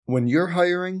When you're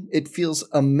hiring, it feels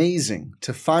amazing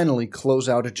to finally close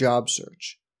out a job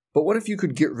search. But what if you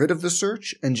could get rid of the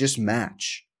search and just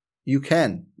match? You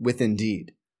can with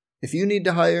Indeed. If you need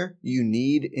to hire, you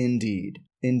need Indeed.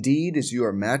 Indeed is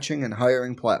your matching and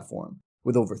hiring platform.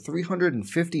 With over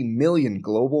 350 million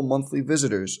global monthly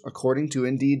visitors, according to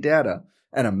Indeed data,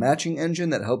 and a matching engine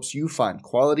that helps you find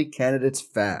quality candidates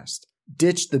fast.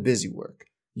 Ditch the busy work.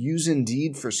 Use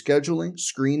Indeed for scheduling,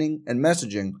 screening, and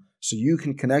messaging so you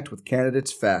can connect with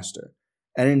candidates faster.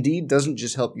 And Indeed doesn't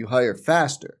just help you hire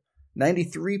faster.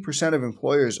 93% of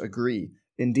employers agree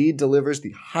Indeed delivers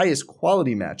the highest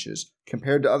quality matches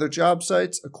compared to other job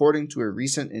sites, according to a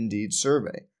recent Indeed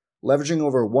survey. Leveraging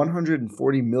over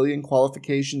 140 million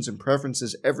qualifications and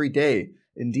preferences every day,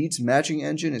 Indeed's matching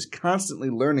engine is constantly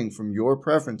learning from your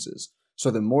preferences, so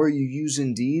the more you use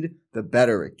Indeed, the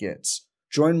better it gets.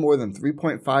 Join more than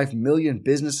 3.5 million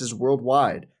businesses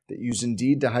worldwide that use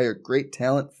Indeed to hire great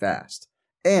talent fast.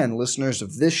 And listeners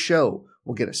of this show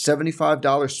will get a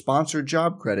 $75 sponsored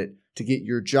job credit to get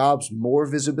your jobs more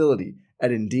visibility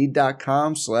at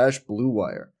Indeed.com/Blue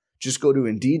Wire. Just go to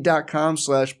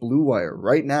Indeed.com/Blue Wire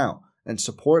right now and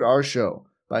support our show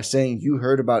by saying you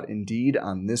heard about Indeed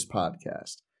on this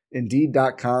podcast.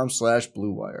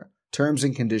 Indeed.com/Blue Wire. Terms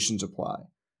and conditions apply.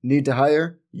 Need to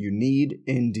hire? You need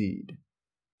Indeed.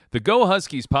 The Go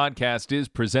Huskies podcast is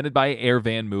presented by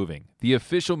Airvan Moving, the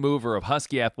official mover of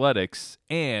Husky Athletics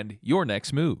and your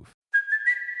next move.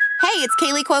 Hey, it's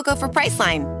Kaylee Cuoco for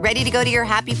Priceline. Ready to go to your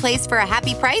happy place for a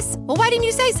happy price? Well, why didn't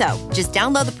you say so? Just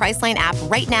download the Priceline app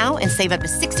right now and save up to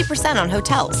 60% on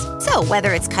hotels. So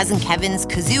whether it's Cousin Kevin's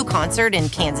Kazoo Concert in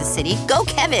Kansas City, go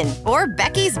Kevin, or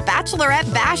Becky's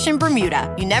Bachelorette Bash in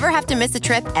Bermuda, you never have to miss a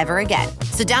trip ever again.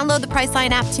 So download the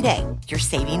Priceline app today. Your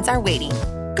savings are waiting.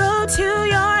 Go to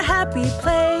your happy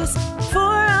place for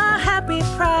a happy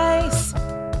price.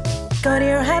 Go to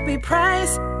your happy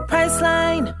price,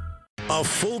 Priceline. A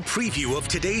full preview of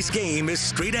today's game is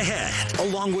straight ahead,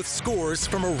 along with scores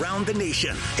from around the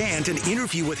nation and an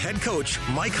interview with head coach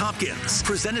Mike Hopkins,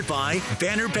 presented by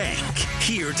Banner Bank,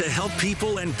 here to help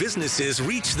people and businesses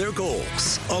reach their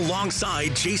goals.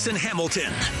 Alongside Jason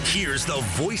Hamilton, here's the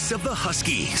voice of the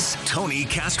Huskies, Tony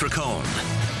Castricone.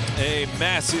 A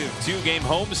massive two-game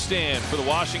homestand for the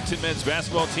Washington men's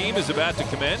basketball team is about to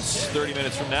commence. 30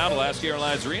 minutes from now, Alaska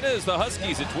Airlines Arena, as the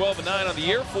Huskies at 12-9 on the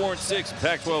year, 4-6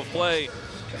 Pac-12 play,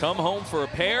 come home for a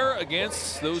pair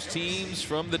against those teams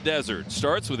from the desert.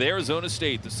 Starts with Arizona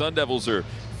State. The Sun Devils are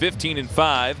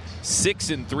 15-5,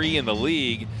 6-3 in the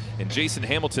league. And Jason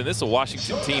Hamilton, this is a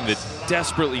Washington team that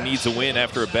desperately needs a win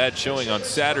after a bad showing on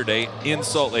Saturday in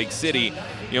Salt Lake City.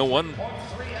 You know, one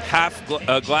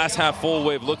glass half full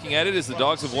way of looking at it is the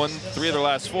Dogs have won 3 of their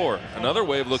last 4. Another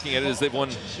way of looking at it is they've won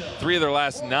 3 of their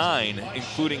last 9,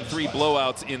 including 3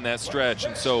 blowouts in that stretch.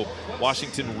 And so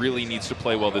Washington really needs to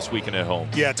play well this weekend at home.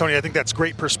 Yeah, Tony, I think that's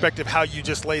great perspective how you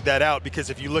just laid that out, because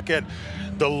if you look at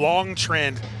the long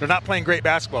trend, they're not playing great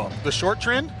basketball. The short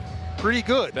trend, pretty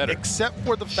good, better, except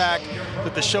for the fact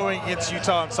that the showing against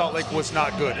Utah and Salt Lake was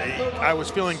not good. I was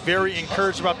feeling very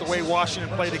encouraged about the way Washington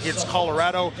played against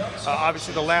Colorado.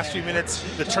 Obviously, the last few minutes,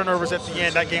 the turnovers at the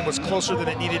end, that game was closer than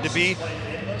it needed to be.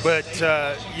 But,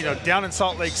 down in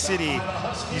Salt Lake City,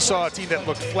 you saw a team that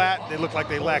looked flat. They looked like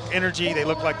they lacked energy. They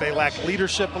looked like they lacked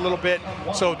leadership a little bit.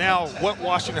 So now what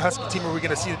Washington Husky team are we going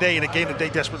to see today in a game that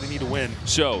they desperately need to win?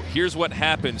 So here's what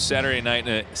happened Saturday night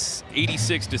in an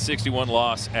 86-61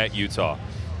 loss at Utah.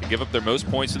 They give up their most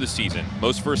points of the season,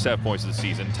 most first half points of the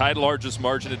season, tied largest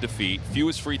margin of defeat,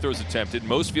 fewest free throws attempted,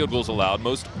 most field goals allowed,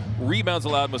 most rebounds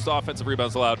allowed, most offensive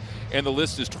rebounds allowed, and the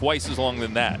list is twice as long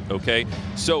than that, okay?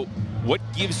 So what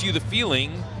gives you the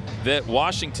feeling that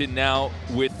Washington now,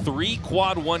 with 3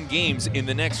 quad 1 games in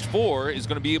the next 4, is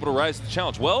going to be able to rise to the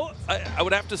challenge? Well, I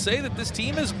would have to say that this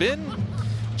team has been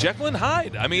Jekyll and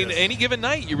Hyde. I mean, any given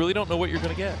night, you really don't know what you're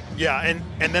going to get. Yeah,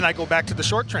 and then I go back to the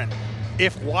short trend.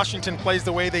 If Washington plays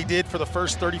the way they did for the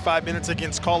first 35 minutes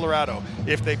against Colorado,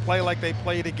 if they play like they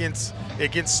played against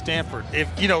Stanford, if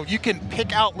you can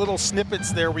pick out little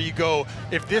snippets there where you go,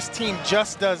 if this team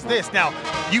just does this. Now,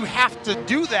 you have to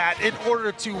do that in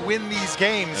order to win these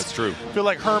games. That's true. I feel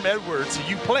like Herm Edwards,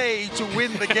 you play to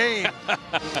win the game.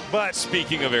 But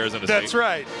speaking of Arizona State. That's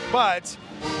right. But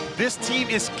this team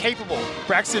is capable.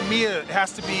 Braxton Mia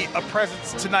has to be a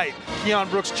presence tonight. Keon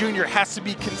Brooks Jr. has to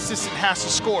be consistent, has to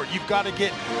score. You've got to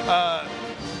get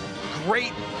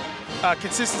great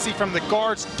consistency from the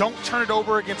guards. Don't turn it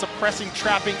over against a pressing,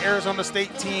 trapping Arizona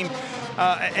State team.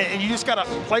 and you just got to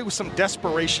play with some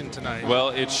desperation tonight. Well,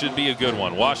 it should be a good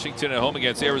one. Washington at home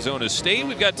against Arizona State.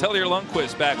 We've got Tellier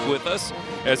Lundquist back with us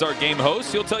as our game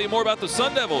host. He'll tell you more about the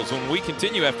Sun Devils when we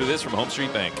continue after this from Home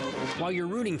Street Bank. While you're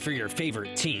rooting for your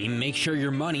favorite team, make sure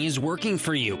your money is working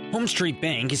for you. Home Street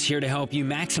Bank is here to help you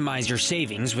maximize your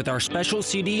savings with our special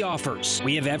CD offers.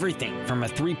 We have everything from a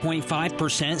 3.5%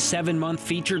 7-month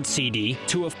featured CD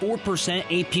to a 4%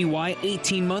 APY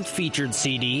 18-month featured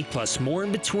CD, plus more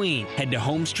in between. Head to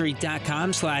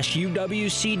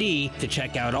homestreet.com/UWCD to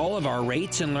check out all of our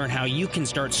rates and learn how you can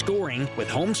start scoring with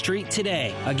Home Street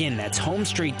today. Again, that's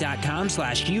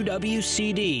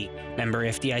homestreet.com/UWCD. Member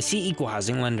FDIC, Equal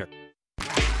Housing Lender.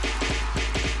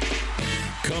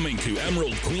 Coming to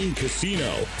Emerald Queen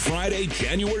Casino, Friday,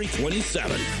 January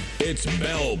 27th. It's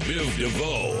Belle Biv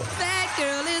DeVoe. That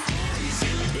girl is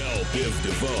Belle Biv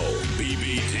DeVoe,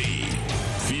 BBD.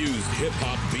 Fused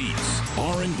hip-hop beats,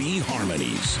 R&B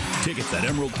harmonies. Tickets at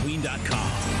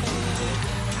emeraldqueen.com.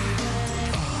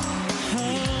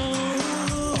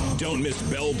 Don't miss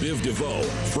Belle Biv DeVoe,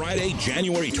 Friday,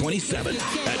 January 27th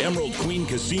at Emerald Queen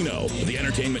Casino, the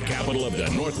entertainment capital of the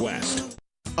Northwest.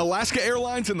 Alaska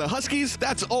Airlines and the Huskies,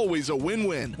 that's always a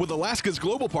win-win. With Alaska's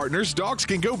global partners, dogs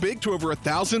can go big to over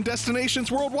 1,000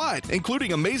 destinations worldwide,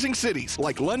 including amazing cities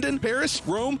like London, Paris,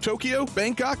 Rome, Tokyo,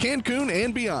 Bangkok, Cancun,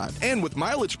 and beyond. And with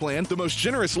Mileage Plan, the most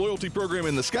generous loyalty program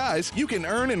in the skies, you can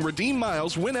earn and redeem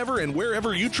miles whenever and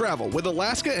wherever you travel with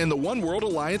Alaska and the One World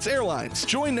Alliance Airlines.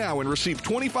 Join now and receive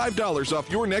 $25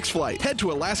 off your next flight. Head to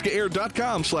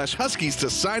alaskaair.com/huskies to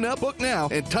sign up, book now,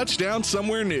 and touch down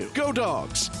somewhere new. Go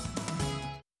Dogs!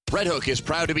 Red Hook is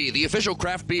proud to be the official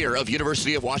craft beer of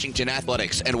University of Washington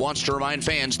Athletics and wants to remind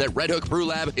fans that Red Hook Brew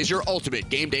Lab is your ultimate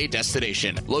game day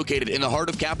destination. Located in the heart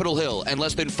of Capitol Hill and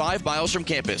less than 5 miles from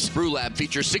campus, Brew Lab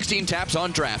features 16 taps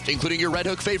on draft, including your Red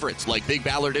Hook favorites like Big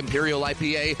Ballard Imperial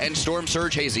IPA and Storm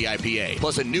Surge Hazy IPA.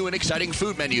 Plus a new and exciting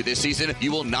food menu this season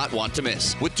you will not want to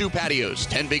miss. With 2 patios,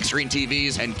 10 big screen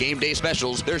TVs, and game day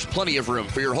specials, there's plenty of room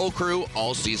for your whole crew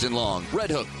all season long. Red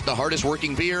Hook, the hardest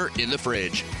working beer in the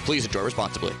fridge. Please enjoy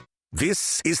responsibly.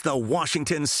 This is the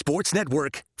Washington Sports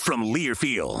Network from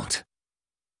Learfield.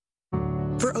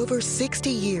 For over 60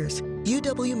 years,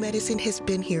 UW Medicine has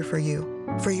been here for you,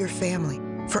 for your family,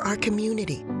 for our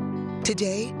community.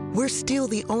 Today, we're still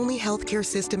the only healthcare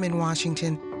system in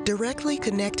Washington directly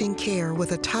connecting care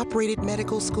with a top-rated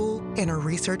medical school and a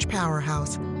research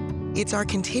powerhouse. It's our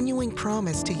continuing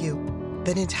promise to you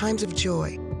that in times of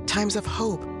joy, times of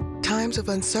hope, times of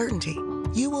uncertainty,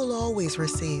 you will always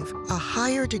receive a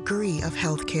higher degree of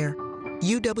healthcare.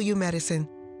 UW Medicine,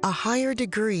 a higher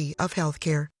degree of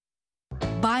healthcare.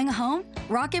 Buying a home?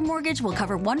 Rocket Mortgage will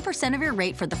cover 1% of your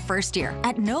rate for the first year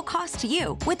at no cost to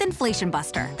you with Inflation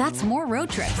Buster. That's more road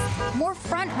trips, more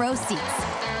front row seats.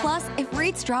 Plus, if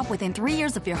rates drop within 3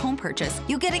 years of your home purchase,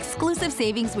 you get exclusive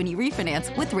savings when you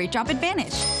refinance with Rate Drop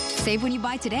Advantage. Save when you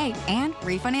buy today and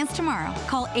refinance tomorrow.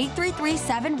 Call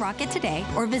 833-7-ROCKET today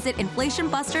or visit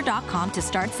inflationbuster.com to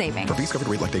start saving. For fees covered,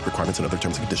 rate like date requirements and other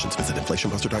terms and conditions, visit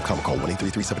inflationbuster.com or call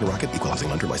 1-833-7-ROCKET. Equal housing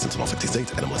lender, license in all 50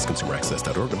 states.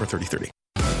 NMLSconsumeraccess.org, number 3030.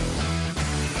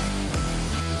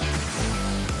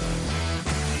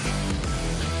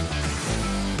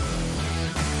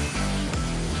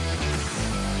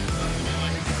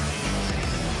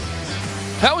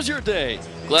 How was your day?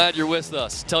 Glad you're with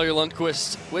us. Tellier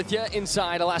Lundquist with you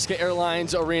inside Alaska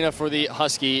Airlines Arena for the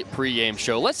Husky pregame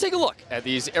show. Let's take a look at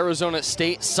these Arizona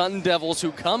State Sun Devils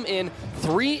who come in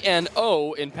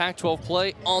 3-0 in Pac-12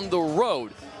 play on the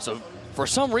road. So for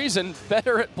some reason,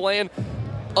 better at playing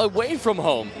away from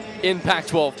home in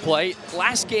Pac-12 play.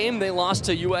 Last game, they lost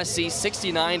to USC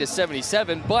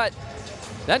 69-77, but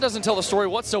that doesn't tell the story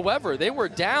whatsoever. They were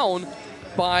down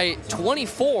by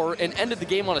 24 and ended the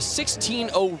game on a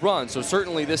 16-0 run. So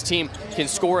certainly this team can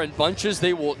score in bunches.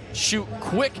 They will shoot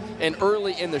quick and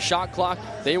early in the shot clock.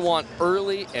 They want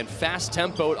early and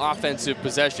fast-tempoed offensive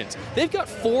possessions. They've got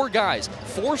 4 guys,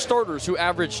 4 starters who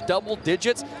average double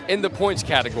digits in the points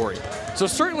category. So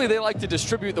certainly they like to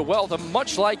distribute the wealth,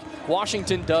 much like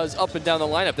Washington does up and down the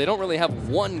lineup. They don't really have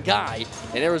one guy,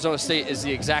 and Arizona State is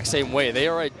the exact same way. They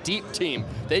are a deep team.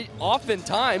 They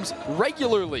oftentimes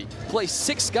regularly play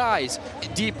 6 guys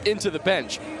deep into the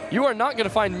bench. You are not going to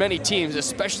find many teams,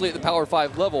 especially at the Power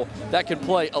 5 level, that can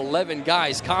play 11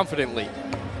 guys confidently.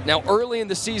 Now, early in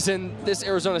the season, this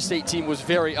Arizona State team was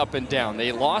very up and down.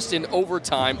 They lost in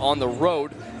overtime on the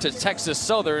road to Texas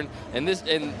Southern, and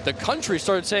the country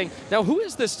started saying, now who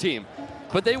is this team?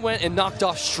 But they went and knocked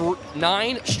off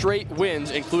 9 straight wins,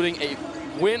 including a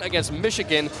win against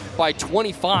Michigan by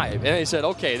 25. And they said,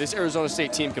 okay, this Arizona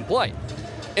State team can play.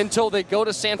 Until they go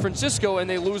to San Francisco and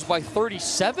they lose by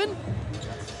 37?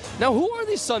 Now, who are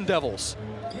these Sun Devils?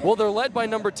 Well, they're led by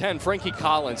number 10, Frankie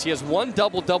Collins. He has 1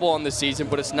 double-double on the season,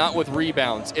 but it's not with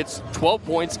rebounds. It's 12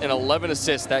 points and 11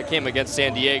 assists. That came against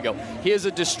San Diego. He is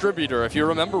a distributor. If you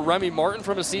remember Remy Martin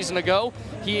from a season ago,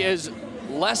 he is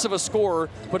less of a scorer,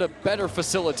 but a better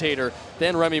facilitator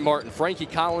than Remy Martin. Frankie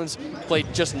Collins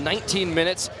played just 19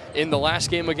 minutes in the last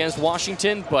game against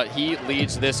Washington, but he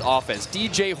leads this offense.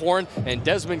 DJ Horn and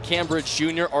Desmond Cambridge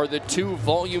Jr. are the 2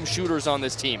 volume shooters on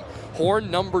this team.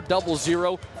 Horn, number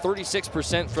 00,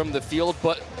 36% from the field,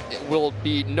 but will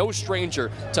be no stranger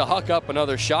to huck up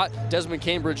another shot. Desmond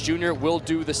Cambridge Jr. will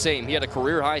do the same. He had a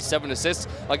career-high 7 assists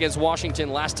against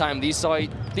Washington last time these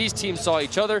teams saw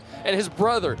each other. And his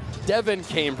brother, Devin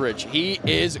Cambridge, he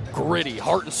is gritty,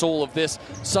 heart and soul of this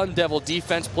Sun Devil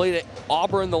defense. Played at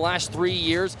Auburn the last 3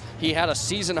 years. He had a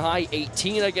season-high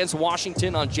 18 against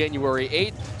Washington on January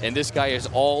 8th, and this guy is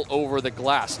all over the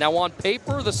glass. Now, on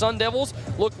paper, the Sun Devils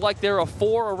look like they're a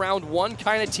 4-around-1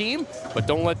 kind of team, but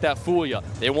don't let that fool you.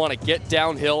 They want to get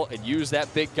downhill and use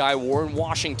that big guy, Warren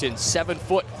Washington, 7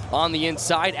 foot on the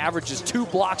inside, averages 2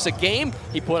 blocks a game.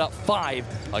 He put up 5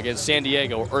 against San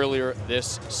Diego earlier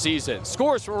this season.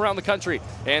 Scores from around the country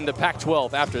and the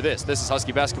Pac-12 after this. This is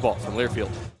Husky basketball from Learfield.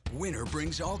 Winter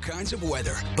brings all kinds of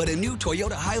weather, but a new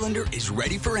Toyota Highlander is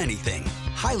ready for anything.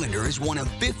 Highlander is one of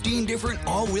 15 different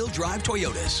all-wheel drive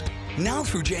Toyotas. Now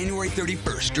through January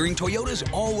 31st during Toyota's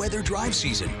all-weather drive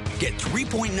season, get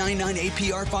 3.99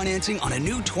 APR financing on a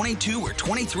new 22 or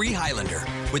 23 Highlander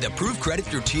with approved credit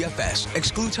through TFS,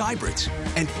 excludes hybrids.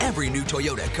 And every new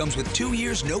Toyota comes with 2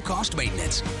 years no-cost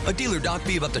maintenance. A dealer doc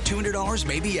fee of up to $200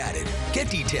 may be added.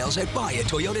 Get details at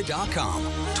buyatoyota.com.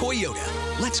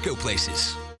 Toyota, let's go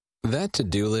places. That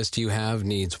to-do list you have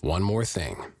needs one more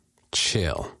thing.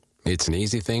 Chill. It's an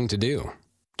easy thing to do.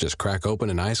 Just crack open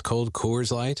an ice-cold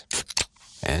Coors Light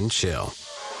and chill.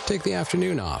 Take the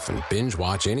afternoon off and binge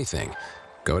watch anything.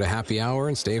 Go to happy hour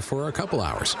and stay for a couple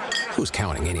hours. Who's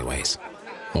counting anyways?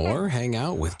 Or hang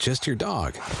out with just your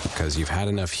dog because you've had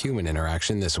enough human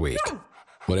interaction this week.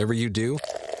 Whatever you do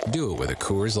it with a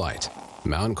Coors Light.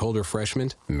 Mountain cold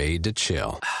refreshment made to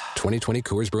chill. 2020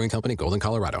 Coors Brewing Company, Golden,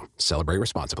 Colorado. Celebrate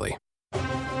responsibly.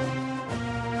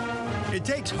 It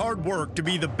takes hard work to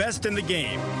be the best in the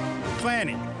game.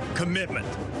 Planning, commitment,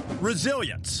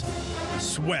 resilience,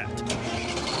 sweat.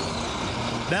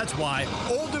 That's why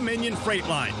Old Dominion Freight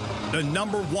Line, the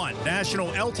 #1 national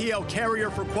LTL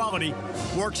carrier for quality,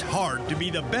 works hard to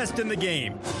be the best in the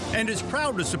game and is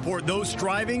proud to support those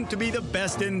striving to be the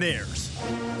best in theirs.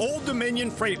 Old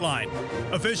Dominion Freight Line,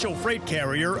 official freight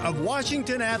carrier of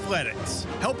Washington Athletics,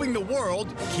 helping the world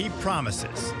keep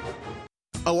promises.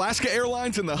 Alaska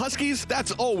Airlines and the Huskies,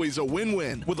 that's always a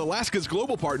win-win. With Alaska's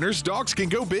global partners, dogs can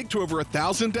go big to over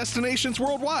 1,000 destinations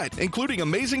worldwide, including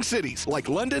amazing cities like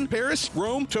London, Paris,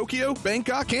 Rome, Tokyo,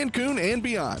 Bangkok, Cancun, and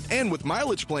beyond. And with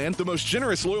Mileage Plan, the most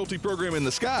generous loyalty program in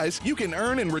the skies, you can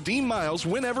earn and redeem miles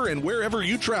whenever and wherever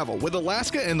you travel with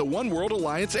Alaska and the One World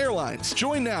Alliance Airlines.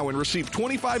 Join now and receive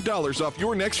 $25 off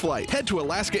your next flight. Head to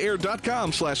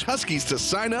alaskaair.com/Huskies to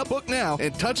sign up, book now,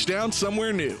 and touch down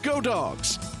somewhere new. Go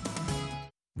Dogs!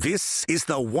 This is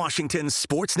the Washington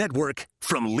Sports Network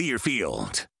from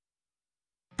Learfield.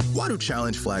 Why do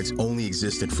challenge flags only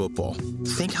exist in football?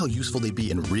 Think how useful they'd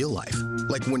be in real life.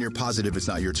 Like when you're positive it's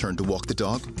not your turn to walk the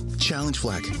dog. Challenge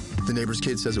flag. The neighbor's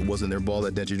kid says it wasn't their ball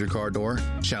that dented your car door.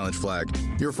 Challenge flag.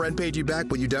 Your friend paid you back,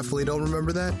 but you definitely don't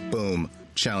remember that? Boom.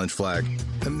 Challenge flag.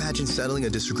 Imagine settling a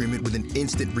disagreement with an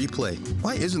instant replay.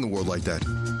 Why isn't the world like that?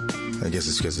 I guess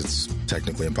it's because it's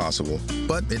technically impossible.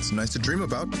 But it's nice to dream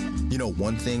about. You know,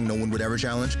 one thing no one would ever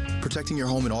challenge? Protecting your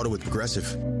home and auto with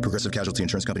Progressive. Progressive Casualty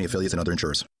Insurance Company, affiliates, and other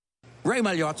insurers. Ray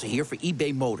Magliozzi here for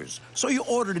eBay Motors. So you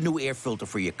ordered a new air filter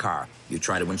for your car. You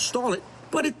try to install it,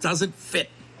 but it doesn't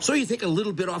fit. So you take a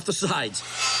little bit off the sides.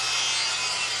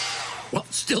 Well,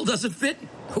 still doesn't fit?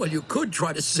 Well, you could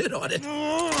try to sit on it.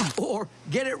 Or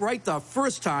get it right the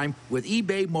first time with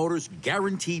eBay Motors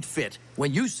Guaranteed Fit.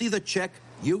 When you see the check,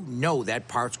 you know that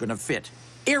part's going to fit.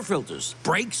 Air filters,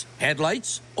 brakes,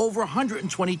 headlights, over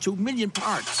 122 million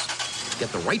parts.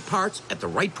 Get the right parts at the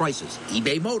right prices.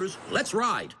 eBay Motors, let's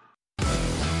ride.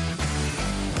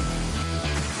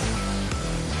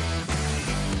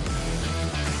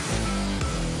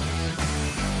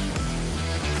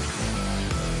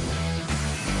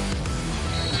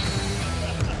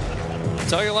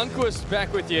 Tyler Lundquist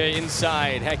back with you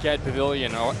inside Hecad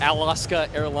Pavilion, or Alaska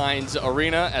Airlines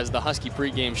Arena, as the Husky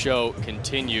pregame show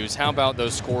continues. How about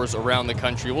those scores around the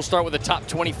country? We'll start with the top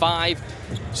 25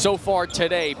 so far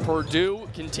today. Purdue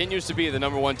continues to be the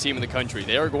number one team in the country.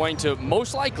 They are going to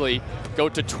most likely go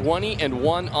to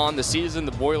 20-1 on the season.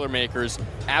 The Boilermakers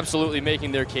absolutely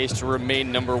making their case to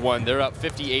remain number one. They're up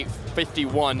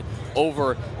 58-51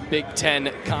 over Big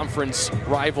Ten Conference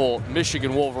rival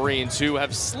Michigan Wolverines, who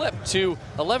have slipped to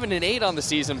 11-8 on the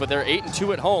season, but they're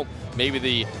 8-2 at home. Maybe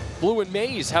the Blue and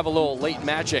Maize have a little late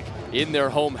magic in their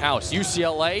home house.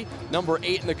 UCLA, number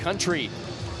 8 in the country,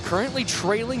 currently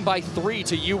trailing by 3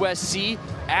 to USC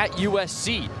at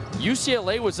USC.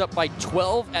 UCLA was up by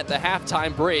 12 at the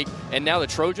halftime break, and now the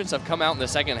Trojans have come out in the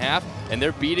second half, and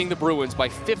they're beating the Bruins by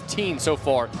 15 so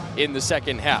far in the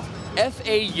second half.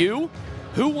 FAU,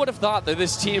 who would have thought that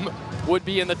this team would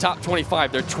be in the top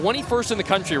 25? They're 21st in the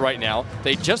country right now.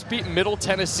 They just beat Middle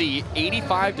Tennessee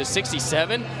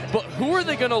 85-67, but who are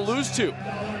they going to lose to?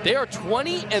 They are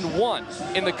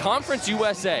 20-1 in the Conference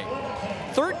USA.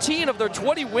 13 of their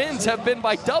 20 wins have been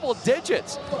by double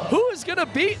digits. Who is going to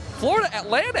beat Florida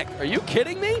Atlantic? Are you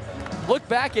kidding me? Look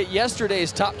back at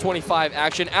yesterday's top 25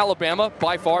 action. Alabama,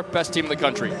 by far, best team in the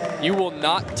country. You will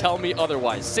not tell me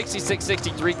otherwise.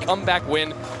 66-63 comeback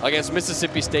win against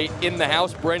Mississippi State in the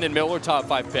house. Brandon Miller, top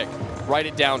 5 pick. Write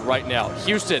it down right now.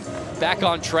 Houston, back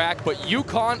on track, but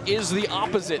UConn is the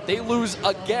opposite. They lose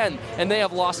again, and they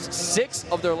have lost 6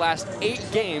 of their last 8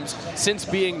 games since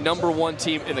being number one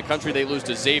team in the country. They lose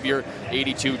to Xavier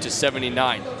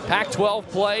 82-79. Pac-12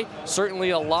 play, certainly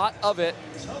a lot of it.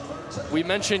 We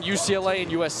mentioned UCLA and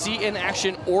USC in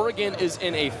action. Oregon is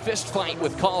in a fist fight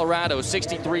with Colorado,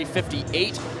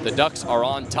 63-58. The Ducks are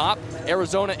on top.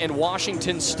 Arizona and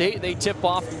Washington State, they tip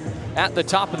off at the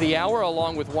top of the hour,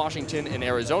 along with Washington and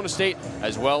Arizona State,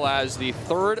 as well as the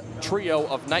third trio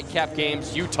of nightcap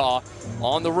games, Utah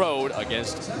on the road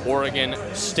against Oregon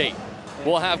State.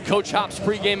 We'll have Coach Hop's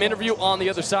pregame interview on the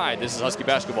other side. This is Husky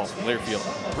basketball from Learfield.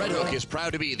 Red Hook is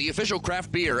proud to be the official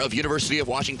craft beer of University of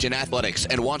Washington Athletics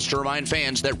and wants to remind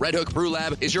fans that Red Hook Brew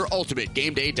Lab is your ultimate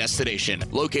game day destination.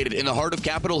 Located in the heart of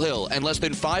Capitol Hill and less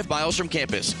than 5 miles from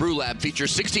campus, Brew Lab features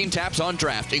 16 taps on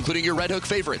draft, including your Red Hook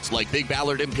favorites like Big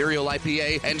Ballard Imperial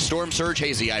IPA and Storm Surge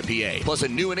Hazy IPA, plus a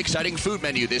new and exciting food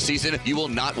menu this season you will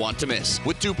not want to miss.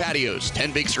 With 2 patios,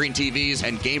 10 big screen TVs,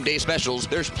 and game day specials,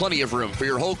 there's plenty of room for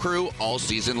your whole crew all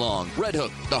season long. Red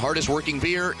Hook, the hardest working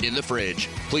beer in the fridge.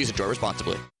 Please enjoy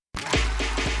responsibly.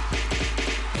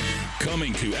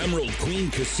 Coming to Emerald Queen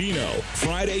Casino,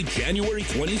 Friday, January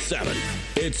 27th.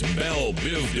 It's Belle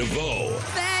Biv DeVoe.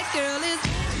 That girl is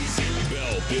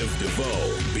Belle Biv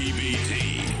DeVoe,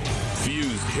 BBT.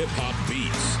 Fused hip-hop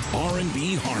beats,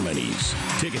 R&B harmonies.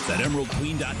 Tickets at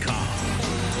emeraldqueen.com.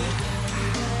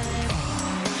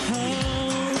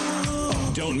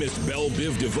 Don't miss Belle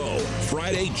Biv DeVoe,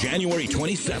 Friday, January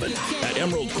 27th at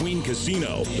Emerald Queen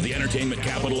Casino, the entertainment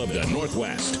capital of the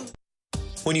Northwest.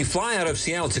 When you fly out of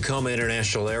Seattle Tacoma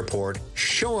International Airport,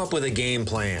 show up with a game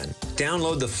plan.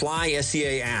 Download the Fly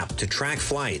SEA app to track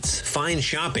flights, find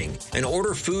shopping, and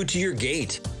order food to your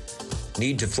gate.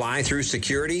 Need to fly through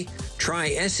security?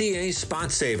 Try SEA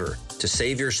Spot Saver to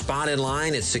save your spot in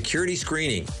line at security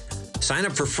screening. Sign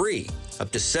up for free,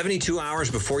 up to 72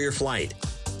 hours before your flight.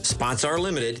 Spots are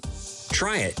limited.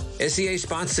 Try it. SEA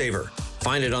Spot Saver.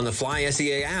 Find it on the Fly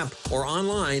SEA app or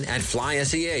online at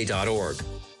flysea.org.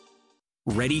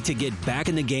 Ready to get back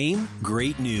in the game?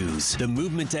 Great news. The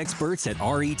movement experts at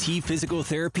RET Physical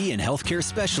Therapy and Healthcare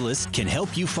Specialists can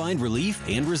help you find relief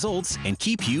and results and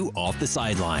keep you off the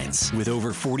sidelines. With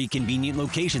over 40 convenient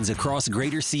locations across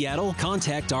Greater Seattle,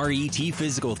 contact RET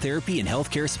Physical Therapy and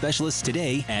Healthcare Specialists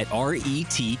today at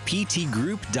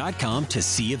retptgroup.com to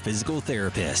see a physical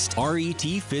therapist. RET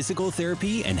Physical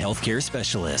Therapy and Healthcare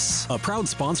Specialists, a proud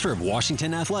sponsor of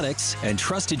Washington Athletics and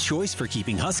trusted choice for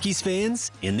keeping Huskies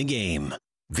fans in the game.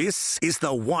 This is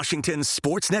the Washington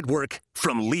Sports Network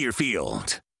from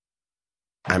Learfield.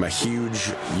 I'm a huge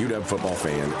UW football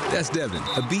fan. That's Devin,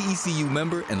 a BECU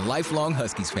member and lifelong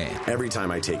Huskies fan. Every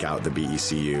time I take out the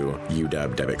BECU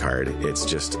UW debit card, it's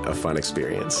just a fun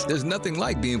experience. There's nothing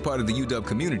like being part of the UW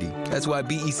community. That's why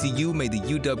BECU made the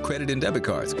UW credit and debit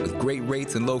cards with great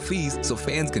rates and low fees so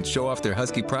fans can show off their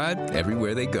Husky pride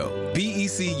everywhere they go.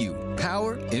 BECU,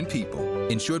 power in people.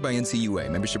 Insured by NCUA.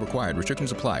 Membership required.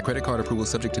 Restrictions apply. Credit card approval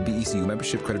subject to BECU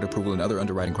membership, credit approval, and other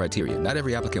underwriting criteria. Not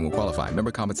every applicant will qualify.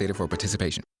 Member compensated for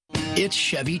participation. It's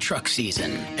Chevy truck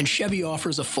season, and Chevy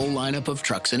offers a full lineup of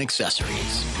trucks and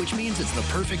accessories, which means it's the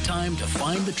perfect time to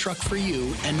find the truck for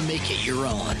you and make it your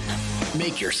own.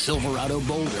 Make your Silverado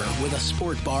bolder with a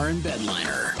sport bar and bed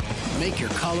liner. Make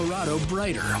your Colorado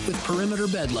brighter with perimeter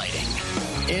bed lighting.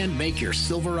 And make your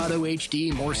Silverado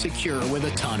HD more secure with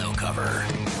a tonneau cover.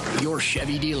 Your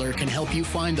Chevy dealer can help you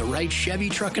find the right Chevy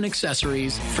truck and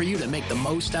accessories for you to make the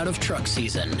most out of truck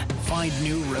season. Find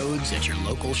new roads at your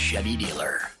local Chevy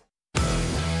dealer.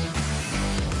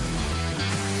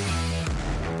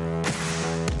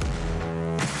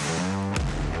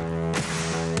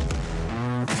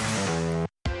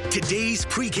 Today's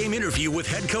pregame interview with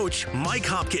head coach Mike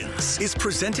Hopkins is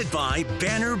presented by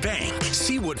Banner Bank.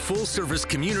 See what full-service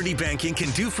community banking can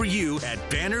do for you at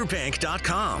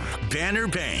bannerbank.com. Banner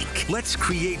Bank. Let's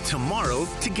create tomorrow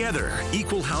together.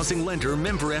 Equal housing lender,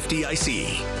 member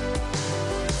FDIC.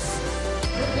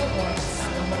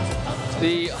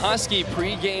 The Husky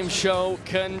pregame show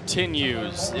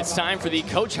continues. It's time for the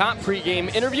Coach Hop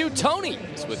pregame interview. Tony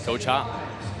is with Coach Hop.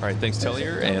 All right, thanks,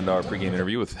 Tellier. And our pregame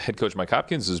interview with head coach Mike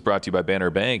Hopkins is brought to you by Banner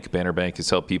Bank. Banner Bank has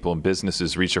helped people and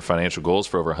businesses reach their financial goals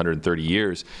for over 130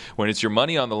 years. When it's your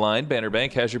money on the line, Banner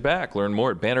Bank has your back. Learn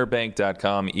more at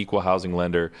bannerbank.com, equal housing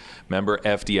lender, member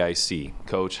FDIC.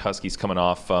 Coach, Huskies coming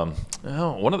off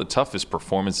one of the toughest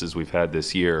performances we've had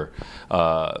this year.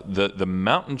 The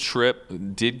mountain trip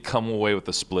did come away with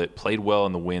a split, played well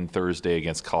in the win Thursday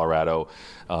against Colorado.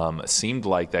 Seemed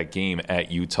like that game at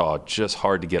Utah, just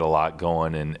hard to get a lot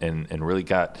going and really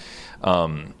got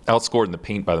outscored in the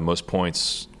paint by the most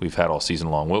points we've had all season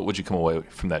long. What would you come away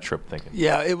from that trip thinking?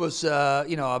 Yeah, it was,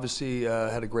 obviously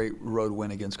had a great road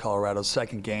win against Colorado.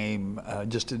 Second game, our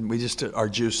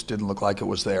juice didn't look like it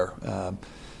was there.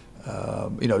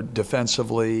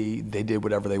 Defensively, they did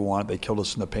whatever they wanted. They killed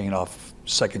us in the paint off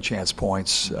second chance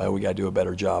points. We got to do a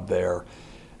better job there.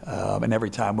 And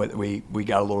every time we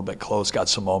got a little bit close, got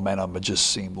some momentum, it just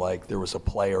seemed like there was a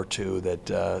play or two that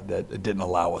didn't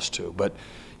allow us to. But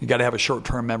you got to have a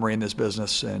short-term memory in this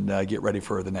business and get ready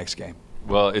for the next game.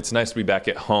 Well, it's nice to be back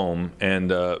at home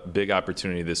and big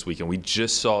opportunity this weekend. We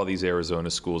just saw these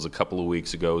Arizona schools a couple of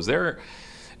weeks ago. Is there,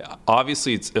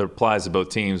 obviously it applies to both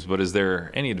teams, but is there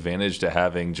any advantage to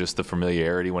having just the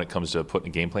familiarity when it comes to putting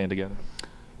a game plan together?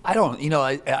 I don't,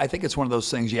 I think it's one of those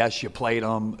things, yes, you played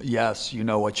them. Yes, you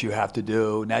know what you have to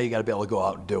do. Now you got to be able to go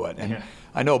out and do it. And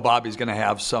I know Bobby's going to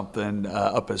have something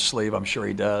up his sleeve. I'm sure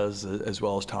he does, as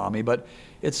well as Tommy. But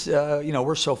it's,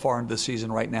 we're so far into the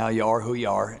season right now. You are who you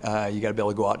are. You got to be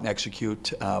able to go out and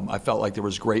execute. I felt like there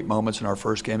was great moments in our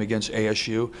first game against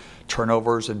ASU.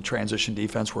 Turnovers and transition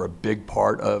defense were a big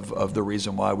part of the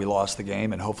reason why we lost the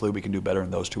game, and hopefully we can do better in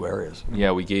those two areas.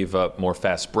 Yeah, we gave up more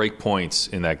fast break points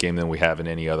in that game than we have in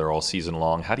any other all season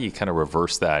long. How do you kind of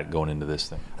reverse that going into this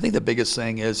thing? I think the biggest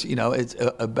thing is, it's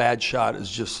a bad shot is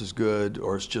just as good,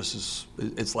 or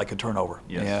it's like a turnover.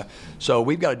 Yes. Yeah. So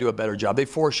we've got to do a better job. They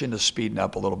force you into speeding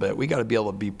up a little bit. We got to be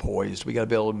able to be poised. We got to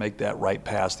be able to make that right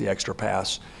pass, the extra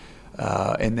pass,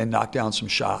 and then knock down some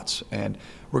shots. And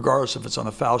regardless if it's on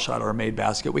a foul shot or a made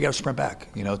basket, we got to sprint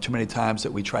back. Too many times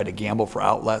that we try to gamble for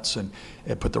outlets and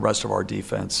put the rest of our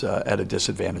defense at a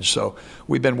disadvantage. So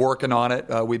we've been working on it.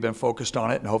 We've been focused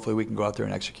on it, and hopefully we can go out there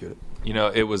and execute it.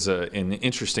 It was an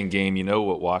interesting game.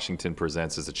 What Washington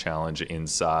presents as a challenge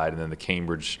inside, and then the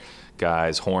Cambridge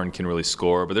guys, Horn can really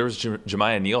score. But there was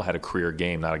Jemiah Neal had a career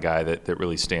game, not a guy that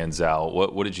really stands out.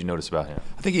 What did you notice about him?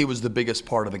 I think he was the biggest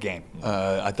part of the game.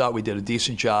 I thought we did a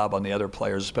decent job on the other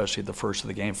players, especially at the first of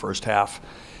the game, first half.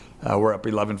 We're up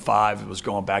 11-5. It was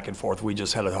going back and forth. We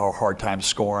just had a hard time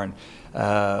scoring.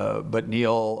 But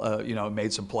Neal,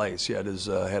 made some plays. He had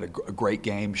a great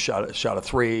game. Shot a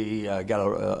three. Got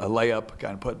a layup.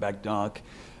 Kind of put back dunk.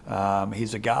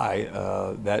 He's a guy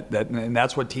and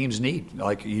that's what teams need.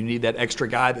 Like, you need that extra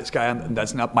guy. This guy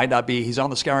might not be. He's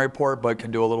on the scouting report, but can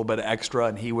do a little bit of extra.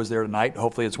 And he was there tonight.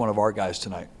 Hopefully, it's one of our guys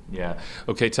tonight. Yeah.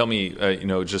 Okay. Tell me,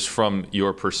 just from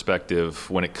your perspective,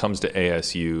 when it comes to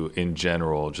ASU in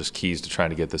general, just keys to trying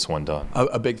to get this one done.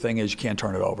 A big thing is you can't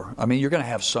turn it over. I mean, you're going to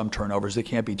have some turnovers. They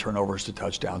can't be turnovers to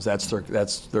touchdowns. That's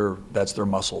their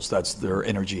muscles. That's their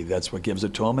energy. That's what gives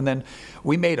it to them. And then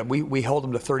we made them. We held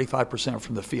them to 35%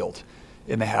 from the field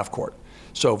in the half court.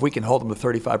 So if we can hold them to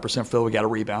 35% field, we got a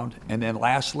rebound. And then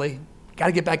lastly, got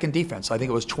to get back in defense. I think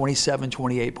it was 27,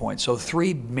 28 points. So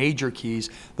three major keys.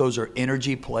 Those are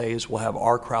energy plays. We'll have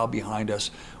our crowd behind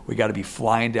us. We got to be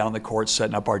flying down the court,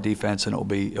 setting up our defense, and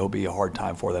it'll be a hard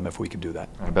time for them if we can do that.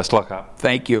 All right, best of luck, Hop.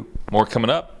 Thank you. More coming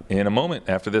up in a moment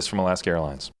after this from Alaska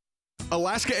Airlines.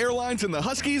 Alaska Airlines and the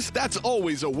Huskies, that's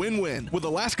always a win-win. With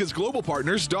Alaska's global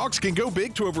partners, dogs can go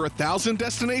big to over 1,000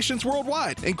 destinations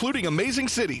worldwide, including amazing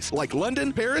cities like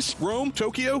London, Paris, Rome,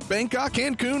 Tokyo, Bangkok,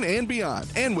 Cancun, and beyond.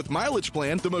 And with Mileage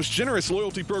Plan, the most generous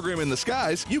loyalty program in the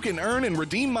skies, you can earn and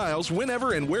redeem miles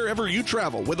whenever and wherever you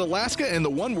travel with Alaska and the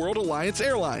One World Alliance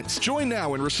Airlines. Join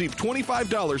now and receive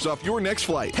 $25 off your next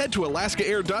flight. Head to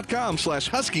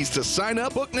alaskaair.com/huskies to sign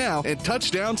up, book now, and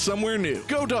touch down somewhere new.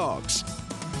 Go Dogs!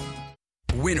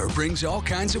 Winter brings all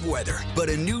kinds of weather, but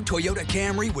a new Toyota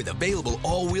Camry with available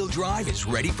all-wheel drive is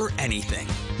ready for anything.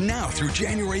 Now through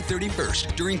January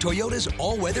 31st, during Toyota's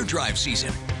all-weather drive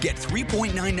season, get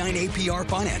 3.99 APR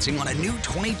financing on a new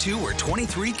 22 or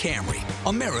 23 Camry,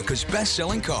 America's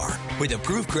best-selling car, with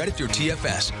approved credit through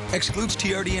TFS, excludes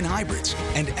TRD and hybrids,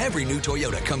 and every new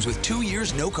Toyota comes with 2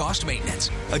 years no-cost maintenance.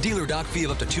 A dealer doc fee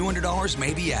of up to $200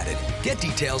 may be added. Get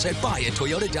details at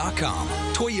buyatoyota.com.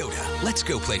 Toyota, let's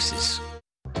go places.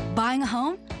 Buying a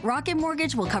home? Rocket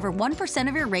Mortgage will cover 1%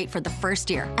 of your rate for the first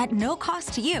year at no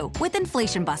cost to you with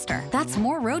Inflation Buster. That's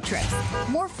more road trips,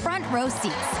 more front row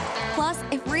seats. Plus,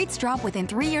 if rates drop within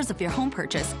 3 years of your home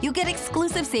purchase, you'll get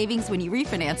exclusive savings when you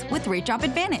refinance with Rate Drop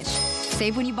Advantage.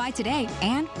 Save when you buy today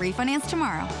and refinance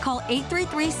tomorrow. Call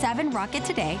 833-7ROCKET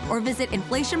today or visit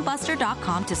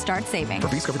inflationbuster.com to start saving. For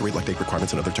fees covered, rate like date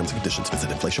requirements and other terms and conditions, visit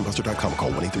inflationbuster.com or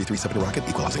call 1-833-7ROCKET,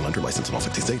 equal housing lender, licensed in all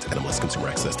 50 states,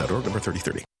 NMLSconsumeraccess.org, number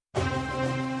 3030.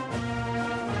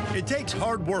 It takes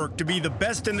hard work to be the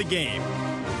best in the game.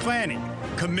 Planning,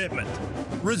 commitment,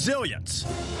 resilience,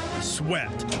 sweat.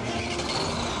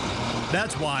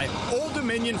 That's why Old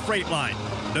Dominion Freight Line,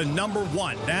 the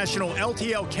 #1 national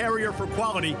LTL carrier for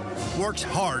quality, works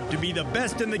hard to be the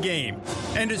best in the game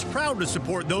and is proud to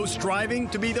support those striving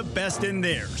to be the best in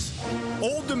theirs.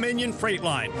 Old Dominion Freight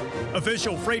Line,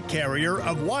 official freight carrier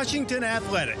of Washington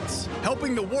Athletics,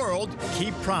 helping the world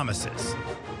keep promises.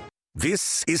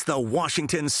 This is the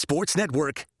Washington Sports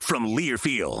Network from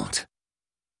Learfield.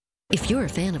 If you're a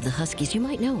fan of the Huskies, you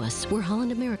might know us. We're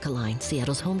Holland America Line,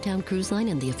 Seattle's hometown cruise line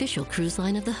and the official cruise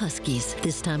line of the Huskies.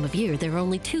 This time of year, there are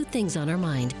only two things on our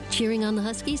mind: cheering on the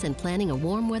Huskies and planning a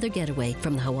warm weather getaway.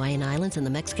 From the Hawaiian Islands and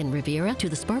the Mexican Riviera to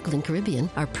the sparkling Caribbean,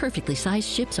 our perfectly sized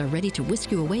ships are ready to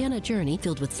whisk you away on a journey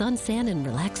filled with sun, sand, and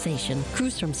relaxation.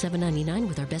 Cruise from $7.99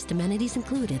 with our best amenities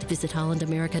included. Visit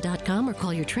hollandamerica.com or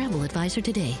call your travel advisor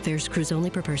today. Fares cruise only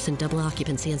per person, double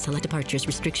occupancy and select departures.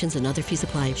 Restrictions and other fees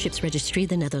apply. Ships registry,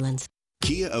 the Netherlands.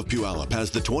 Kia of Puyallup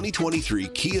has the 2023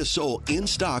 Kia Soul in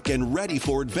stock and ready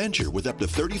for adventure with up to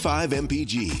 35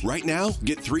 mpg. Right now,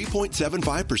 get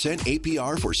 3.75%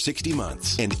 APR for 60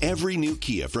 months. And every new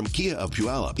Kia from Kia of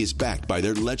Puyallup is backed by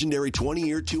their legendary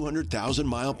 20-year,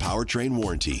 200,000-mile powertrain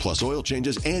warranty, plus oil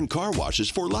changes and car washes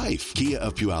for life. Kia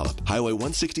of Puyallup, Highway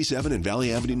 167 and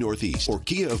Valley Avenue Northeast, or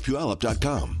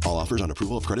KiaofPuyallup.com. All offers on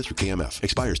approval of credits for KMF.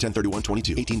 Expires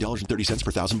 10/31/22. $18.30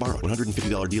 per thousand borrowed.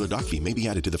 $150 dealer doc fee may be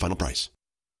added to the final price.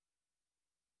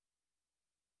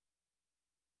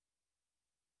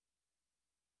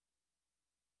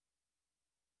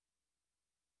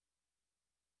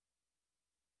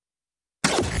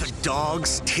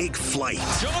 Dogs take flight.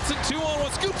 Johnson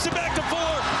 2-on-1, scoops it back to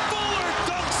Fuller. Fuller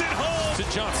dunks it home. To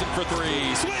Johnson for three.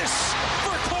 Swish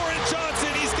for Corin Johnson.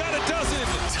 He's got a dozen.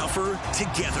 Tougher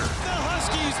together. The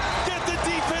Huskies get the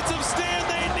defensive stand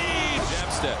they need. Jab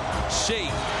step,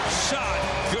 shake, shot,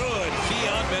 good.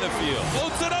 Beyond Benefield.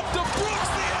 Floats it up to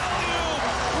Brooks. The alley-oop.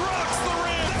 Rocks the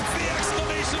rim. That's the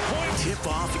exclamation point.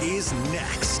 Tip-off is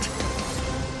next.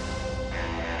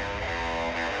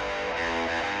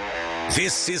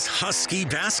 This is Husky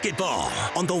Basketball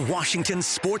on the Washington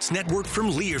Sports Network from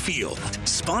Learfield.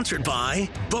 Sponsored by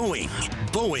Boeing.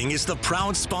 Boeing is the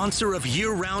proud sponsor of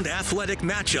year-round athletic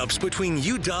matchups between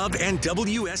UW and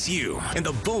WSU in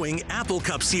the Boeing Apple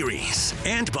Cup Series.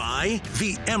 And by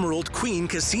the Emerald Queen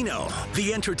Casino,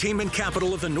 the entertainment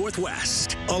capital of the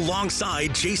Northwest.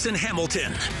 Alongside Jason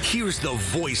Hamilton, here's the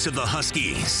voice of the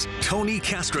Huskies, Tony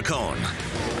Castricone.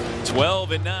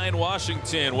 12-9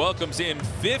 Washington welcomes in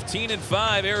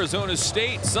 15-5 Arizona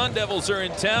State. Sun Devils are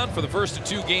in town for the first of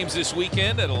two games this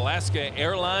weekend at Alaska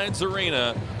Airlines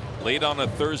Arena late on a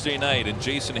Thursday night. And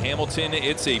Jason Hamilton,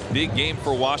 it's a big game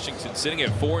for Washington, sitting at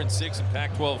 4-6 in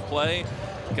Pac-12 play.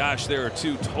 Gosh, there are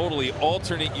two totally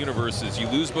alternate universes. You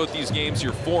lose both these games,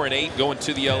 you're 4-8 going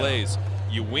to the LAs.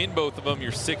 You win both of them,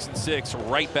 you're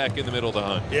 6-6, right back in the middle of the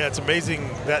hunt. Yeah, it's amazing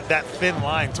that thin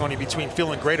line, Tony, between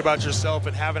feeling great about yourself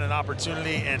and having an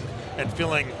opportunity and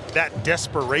feeling that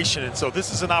desperation. And so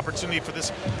this is an opportunity for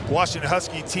this Washington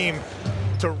Husky team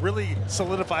to really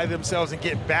solidify themselves and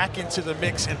get back into the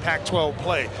mix in Pac-12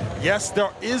 play. Yes,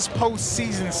 there is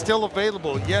postseason still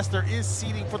available. Yes, there is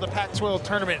seeding for the Pac-12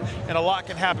 tournament, and a lot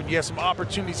can happen. You have some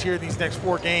opportunities here in these next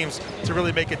 4 games to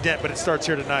really make a dent, but it starts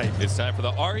here tonight. It's time for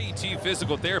the RET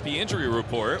Physical Therapy Injury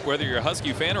Report. Whether you're a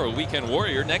Husky fan or a weekend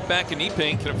warrior, neck, back, and knee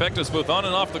pain can affect us both on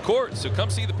and off the court. So come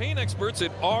see the pain experts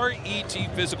at RET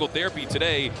Physical Therapy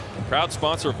today. Proud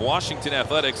sponsor of Washington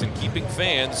Athletics and keeping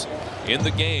fans in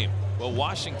the game. Well,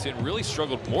 Washington really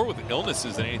struggled more with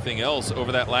illnesses than anything else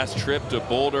over that last trip to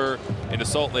Boulder and to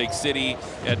Salt Lake City.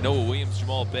 Had Noah Williams,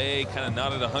 Jamal Bay, kind of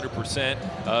not at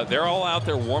 100%. They're all out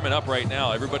there warming up right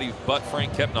now. Everybody but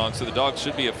Frank Kepnong, so the Dogs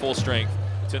should be at full strength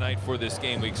tonight for this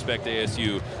game. We expect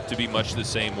ASU to be much the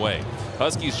same way.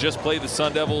 Huskies just played the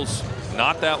Sun Devils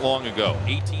not that long ago.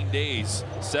 18 days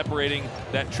separating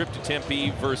that trip to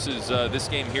Tempe versus this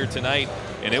game here tonight.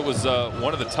 And it was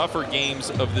one of the tougher games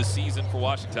of the season for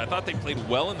Washington. I thought they played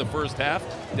well in the first half,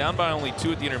 down by only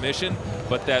 2 at the intermission.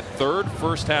 But that third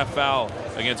first half foul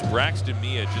against Braxton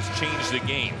Mia just changed the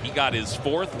game. He got his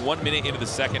 4th 1 minute into the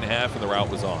second half, and the route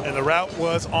was on. And the route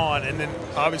was on. And then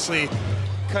obviously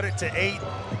cut it to 8.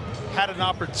 Had an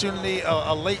opportunity,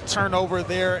 a late turnover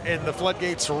there, and the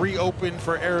floodgates reopened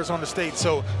for Arizona State.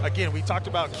 So, again, we talked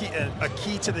about a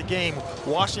key to the game.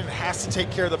 Washington has to take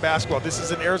care of the basketball. This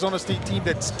is an Arizona State team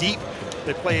that's deep.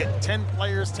 They play 10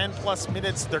 players, 10-plus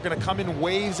minutes. They're going to come in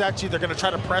waves at you. They're going to try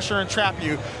to pressure and trap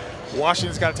you.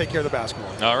 Washington's got to take care of the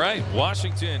basketball. All right,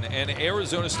 Washington and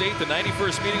Arizona State, the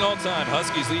 91st meeting all time.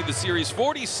 Huskies lead the series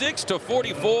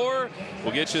 46-44.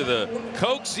 We'll get you the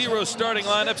Coke Zero starting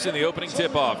lineups in the opening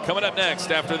tip-off. Coming up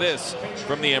next after this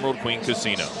from the Emerald Queen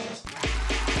Casino.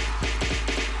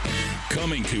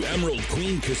 Coming to Emerald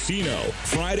Queen Casino,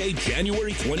 Friday,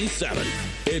 January 27th.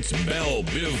 It's Belle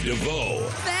Biv DeVoe.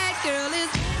 That girl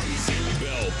is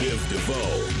Belle Biv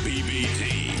DeVoe,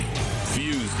 BBT.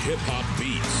 Fused hip-hop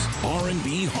beats,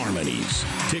 R&B harmonies.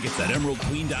 Tickets at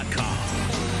emeraldqueen.com.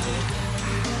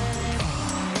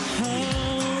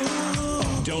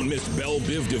 Don't miss Belle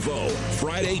Biv DeVoe,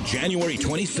 Friday, January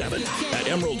 27th at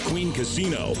Emerald Queen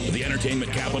Casino, the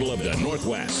entertainment capital of the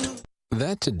Northwest.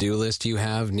 That to-do list you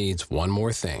have needs one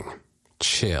more thing.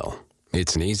 Chill.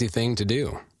 It's an easy thing to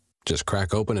do. Just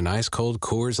crack open an ice-cold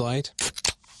Coors Light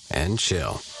and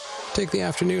chill. Take the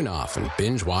afternoon off and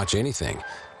binge watch anything.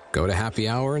 Go to happy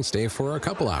hour and stay for a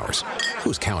couple hours.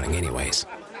 Who's counting anyways?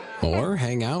 Or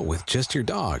hang out with just your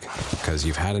dog, because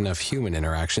you've had enough human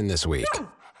interaction this week.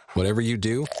 Whatever you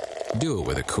do it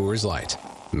with a Coors Light.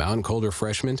 Mountain Cold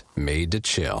Refreshment made to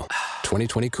chill.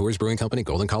 2020 Coors Brewing Company,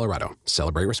 Golden, Colorado.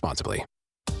 Celebrate responsibly.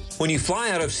 When you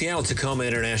fly out of Seattle-Tacoma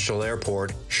International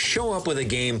Airport, show up with a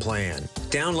game plan.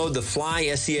 Download the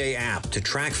Fly SEA app to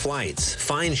track flights,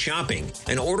 find shopping,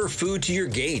 and order food to your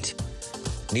gate.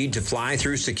 Need to fly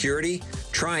through security?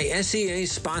 Try SEA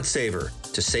Spot Saver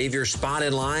to save your spot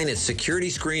in line at security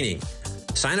screening.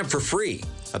 Sign up for free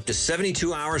up to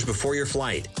 72 hours before your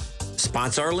flight.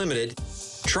 Spots are limited.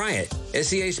 Try it.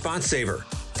 SEA Spot Saver.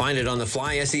 Find it on the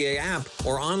Fly SEA app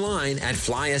or online at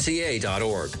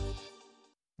flysea.org.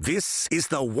 This is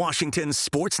the Washington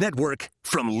Sports Network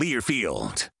from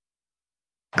Learfield.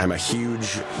 I'm a huge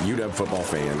UW football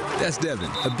fan. That's Devin,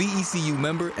 a BECU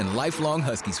member and lifelong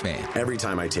Huskies fan. Every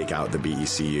time I take out the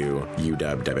BECU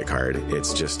UW debit card,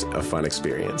 it's just a fun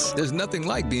experience. There's nothing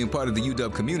like being part of the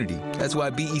UW community. That's why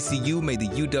BECU made the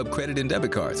UW credit and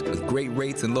debit cards with great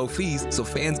rates and low fees so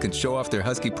fans can show off their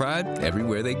Husky pride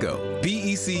everywhere they go.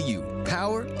 BECU,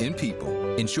 power in people.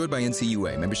 Insured by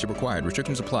NCUA. Membership required.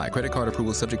 Restrictions apply. Credit card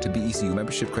approval subject to BECU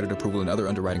membership, credit approval, and other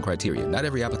underwriting criteria. Not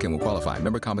every applicant will qualify.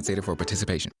 Member compensated for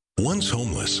participation. Once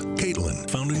homeless, Caitlin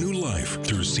found a new life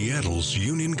through Seattle's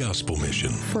Union Gospel Mission.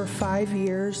 For 5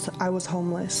 years, I was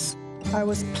homeless. I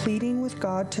was pleading with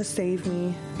God to save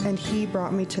me, and He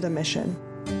brought me to the mission.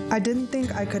 I didn't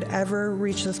think I could ever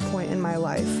reach this point in my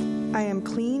life. I am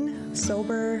clean,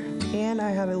 sober, and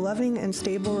I have a loving and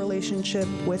stable relationship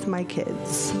with my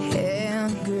kids.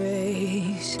 And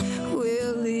grace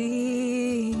will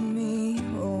lead me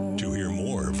home. To hear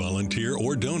more, volunteer,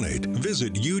 or donate,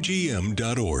 visit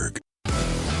ugm.org.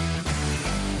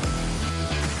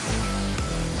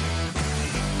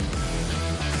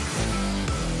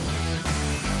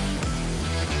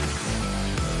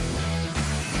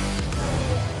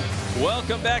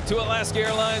 Welcome back to Alaska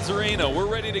Airlines Arena. We're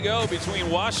ready to go between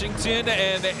Washington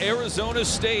and Arizona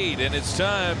State, and it's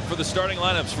time for the starting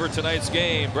lineups for tonight's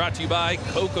game. Brought to you by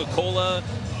Coca-Cola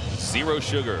Zero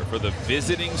Sugar for the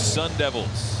visiting Sun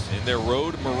Devils in their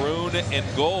road maroon and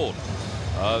gold.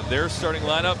 Their starting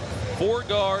lineup, 4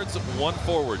 guards, 1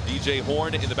 forward. DJ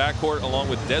Horn in the backcourt along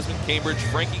with Desmond Cambridge,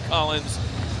 Frankie Collins,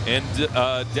 and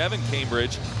Devin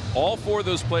Cambridge. All 4 of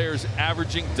those players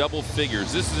averaging double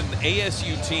figures. This is an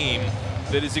ASU team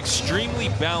that is extremely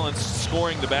balanced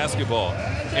scoring the basketball.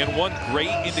 And one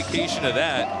great indication of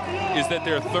that is that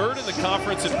they're 3rd in the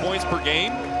conference in points per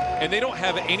game, and they don't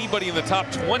have anybody in the top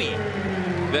 20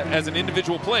 that, as an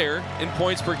individual player, in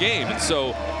points per game. And so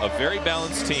a very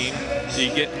balanced team.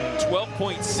 You get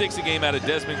 12.6 a game out of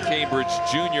Desmond Cambridge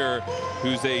Jr.,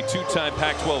 who's a 2-time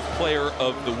Pac-12 Player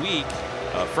of the Week.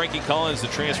 Frankie Collins, the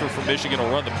transfer from Michigan, will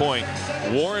run the point.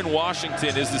 Warren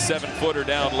Washington is the 7-footer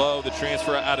down low, the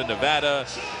transfer out of Nevada.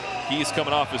 He's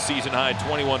coming off a season-high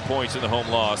 21 points in the home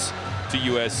loss to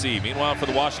USC. Meanwhile, for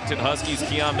the Washington Huskies,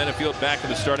 Keon Benefield back in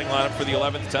the starting lineup for the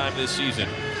 11th time this season.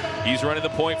 He's running the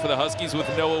point for the Huskies with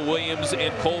Noah Williams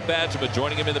and Cole Badgema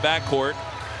joining him in the backcourt.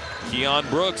 Keon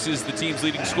Brooks is the team's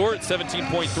leading scorer at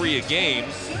 17.3 a game.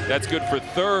 That's good for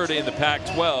 3rd in the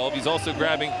Pac-12. He's also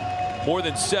grabbing more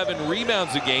than 7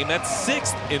 rebounds a game. That's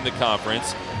 6th in the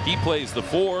conference. He plays the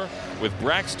 4 with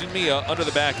Braxton Mia under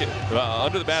the basket,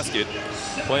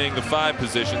 playing the 5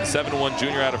 position. 7'1"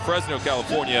 junior out of Fresno,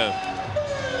 California,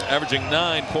 averaging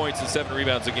 9 points and 7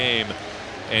 rebounds a game.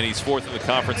 And he's 4th in the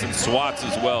conference in swats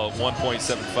as well,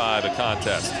 1.75 a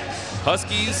contest.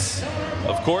 Huskies,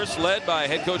 of course, led by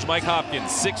head coach Mike Hopkins,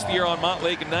 6th year on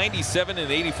Montlake,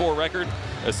 97-84 record,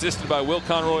 assisted by Will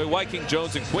Conroy, Wyking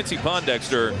Jones, and Quincy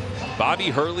Pondexter. Bobby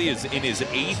Hurley is in his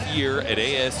 8th year at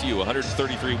ASU,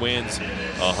 133 wins,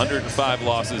 105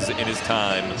 losses in his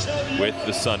time with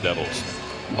the Sun Devils.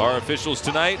 Our officials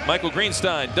tonight, Michael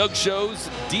Greenstein, Doug Shows,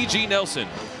 DG Nelson.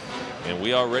 And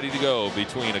we are ready to go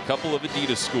between a couple of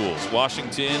Adidas schools,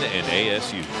 Washington and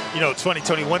ASU. You know, it's funny,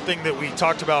 Tony, one thing that we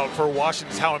talked about for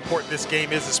Washington is how important this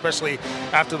game is, especially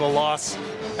after the loss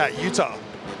at Utah.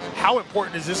 How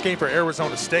important is this game for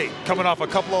Arizona State? Coming off a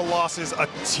couple of losses, a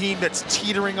team that's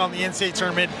teetering on the NCAA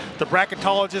tournament. The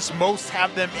bracketologists, most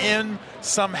have them in,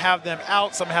 some have them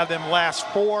out, some have them last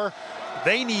 4.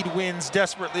 They need wins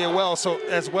desperately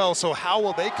as well. So how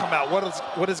will they come out?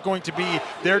 What is going to be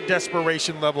their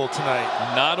desperation level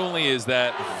tonight? Not only is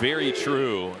that very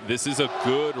true, this is a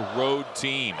good road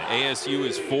team. ASU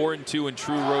is 4-2 in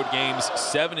true road games,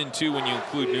 7-2 when you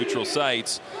include neutral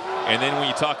sites. And then when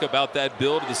you talk about that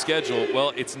build of the schedule,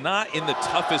 well, it's not in the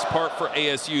toughest part for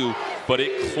ASU, but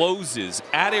it closes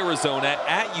at Arizona,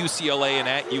 at UCLA, and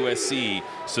at USC.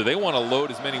 So they want to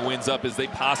load as many wins up as they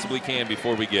possibly can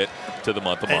before we get to the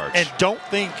month of March. And don't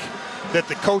think that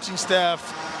the coaching staff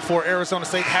for Arizona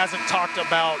State hasn't talked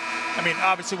about, I mean,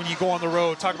 obviously when you go on the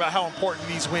road, talk about how important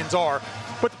these wins are.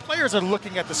 But the players are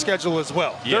looking at the schedule as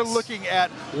well. Yes. They're looking at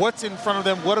what's in front of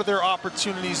them, what are their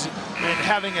opportunities, and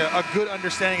having a good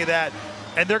understanding of that.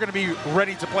 And they're going to be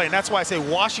ready to play. And that's why I say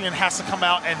Washington has to come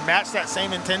out and match that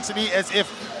same intensity as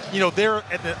if, you know, they're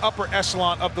at the upper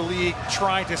echelon of the league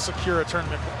trying to secure a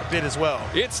tournament bid as well.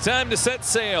 It's time to set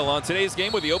sail on today's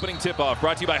game with the opening tip-off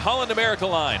brought to you by Holland America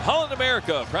Line. Holland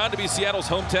America, proud to be Seattle's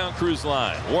hometown cruise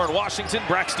line. Warren Washington,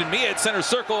 Braxton Mia at center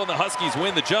circle, and the Huskies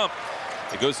win the jump.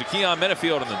 It goes to Keon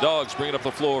Benefield, and the Dogs bring it up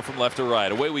the floor from left to right.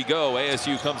 Away we go.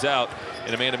 ASU comes out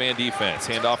in a man-to-man defense.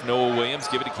 Hand off Noah Williams.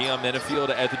 Give it to Keon Benefield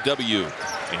at the W.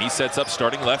 And he sets up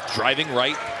starting left, driving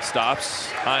right,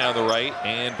 stops high on the right,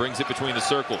 and brings it between the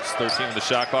circles. 13 in the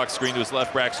shot clock. Screen to his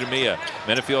left, Braxton Mia.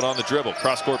 Benefield on the dribble.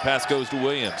 Cross-court pass goes to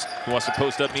Williams. He wants to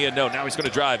post up Mia. No, now he's going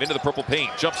to drive into the purple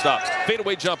paint. Jump stops.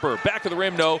 Fadeaway jumper. Back of the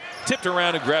rim, no. Tipped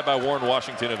around and grabbed by Warren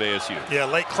Washington of ASU. Yeah,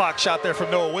 late clock shot there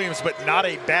from Noah Williams, but not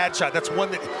a bad shot. That's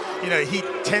one that, you know, he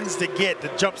tends to get. The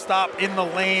jump stop in the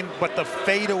lane, but the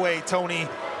fadeaway, Tony,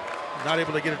 not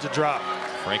able to get it to drop.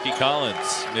 Frankie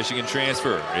Collins, Michigan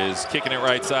transfer, is kicking it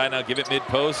right side. Now give it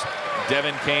mid-post.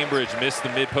 Devin Cambridge missed the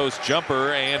mid-post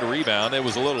jumper and rebound. It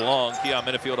was a little long. Keon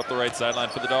Benefield up the right sideline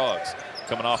for the Dogs.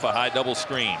 Coming off a high double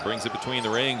screen. Brings it between the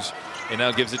rings and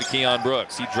now gives it to Keon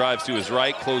Brooks. He drives to his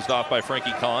right, closed off by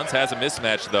Frankie Collins. Has a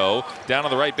mismatch, though. Down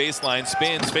on the right baseline,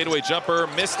 spins, fadeaway jumper,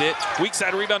 missed it. Weak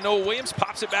side rebound, Noah Williams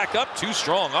pops it back up. Too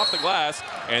strong, off the glass,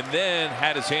 and then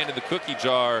had his hand in the cookie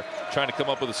jar trying to come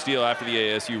up with a steal after the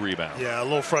ASU rebound. Yeah, a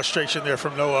little frustration there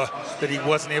from Noah that he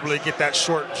wasn't able to get that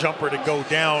short jumper to go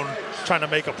down, trying to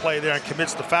make a play there and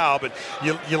commits the foul. But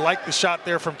you like the shot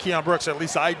there from Keon Brooks, at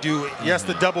least I do. Yes,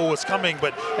 the double was coming,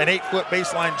 but an 8-foot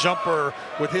baseline jumper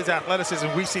with his athleticism,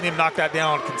 we've seen him knock that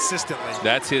down consistently.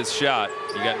 That's his shot.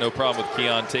 You got no problem with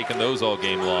Keon taking those all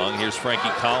game long. Here's Frankie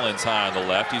Collins high on the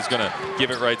left. He's going to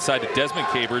give it right side to Desmond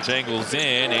Cambridge, angles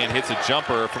in and hits a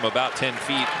jumper from about 10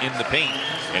 feet in the paint.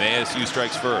 And ASU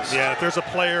strikes first. Yeah, if there's a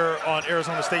player on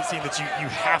Arizona State's team that you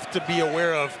have to be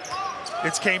aware of,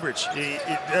 It's Cambridge.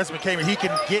 Desmond Cambridge. He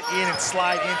can get in and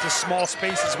slide into small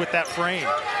spaces with that frame.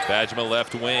 Bajema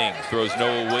left wing, throws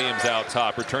Noah Williams out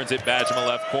top, returns it Bajema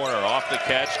left corner, off the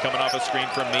catch, coming off a screen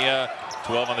from Mia.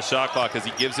 12 on the shot clock as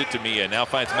he gives it to Mia. Now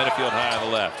finds Menafield high on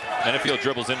the left. Menafield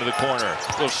dribbles into the corner.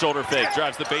 Little shoulder fake,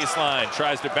 drives the baseline,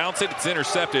 tries to bounce it. It's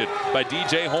intercepted by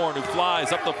DJ Horn, who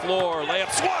flies up the floor.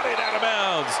 Layup swatted out of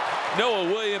bounds.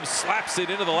 Noah Williams slaps it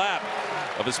into the lap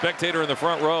of a spectator in the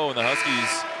front row, and the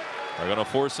Huskies are going to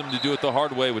force him to do it the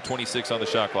hard way with 26 on the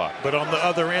shot clock. But on the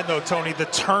other end, though, Tony, the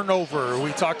turnover,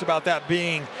 we talked about that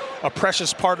being a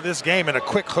precious part of this game, and a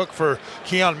quick hook for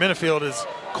Keon Menafield as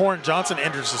Corin Johnson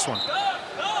enters this one.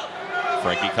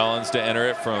 Frankie Collins to enter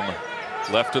it from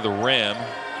left of the rim.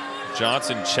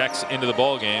 Johnson checks into the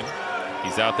ball game.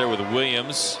 He's out there with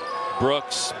Williams,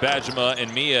 Brooks, Bajema,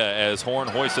 and Mia as Horn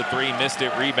hoists a three, missed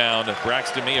it, rebound.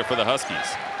 Braxton Mia for the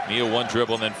Huskies. Mia one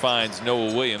dribble and then finds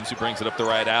Noah Williams, who brings it up the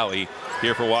right alley.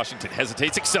 Here for Washington,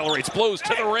 hesitates, accelerates, blows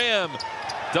to the rim.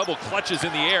 Double clutches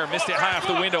in the air, missed it high off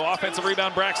the window. Offensive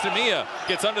rebound, Braxton Mia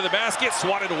gets under the basket,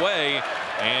 swatted away,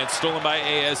 and stolen by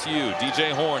ASU.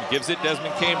 DJ Horn gives it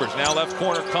Desmond Cambridge. Now left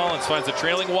corner, Collins finds a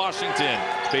trailing Washington.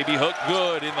 Baby hook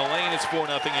good in the lane. It's 4-0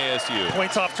 ASU.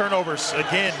 Points off turnovers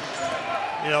again.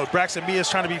 You know, Braxton Mia is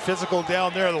trying to be physical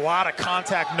down there. A lot of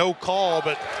contact, no call,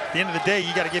 but at the end of the day,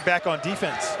 you got to get back on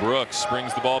defense. Brooks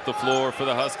brings the ball up the floor for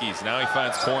the Huskies. Now he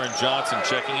finds Corin Johnson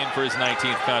checking in for his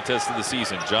 19th contest of the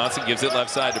season. Johnson gives it left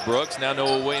side to Brooks. Now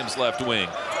Noah Williams left wing.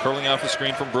 Curling off the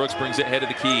screen from Brooks brings it head of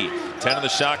the key. 10 on the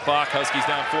shot clock. Huskies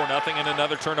down 4-0 and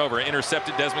another turnover.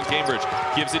 Intercepted Desmond Cambridge.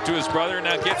 Gives it to his brother.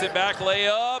 Now gets it back.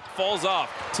 Layup. Falls off.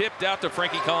 Tipped out to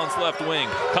Frankie Collins left wing.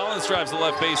 Collins drives the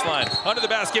left baseline. Under the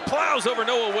basket. Plows over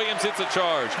Noah Williams. Hits a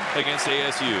charge against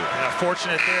ASU. Yeah,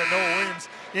 fortunate there. Noah Williams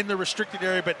in the restricted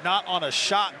area, but not on a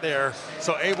shot there.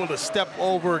 So able to step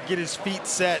over, get his feet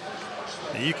set.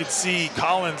 And you can see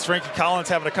Frankie Collins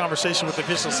having a conversation with the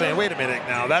officials saying, wait a minute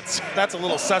now, that's a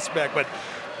little suspect, but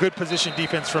good position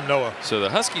defense from Noah. So the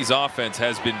Huskies offense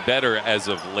has been better as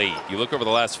of late. You look over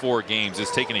the last 4 games,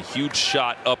 it's taken a huge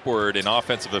shot upward in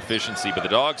offensive efficiency, but the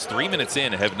Dogs 3 minutes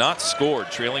in have not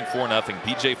scored, trailing 4-0.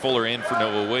 PJ Fuller in for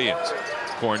Noah Williams.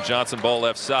 Corin Johnson ball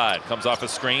left side, comes off a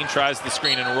screen, tries the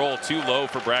screen and roll, too low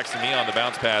for Braxton Mia on the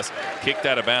bounce pass, kicked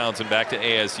out of bounds and back to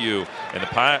ASU. And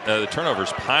the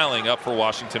turnovers piling up for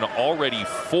Washington, already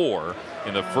 4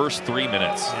 in the first 3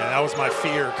 minutes. Yeah, that was my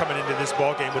fear coming into this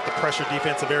ball game with the pressure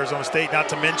defense of Arizona State. Not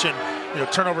to mention,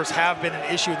 turnovers have been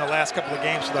an issue in the last couple of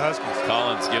games for the Huskies.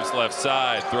 Collins gives left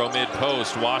side, throw mid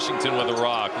post. Washington with a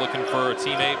rock, looking for a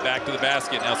teammate back to the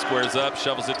basket. Now squares up,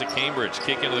 shovels it to Cambridge.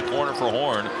 Kick into the corner for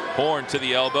Horn. Horn to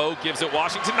the elbow, gives it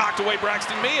Washington, knocked away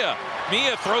Braxton Mia.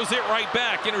 Mia throws it right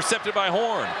back, intercepted by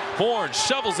Horn. Horn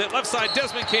shovels it left side.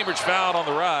 Desmond Cambridge fouled on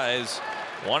the rise.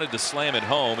 Wanted to slam it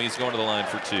home. He's going to the line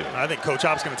for 2. I think Coach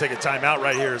Hop's going to take a timeout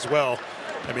right here as well.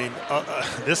 I mean,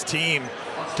 this team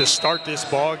to start this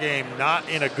ball game not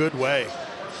in a good way.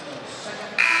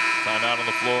 Timeout on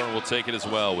the floor, and we'll take it as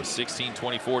well with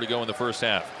 16:24 to go in the first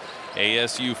half.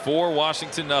 ASU 4,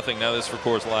 Washington nothing. Now this for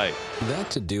Coors Light. That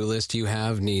to-do list you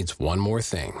have needs one more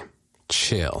thing.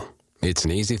 Chill. It's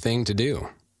an easy thing to do.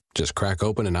 Just crack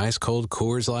open an ice-cold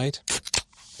Coors Light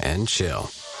and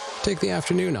chill. Take the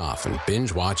afternoon off and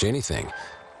binge watch anything.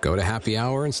 Go to happy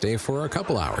hour and stay for a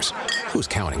couple hours. Who's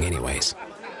counting anyways?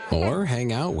 Or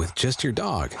hang out with just your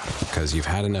dog, because you've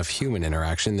had enough human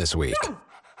interaction this week.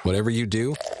 Whatever you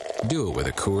do it with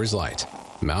a Coors Light.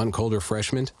 Mountain cold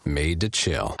refreshment made to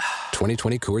chill.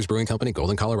 2020 Coors Brewing Company,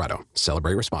 Golden, Colorado.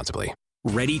 Celebrate responsibly.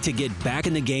 Ready to get back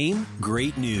in the game?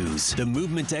 Great news. The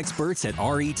movement experts at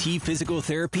RET Physical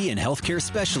Therapy and Healthcare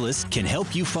Specialists can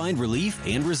help you find relief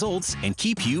and results and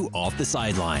keep you off the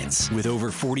sidelines. With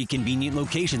over 40 convenient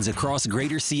locations across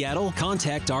Greater Seattle,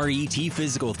 contact RET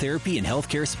Physical Therapy and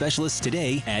Healthcare Specialists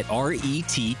today at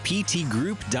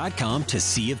retptgroup.com to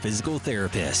see a physical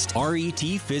therapist. RET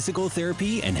Physical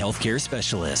Therapy and Healthcare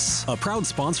Specialists, a proud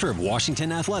sponsor of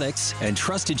Washington Athletics and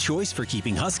trusted choice for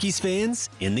keeping Huskies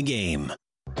fans in the game.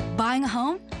 Buying a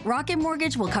home? Rocket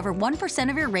Mortgage will cover 1%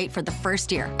 of your rate for the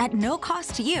first year at no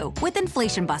cost to you with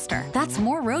Inflation Buster. That's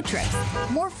more road trips,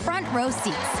 more front row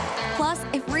seats. Plus,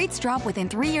 if rates drop within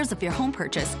 3 years of your home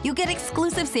purchase, you get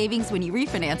exclusive savings when you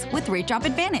refinance with Rate Drop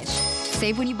Advantage.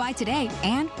 Save when you buy today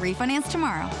and refinance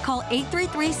tomorrow. Call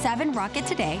 833-7ROCKET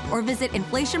today or visit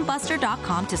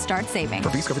inflationbuster.com to start saving. For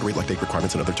fees covered, rate like date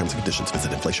requirements and other terms and conditions,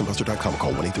 visit inflationbuster.com.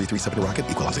 Call 1-833-7ROCKET.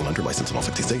 Equal housing lender license in all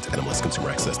 50 states.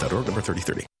 NMLSConsumerAccess.org, number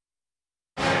 3030.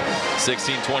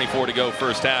 16:24 to go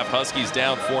first half. Huskies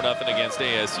down 4-0 against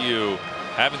ASU.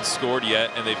 Haven't scored yet,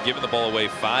 and they've given the ball away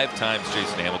 5 times.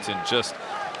 Jason Hamilton, just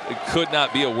it could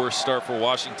not be a worse start for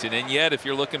Washington. And yet, if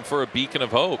you're looking for a beacon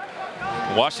of hope,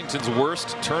 Washington's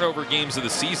worst turnover games of the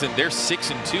season, they're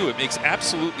 6-2. It makes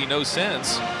absolutely no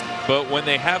sense. But when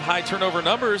they have high turnover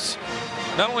numbers,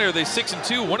 not only are they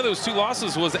 6-2, one of those 2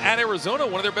 losses was at Arizona,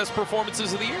 one of their best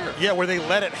performances of the year. Yeah, where they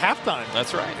led at halftime.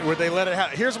 That's right. Where they led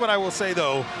at Here's what I will say,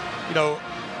 though.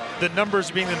 The numbers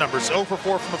being the numbers. 0 for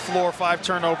 4 from the floor, 5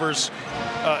 turnovers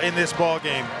in this ball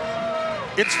game.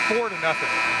 It's 4-0.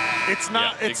 It's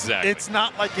not. Yeah, exactly. It's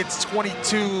not like it's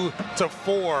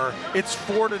 22-4. It's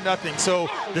 4-0. So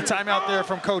the timeout there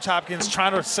from Coach Hopkins,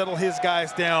 trying to settle his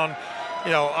guys down.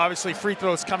 Obviously free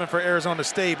throws coming for Arizona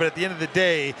State, but at the end of the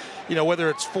day, whether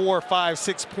it's 4, 5,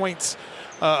 6 points,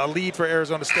 a lead for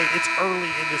Arizona State, it's early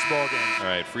in this ball game. All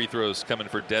right, free throws coming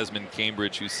for Desmond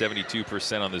Cambridge, who's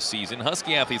 72% on the season.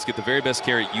 Husky athletes get the very best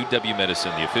care at UW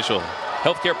Medicine, the official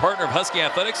healthcare partner of Husky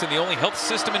Athletics and the only health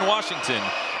system in Washington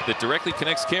that directly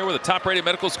connects care with a top-rated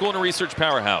medical school and a research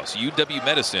powerhouse. UW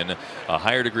Medicine, a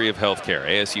higher degree of healthcare.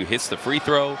 ASU hits the free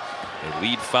throw. They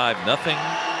lead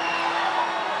 5-0.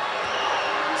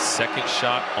 Second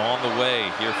shot on the way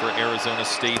here for Arizona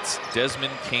State's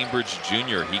Desmond Cambridge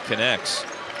Jr. He connects.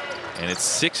 And it's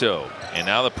 6-0. And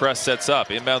now the press sets up.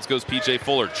 Inbounds goes P.J.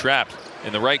 Fuller, trapped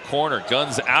in the right corner.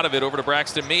 Guns out of it over to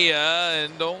Braxton Mia.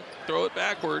 And don't throw it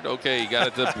backward. Okay, he got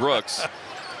it to Brooks.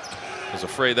 I was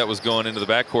afraid that was going into the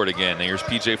backcourt again. And here's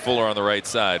P.J. Fuller on the right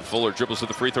side. Fuller dribbles to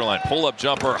the free throw line. Pull-up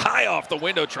jumper high off the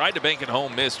window. Tried to bank it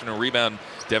home. Missed. And a rebound,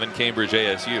 Devin Cambridge,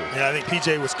 ASU. Yeah, I think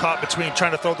P.J. was caught between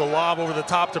trying to throw the lob over the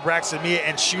top to Braxton Mia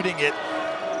and shooting it.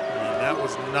 And that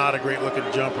was not a great-looking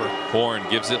jumper. Horn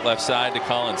gives it left side to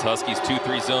Collins. Huskies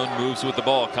 2-3 zone, moves with the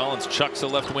ball. Collins chucks a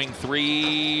left wing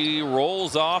 3.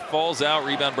 Rolls off, falls out.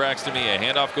 Rebound Braxton Mia.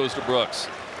 Handoff goes to Brooks.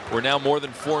 We're now more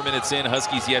than 4 minutes in.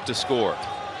 Huskies yet to score.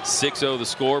 6-0 the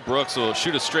score. Brooks will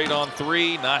shoot a straight on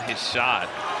 3. Not his shot.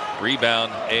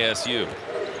 Rebound ASU.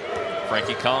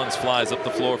 Frankie Collins flies up the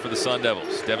floor for the Sun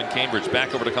Devils. Devin Cambridge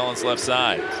back over to Collins' left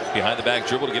side. Behind the back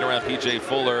dribble to get around P.J.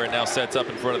 Fuller, and now sets up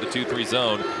in front of the 2-3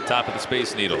 zone. Top of the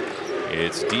Space Needle.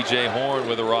 It's DJ Horn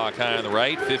with a rock high on the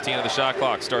right. 15 of the shot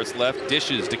clock. Starts left.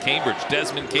 Dishes to Cambridge.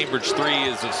 Desmond Cambridge 3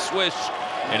 is a swish.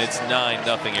 And it's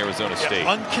 9-0 Arizona State.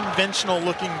 Yeah, unconventional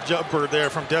looking jumper there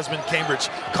from Desmond Cambridge.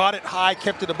 Caught it high,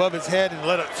 kept it above his head, and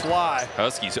let it fly.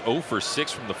 Huskies 0 for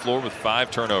 6 from the floor with 5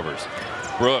 turnovers.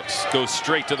 Brooks goes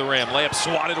straight to the rim. Layup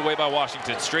swatted away by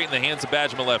Washington. Straight in the hands of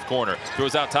Bajema left corner.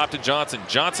 Throws out top to Johnson.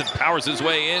 Johnson powers his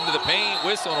way into the paint.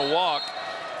 Whistle and a walk.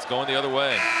 It's going the other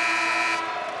way.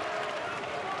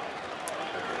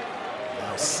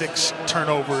 Now 6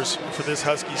 turnovers for this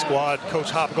Husky squad.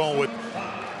 Coach Hop going with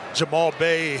Jamal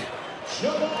Bay,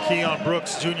 Keon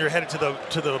Brooks Jr. headed to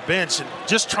the bench and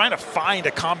just trying to find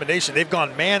a combination. They've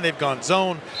gone man, they've gone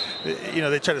zone.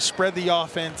 They try to spread the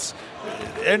offense.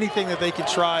 Anything that they can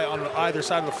try on either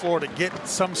side of the floor to get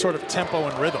some sort of tempo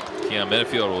and rhythm. Keon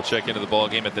Benefield will check into the ball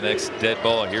game at the next dead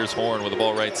ball. Here's Horn with the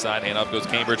ball right side. Handoff goes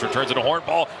Cambridge, returns it to Horn.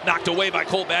 Ball knocked away by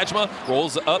Cole Bajema.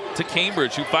 Rolls up to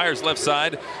Cambridge, who fires left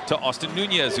side to Austin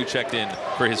Nunez, who checked in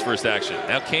for his first action.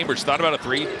 Now Cambridge thought about a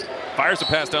 3. Fires a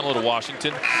pass down low to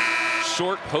Washington.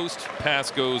 Short post pass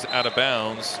goes out of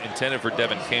bounds. Intended for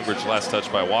Devin Cambridge. Last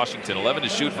touch by Washington. 11 to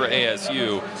shoot for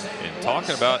ASU. And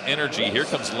talking about energy, here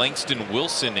comes Langston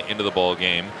Wilson into the ball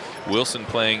game. Wilson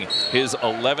playing his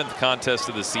 11th contest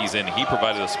of the season. He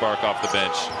provided a spark off the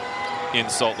bench in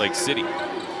Salt Lake City.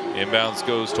 Inbounds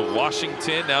goes to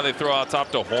Washington. Now they throw out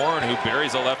top to Horn, who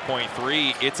buries a left point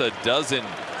 3. It's a dozen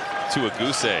to a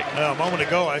goose egg. A moment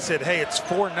ago I said, hey, it's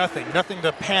 4-0, nothing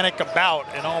to panic about,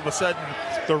 and all of a sudden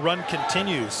the run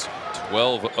continues.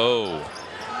 12-0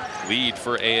 lead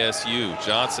for ASU.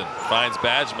 Johnson finds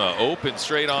Bajema, open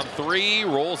straight on 3,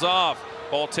 rolls off.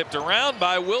 Ball tipped around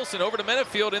by Wilson over to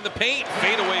Benefield in the paint.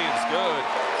 Fadeaway is good.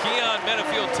 Keon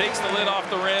Benefield takes the lid off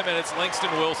the rim, and it's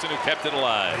Langston Wilson who kept it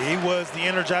alive. He was the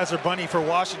Energizer Bunny for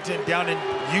Washington down in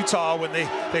Utah when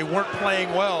they weren't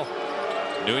playing well.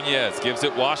 Nunez gives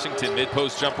it Washington.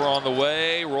 Mid-post jumper on the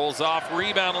way. Rolls off.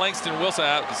 Rebound. Langston Wilson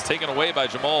is taken away by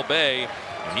Jamal Bay.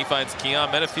 And he finds Keon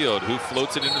Benefield, who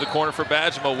floats it into the corner for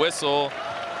Bajema. Whistle.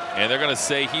 And they're going to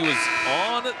say he was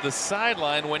on the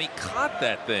sideline when he caught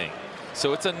that thing.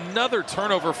 So it's another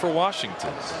turnover for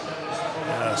Washington.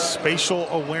 Spatial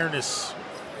awareness.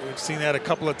 We've seen that a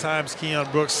couple of times. Keon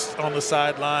Brooks on the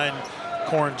sideline.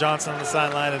 Corin Johnson on the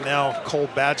sideline. And now Cole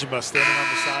Bajema standing on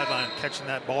the sideline catching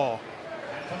that ball.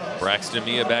 Braxton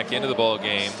Mia back into the ball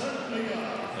game.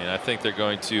 And I think they're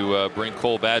going to bring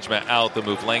Cole Bajema out. They'll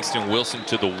move Langston Wilson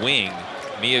to the wing.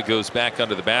 Mia goes back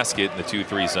under the basket in the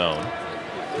 2-3 zone.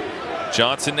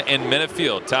 Johnson and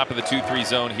Benefield top of the 2-3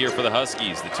 zone here for the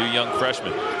Huskies, the 2 young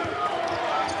freshmen.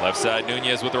 Left side,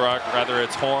 Nunez with the rock. Rather,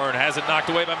 it's Horn. Has it knocked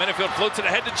away by Minifield. Floats it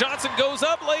ahead to Johnson. Goes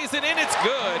up, lays it in. It's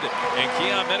good. And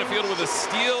Keon Minifield with a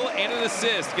steal and an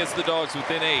assist gets the Dogs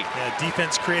within 8. Yeah,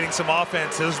 defense creating some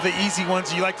offense. Those are the easy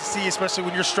ones you like to see, especially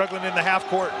when you're struggling in the half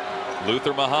court.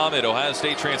 Luther Muhammad, Ohio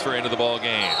State transfer into the ball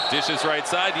game. Dishes right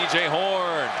side, DJ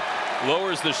Horn.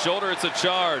 Lowers the shoulder. It's a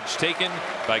charge taken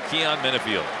by Keon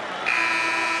Minifield.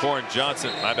 Koren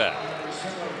Johnson, my bad.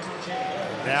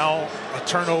 Now a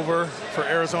turnover for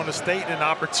Arizona State and an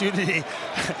opportunity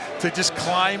to just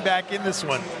climb back in this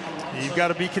one. You've got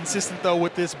to be consistent, though,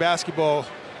 with this basketball.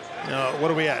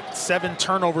 What are we at? 7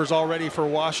 turnovers already for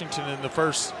Washington in the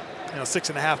first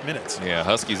 6.5 minutes. Yeah,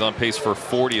 Huskies on pace for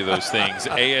 40 of those things.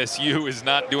 ASU is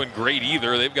not doing great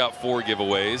either. They've got 4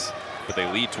 giveaways, but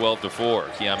they lead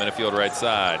 12-4. Keon Minifield right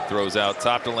side, throws out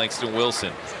top to Langston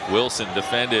Wilson. Wilson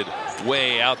defended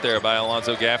way out there by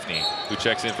Alonzo Gaffney, who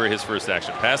checks in for his first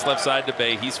action. Pass left side to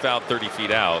Bay. He's fouled 30 feet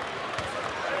out.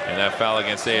 And that foul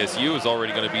against ASU is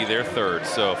already going to be their 3rd.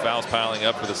 So fouls piling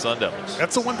up for the Sun Devils.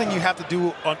 That's the one thing you have to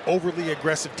do on overly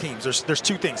aggressive teams. There's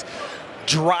 2 things.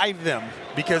 Drive them,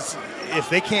 because if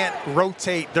they can't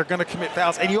rotate, they're going to commit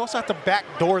fouls. And you also have to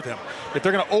backdoor them. If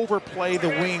they're going to overplay the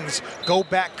wings, go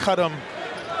back, cut them,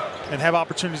 and have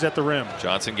opportunities at the rim.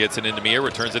 Johnson gets it into Mia,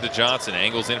 returns it to Johnson,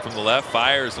 angles in from the left,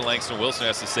 fires to Langston Wilson,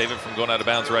 has to save it from going out of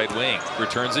bounds right wing.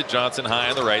 Returns it, Johnson high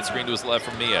on the right, screen to his left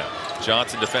from Mia.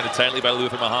 Johnson defended tightly by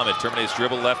Luther Muhammad, terminates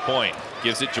dribble left point,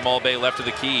 gives it Jamal Bay left of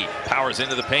the key, powers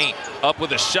into the paint, up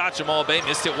with a shot, Jamal Bay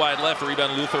missed it wide left,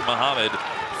 rebound Luther Muhammad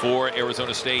for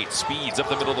Arizona State. Speeds up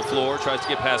the middle of the floor, tries to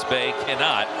get past Bay,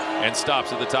 cannot, and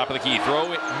stops at the top of the key.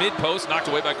 Throw it mid-post, knocked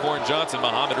away by Koren Johnson.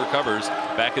 Muhammad recovers,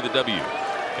 back at the W.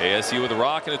 ASU with a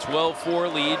rock and a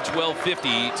 12-4 lead,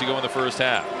 12:50 to go in the first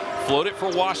half. Float it for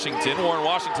Washington. Warren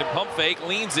Washington pump fake,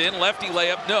 leans in, lefty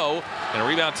layup, no. And a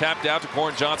rebound tapped out to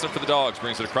Koren Johnson for the Dogs.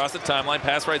 Brings it across the timeline,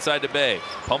 pass right side to Bay.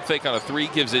 Pump fake on a 3,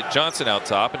 gives it Johnson out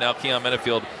top, and now Keon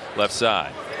Minifield left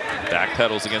side. Back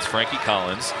pedals against Frankie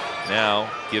Collins. Now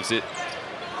gives it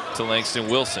to Langston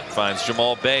Wilson. Finds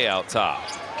Jamal Bay out top.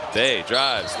 Bay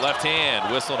drives, left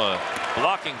hand, whistle on a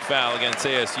blocking foul against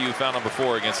ASU, foul number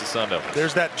 4 against the Sun Devils.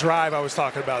 There's that drive I was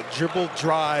talking about, dribble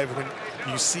drive. When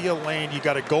you see a lane, you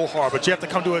got to go hard, but you have to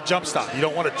come to a jump stop. You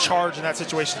don't want to charge in that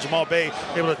situation. Jamal Bay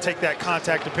able to take that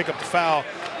contact and pick up the foul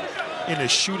in a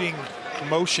shooting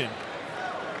motion.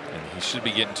 And he should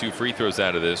be getting 2 free throws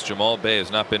out of this. Jamal Bay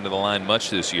has not been to the line much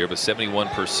this year, but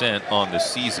 71% on the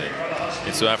season.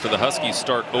 And so after the Huskies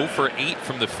start 0 for 8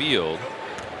 from the field,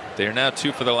 they're now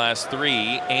 2 for the last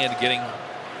 3 and getting a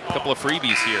couple of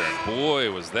freebies here. Boy,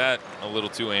 was that a little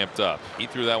too amped up. He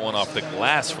threw that one off the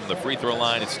glass from the free throw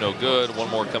line. It's no good. One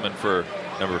more coming for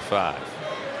number 5.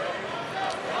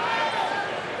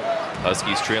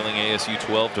 Huskies trailing ASU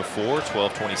 12-4,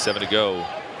 12:27 to go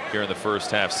here in the first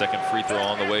half. Second free throw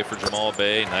on the way for Jamal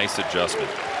Bay. Nice adjustment.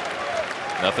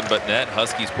 Nothing but net.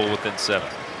 Huskies pull within 7.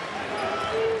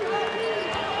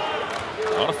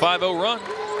 On a 5-0 run.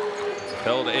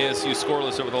 Held ASU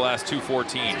scoreless over the last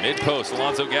 2:14. Mid-post,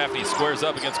 Alonzo Gaffney squares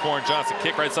up against Koren Johnson.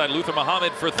 Kick right side, Luther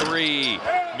Muhammad for 3.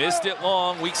 Missed it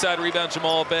long. Weak side rebound,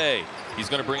 Jamal Bay. He's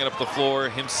going to bring it up the floor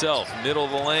himself. Middle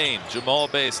of the lane. Jamal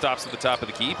Bay stops at the top of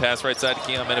the key. Pass right side to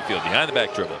Keon Minifield. Behind the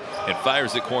back dribble. And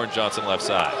fires at Koren Johnson left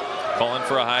side. Calling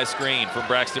for a high screen from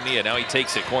Braxton Mia. Now he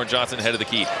takes it. Koren Johnson head of the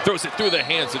key. Throws it through the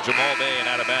hands of Jamal Bay and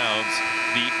out of bounds.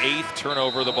 The 8th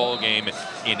turnover of the ball game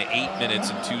in 8 minutes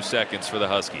and 2 seconds for the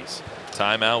Huskies.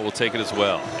 Timeout will take it as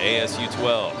well. ASU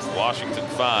 12, Washington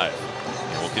 5.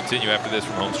 And we'll continue after this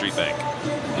from Home Street Bank.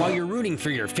 While you're rooting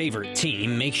for your favorite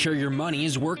team, make sure your money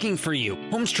is working for you.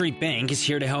 Home Street Bank is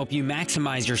here to help you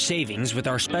maximize your savings with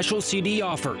our special CD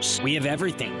offers. We have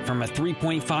everything from a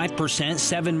 3.5%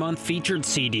 7-month featured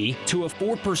CD to a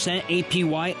 4%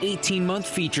 APY 18-month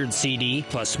featured CD,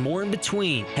 plus more in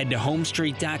between. Head to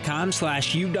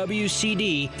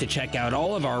homestreet.com/UWCD to check out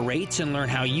all of our rates and learn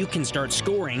how you can start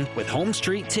scoring with Home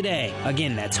Street today.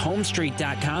 Again, that's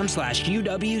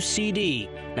homestreet.com/UWCD.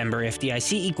 Member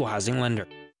FDIC, Equal Housing Lender.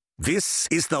 This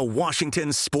is the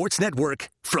Washington Sports Network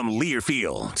from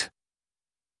Learfield.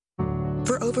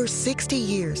 For over 60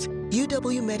 years,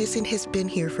 UW Medicine has been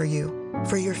here for you,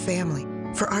 for your family,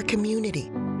 for our community.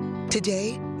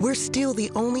 Today, we're still the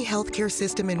only healthcare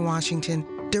system in Washington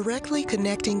directly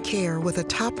connecting care with a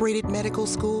top-rated medical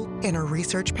school and a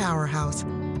research powerhouse.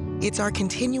 It's our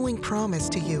continuing promise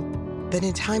to you that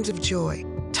in times of joy,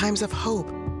 times of hope,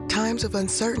 times of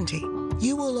uncertainty,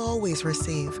 you will always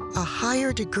receive a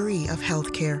higher degree of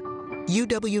healthcare.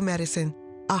 UW Medicine,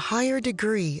 a higher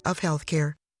degree of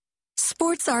healthcare.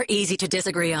 Sports are easy to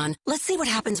disagree on. Let's see what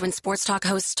happens when sports talk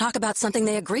hosts talk about something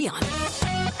they agree on.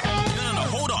 No,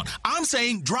 hold on. I'm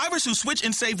saying drivers who switch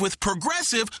and save with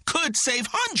Progressive could save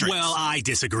hundreds. Well, I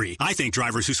disagree. I think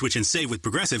drivers who switch and save with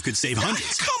Progressive could save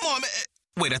hundreds. Come on, man.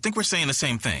 Wait, I think we're saying the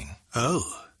same thing. Oh,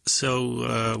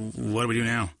 so what do we do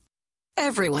now?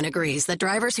 Everyone agrees that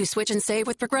drivers who switch and save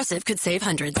with Progressive could save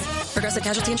hundreds. Progressive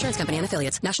Casualty Insurance Company and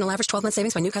Affiliates. National average 12-month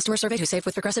savings by new customer surveyed who saved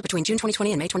with Progressive between June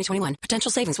 2020 and May 2021.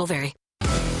 Potential savings will vary.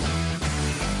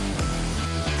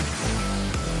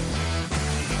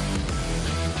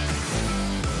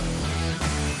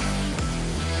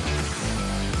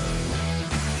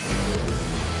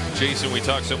 Jason, we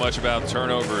talk so much about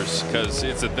turnovers because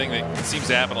it's a thing that seems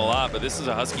to happen a lot, but this is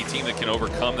a Husky team that can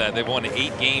overcome that. They've won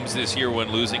 8 games this year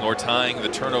when losing or tying the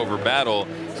turnover battle.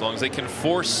 As long as they can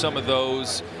force some of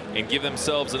those and give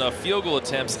themselves enough field goal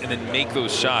attempts and then make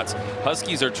those shots.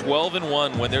 Huskies are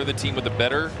 12-1 when they're the team with the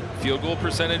better field goal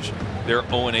percentage. They're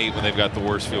 0-8 when they've got the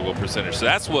worst field goal percentage. So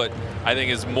that's what I think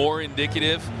is more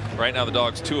indicative. Right now the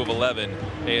Dogs 2 of 11,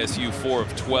 ASU 4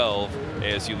 of 12.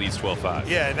 ASU leads 12-5.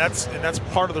 Yeah, and that's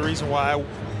part of the reason why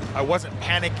I wasn't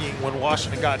panicking when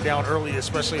Washington got down early,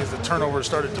 especially as the turnovers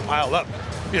started to pile up.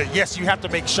 You know, yes, you have to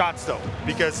make shots, though,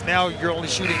 because now you're only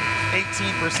shooting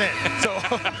 18%.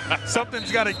 So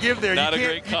something's got to give there. Not a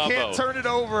great combo. You can't turn it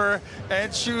over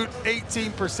and shoot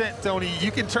 18%, Tony.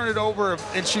 You can turn it over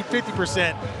and shoot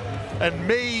 50%. And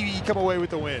maybe come away with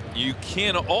the win. You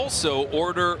can also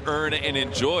order, earn, and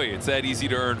enjoy. It's that easy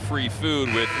to earn free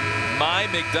food with My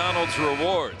McDonald's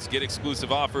Rewards. Get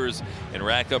exclusive offers and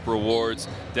rack up rewards.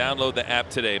 Download the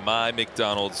app today, My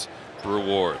McDonald's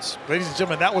Rewards. Ladies and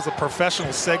gentlemen, that was a professional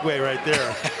segue right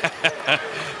there.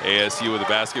 ASU with the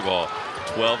basketball.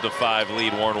 12-5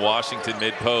 lead. Warren Washington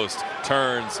mid-post.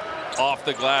 Turns off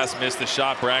the glass, missed the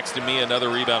shot. Braxton Mia, another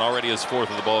rebound, already his 4th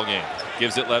of the ball game.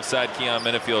 Gives it left side. Keon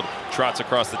Minifield trots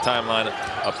across the timeline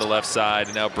up the left side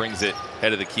and now brings it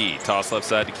head of the key. Toss left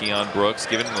side to Keon Brooks.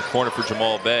 Given in the corner for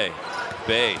Jamal Bay.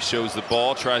 Bay shows the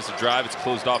ball, tries to drive. It's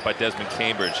closed off by Desmond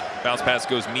Cambridge. Bounce pass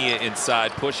goes Mia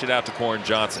inside. Push it out to Corin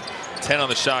Johnson. 10 on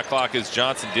the shot clock as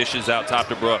Johnson dishes out top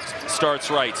to Brooks.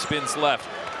 Starts right, spins left.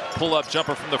 Pull up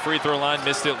jumper from the free throw line.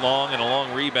 Missed it long, and a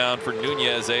long rebound for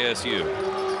Nunez, ASU.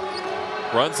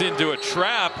 Runs into a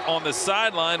trap on the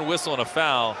sideline. Whistle and a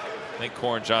foul. I think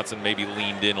Corin Johnson maybe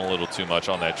leaned in a little too much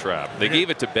on that trap. They gave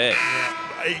it to Bay.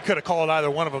 Yeah, you could have called either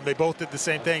one of them. They both did the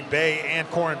same thing, Bay and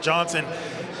Corin Johnson.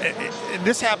 And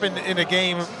this happened in a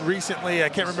game recently. I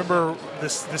can't remember the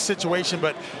situation,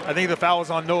 but I think the foul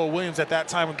was on Noah Williams at that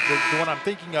time, the one I'm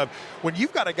thinking of. When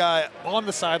you've got a guy on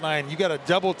the sideline, you got a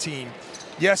double team.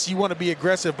 Yes, you want to be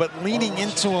aggressive, but leaning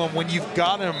into him when you've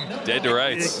got him. Dead to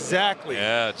rights. Exactly.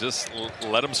 Yeah, just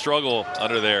let him struggle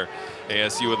under there.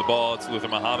 ASU with the ball. It's Luther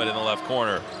Muhammad in the left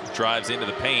corner. Drives into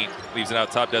the paint. Leaves it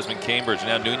out top. Desmond Cambridge.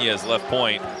 Now Nunez left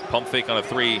point. Pump fake on a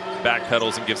 3.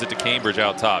 Backpedals and gives it to Cambridge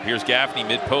out top. Here's Gaffney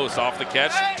mid-post off the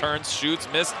catch. Turns, shoots,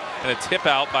 missed. And a tip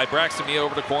out by Braxton Mia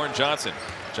over to Corin Johnson.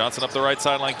 Johnson up the right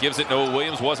sideline. Gives it. Noah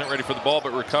Williams wasn't ready for the ball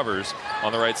but recovers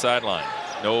on the right sideline.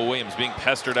 Noah Williams being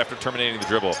pestered after terminating the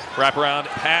dribble. Wraparound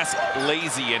pass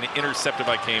lazy and intercepted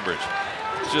by Cambridge.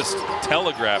 Just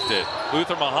telegraphed it.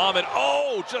 Luther Muhammad,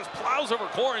 just plows over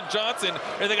Corin Johnson,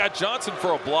 and they got Johnson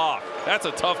for a block. That's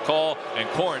a tough call, and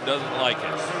Corin doesn't like it.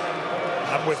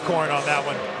 I'm with Corin on that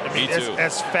one. I mean, Me too.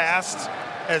 As fast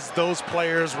as those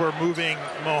players were moving,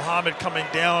 Muhammad coming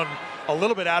down a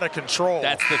little bit out of control.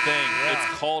 That's the thing. Yeah.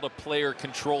 It's called a player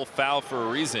control foul for a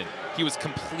reason. He was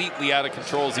completely out of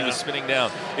control as he was spinning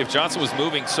down. If Johnson was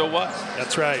moving, so what?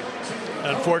 That's right.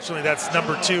 Unfortunately, that's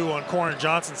number 2 on Corin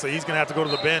Johnson, so he's going to have to go to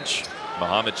the bench.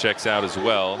 Muhammad checks out as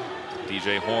well.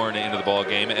 DJ Horn into the ball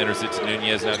game, enters it to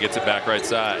Nunez, now gets it back right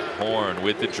side. Horn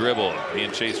with the dribble,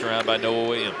 being chased around by Noah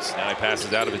Williams. Now he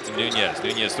passes out of it to Nunez.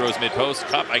 Nunez throws mid-post,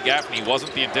 caught by Gaffney,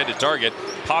 wasn't the intended target.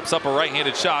 Pops up a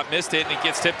right-handed shot, missed it, and it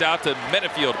gets tipped out to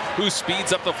Menifield, who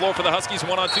speeds up the floor for the Huskies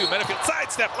 1-on-2. Menifield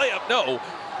sidestep layup, no.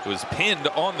 It was pinned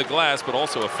on the glass, but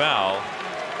also a foul.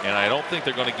 And I don't think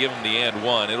they're going to give him the and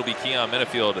one. It'll be Keon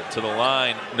Menifield to the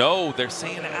line. No, they're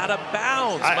saying out of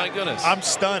bounds. My goodness. I'm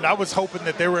stunned. I was hoping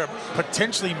that they were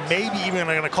potentially maybe even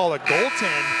going to call a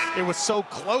goaltend. It was so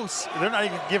close. They're not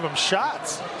even going to give him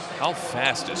shots. How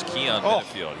fast is Keon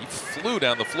Menifield? He flew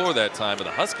down the floor that time, and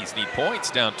the Huskies need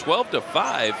points. Down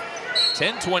 12-5.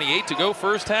 10:28 to go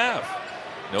first half.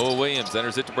 Noah Williams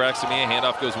enters it to Braxton Mia.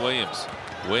 Handoff goes Williams.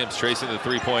 Williams tracing the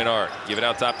three-point arc. Give it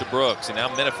out top to Brooks. And now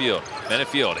Menifield.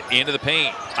 Menifield into the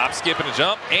paint. Hop, skip, and a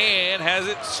jump. And has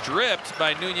it stripped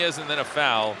by Nunez. And then a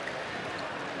foul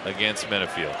against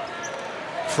Menifield.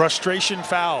 Frustration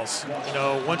fouls. You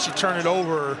know, once you turn it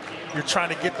over, you're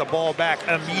trying to get the ball back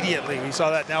immediately. We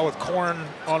saw that now with Corin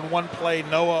on one play,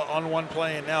 Noah on one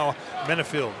play, and now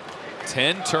Menifield.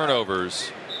 10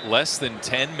 turnovers, less than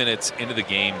 10 minutes into the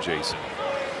game, Jason.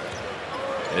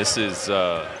 This is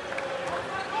on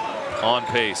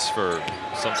pace for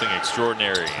something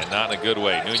extraordinary and not in a good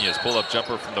way. Nunez pull-up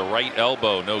jumper from the right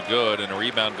elbow, no good, and a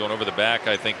rebound going over the back,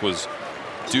 I think, was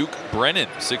Duke Brennan,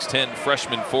 6'10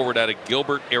 freshman forward out of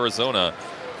Gilbert, Arizona,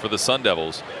 for the Sun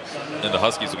Devils, and the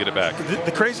Huskies will get it back.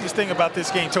 The craziest thing about this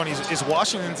game, Tony, is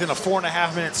Washington's in a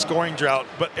 4.5-minute scoring drought,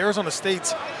 but Arizona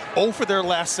State's 0 for their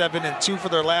last 7 and 2 for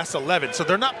their last 11. So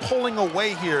they're not pulling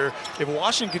away here. If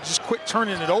Washington could just quit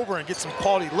turning it over and get some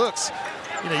quality looks,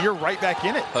 you're right back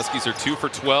in it. Huskies are 2 for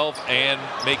 12 and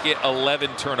make it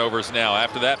 11 turnovers now.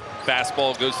 After that,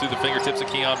 fastball goes through the fingertips of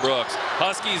Keon Brooks.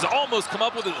 Huskies almost come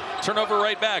up with a turnover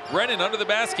right back. Brennan under the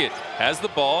basket, has the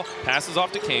ball, passes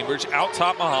off to Cambridge, out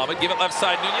top Muhammad, give it left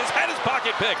side. Nunez had his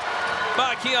pocket picked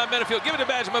by Keon Mennefield. Give it to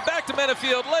Badgema, back to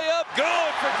Mennefield, layup,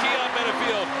 good for Keon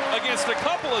Mennefield against a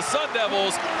couple of Sun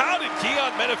Devils. How did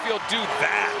Keon Mennefield do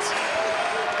that?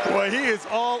 Boy, he is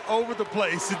all over the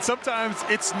place, and sometimes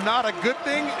it's not a good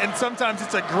thing, and sometimes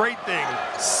it's a great thing.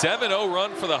 7-0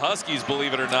 run for the Huskies,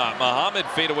 believe it or not. Muhammad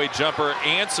fadeaway jumper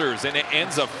answers, and it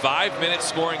ends a 5-minute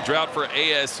scoring drought for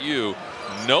ASU.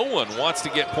 No one wants to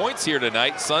get points here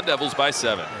tonight. Sun Devils by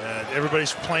 7. Yeah,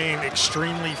 everybody's playing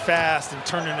extremely fast and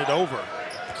turning it over.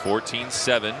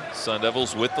 14-7, Sun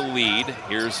Devils with the lead.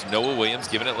 Here's Noah Williams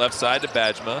giving it left side to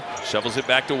Badgema. Shovels it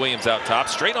back to Williams out top.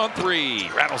 Straight on 3.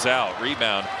 Rattles out.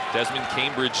 Rebound. Desmond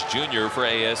Cambridge Jr. for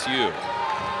ASU.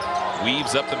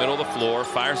 Weaves up the middle of the floor.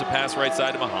 Fires a pass right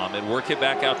side to Muhammad. Work it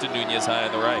back out to Nunez high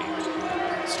on the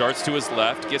right. Starts to his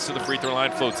left. Gets to the free throw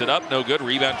line. Floats it up. No good.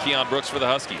 Rebound Keon Brooks for the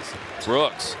Huskies.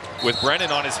 Brooks with Brennan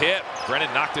on his hip.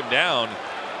 Brennan knocked him down.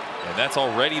 And that's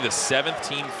already the 7th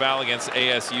team foul against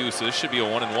ASU, so this should be a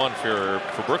 1-and-1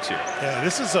 for Brooks here. Yeah,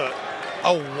 this is a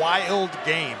wild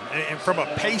game. And from a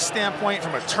pace standpoint,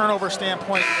 from a turnover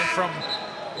standpoint, and from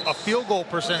a field goal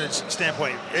percentage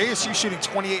standpoint, ASU shooting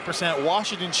 28%,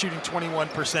 Washington shooting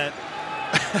 21%.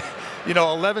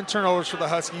 11 turnovers for the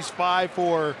Huskies, 5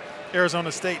 for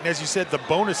Arizona State. And as you said, the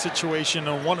bonus situation,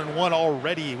 a 1-and-1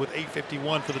 already with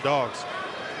 8:51 for the Dogs.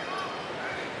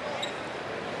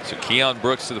 So Keon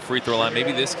Brooks to the free throw line.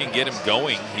 Maybe this can get him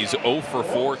going. He's 0 for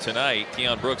 4 tonight.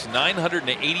 Keon Brooks,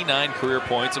 989 career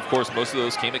points. Of course, most of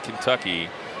those came at Kentucky.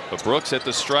 But Brooks at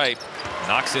the stripe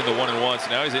knocks in the 1-and-1. So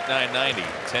now he's at 990,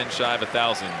 10 shy of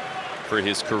 1,000 for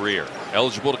his career.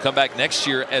 Eligible to come back next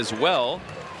year as well,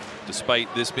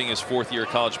 despite this being his 4th year of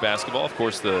college basketball. Of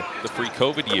course, the free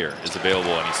COVID year is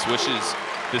available, and he swishes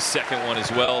the second one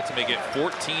as well to make it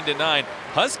 14-9.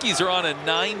 Huskies are on a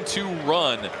 9-2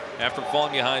 run after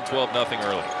falling behind 12-0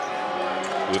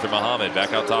 early. Luther Muhammad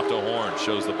back out top to Horn.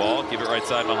 Shows the ball. Give it right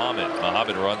side Muhammad.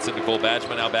 Muhammad runs into Cole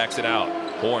Badgema. Now backs it out.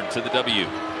 Horn to the W.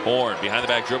 Horn behind the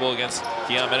back dribble against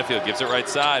Keon Mennefield. Gives it right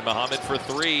side. Muhammad for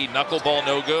 3. Knuckleball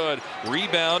no good.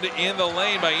 Rebound in the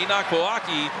lane by Enoch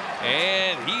Powaki.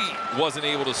 And he wasn't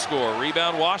able to score.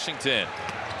 Rebound Washington.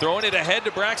 Throwing it ahead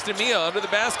to Braxton Mia under the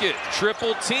basket.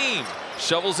 Triple team.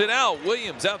 Shovels it out.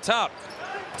 Williams out top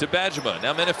to Badgema.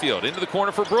 Now Mennefield into the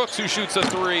corner for Brooks, who shoots a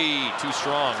 3. Too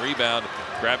strong. Rebound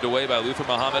grabbed away by Luther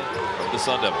Muhammad of the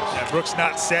Sun Devils. Yeah, Brooks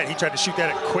not set. He tried to shoot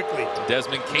that quickly.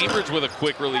 Desmond Cambridge with a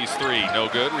quick release 3. No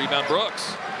good. Rebound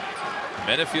Brooks.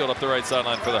 Mennefield up the right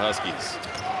sideline for the Huskies.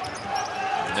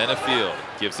 Mennefield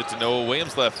gives it to Noah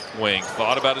Williams left wing.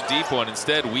 Thought about a deep one.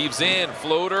 Instead weaves in.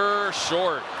 Floater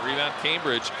short. Rebound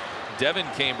Cambridge. Devin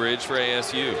Cambridge for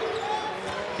ASU.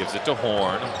 Gives it to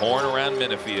Horn. Horn around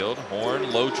Mennefield.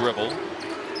 Horn low dribble.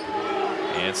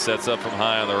 And sets up from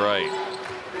high on the right.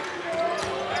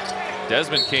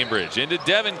 Desmond Cambridge into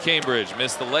Devin Cambridge.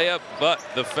 Missed the layup, but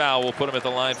the foul will put him at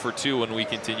the line for 2 when we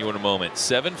continue in a moment.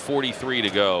 7:43 to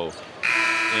go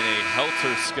in a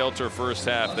helter-skelter first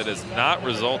half that has not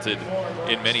resulted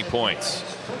in many points.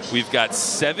 We've got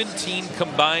 17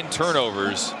 combined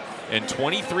turnovers and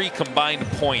 23 combined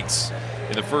points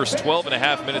in the first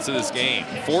 12.5 minutes of this game.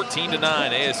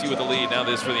 14-9, ASU with the lead. Now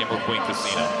this for the Emerald Queen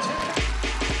Casino.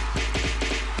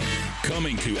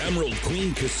 Coming to Emerald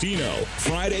Queen Casino,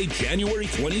 Friday, January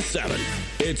 27th.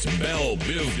 It's Belle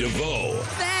Biv DeVoe.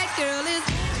 That girl is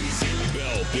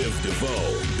Belle Biv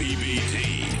DeVoe,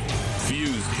 BBD.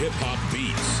 Fused hip-hop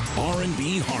beats,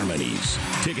 R&B harmonies.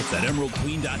 Tickets at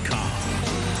emeraldqueen.com.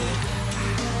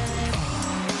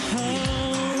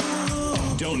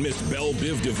 Don't miss Belle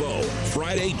Biv DeVoe,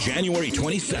 Friday, January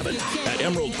 27th at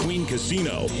Emerald Queen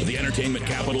Casino, the entertainment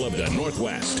capital of the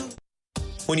Northwest.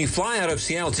 When you fly out of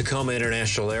Seattle-Tacoma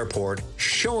International Airport,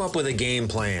 show up with a game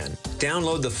plan.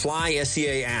 Download the Fly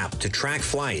SEA app to track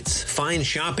flights, find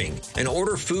shopping, and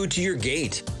order food to your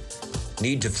gate.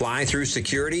 Need to fly through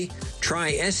security?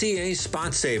 Try SEA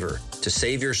Spot Saver to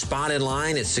save your spot in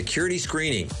line at security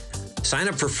screening. Sign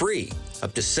up for free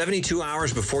up to 72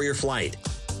 hours before your flight.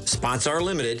 Spots are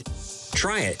limited.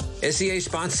 Try it. SEA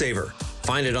Spot Saver.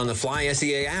 Find it on the Fly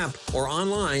SEA app or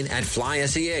online at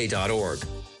flysea.org.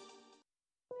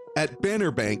 At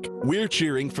Banner Bank, we're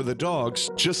cheering for the dogs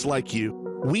just like you.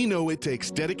 We know it takes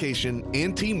dedication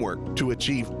and teamwork to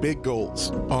achieve big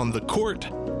goals on the court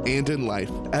and in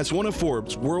life. As one of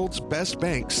Forbes' world's best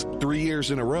banks 3 years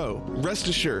in a row, rest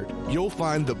assured you'll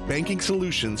find the banking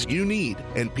solutions you need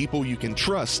and people you can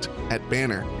trust at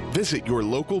Banner. Visit your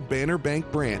local Banner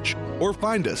Bank branch or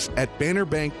find us at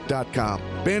bannerbank.com.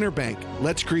 Banner Bank,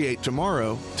 let's create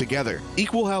tomorrow together.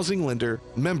 Equal housing lender,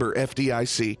 member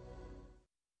FDIC.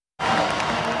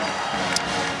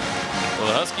 Well,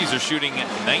 the Huskies are shooting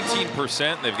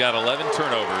 19%. They've got 11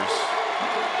 turnovers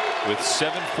with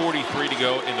 7:43 to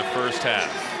go in the first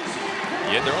half.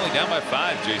 Yet they're only down by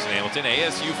 5, Jason Hamilton.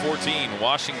 ASU 14,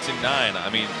 Washington 9. I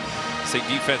mean, say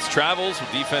defense travels.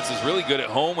 Defense is really good at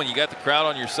home when you got the crowd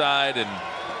on your side and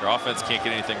your offense can't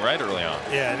get anything right early on.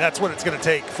 Yeah, and that's what it's going to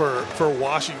take for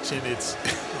Washington. It's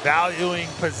valuing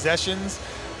possessions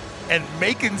and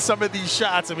making some of these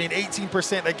shots. I mean,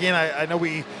 18%. Again, I know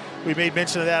we made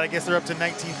mention of that. I guess they're up to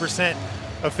 19%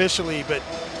 officially, but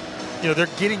you know, they're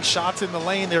getting shots in the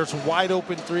lane. There's wide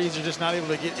open threes. They're just not able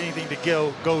to get anything to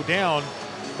go down.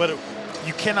 But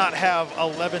you cannot have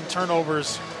 11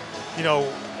 turnovers, you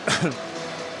know,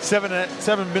 7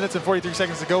 minutes and 43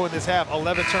 seconds to go in this half,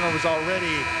 11 turnovers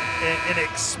already, and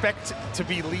expect to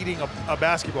be leading a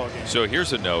basketball game. So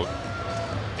here's a note.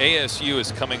 ASU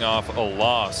is coming off a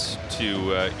loss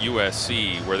to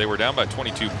USC where they were down by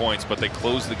 22 points, but they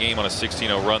closed the game on a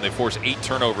 16-0 run. They forced 8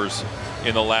 turnovers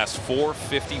in the last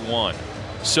 4:51.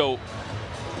 So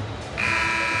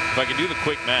if I can do the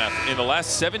quick math, in the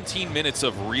last 17 minutes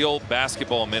of real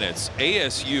basketball minutes,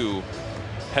 ASU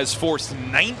has forced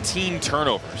 19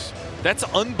 turnovers. That's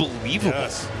unbelievable.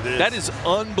 Yes, that is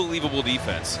unbelievable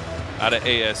defense out of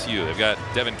ASU. They've got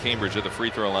Devin Cambridge at the free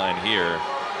throw line here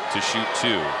to shoot 2.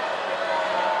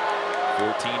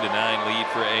 14-9 lead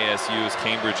for ASU as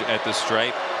Cambridge at the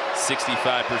stripe.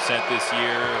 65% this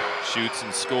year, shoots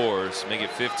and scores, make it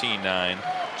 15-9.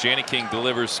 Janet King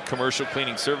delivers commercial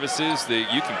cleaning services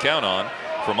that you can count on.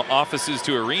 From offices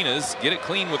to arenas, get it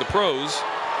clean with the pros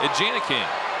at Janet King.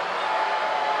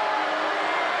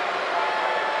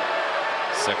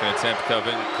 Second attempt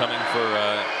coming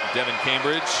for Devin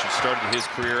Cambridge, who started his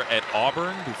career at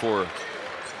Auburn before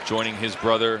joining his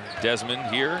brother Desmond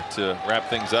here to wrap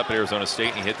things up at Arizona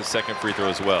State, and he hit the second free throw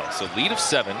as well. So lead of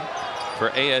 7 for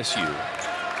ASU,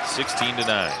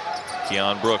 16-9.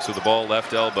 Keon Brooks with the ball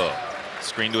left elbow.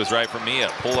 Screen to his right from Mia.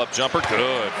 Pull-up jumper,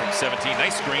 good from 17.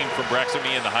 Nice screen from Braxton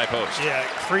Mia in the high post. Yeah,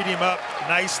 freed him up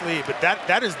nicely, but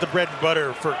that is the bread and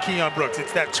butter for Keon Brooks.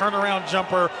 It's that turnaround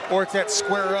jumper or it's that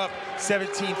square up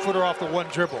 17-footer off the one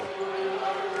dribble.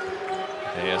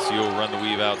 ASU will run the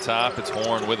weave out top. It's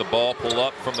Horn with the ball. Pull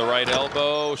up from the right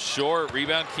elbow. Short.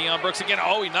 Rebound. Keon Brooks again.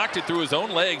 Oh, he knocked it through his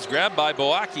own legs. Grabbed by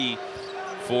Boaki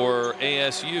for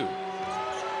ASU.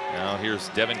 Now here's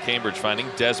Devin Cambridge finding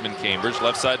Desmond Cambridge.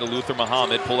 Left side to Luther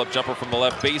Muhammad. Pull up jumper from the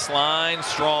left baseline.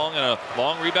 Strong and a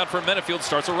long rebound for Menafield.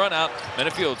 Starts a run out.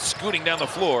 Menafield scooting down the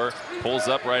floor. Pulls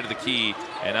up right of the key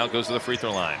and now goes to the free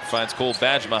throw line. Finds Cole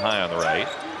Bajma high on the right.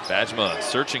 Bajma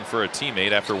searching for a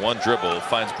teammate after one dribble.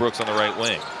 Finds Brooks on the right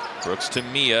wing. Brooks to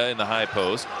Mia in the high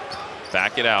post.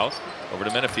 Back it out. Over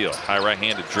to Menafield. High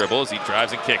right-handed dribble as he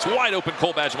drives and kicks. Wide open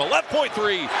Cole Bajma. Left point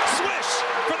 3. Swish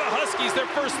for the Huskies. Their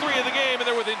first 3 of the game, and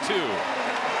they're within 2.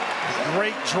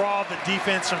 Great draw of the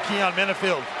defense from Keon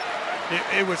Menafield.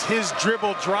 It was his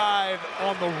dribble drive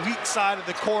on the weak side of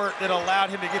the court that allowed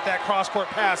him to get that cross-court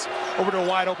pass over to a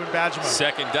wide-open Bajma.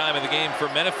 Second dime of the game for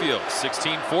Menafield.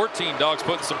 16-14. Dogs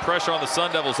putting some pressure on the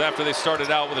Sun Devils after they started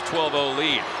out with a 12-0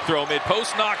 lead. Throw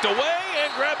mid-post, knocked away,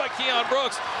 and grabbed by Keon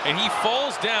Brooks. And he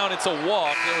falls down. It's a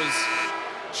walk. It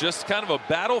was just kind of a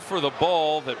battle for the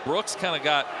ball that Brooks kind of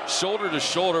got shoulder to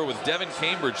shoulder with Devin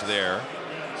Cambridge there.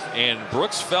 And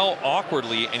Brooks fell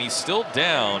awkwardly, and he's still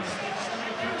down.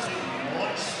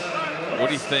 What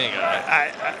do you think?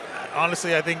 I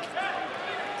honestly, I think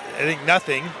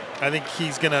nothing. I think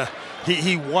he's gonna.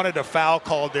 He wanted a foul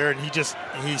called there, and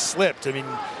he slipped. I mean,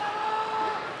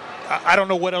 I don't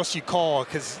know what else you call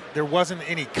because there wasn't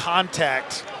any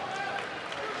contact.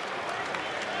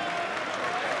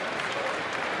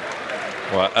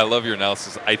 Well, I love your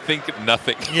analysis. I think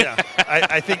nothing. Yeah,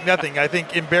 I think nothing. I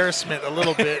think embarrassment a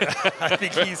little bit. I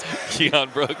think he's Keon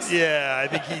Brooks. Yeah, I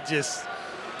think he just.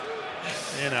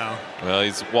 You know. Well,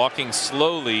 he's walking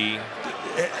slowly.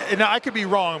 and I could be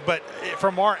wrong, but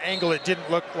from our angle, it didn't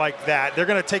look like that. They're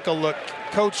going to take a look.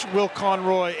 Coach Will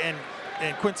Conroy and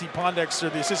Quincy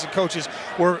Pondexter, the assistant coaches,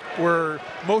 were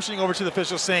motioning over to the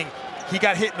officials saying he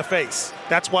got hit in the face.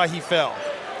 That's why he fell.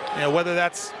 You know, whether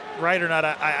that's right or not,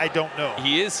 I don't know.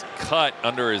 He is cut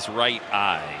under his right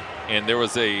eye, and there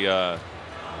was a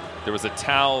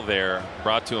towel there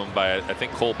brought to him by, I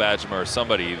think, Cole Badgema or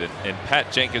somebody, and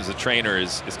Pat Jenkins, the trainer,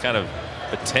 is kind of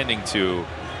attending to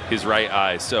his right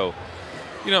eye. So,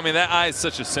 you know, I mean, that eye is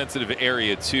such a sensitive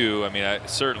area too. I mean,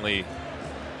 certainly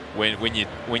when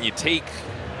you take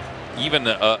even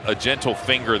a gentle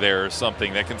finger there or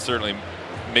something, that can certainly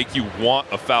make you want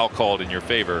a foul called in your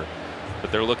favor.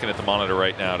 But they're looking at the monitor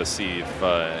right now to see if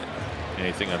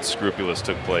anything unscrupulous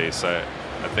took place. I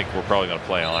think we're probably going to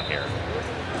play on here.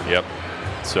 Yep.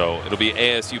 So it'll be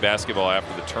ASU basketball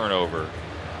after the turnover.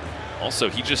 Also,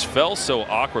 he just fell so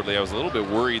awkwardly. I was a little bit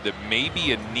worried that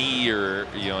maybe a knee or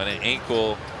an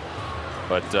ankle,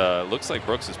 but looks like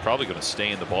Brooks is probably going to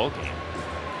stay in the ball game.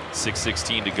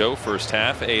 6:16 to go, first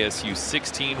half. ASU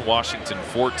 16, Washington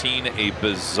 14. A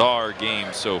bizarre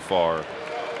game so far,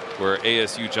 where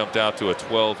ASU jumped out to a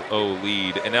 12-0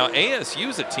 lead, and now ASU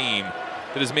is a team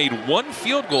that has made one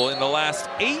field goal in the last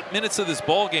 8 minutes of this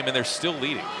ball game, and they're still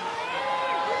leading.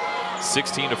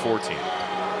 16-14.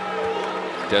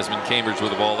 Desmond Cambridge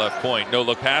with the ball left point. No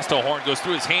look pass to Horn, goes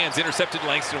through his hands, intercepted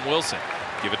Langston Wilson.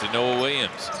 Give it to Noah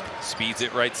Williams. Speeds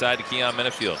it right side to Keon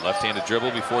Menafield. Left-handed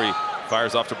dribble before he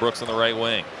fires off to Brooks on the right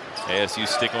wing. ASU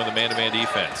sticking with the man-to-man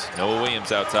defense. Noah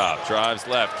Williams out top. Drives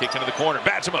left, kick into the corner.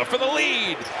 Badgema for the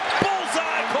lead.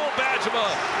 Bullseye, Cole Badgema.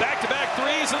 Back-to-back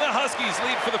threes, and the Huskies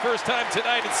lead for the first time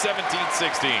tonight at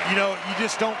 17-16. You know, you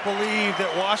just don't believe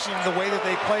that Washington, the way that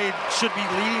they played, should be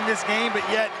leading this game, but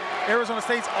yet Arizona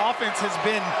State's offense has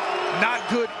been not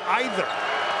good either.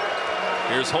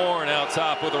 Here's Horn out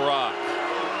top with a rock.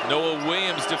 Noah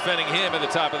Williams defending him at the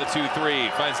top of the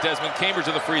 2-3. Finds Desmond Cambridge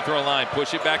at the free throw line.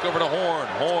 Push it back over to Horn.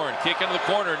 Horn, kick into the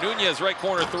corner. Nunez, right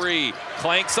corner three.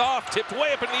 Clanks off, tipped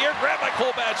way up in the air. Grabbed by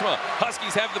Cole Badgema.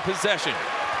 Huskies have the possession.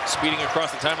 Speeding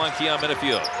across the timeline, Keon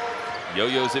Menafield.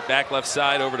 Yo-yos it back left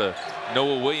side over to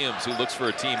Noah Williams, who looks for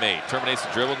a teammate. Terminates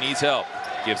the dribble, needs help.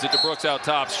 Gives it to Brooks out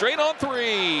top. Straight on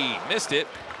three. Missed it.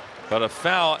 But a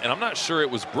foul, and I'm not sure it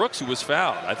was Brooks who was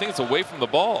fouled. I think it's away from the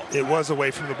ball. It was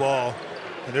away from the ball.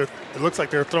 And it looks like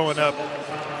they're throwing up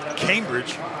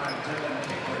Cambridge.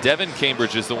 Devin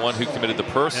Cambridge is the one who committed the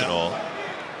personal.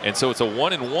 Yeah. And so it's a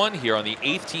 1-and-1 here on the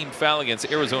 8th team foul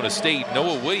against Arizona State.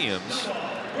 Noah Williams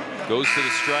goes to the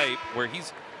stripe where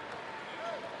he's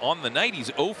on the night.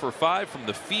 He's 0 for 5 from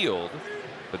the field.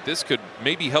 But this could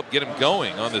maybe help get him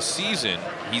going on the season.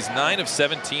 He's 9 of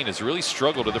 17, has really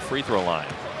struggled at the free throw line.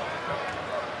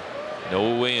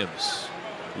 Noah Williams,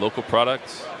 local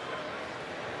product.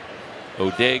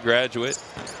 O'Day graduate,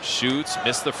 shoots,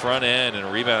 missed the front end, and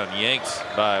a rebound yanked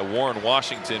by Warren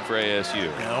Washington for ASU.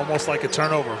 Yeah, almost like a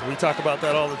turnover. We talk about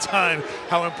that all the time,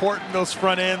 how important those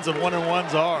front ends of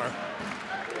 1-and-1s are.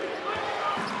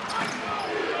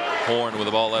 Horn with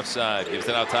the ball left side, gives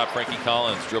it out top. Frankie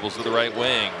Collins dribbles to the right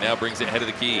wing, now brings it head of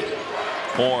the key.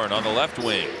 Horn on the left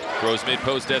wing, throws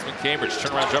mid-post. Desmond Cambridge,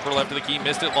 turnaround jumper left of the key,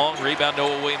 missed it long. Rebound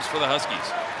Noah Williams for the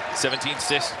Huskies.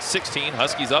 17-16,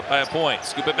 Huskies up by a point.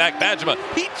 Scoop it back, Badgema.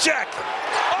 Heat check!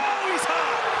 Oh, he's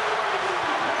hot!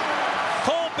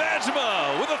 Cole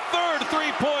Badgema with a third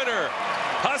three-pointer.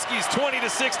 Huskies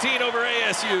 20-16 over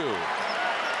ASU.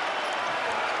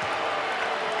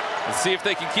 Let's see if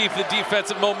they can keep the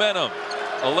defensive momentum.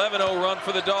 11-0 run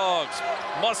for the Dogs.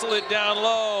 Muscle it down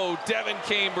low. Devin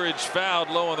Cambridge fouled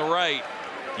low on the right.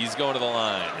 He's going to the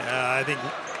line. Yeah, I think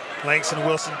Langston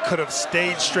Wilson could have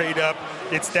stayed straight up.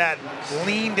 It's that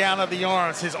lean down of the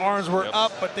arms. His arms were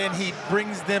up, but then he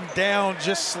brings them down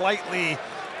just slightly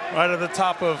right at the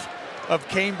top of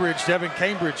Cambridge, Devin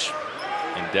Cambridge.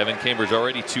 And Devin Cambridge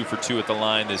already 2 for 2 at the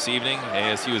line this evening.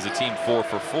 ASU is a team 4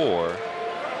 for 4.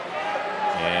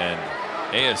 And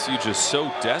ASU just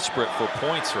so desperate for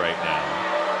points right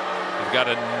now. They've got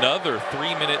another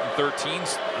 3-minute and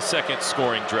 13-second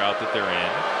scoring drought that they're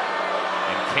in.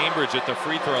 And Cambridge at the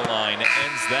free throw line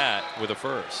ends that with a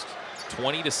first.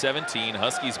 20-17,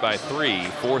 Huskies by 3,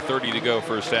 4:30 to go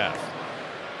first half.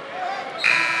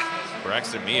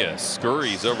 Braxton Mia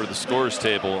scurries over to the scorer's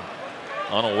table,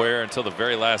 unaware until the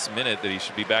very last minute that he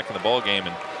should be back in the ball game,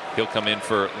 and he'll come in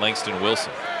for Langston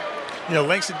Wilson. You know,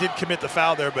 Langston did commit the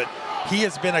foul there, but he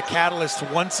has been a catalyst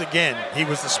once again. He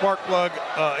was the spark plug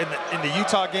in the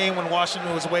Utah game when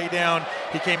Washington was way down.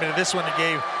 He came into this one and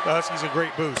gave the Huskies a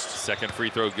great boost. Second free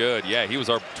throw good. Yeah, he was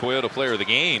our Toyota player of the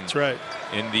game. That's right.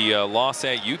 In the loss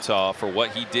at Utah for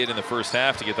what he did in the first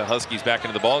half to get the Huskies back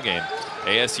into the ball game.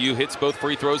 ASU hits both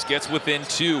free throws, gets within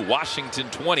 2. Washington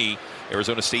 20,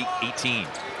 Arizona State 18.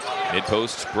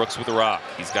 Mid-post, Brooks with the rock.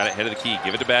 He's got it head of the key.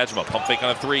 Give it to Bajema. Pump fake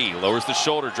on a 3. Lowers the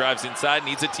shoulder, drives inside,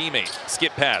 needs a teammate.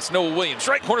 Skip pass. Noah Williams,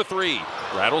 right corner 3.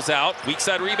 Rattles out. Weak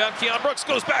side rebound. Keon Brooks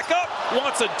goes back up.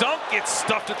 Wants a dunk. Gets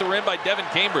stuffed at the rim by Devin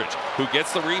Cambridge, who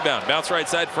gets the rebound. Bounce right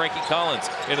side. Frankie Collins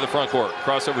into the front court.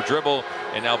 Crossover dribble,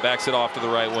 and now backs it off to the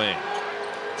right wing.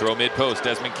 Throw mid-post.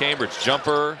 Desmond Cambridge.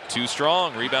 Jumper. Too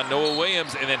strong. Rebound Noah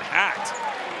Williams, and then hacked.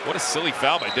 What a silly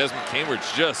foul by Desmond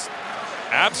Cambridge. Just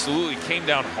absolutely came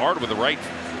down hard with the right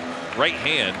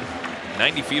hand,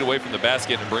 90 feet away from the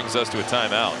basket, and brings us to a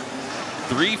timeout.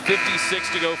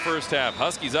 3:56 to go first half.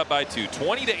 Huskies up by 2,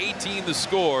 20-18 the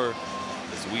score,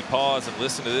 as we pause and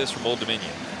listen to this from Old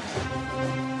Dominion.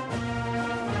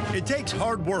 It takes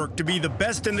hard work to be the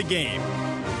best in the game.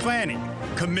 Planning,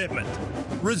 commitment,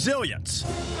 resilience,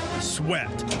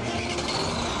 sweat.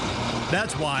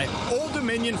 That's why Old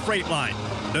Dominion Freight Line,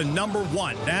 the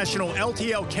 #1 national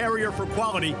LTL carrier for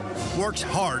quality, works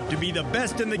hard to be the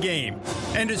best in the game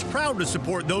and is proud to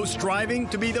support those striving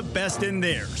to be the best in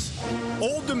theirs.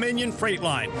 Old Dominion Freight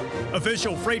Line,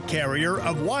 official freight carrier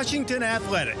of Washington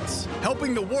Athletics,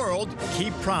 helping the world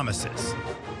keep promises.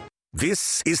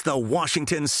 This is the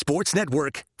Washington Sports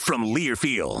Network from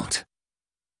Learfield.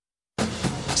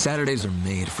 Saturdays are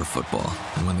made for football,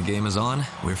 and when the game is on,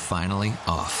 we're finally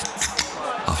off.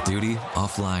 Off duty,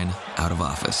 offline, out of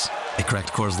office. A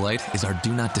cracked Coors Light is our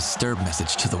do not disturb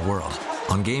message to the world.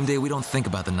 On game day, we don't think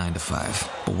about the 9 to 5,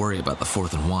 but worry about the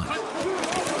 4th and 1.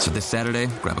 So this Saturday,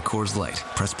 grab a Coors Light,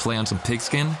 press play on some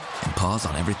pigskin, and pause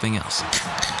on everything else.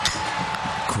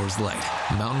 Coors Light,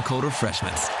 mountain cold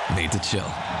refreshments, made to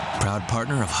chill. Proud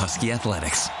partner of Husky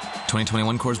Athletics.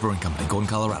 2021 Coors Brewing Company, Golden,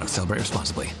 Colorado. Celebrate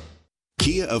responsibly.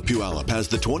 Kia of Puyallup has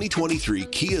the 2023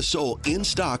 Kia Soul in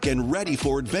stock and ready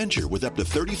for adventure with up to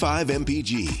 35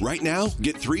 mpg. Right now,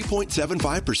 get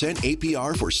 3.75%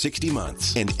 APR for 60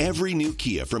 months. And every new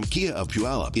Kia from Kia of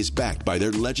Puyallup is backed by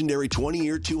their legendary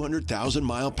 20-year,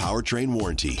 200,000-mile powertrain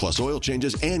warranty, plus oil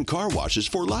changes and car washes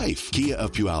for life. Kia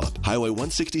of Puyallup, Highway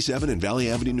 167 and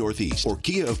Valley Avenue Northeast, or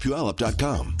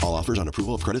KiaofPuyallup.com. All offers on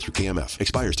approval of credit through KMF.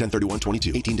 Expires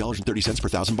 10/31/22. $18.30 per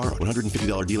thousand borrowed.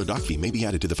 $150 dealer dock fee may be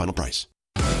added to the final price.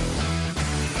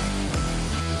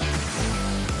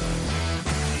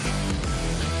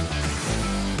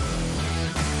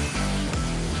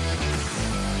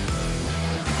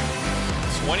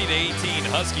 $20 to 18,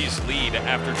 Huskies lead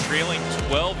after trailing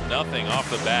 12-0 off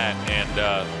the bat.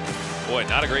 And boy,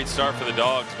 not a great start for the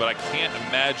Dogs, but I can't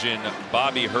imagine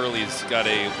Bobby Hurley's got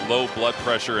a low blood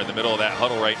pressure in the middle of that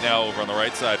huddle right now over on the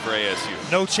right side for ASU.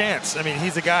 No chance. I mean,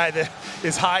 he's a guy that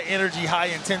is high energy, high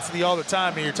intensity all the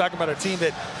time. I mean, you're talking about a team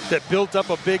that built up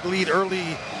a big lead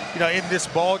early, in this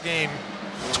ball game,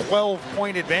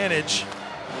 12-point advantage.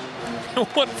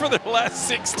 One for their last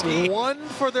 16. One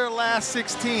for their last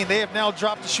 16. They have now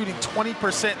dropped to shooting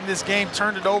 20% in this game,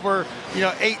 turned it over,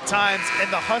 8 times, and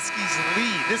the Huskies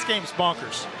lead. This game's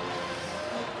bonkers.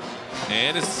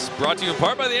 And it's brought to you in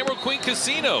part by the Emerald Queen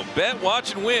Casino. Bet,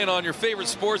 watch, and win on your favorite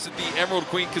sports at the Emerald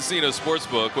Queen Casino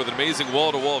Sportsbook. With an amazing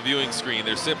wall-to-wall viewing screen,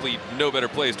 there's simply no better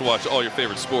place to watch all your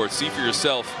favorite sports. See for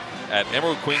yourself at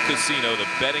Emerald Queen Casino, the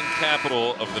betting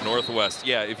capital of the Northwest.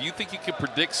 Yeah, if you think you can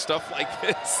predict stuff like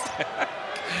this,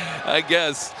 I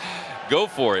guess go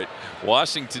for it.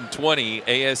 Washington 20,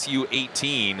 ASU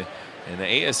 18. And the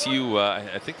ASU,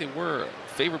 I think they were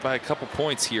favored by a couple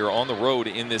points here on the road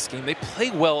in this game. They play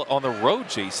well on the road,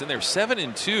 Jason. They're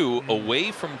 7-2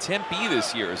 away from Tempe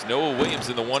this year as Noah Williams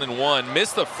in the 1-1.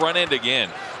 Missed the front end again.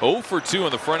 0 for 2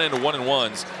 on the front end of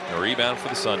 1-1s. And a rebound for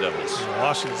the Sun Devils.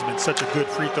 Washington's been such a good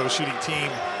free throw shooting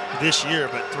team this year,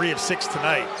 but 3 of 6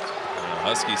 tonight.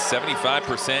 Huskies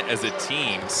 75% as a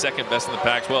team, second best in the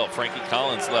Pac-12. Frankie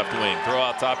Collins left wing. Throw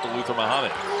out top to Luther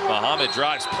Muhammad. Muhammad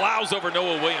drives, plows over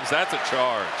Noah Williams. That's a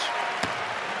charge.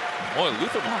 Boy,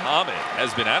 Luther Muhammad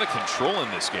has been out of control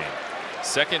in this game.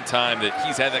 Second time that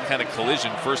he's had that kind of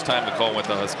collision. First time the call went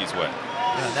the Huskies' way.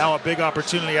 Yeah, now a big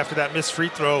opportunity after that missed free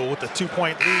throw with the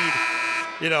 2-point lead.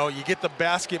 You get the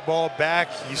basketball back.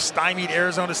 You stymied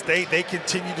Arizona State. They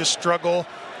continue to struggle.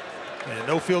 And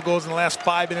no field goals in the last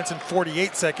 5 minutes and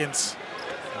 48 seconds.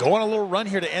 Go on a little run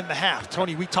here to end the half.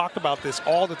 Tony, we talked about this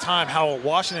all the time, how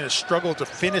Washington has struggled to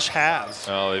finish halves.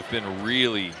 Oh, they've been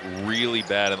really, really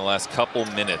bad in the last couple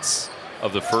minutes.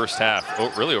 of the first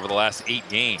half, really over the last 8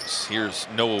 games. Here's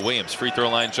Noah Williams, free throw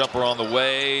line jumper on the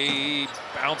way,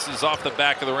 bounces off the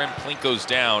back of the rim, Plink goes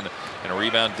down, and a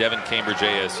rebound, Devin Cambridge,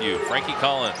 ASU. Frankie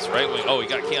Collins, right wing, he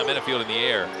got Keon Minifield in the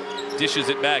air, dishes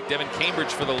it back, Devin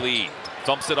Cambridge for the lead.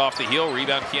 Thumps it off the heel,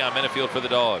 rebound Keon Minifield for the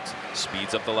Dogs.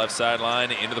 Speeds up the left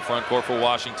sideline into the front court for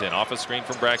Washington. Off a screen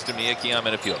from Braxton Mia, Keon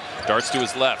Minifield. Darts to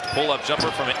his left, pull-up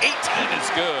jumper from 18 is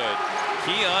good.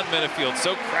 Keon Minifield,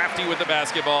 so crafty with the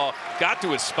basketball, got to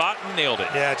his spot and nailed it.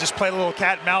 Yeah, just played a little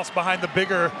cat and mouse behind the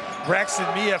bigger Braxton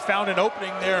Mia, found an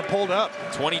opening there and pulled up.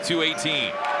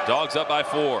 22-18, Dogs up by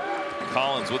 4.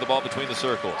 Collins with the ball between the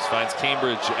circles, finds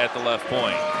Cambridge at the left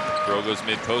point. Throw goes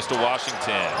mid-post to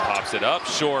Washington, pops it up,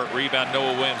 short, rebound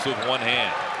Noah Williams with one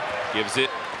hand. Gives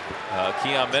it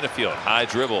Keon Minifield, high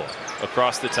dribble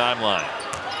across the timeline.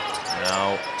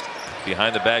 Now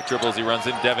behind the back dribbles, he runs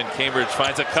in. Devin Cambridge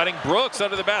finds a cutting Brooks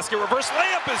under the basket. Reverse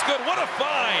layup is good. What a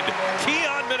find.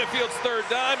 Keon Minifield's third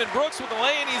dime, and Brooks with the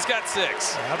lay, and he's got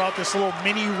 6. How about this little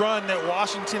mini run that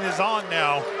Washington is on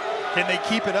now? Can they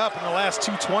keep it up in the last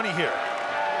 2:20 here?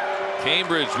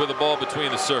 Cambridge with the ball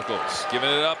between the circles. Giving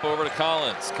it up over to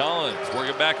Collins. Collins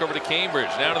working back over to Cambridge.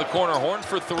 Down to the corner. Horn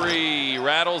for 3.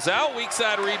 Rattles out. Weak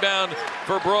side rebound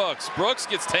for Brooks. Brooks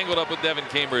gets tangled up with Devin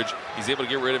Cambridge. He's able to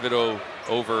get rid of it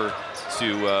over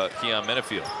to Keon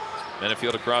Minifield.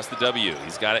 Minifield across the W.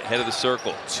 He's got it head of the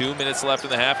circle. 2 minutes left in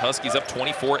the half. Huskies up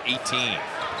 24-18.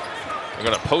 They're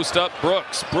going to post up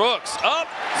Brooks. Brooks up.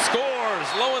 Scores.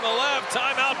 Low in the left.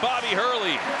 Timeout Bobby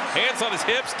Hurley. Hands on his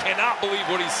hips. Cannot believe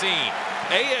what he's seen.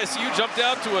 ASU jumped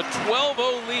out to a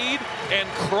 12-0 lead and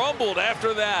crumbled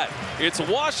after that. It's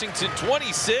Washington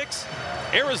 26,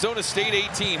 Arizona State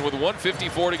 18 with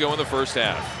 1:54 to go in the first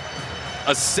half.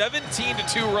 A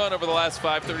 17-2 run over the last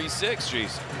 5:36,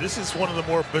 Jason. This is one of the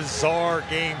more bizarre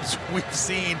games we've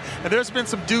seen, and there's been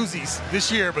some doozies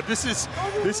this year, but this is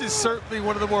certainly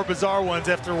one of the more bizarre ones.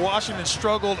 After Washington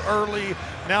struggled early,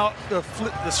 now the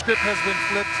script has been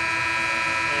flipped,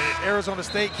 and Arizona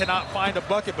State cannot find a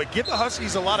bucket. But give the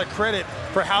Huskies a lot of credit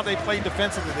for how they played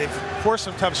defensively. They've forced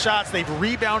some tough shots. They've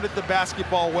rebounded the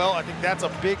basketball well. I think that's a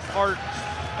big part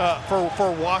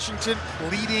for Washington,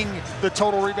 leading the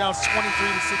total rebounds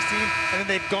 23-16, and then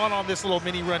they've gone on this little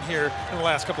mini run here in the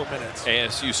last couple of minutes.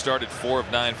 ASU started 4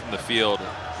 of 9 from the field.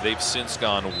 They've since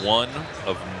gone 1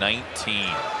 of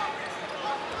 19.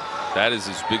 That is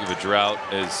as big of a drought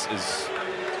as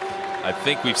I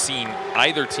think we've seen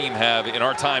either team have in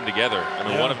our time together. I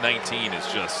mean, 1 of 19 is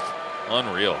just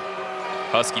unreal.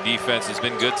 Husky defense has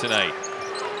been good tonight.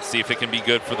 See if it can be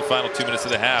good for the final 2 minutes of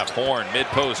the half. Horn,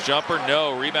 mid-post jumper,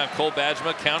 no. Rebound, Cole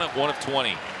Bajema, count it, 1 of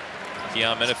 20.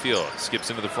 Keon Minifield skips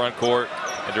into the front court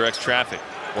and directs traffic.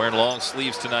 Wearing long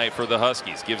sleeves tonight for the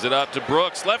Huskies. Gives it up to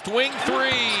Brooks, left wing 3. Oh,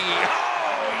 he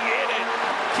hit it.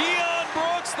 Keon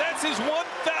Brooks, that's his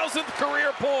 1,000th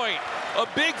career point. A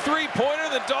big three-pointer.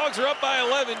 The Dogs are up by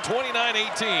 11,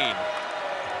 29-18.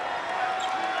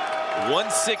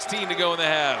 1:16 to go in the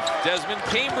half. Desmond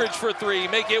Cambridge for 3.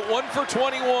 Make it 1 for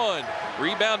 21.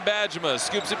 Rebound Bajema.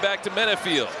 Scoops it back to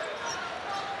Minifield.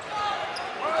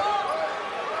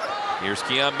 Here's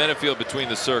Keon Minifield between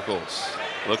the circles.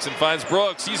 Looks and finds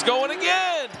Brooks. He's going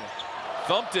again.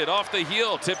 Thumped it off the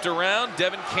heel. Tipped around.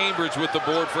 Devin Cambridge with the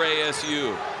board for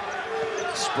ASU.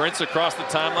 Sprints across the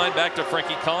timeline. Back to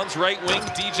Frankie Collins. Right wing.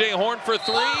 DJ Horn for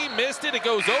 3. Missed it. It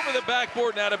goes over the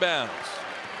backboard and out of bounds.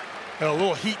 A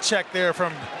little heat check there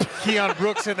from Keon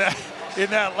Brooks in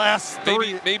that last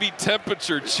 3. Maybe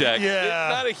temperature check. Yeah.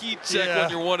 Not a heat check when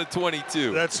you're 1 of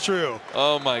 22. That's true.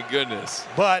 Oh my goodness.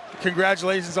 But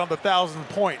congratulations on the 1,000th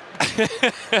point.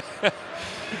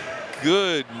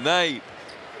 Good night.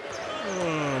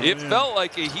 Oh, it man. felt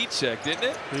like a heat check, didn't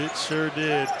it? It sure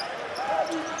did.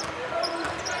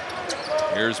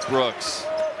 Here's Brooks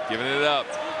giving it up.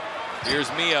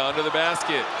 Here's Mia under the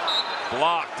basket.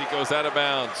 Blocked. It goes out of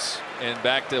bounds. And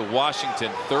back to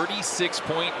Washington.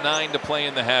 36.9 to play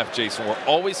in the half, Jason. We're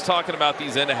always talking about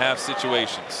these end-of-half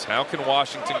situations. How can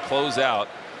Washington close out?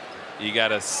 You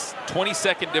got a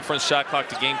 20-second difference shot clock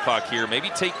to game clock here. Maybe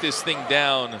take this thing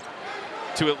down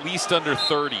to at least under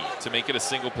 30 to make it a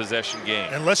single possession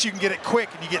game. Unless you can get it quick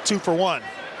and you get 2 for 1.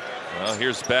 Well,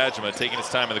 here's Bajema taking his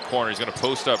time in the corner. He's going to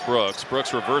post up Brooks.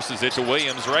 Brooks reverses it to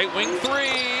Williams. Right wing 3.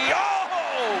 Oh!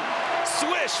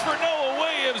 Swish for Noah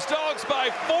Williams. Dogs by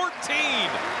 14.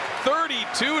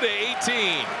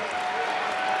 32-18.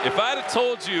 If I'd have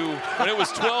told you when it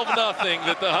was 12-0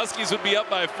 that the Huskies would be up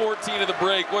by 14 at the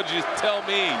break, what'd you tell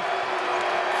me?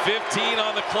 15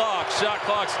 on the clock. Shot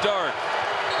clock start.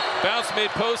 Bounce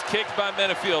mid post, kicked by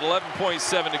Minifield.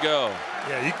 11.7 to go.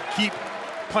 Yeah, you can keep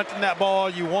punting that ball all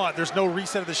you want. There's no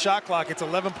reset of the shot clock. It's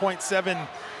 11.7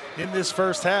 in this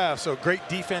first half. So great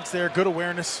defense there, good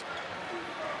awareness.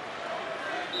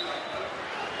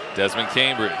 Desmond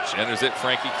Cambridge enters it.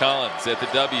 Frankie Collins at the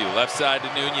W. Left side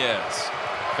to Nunez.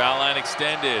 Foul line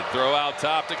extended. Throw out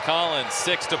top to Collins.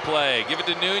 6 to play. Give it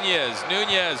to Nunez.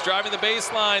 Nunez driving the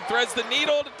baseline. Threads the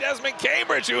needle to Desmond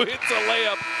Cambridge, who hits a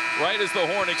layup right as the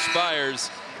horn expires.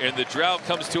 And the drought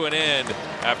comes to an end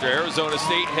after Arizona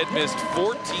State had missed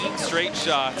 14 straight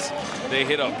shots. They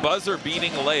hit a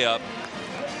buzzer-beating layup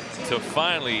to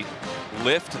finally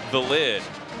lift the lid.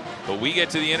 But we get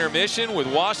to the intermission with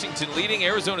Washington leading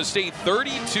Arizona State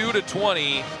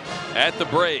 32-20 at the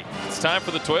break. It's time for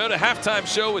the Toyota Halftime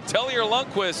Show with Tellier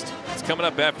Lundquist. It's coming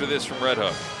up after this from Red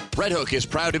Hook. Red Hook is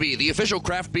proud to be the official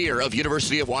craft beer of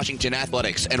University of Washington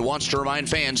Athletics and wants to remind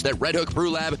fans that Red Hook Brew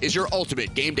Lab is your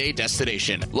ultimate game day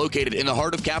destination. Located in the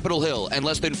heart of Capitol Hill and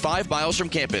less than 5 miles from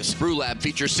campus, Brew Lab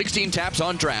features 16 taps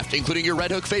on draft, including your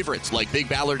Red Hook favorites like Big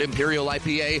Ballard Imperial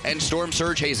IPA and Storm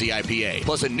Surge Hazy IPA,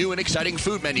 plus a new and exciting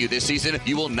food menu this season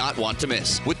you will not want to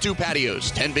miss. With 2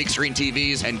 patios, 10 big screen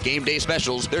TVs, and game day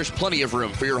specials, there's plenty of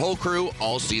room for your whole crew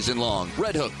all season long.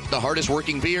 Red Hook, the hardest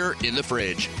working beer in the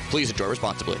fridge. Please enjoy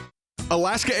responsibly.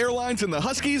 Alaska Airlines and the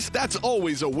Huskies, that's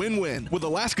always a win-win. With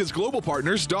Alaska's global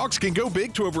partners, dogs can go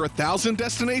big to over 1,000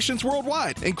 destinations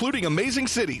worldwide, including amazing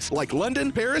cities like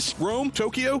London, Paris, Rome,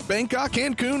 Tokyo, Bangkok,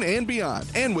 Cancun, and beyond.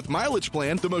 And with Mileage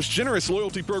Plan, the most generous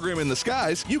loyalty program in the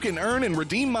skies, you can earn and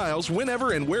redeem miles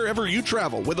whenever and wherever you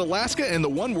travel with Alaska and the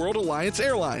One World Alliance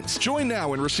Airlines. Join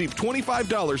now and receive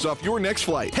 $25 off your next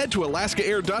flight. Head to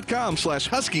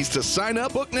alaskaair.com/Huskies to sign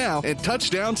up, book now, and touch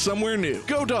down somewhere new.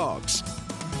 Go Dogs!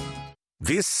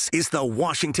 This is the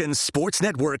Washington Sports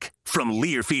Network from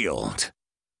Learfield.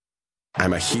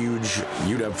 I'm a huge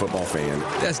UW football fan.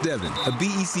 That's Devin, a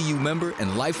BECU member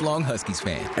and lifelong Huskies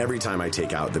fan. Every time I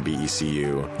take out the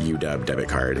BECU UW debit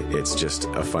card, it's just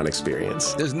a fun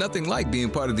experience. There's nothing like being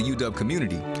part of the UW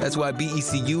community. That's why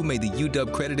BECU made the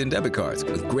UW credit and debit cards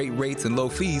with great rates and low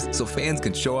fees so fans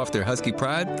can show off their Husky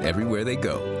pride everywhere they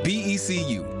go.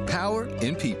 BECU, power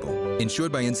in people.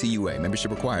 Insured by NCUA. Membership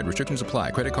required. Restrictions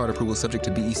apply. Credit card approval subject to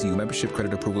BECU membership,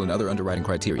 credit approval, and other underwriting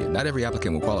criteria. Not every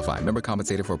applicant will qualify. Member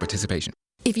compensated for participation.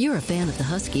 If you're a fan of the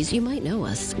Huskies, you might know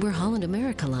us. We're Holland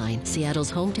America Line,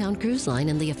 Seattle's hometown cruise line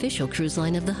and the official cruise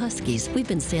line of the Huskies. We've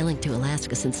been sailing to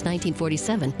Alaska since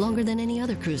 1947, longer than any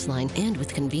other cruise line. And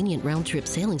with convenient round-trip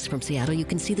sailings from Seattle, you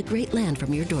can see the great land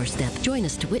from your doorstep. Join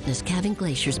us to witness calving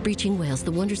glaciers, breaching whales,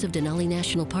 the wonders of Denali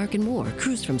National Park, and more.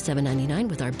 Cruise from $7.99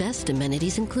 with our best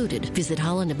amenities included. Visit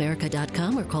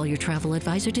hollandamerica.com or call your travel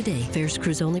advisor today. Fares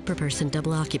cruise only per person,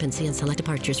 double occupancy and select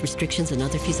departures, restrictions and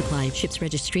other fees apply. Ships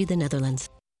registry, the Netherlands.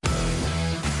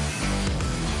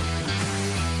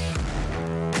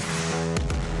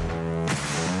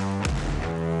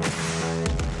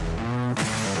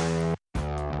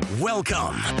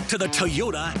 Welcome to the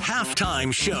Toyota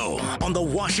Halftime Show on the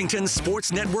Washington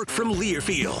Sports Network from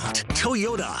Learfield.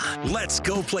 Toyota, let's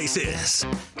go places.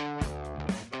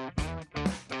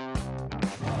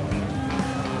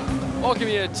 Welcome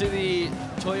you to the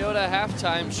Toyota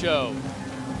Halftime Show.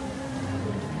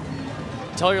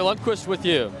 Tellier Lundquist with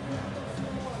you.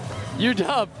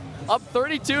 UW up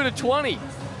 32-20.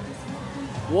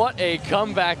 What a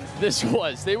comeback this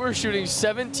was. They were shooting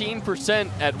 17%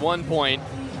 at one point.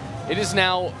 It is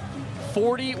now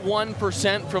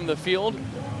 41% from the field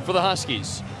for the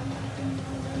Huskies.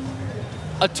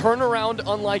 A turnaround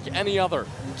unlike any other.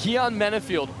 Keon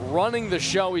Menefield running the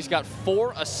show. He's got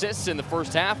 4 assists in the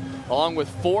first half, along with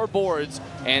 4 boards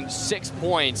and 6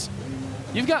 points.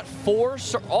 You've got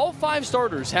all 5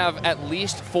 starters have at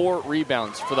least 4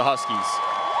 rebounds for the Huskies.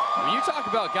 When you talk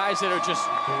about guys that are just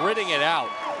gritting it out,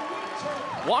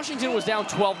 Washington was down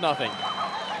 12-0.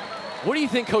 What do you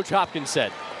think Coach Hopkins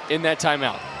said in that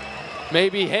timeout?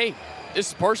 Maybe, hey, this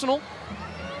is personal.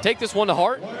 Take this one to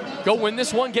heart. Go win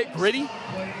this one. Get gritty.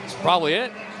 That's probably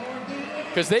it.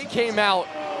 Because they came out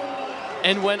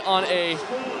and went on a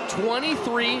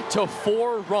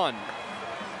 23-4 run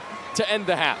to end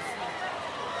the half.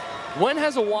 When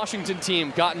has a Washington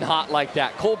team gotten hot like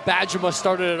that? Cole Bajema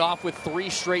started it off with 3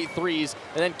 straight threes,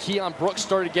 and then Keon Brooks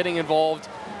started getting involved.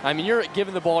 I mean, you're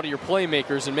giving the ball to your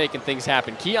playmakers and making things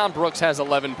happen. Keon Brooks has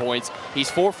 11 points.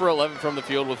 He's 4 for 11 from the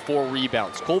field with 4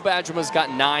 rebounds. Cole Bajema's got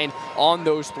 9 on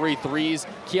those 3 threes.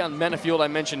 Keon Menefield, I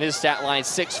mentioned his stat line,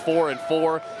 6, 4, and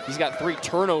 4. He's got 3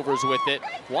 turnovers with it.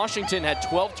 Washington had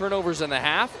 12 turnovers in the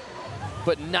half,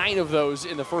 but 9 of those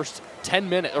in the first 10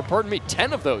 minutes, or pardon me,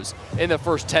 10 of those in the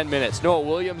first 10 minutes. Noah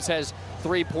Williams has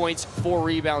 3 points, 4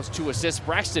 rebounds, 2 assists.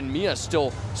 Braxton Mia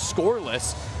still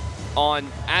scoreless. on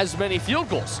as many field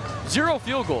goals. 0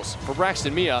 field goals for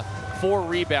Braxton Mia, 4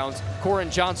 rebounds.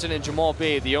 Corin Johnson and Jamal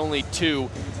Bay, the only 2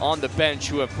 on the bench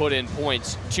who have put in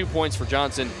points. 2 points for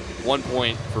Johnson, 1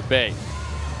 point for Bay.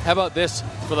 How about this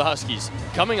for the Huskies?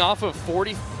 Coming off of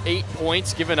 48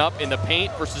 points given up in the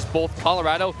paint versus both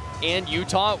Colorado and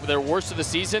Utah, their worst of the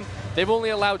season, they've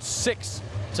only allowed 6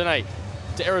 tonight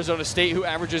to Arizona State, who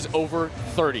averages over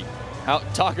 30.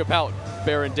 Talk about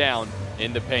bearing down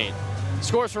in the paint.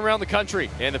 Scores from around the country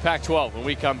and the Pac-12 when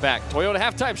we come back. Toyota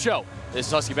Halftime Show. This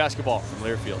is Husky Basketball from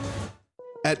Learfield.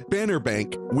 At Banner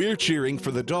Bank, we're cheering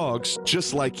for the dogs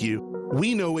just like you.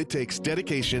 We know it takes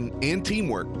dedication and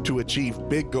teamwork to achieve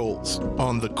big goals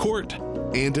on the court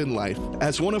and in life.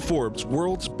 As one of Forbes'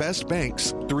 world's best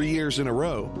banks 3 years in a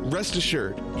row, rest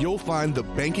assured you'll find the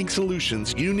banking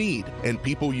solutions you need and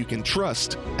people you can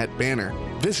trust at Banner.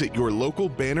 Visit your local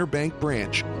Banner Bank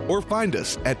branch or find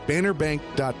us at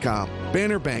bannerbank.com.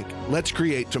 Banner Bank, let's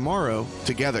create tomorrow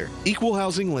together. Equal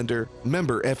housing lender,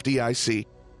 member FDIC.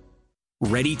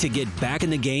 Ready to get back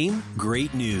in the game?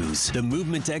 Great news. The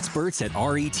movement experts at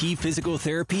RET Physical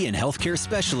Therapy and Healthcare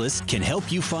Specialists can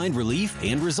help you find relief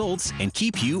and results and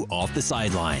keep you off the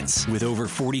sidelines. With over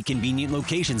 40 convenient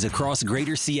locations across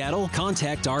Greater Seattle,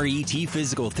 contact RET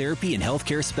Physical Therapy and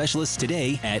Healthcare Specialists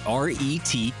today at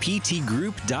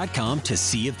retptgroup.com to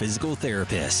see a physical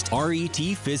therapist. RET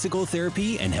Physical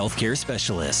Therapy and Healthcare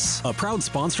Specialists, a proud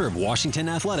sponsor of Washington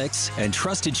Athletics and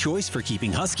trusted choice for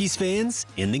keeping Huskies fans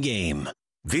in the game.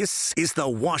 This is the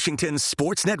Washington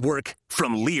Sports Network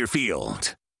from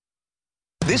Learfield.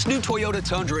 This new Toyota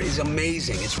Tundra is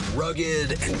amazing. It's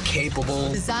rugged and capable.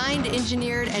 Designed,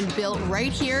 engineered, and built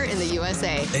right here in the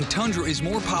USA. And Tundra is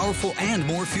more powerful and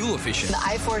more fuel efficient. The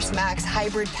iForce Max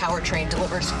hybrid powertrain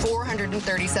delivers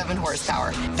 437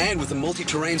 horsepower. And with the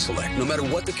multi-terrain select, no matter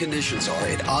what the conditions are,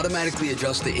 it automatically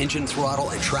adjusts the engine throttle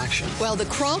and traction. While the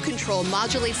crawl control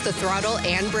modulates the throttle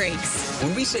and brakes.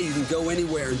 When we say you can go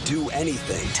anywhere and do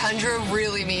anything, Tundra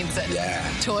really means it. Yeah.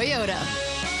 Toyota.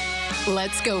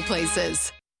 Let's go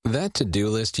places. That to-do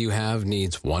list you have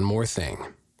needs one more thing.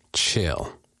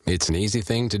 Chill. It's an easy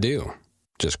thing to do.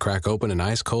 Just crack open an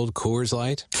ice-cold Coors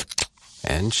Light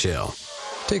and chill.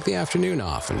 Take the afternoon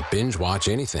off and binge watch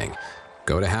anything.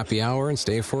 Go to happy hour and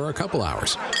stay for a couple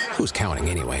hours. Who's counting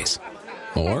anyways?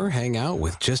 Or hang out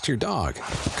with just your dog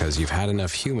because you've had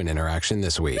enough human interaction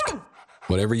this week.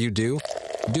 Whatever you do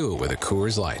it with a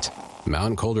Coors Light.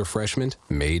 Mountain cold refreshment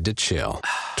made to chill.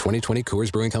 2020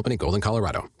 Coors Brewing Company, Golden,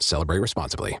 Colorado. Celebrate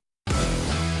responsibly.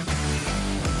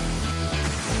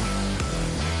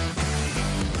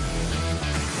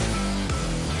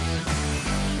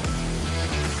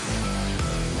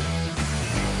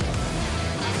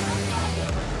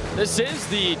 This is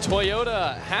the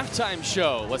Toyota Halftime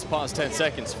Show. Let's pause 10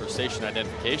 seconds for station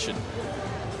identification.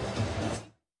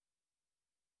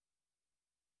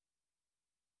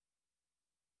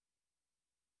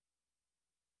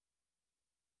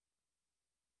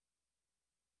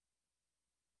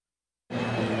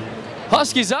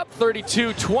 Huskies up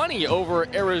 32-20 over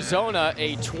Arizona,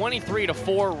 a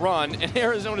 23-4 run, and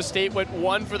Arizona State went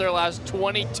 1 for their last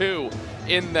 22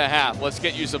 in the half. Let's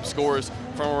get you some scores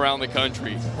from around the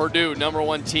country. Purdue, number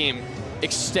 1 team,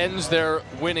 extends their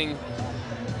winning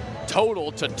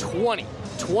total to 20.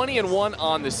 20-1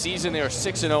 on the season. They are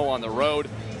 6-0 on the road.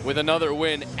 With another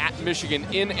win at Michigan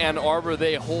in Ann Arbor,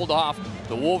 they hold off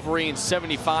the Wolverines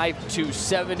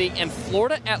 75-70, and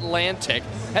Florida Atlantic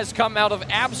has come out of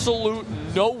absolute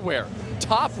nowhere.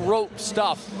 Top rope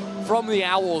stuff from the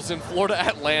Owls in Florida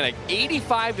Atlantic.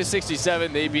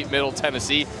 85-67, they beat Middle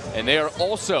Tennessee, and they are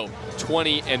also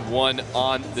 20-1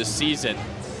 on the season.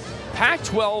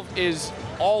 Pac-12 is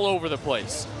all over the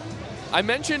place. I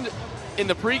mentioned in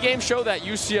the pregame show that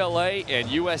UCLA and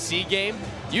USC game.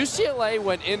 UCLA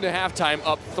went into halftime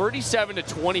up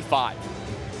 37-25.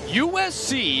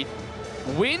 USC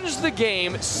wins the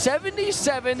game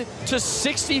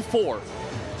 77-64.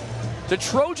 The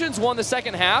Trojans won the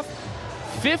second half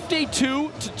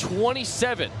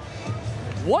 52-27.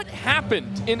 What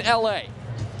happened in LA?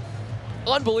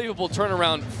 Unbelievable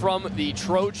turnaround from the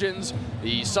Trojans.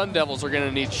 The Sun Devils are going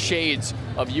to need shades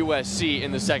of USC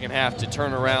in the second half to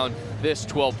turn around this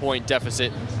 12-point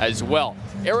deficit as well.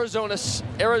 Arizona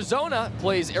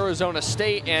plays Arizona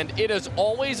State, and it is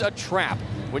always a trap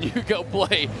when you go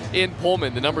play in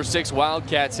Pullman. The number 6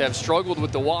 Wildcats have struggled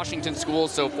with the Washington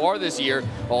schools so far this year,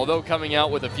 although coming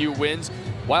out with a few wins.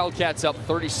 Wildcats up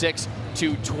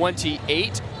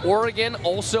 36-28. Oregon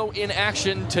also in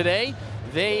action today.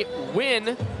 They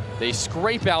win. They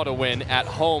scrape out a win at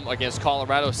home against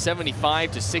Colorado,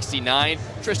 75-69.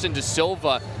 Tristan Da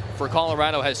Silva for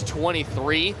Colorado has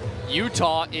 23.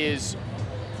 Utah is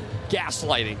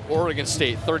gaslighting Oregon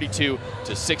State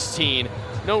 32-16.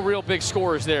 No real big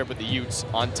scores there, but the Utes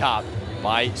on top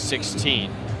by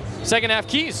 16. Second half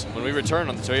keys when we return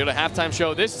on the Toyota Halftime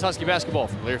Show. This is Husky Basketball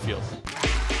from Learfield.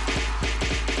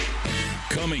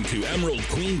 Coming to Emerald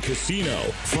Queen Casino,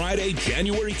 Friday,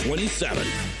 January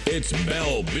 27th. It's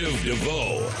Belle Biv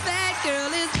DeVoe. That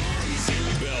girl is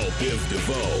Belle Biv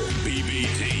DeVoe,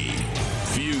 BBT.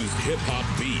 Fused hip-hop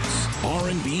beats,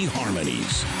 R&B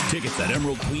harmonies. Tickets at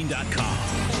emeraldqueen.com.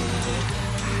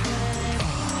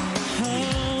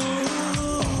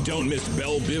 Don't miss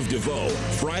Belle Biv DeVoe,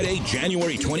 Friday,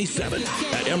 January 27th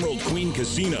at Emerald Queen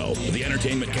Casino, the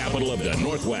entertainment capital of the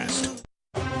Northwest.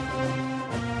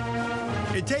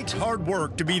 It takes hard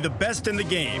work to be the best in the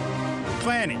game.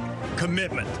 Planning,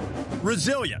 commitment,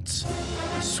 resilience,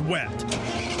 sweat.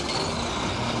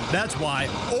 That's why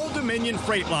Old Dominion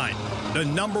Freight Line, the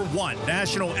 #1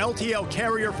 national LTL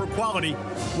carrier for quality,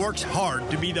 works hard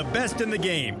to be the best in the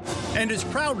game and is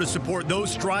proud to support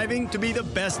those striving to be the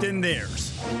best in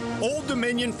theirs. Old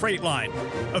Dominion Freight Line,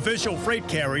 official freight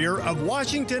carrier of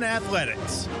Washington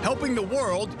Athletics, helping the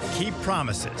world keep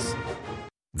promises.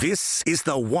 This is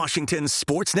the Washington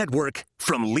Sports Network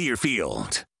from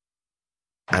Learfield.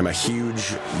 I'm a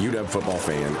huge UW football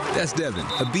fan. That's Devin,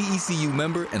 a BECU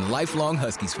member and lifelong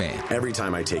Huskies fan. Every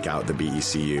time I take out the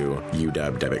BECU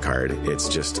UW debit card, it's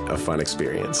just a fun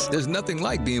experience. There's nothing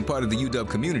like being part of the UW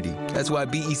community. That's why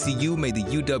BECU made the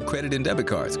UW credit and debit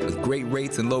cards with great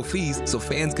rates and low fees so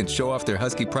fans can show off their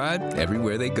Husky pride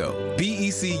everywhere they go.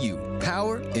 BECU,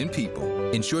 power in people.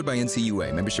 Insured by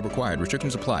NCUA. Membership required.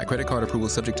 Restrictions apply. Credit card approval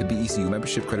subject to BECU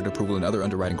membership, credit approval, and other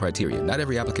underwriting criteria. Not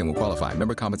every applicant will qualify.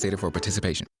 Member compensated for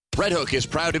participation. Red Hook is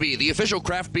proud to be the official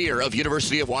craft beer of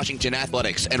University of Washington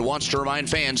Athletics and wants to remind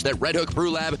fans that Red Hook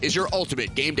Brew Lab is your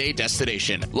ultimate game day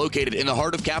destination. Located in the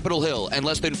heart of Capitol Hill and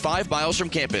less than 5 miles from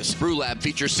campus, Brew Lab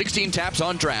features 16 taps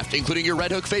on draft, including your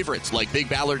Red Hook favorites like Big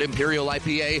Ballard Imperial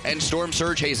IPA and Storm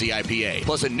Surge Hazy IPA.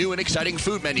 Plus a new and exciting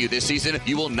food menu this season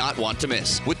you will not want to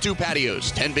miss. With 2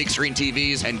 patios, 10 big screen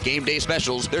TVs, and game day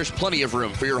specials, there's plenty of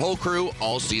room for your whole crew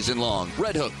all season long.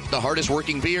 Red Hook, the hardest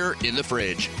working beer in the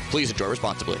fridge. Please enjoy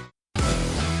responsibly.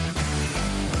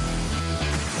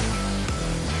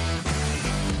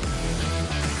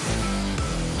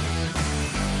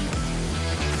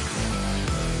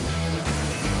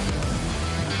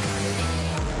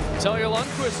 Taylor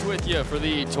Lundquist with you for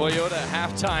the Toyota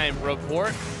halftime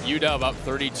report. UW up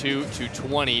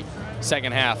 32-20.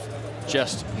 Second half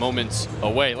just moments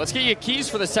away. Let's get you keys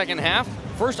for the second half.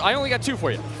 First, I only got 2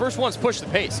 for you. First one's push the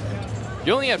pace.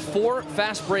 You only had 4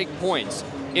 fast break points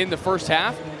in the first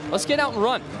half. Let's get out and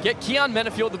run. Get Keon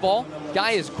Menafield the ball.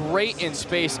 Guy is great in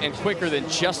space and quicker than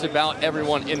just about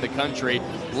everyone in the country.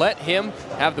 Let him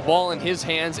have the ball in his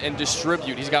hands and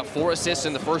distribute. He's got 4 assists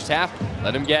in the first half.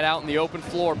 Let him get out in the open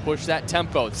floor, push that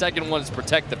tempo. The second one is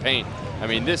protect the paint. I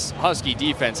mean, this Husky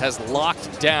defense has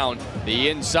locked down the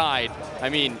inside. I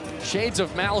mean, shades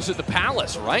of Malice at the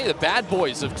Palace, right? The bad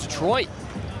boys of Detroit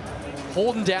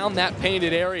holding down that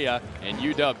painted area, and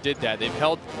UW did that. They've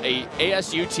held a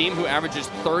ASU team who averages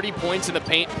 30 points in the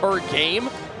paint per game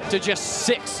to just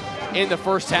 6 in the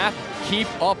first half. Keep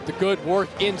up the good work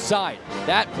inside.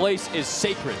 That place is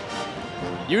sacred.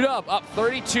 UW up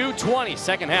 32-20,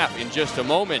 second half in just a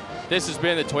moment. This has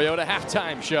been the Toyota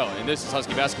Halftime Show, and this is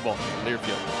Husky Basketball from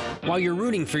Learfield. While you're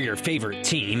rooting for your favorite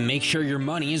team, make sure your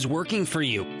money is working for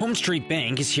you. Home Street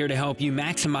Bank is here to help you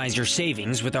maximize your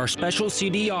savings with our special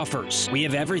CD offers. We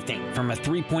have everything from a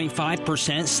 3.5%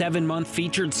 7-month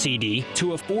featured CD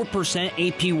to a 4%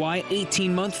 APY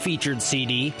 18-month featured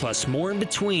CD, plus more in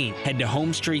between. Head to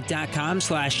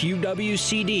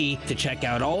homestreet.com/UWCD to check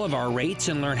out all of our rates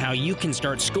and learn how you can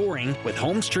start scoring with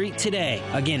Home Street today.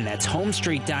 Again, that's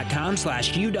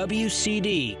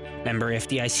homestreet.com/UWCD. Member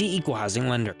FDIC Equal Housing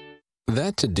Lender.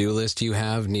 That to-do list you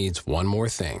have needs one more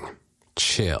thing.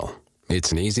 Chill.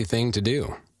 It's an easy thing to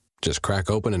do. Just crack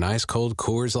open an ice-cold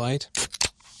Coors Light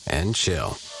and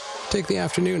chill. Take the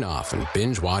afternoon off and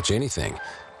binge watch anything.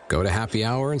 Go to happy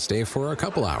hour and stay for a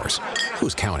couple hours.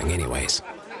 Who's counting anyways?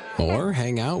 Or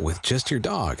hang out with just your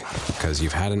dog, because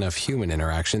you've had enough human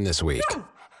interaction this week.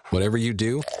 Whatever you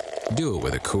do it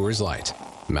with a Coors Light.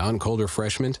 Mountain Cold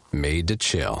Refreshment made to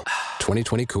chill.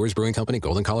 2020 Coors Brewing Company,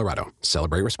 Golden, Colorado.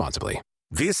 Celebrate responsibly.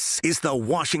 This is the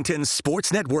Washington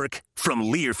Sports Network from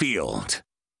Learfield.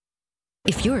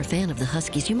 If you're a fan of the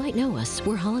Huskies, you might know us.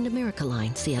 We're Holland America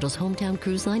Line, Seattle's hometown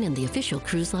cruise line and the official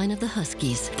cruise line of the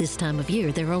Huskies. This time of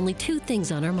year, there are only two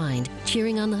things on our mind: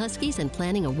 cheering on the Huskies and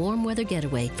planning a warm weather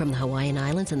getaway. From the Hawaiian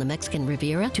Islands and the Mexican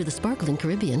Riviera to the sparkling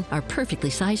Caribbean, our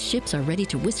perfectly sized ships are ready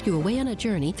to whisk you away on a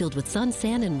journey filled with sun,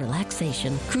 sand, and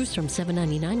relaxation. Cruise from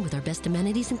 $7.99 with our best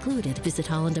amenities included. Visit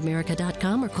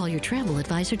hollandamerica.com or call your travel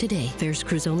advisor today. Fares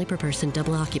cruise only per person,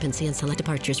 double occupancy and select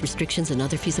departures, restrictions and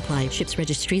other fees apply. Ships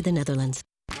registry, the Netherlands.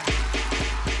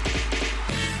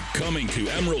 Coming to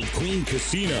Emerald Queen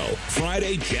Casino,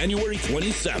 Friday, January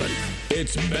 27th.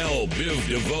 It's Belle Biv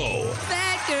DeVoe.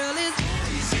 That girl is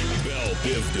Belle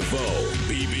Biv DeVoe,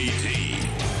 BBD.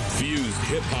 Fused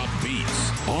hip-hop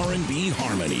beats, R&B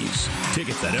harmonies.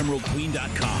 Tickets at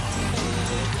emeraldqueen.com.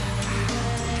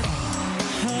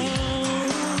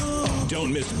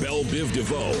 Don't miss Belle Biv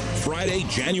DeVoe, Friday,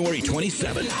 January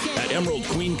 27th at Emerald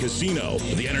Queen Casino,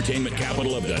 the entertainment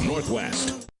capital of the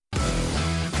Northwest.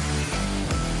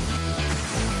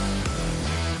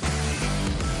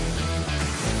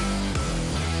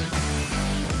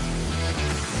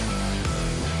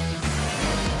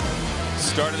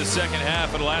 Start of the second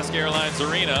half at Alaska Airlines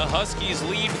Arena. Huskies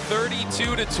lead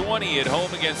 32-20 at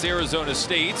home against Arizona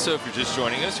State. So if you're just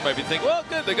joining us, you might be thinking, well,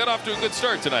 good, they got off to a good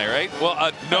start tonight, right?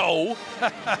 Well, no,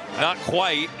 not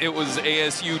quite. It was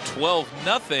ASU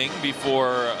 12-0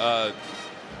 before,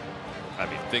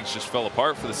 things just fell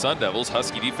apart for the Sun Devils.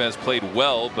 Husky defense played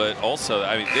well, but also,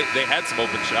 they had some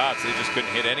open shots. They just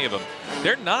couldn't hit any of them.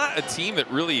 They're not a team that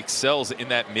really excels in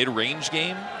that mid-range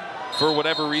game. For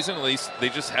whatever reason, at least they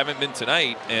just haven't been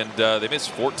tonight, and they missed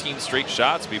 14 straight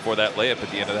shots before that layup at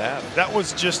the end of the half. That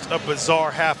was just a bizarre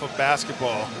half of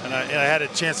basketball, and I had a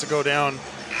chance to go down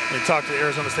and talk to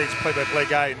Arizona State's play-by-play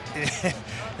guy,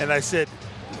 and I said,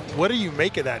 what do you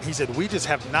make of that? He said, we just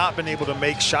have not been able to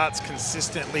make shots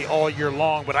consistently all year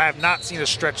long, but I have not seen a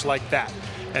stretch like that.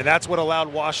 And that's what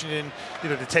allowed Washington,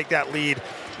 to take that lead,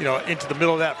 into the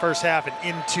middle of that first half and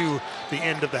into the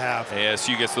end of the half.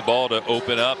 ASU gets the ball to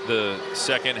open up the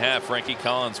second half. Frankie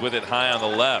Collins with it high on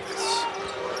the left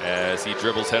as he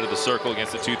dribbles head of the circle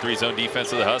against the 2-3 zone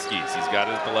defense of the Huskies. He's got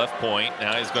it at the left point.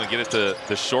 Now he's going to get it to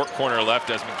the short corner left.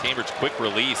 Desmond Cambridge, quick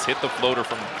release, hit the floater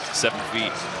from 7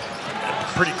 feet.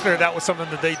 Pretty clear that was something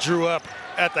that they drew up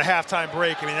at the halftime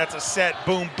break. That's a set,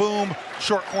 boom, boom,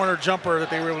 short corner jumper that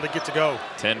they were able to get to go.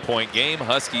 10-point game,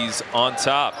 Huskies on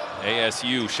top.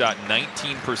 ASU shot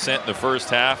 19% in the first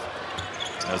half.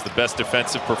 That was the best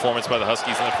defensive performance by the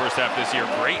Huskies in the first half this year.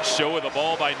 Great show of the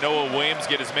ball by Noah Williams,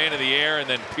 get his man in the air, and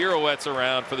then pirouettes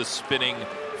around for the spinning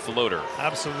floater.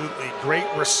 Absolutely great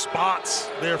response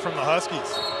there from the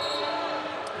Huskies.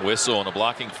 Whistle and a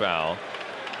blocking foul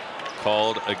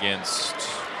called against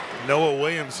Noah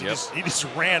Williams. He just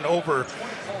ran over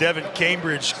Devin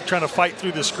Cambridge trying to fight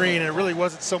through the screen, and it really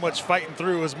wasn't so much fighting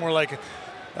through. It was more like,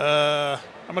 I'm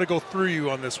going to go through you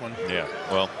on this one. Yeah,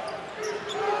 well,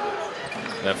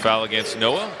 that foul against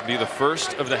Noah will be the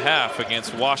first of the half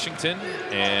against Washington.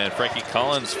 And Frankie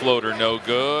Collins' floater no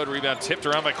good. Rebound tipped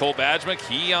around by Cole Badgema.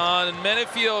 Keon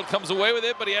Menefield comes away with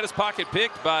it, but he had his pocket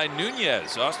picked by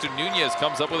Nunez. Austin Nunez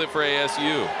comes up with it for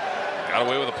ASU. Got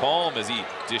away with a palm as he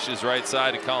dishes right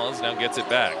side to Collins. Now gets it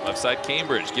back. Left side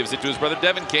Cambridge gives it to his brother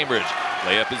Devin Cambridge.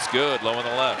 Layup is good, low on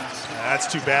the left. That's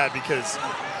too bad because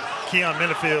Keon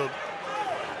Menefield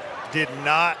did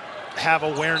not have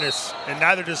awareness, and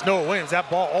neither does Noah Williams. That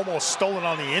ball almost stolen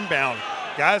on the inbound.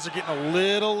 Guys are getting a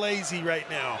little lazy right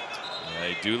now.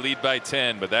 They do lead by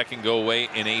 10, but that can go away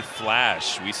in a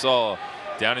flash. We saw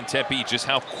down in Tempe just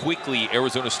how quickly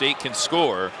Arizona State can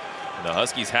score. And the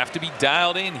Huskies have to be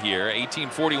dialed in here.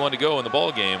 18:41 to go in the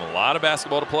ball game. A lot of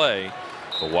basketball to play.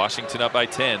 But Washington up by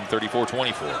 10,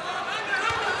 34-24.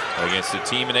 Against a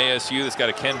team in ASU that's got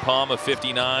a Ken Palm of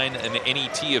 59, an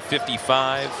NET of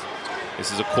 55.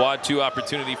 This is a quad 2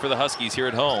 opportunity for the Huskies here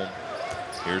at home.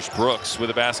 Here's Brooks with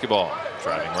the basketball.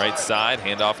 Driving right side,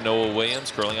 handoff Noah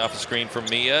Williams, curling off the screen from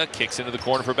Mia, kicks into the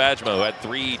corner for Badgema, who had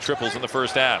 3 triples in the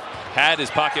first half. Had his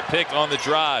pocket picked on the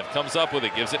drive, comes up with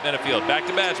it, gives it Menefield. Back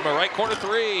to Badgema, right corner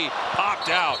 3, popped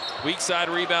out. Weak side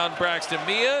rebound, Braxton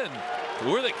Mia, and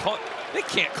who are they calling? They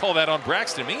can't call that on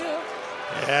Braxton Mia.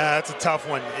 Yeah, that's a tough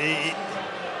one.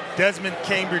 Desmond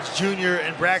Cambridge Jr.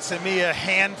 and Braxton Mia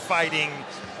hand fighting,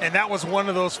 and that was one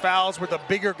of those fouls where the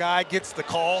bigger guy gets the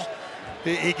call.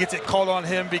 He gets it called on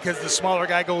him because the smaller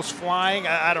guy goes flying.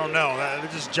 I don't know. They're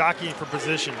just jockeying for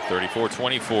position.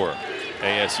 34-24.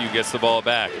 ASU gets the ball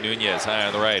back. Nunez high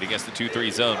on the right against the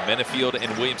 2-3 zone. Menefield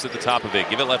and Williams at the top of it.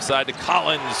 Give it left side to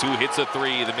Collins, who hits a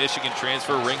 3. The Michigan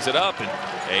transfer rings it up. And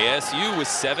ASU with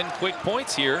 7 quick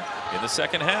points here in the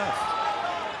second half.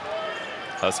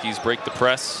 Huskies break the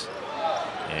press.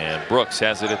 And Brooks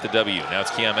has it at the W. Now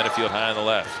it's Keon Menafield high on the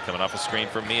left. Coming off a screen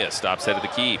from Mia. Stops head of the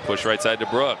key. Push right side to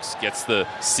Brooks. Gets the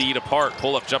seed apart.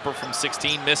 Pull-up jumper from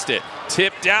 16. Missed it.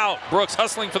 Tipped out. Brooks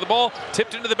hustling for the ball.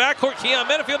 Tipped into the backcourt. Keon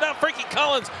Menafield. Now Frankie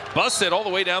Collins busts it all the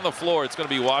way down the floor. It's going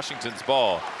to be Washington's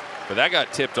ball. But that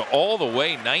got tipped all the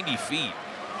way 90 feet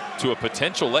to a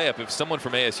potential layup if someone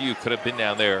from ASU could have been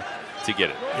down there to get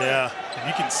it. Yeah, and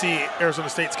you can see Arizona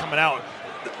State's coming out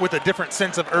with a different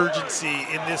sense of urgency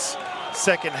in this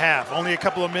second half. Only a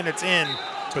couple of minutes in,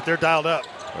 but they're dialed up.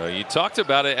 Well, you talked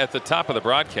about it at the top of the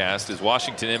broadcast as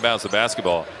Washington inbounds the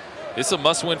basketball. This is a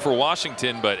must-win for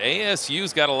Washington, but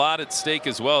ASU's got a lot at stake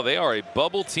as well. They are a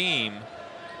bubble team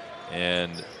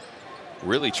and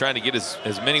really trying to get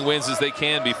as many wins as they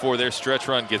can before their stretch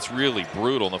run gets really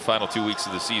brutal in the final 2 weeks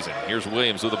of the season. Here's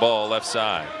Williams with the ball left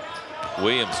side.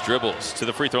 Williams dribbles to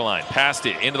the free throw line. Passed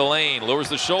it into the lane. Lowers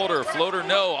the shoulder. Floater,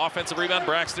 no. Offensive rebound.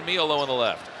 Braxton Mio low on the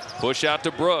left. Push out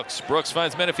to Brooks. Brooks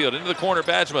finds Menafield into the corner.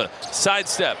 Bajma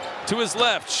sidestep to his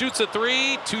left. Shoots a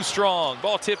three. Too strong.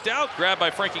 Ball tipped out. Grabbed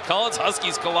by Frankie Collins.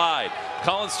 Huskies collide.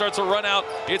 Collins starts a run out.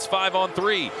 It's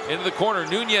 5-on-3. Into the corner.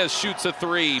 Nunez shoots a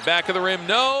three. Back of the rim.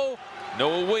 No.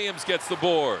 Noah Williams gets the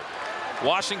board.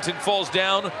 Washington falls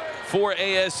down for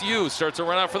ASU. Starts a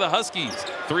run out for the Huskies.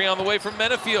 Three on the way from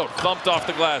Menafield. Thumped off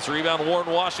the glass. Rebound Warren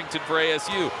Washington for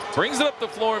ASU. Brings it up the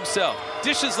floor himself.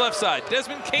 Dishes left side.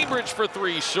 Desmond Cambridge for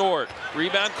three. Short.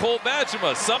 Rebound Cole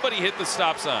Bajema. Somebody hit the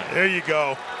stop sign. There you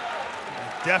go.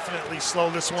 Definitely slow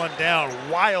this one down.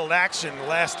 Wild action the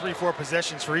last 3-4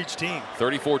 possessions for each team.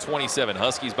 34-27.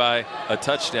 Huskies by a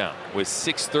touchdown with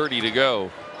 6:30 to go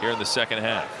here in the second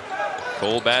half.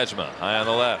 Cole Bajema high on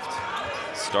the left.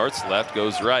 Starts left,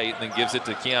 goes right, and then gives it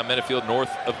to Keon Menafield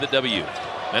north of the W.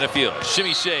 Menafield,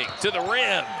 shimmy shake to the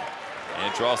rim,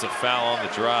 and draws a foul on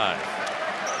the drive.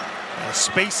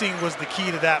 Spacing was the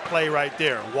key to that play right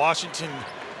there. Washington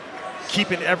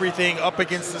keeping everything up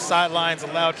against the sidelines,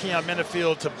 allowed Keon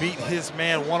Menafield to beat his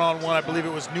man one-on-one. I believe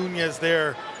it was Nunez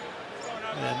there.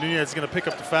 And Nunez is going to pick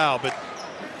up the foul, but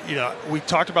you know, we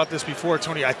talked about this before,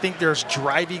 Tony. I think there's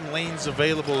driving lanes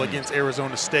available against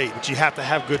Arizona State, but you have to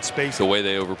have good space. The way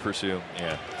they over pursue,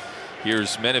 yeah.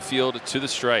 Here's Menafield to the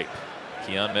stripe.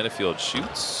 Keon Menafield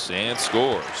shoots and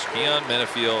scores. Keon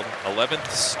Menafield,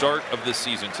 11th start of the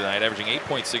season tonight, averaging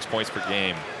 8.6 points per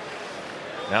game.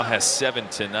 Now has 7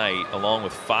 tonight, along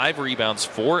with 5 rebounds,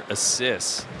 4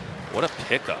 assists. What a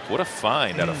pickup, what a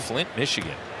find out of Flint,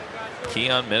 Michigan.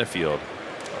 Keon Menafield,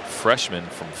 freshman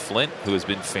from Flint, who has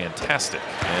been fantastic.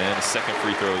 And the second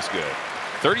free throw is good.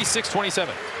 36-27.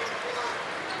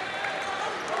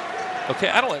 Okay,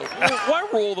 I don't know. Why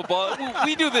roll the ball?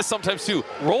 We do this sometimes too.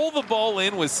 Roll the ball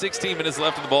in with 16 minutes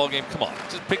left in the ball game. Come on,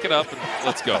 just pick it up and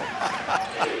let's go.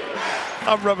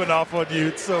 I'm rubbing off on you.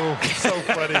 It's so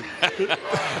funny.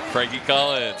 Frankie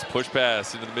Collins, push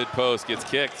pass into the mid post, gets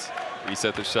kicked.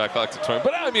 Reset the shot clock to 20.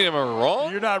 But I mean, am I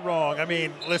wrong? You're not wrong. I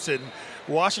mean, listen,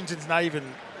 Washington's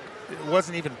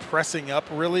wasn't even pressing up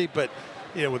really, but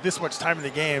you know, with this much time in the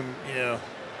game, you know,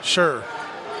 sure,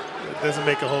 it doesn't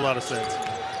make a whole lot of sense.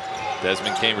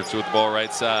 Desmond Cambridge with the ball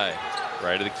right side,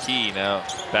 right of the key. Now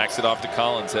backs it off to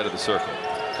Collins, head of the circle.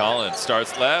 Collins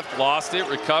starts left, lost it,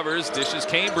 recovers, dishes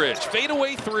Cambridge.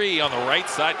 Fadeaway three on the right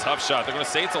side, tough shot. They're going to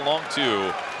say it's a long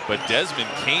two, but Desmond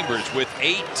Cambridge with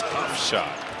a tough shot.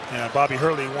 Yeah, Bobby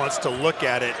Hurley wants to look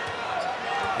at it,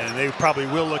 and they probably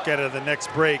will look at it at the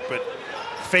next break, but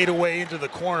fade away into the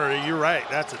corner. You're right.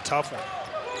 That's a tough one.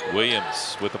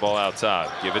 Williams with the ball out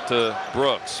top. Give it to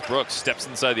Brooks. Brooks steps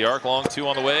inside the arc. Long two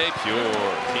on the way. Pure.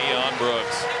 Keon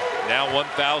Brooks. Now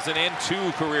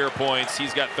 1,002 career points.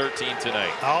 He's got 13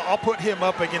 tonight. I'll put him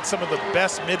up against some of the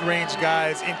best mid-range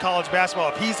guys in college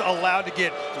basketball. If he's allowed to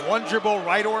get one dribble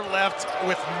right or left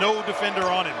with no defender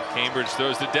on him. Cambridge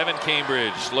throws to Devin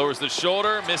Cambridge. Lowers the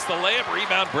shoulder. Missed the layup.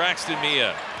 Rebound Braxton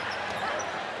Mia.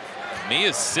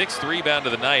 Mia's 6th rebound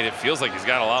of the night. It feels like he's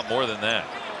got a lot more than that.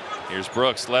 Here's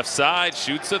Brooks, left side,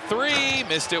 shoots a three.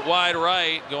 Missed it wide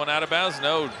right. Going out of bounds?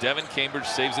 No. Devin Cambridge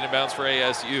saves it in bounds for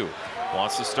ASU.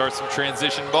 Wants to start some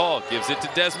transition ball. Gives it to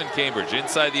Desmond Cambridge.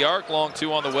 Inside the arc, long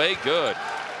two on the way. Good.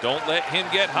 Don't let him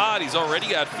get hot. He's already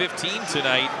got 15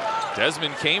 tonight.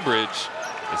 Desmond Cambridge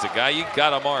is a guy you got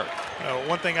to mark.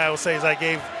 One thing I will say is I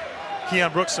gave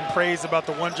Keon Brooks some praise about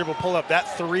the one dribble pull-up.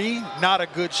 That three, not a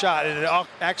good shot, and it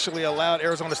actually allowed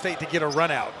Arizona State to get a run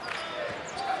out.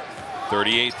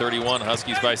 38-31,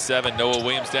 Huskies by 7. Noah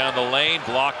Williams down the lane,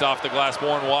 blocked off the glass.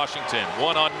 Warren Washington,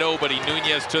 one on nobody.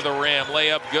 Nunez to the rim,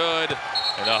 layup good.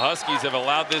 And the Huskies have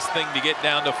allowed this thing to get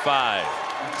down to 5.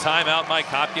 Timeout, Mike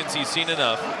Hopkins, he's seen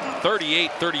enough.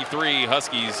 38-33,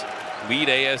 Huskies lead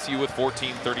ASU with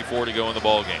 14:34 to go in the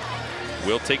ballgame.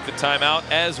 We'll take the timeout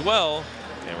as well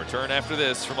and return after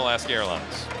this from Alaska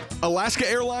Airlines. Alaska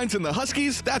Airlines and the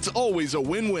Huskies, that's always a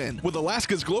win-win. With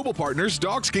Alaska's global partners,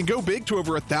 dogs can go big to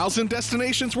over 1,000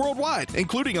 destinations worldwide,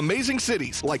 including amazing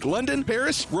cities like London,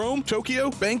 Paris, Rome, Tokyo,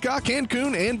 Bangkok,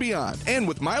 Cancun, and beyond. And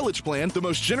with Mileage Plan, the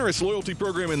most generous loyalty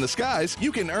program in the skies,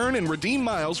 you can earn and redeem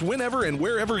miles whenever and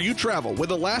wherever you travel with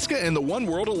Alaska and the One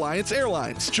World Alliance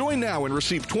Airlines. Join now and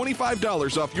receive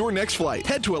 $25 off your next flight.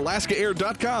 Head to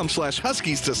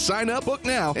alaskaair.com/Huskies to sign up, book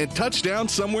now, and touch down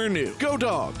somewhere new. Go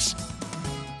Dogs!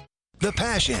 The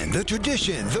passion, the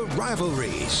tradition, the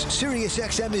rivalries.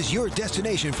 SiriusXM is your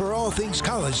destination for all things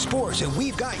college sports, and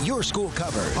we've got your school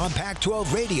covered. On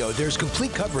Pac-12 Radio, there's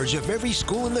complete coverage of every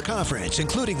school in the conference,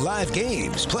 including live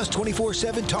games, plus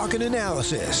 24/7 talk and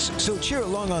analysis. So cheer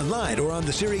along online or on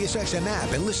the SiriusXM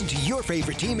app and listen to your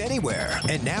favorite team anywhere.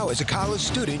 And now, as a college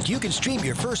student, you can stream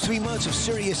your first 3 months of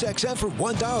SiriusXM for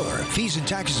 $1. Fees and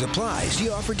taxes apply. See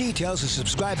offer details and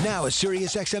subscribe now at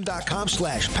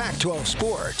SiriusXM.com/Pac-12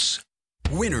 Sports.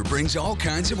 Winter brings all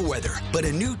kinds of weather, but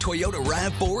a new Toyota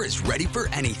RAV4 is ready for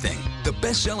anything. The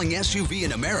best-selling SUV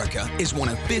in America is one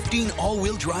of 15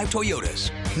 all-wheel drive Toyotas.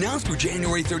 Now through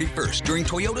January 31st, during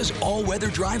Toyota's all-weather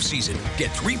drive season,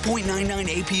 get 3.99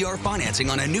 APR financing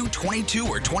on a new 22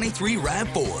 or 23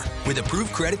 RAV4 with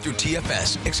approved credit through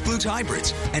TFS, excludes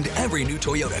hybrids, and every new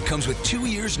Toyota comes with 2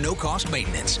 years no-cost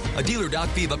maintenance. A dealer doc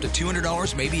fee of up to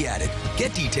 $200 may be added.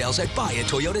 Get details at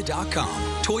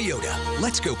buyatoyota.com. Toyota,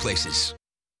 let's go places.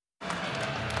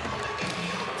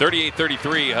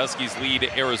 38-33, Huskies lead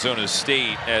Arizona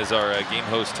State. As our game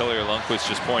host Taylor Lundquist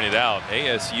just pointed out,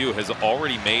 ASU has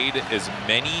already made as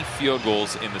many field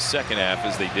goals in the second half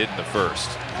as they did in the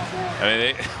first. I mean,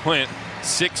 they went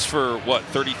 6 for,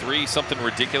 33? Something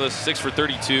ridiculous. 6 for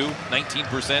 32,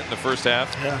 19% in the first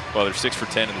half. Yeah. Well, they're 6 for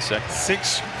 10 in the second.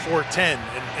 6 for 10,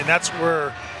 and that's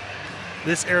where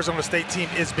this Arizona State team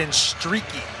has been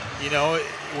streaky. You know,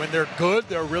 when they're good,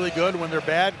 they're really good. When they're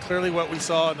bad, clearly what we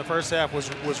saw in the first half was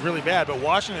really bad. But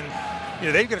Washington, you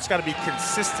know, they've just got to be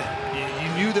consistent. You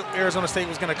knew that Arizona State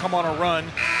was going to come on a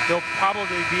run. There'll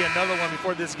probably be another one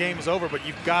before this game is over, but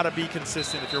you've got to be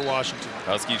consistent if you're Washington.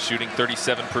 Huskies shooting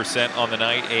 37% on the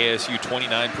night, ASU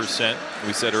 29%.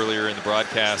 We said earlier in the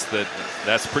broadcast that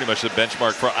that's pretty much the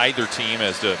benchmark for either team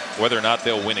as to whether or not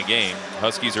they'll win a game.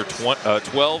 Huskies are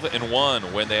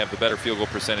 12-1 when they have the better field goal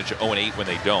percentage, 0-8 when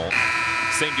they don't.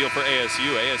 Same deal for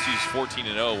ASU. ASU's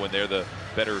 14-0 when they're the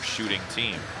better shooting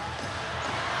team.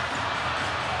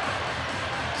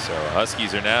 So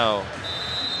Huskies are now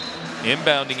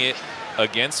inbounding it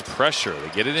against pressure. They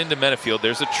get it into Menifield.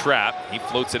 There's a trap. He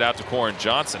floats it out to Corin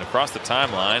Johnson across the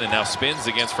timeline and now spins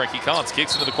against Frankie Collins.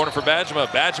 Kicks into the corner for Bajema.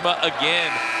 Bajema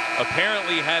again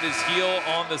apparently had his heel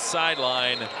on the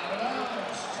sideline.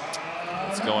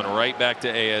 It's going right back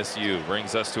to ASU.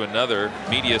 Brings us to another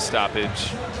media stoppage.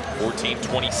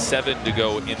 14:27 to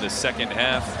go in the second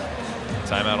half.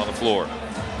 Timeout on the floor.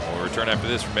 We'll return after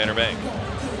this from Banner Bank.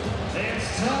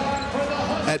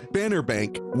 At Banner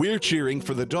Bank, we're cheering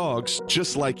for the dogs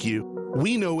just like you.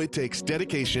 We know it takes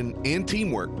dedication and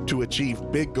teamwork to achieve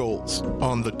big goals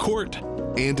on the court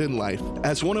and in life.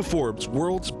 As one of Forbes'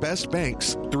 world's best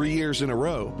banks 3 years in a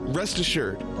row, rest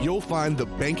assured you'll find the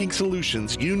banking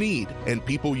solutions you need and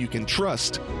people you can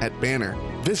trust at Banner.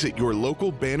 Visit your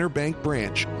local Banner Bank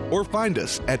branch or find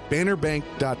us at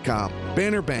bannerbank.com.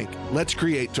 Banner Bank, let's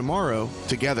create tomorrow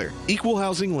together. Equal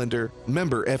housing lender,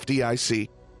 member FDIC.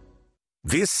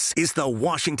 This is the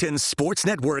Washington Sports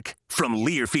Network from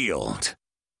Learfield.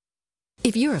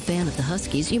 If you're a fan of the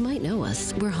Huskies, you might know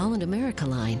us. We're Holland America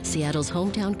Line, Seattle's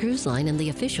hometown cruise line and the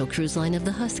official cruise line of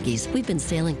the Huskies. We've been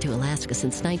sailing to Alaska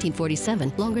since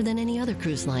 1947, longer than any other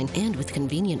cruise line. And with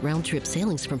convenient round-trip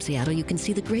sailings from Seattle, you can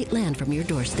see the great land from your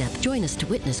doorstep. Join us to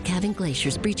witness calving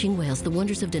glaciers, breaching whales, the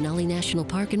wonders of Denali National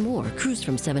Park, and more. Cruise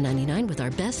from $7.99 with our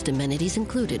best amenities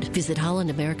included. Visit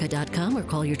hollandamerica.com or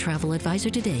call your travel advisor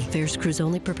today. Fares cruise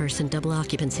only per person, double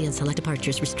occupancy and select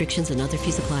departures, restrictions and other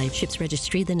fees apply. Ships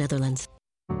registry, the Netherlands.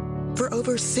 For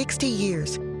over 60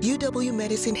 years, UW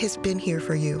Medicine has been here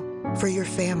for you, for your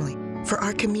family, for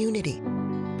our community.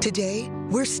 Today,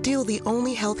 we're still the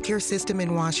only healthcare system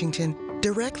in Washington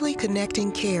directly connecting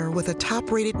care with a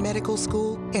top-rated medical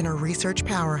school and a research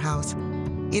powerhouse.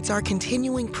 It's our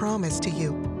continuing promise to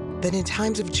you that in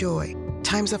times of joy,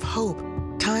 times of hope,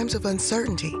 times of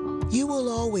uncertainty, you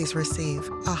will always receive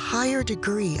a higher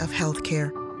degree of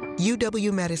healthcare.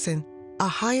 UW Medicine, a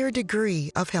higher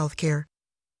degree of healthcare.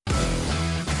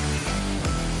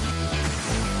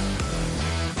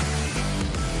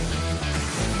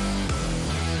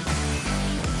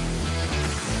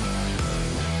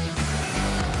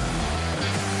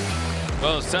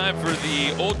 Well, it's time for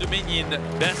the Old Dominion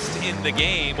Best in the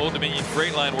Game. Old Dominion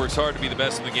Freight Line works hard to be the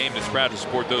best in the game and is proud to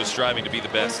support those striving to be the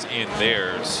best in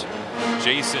theirs.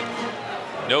 Jason,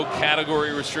 no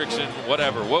category restriction,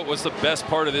 whatever. What was the best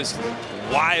part of this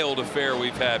wild affair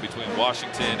we've had between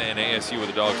Washington and ASU with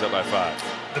the Dogs up by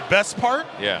 5? The best part?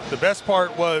 Yeah. The best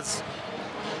part was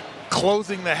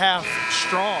closing the half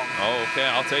strong. Oh, okay,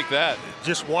 I'll take that.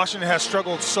 Just Washington has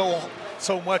struggled so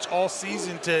much all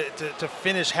season to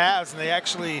finish halves, and they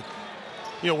actually,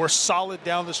 were solid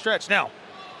down the stretch. Now,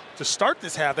 to start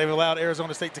this half, they've allowed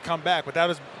Arizona State to come back, but that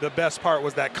was the best part,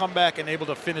 was that comeback and able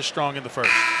to finish strong in the first.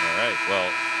 All right,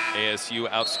 well, ASU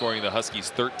outscoring the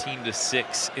Huskies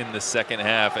 13-6 in the second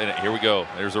half, and here we go.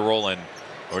 There's a roll in.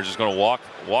 We're just going to walk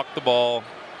the ball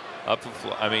up the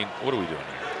floor. I mean, what are we doing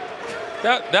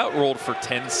here? That rolled for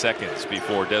 10 seconds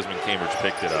before Desmond Cambridge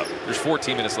picked it up. There's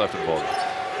 14 minutes left in the ball game.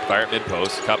 Fire at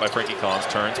mid-post, caught by Frankie Collins,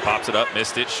 turns, pops it up,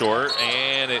 missed it short,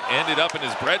 and it ended up in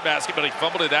his breadbasket, but he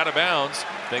fumbled it out of bounds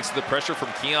thanks to the pressure from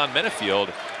Keon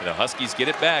Menefield, and the Huskies get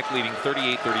it back, leading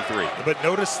 38-33. But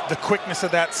notice the quickness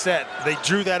of that set. They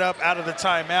drew that up out of the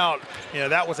timeout.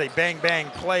 That was a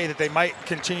bang-bang play that they might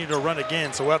continue to run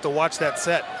again, so we'll have to watch that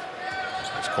set.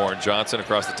 There's Corin Johnson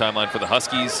across the timeline for the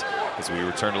Huskies as we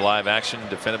return to live action,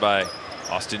 defended by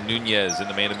Austin Nunez in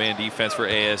the man-to-man defense for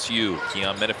ASU.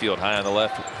 Keon Menefield high on the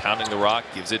left, pounding the rock,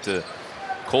 gives it to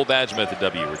Cole Badgman at the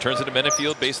W. Returns it to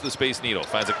Menefield, base of the Space Needle.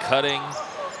 Finds a curling,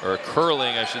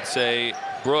 I should say,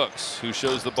 Brooks, who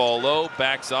shows the ball low,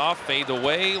 backs off, fades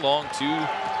away, long too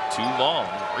long.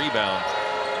 Rebound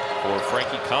for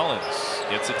Frankie Collins.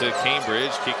 Gets it to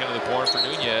Cambridge, kick into the corner for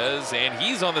Nunez, and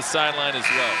he's on the sideline as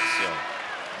well.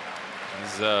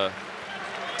 So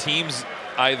these teams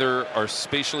either are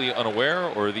spatially unaware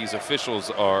or these officials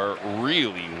are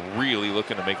really, really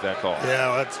looking to make that call.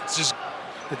 Yeah, it's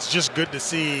just good to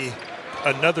see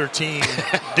another team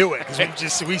do it,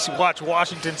 because we watch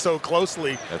Washington so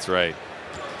closely. That's right.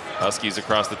 Huskies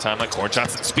across the timeline. Corin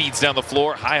Johnson speeds down the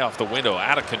floor, high off the window,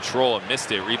 out of control, and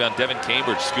missed it. Rebound, Devin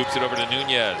Cambridge scoops it over to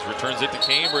Nunez, returns it to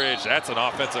Cambridge. That's an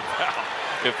offensive foul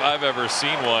if I've ever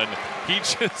seen one. He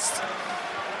just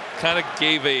kind of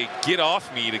gave a get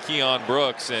off me to Keon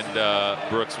Brooks, and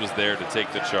Brooks was there to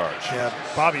take the charge. Yeah,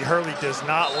 Bobby Hurley does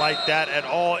not like that at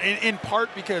all, in part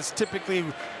because typically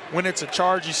when it's a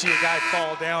charge, you see a guy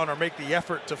fall down or make the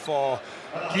effort to fall.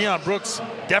 Keon Brooks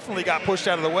definitely got pushed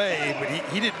out of the way, but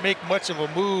he didn't make much of a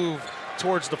move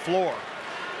towards the floor.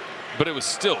 But it was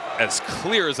still as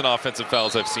clear as an offensive foul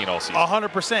as I've seen all season.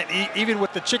 100%, even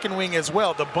with the chicken wing as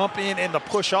well, the bump in and the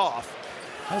push off.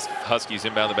 Huskies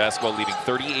inbound the basketball, leading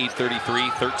 38-33,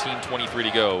 13:23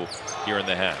 to go here in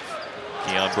the half.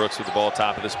 Keon Brooks with the ball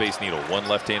top of the Space Needle. One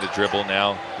left-handed dribble,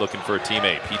 now looking for a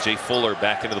teammate. P.J. Fuller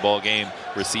back into the ball game,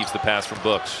 receives the pass from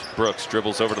Brooks. Brooks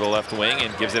dribbles over to the left wing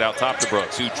and gives it out top to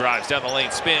Brooks, who drives down the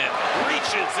lane, spin,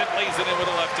 reaches and lays it in with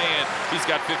the left hand. He's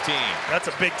got 15. That's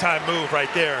a big-time move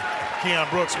right there. Keon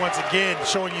Brooks once again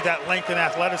showing you that length and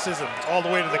athleticism all the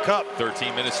way to the cup.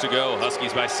 13 minutes to go.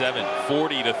 Huskies by 7,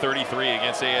 40-33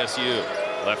 against ASU.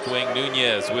 Left wing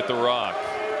Nunez with the rock.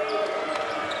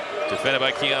 Defended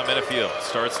by Keon Menefield.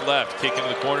 Starts left, kick into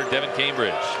the corner, Devin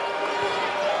Cambridge.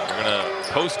 They're going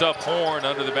to post up Horn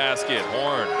under the basket.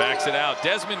 Horn backs it out.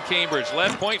 Desmond Cambridge,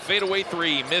 left point, fadeaway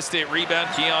three. Missed it, rebound,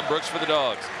 Keon Brooks for the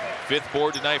Dogs. 5th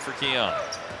board tonight for Keon.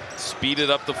 Speeded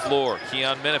up the floor.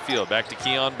 Keon Menefield back to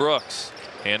Keon Brooks.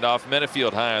 Handoff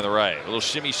Menefield high on the right. A little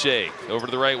shimmy shake over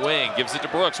to the right wing. Gives it to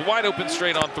Brooks. Wide open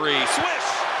straight on three. Swish!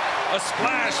 A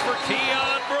splash for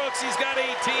Keon Brooks. He's got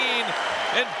 18.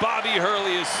 And Bobby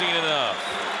Hurley has seen enough.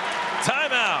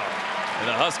 Timeout. And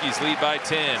the Huskies lead by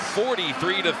 10.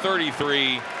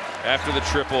 43-33 after the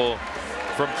triple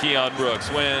from Keon Brooks.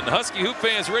 When Husky Hoop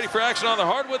fans are ready for action on the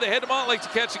hardwood, they head to Montlake to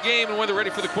catch a game. And when they're ready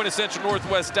for the quintessential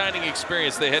Northwest dining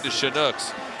experience, they head to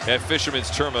Chinooks at Fisherman's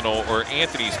Terminal or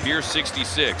Anthony's Pier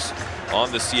 66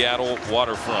 on the Seattle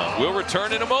waterfront. We'll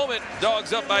return in a moment.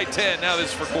 Dogs up by 10. Now this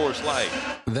is for Coors Light.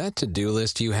 That to-do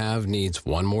list you have needs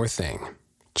one more thing.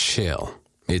 Chill.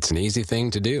 It's an easy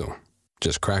thing to do.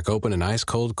 Just crack open an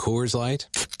ice-cold Coors Light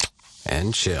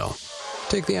and chill.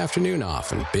 Take the afternoon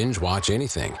off and binge watch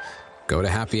anything. Go to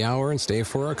happy hour and stay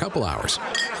for a couple hours.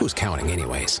 Who's counting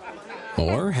anyways?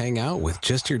 Or hang out with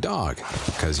just your dog,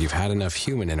 because you've had enough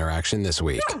human interaction this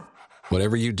week.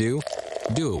 Whatever you do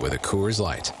it with a Coors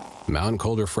Light. Mountain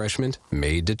cold refreshment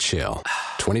made to chill.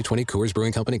 2020 Coors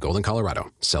Brewing Company, Golden, Colorado.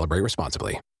 Celebrate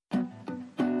responsibly.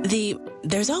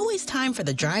 There's always time for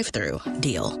the drive-thru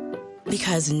deal.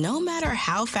 Because no matter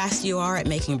how fast you are at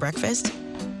making breakfast,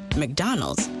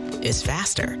 McDonald's is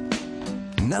faster.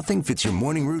 Nothing fits your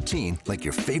morning routine like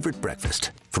your favorite breakfast.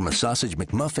 From a sausage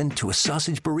McMuffin to a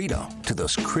sausage burrito to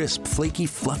those crisp, flaky,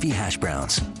 fluffy hash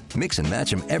browns. Mix and match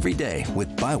them every day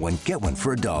with buy one, get one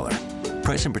for $1.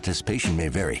 Price and participation may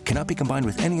vary. Cannot be combined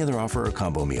with any other offer or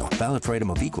combo meal. Valid for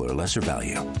item of equal or lesser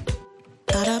value.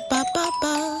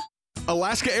 Ba-da-ba-ba-ba.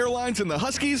 Alaska Airlines and the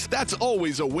Huskies, that's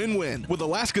always a win-win. With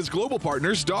Alaska's global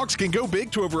partners, dogs can go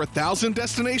big to over 1,000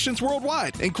 destinations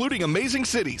worldwide, including amazing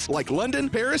cities like London,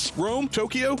 Paris, Rome,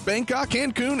 Tokyo, Bangkok,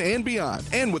 Cancun, and beyond.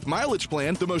 And with Mileage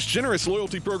Plan, the most generous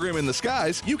loyalty program in the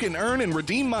skies, you can earn and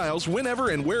redeem miles whenever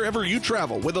and wherever you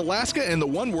travel with Alaska and the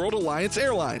One World Alliance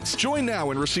Airlines. Join now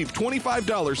and receive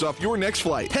 $25 off your next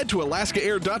flight. Head to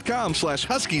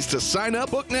alaskaair.com/Huskies to sign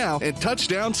up, book now, and touch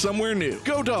down somewhere new.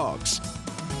 Go Dogs!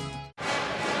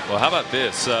 Well, how about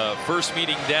this? First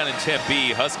meeting down in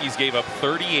Tempe, Huskies gave up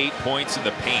 38 points in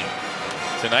the paint.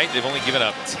 Tonight, they've only given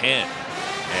up 10.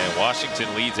 And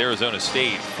Washington leads Arizona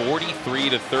State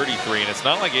 43-33. And it's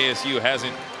not like ASU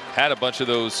hasn't had a bunch of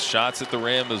those shots at the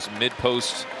rim, those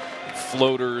mid-post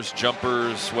floaters,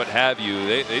 jumpers, what have you.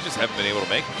 They just haven't been able to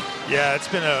make them. Yeah, it's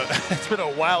been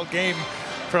a wild game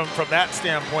from that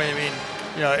standpoint. I mean,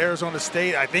 Arizona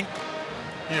State, I think,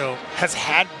 has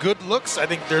had good looks. I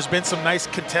think there's been some nice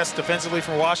contests defensively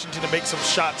from Washington to make some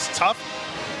shots tough.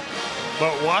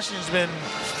 But Washington's been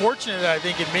fortunate, I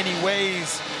think, in many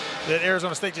ways that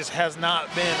Arizona State just has not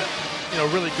been,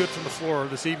 really good from the floor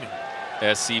this evening.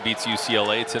 SC beats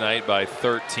UCLA tonight by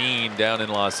 13 down in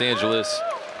Los Angeles.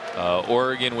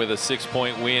 Oregon with a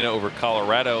 6-point win over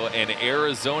Colorado, and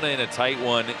Arizona in a tight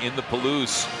one in the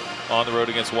Palouse on the road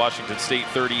against Washington State,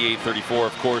 38-34.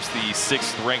 Of course, the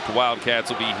 6th-ranked Wildcats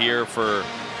will be here for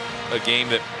a game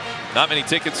that not many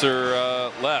tickets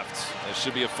are left. It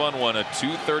should be a fun one, a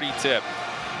 2:30 tip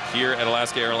here at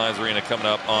Alaska Airlines Arena coming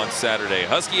up on Saturday.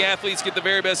 Husky athletes get the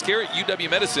very best care at UW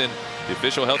Medicine, the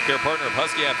official healthcare partner of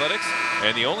Husky Athletics,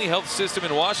 and the only health system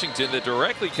in Washington that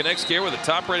directly connects care with a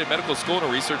top-rated medical school and a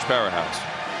research powerhouse.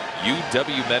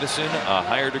 UW Medicine, a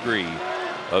higher degree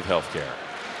of healthcare.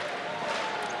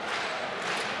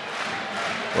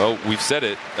 Well, we've said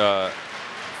it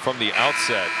from the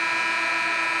outset,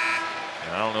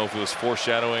 and I don't know if it was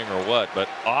foreshadowing or what, but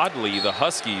oddly, the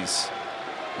Huskies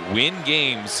win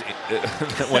games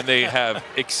when they have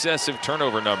excessive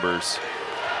turnover numbers,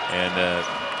 and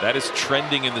that is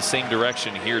trending in the same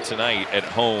direction here tonight at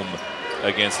home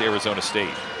against Arizona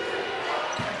State.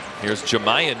 Here's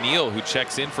Jemiah Neal, who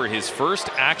checks in for his first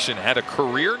action, had a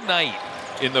career night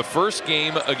in the first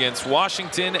game against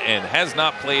Washington and has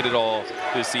not played at all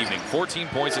this evening. 14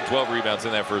 points and 12 rebounds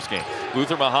in that first game.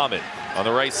 Luther Muhammad on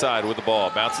the right side with the ball.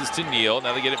 Bounces to Neal.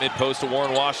 Now they get it mid-post to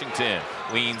Warren Washington.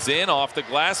 Leans in, off the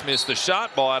glass, missed the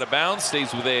shot. Ball out of bounds,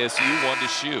 stays with ASU, 1 to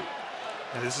shoot.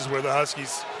 And this is where the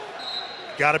Huskies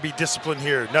got to be disciplined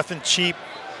here. Nothing cheap,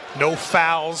 no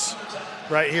fouls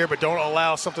right here, but don't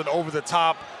allow something over the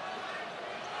top.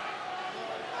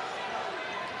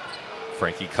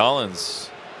 Frankie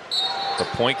Collins, the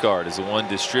point guard, is the one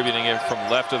distributing it from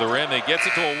left of the rim. It gets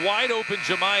it to a wide open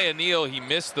Jemiah Neal. He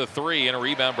missed the 3, and a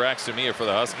rebound Braxton Mia for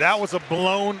the Huskies. That was a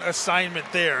blown assignment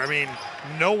there. I mean,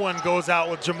 no one goes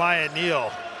out with Jemiah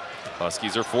Neal.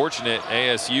 Huskies are fortunate.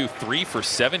 ASU 3 for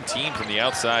 17 from the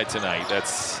outside tonight.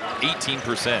 That's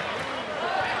 18%.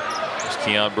 There's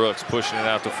Keon Brooks pushing it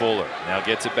out to Fuller. Now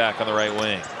gets it back on the right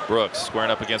wing. Brooks squaring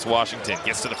up against Washington.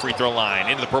 Gets to the free throw line.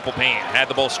 Into the purple paint. Had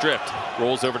the ball stripped.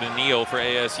 Rolls over to Neal for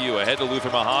ASU. Ahead to Luther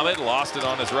Muhammad. Lost it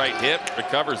on his right hip.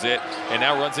 Recovers it. And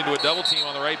now runs into a double team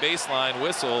on the right baseline.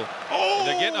 Whistle. And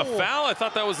they're getting a foul. I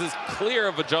thought that was as clear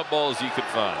of a jump ball as you could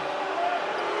find.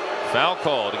 Foul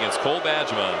called against Cole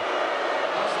Bajema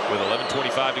with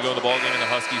 11:25 to go in the ballgame, and the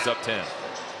Huskies up 10.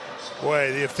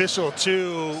 Boy, the official,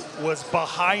 too, was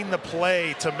behind the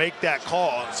play to make that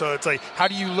call. So it's like, how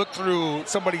do you look through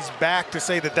somebody's back to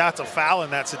say that that's a foul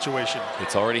in that situation?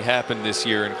 It's already happened this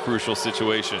year in crucial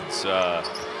situations.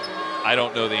 I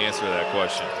don't know the answer to that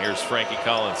question. Here's Frankie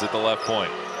Collins at the left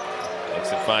point. Looks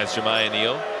and finds Jemiah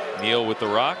Neal. Neal with the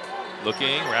rock.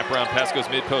 Looking, wraparound pass goes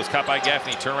mid-post. Caught by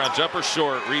Gaffney. Turnaround jumper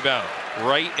short. Rebound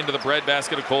right into the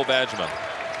breadbasket of Cole Bajema.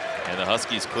 And the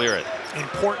Huskies clear it.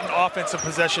 Important offensive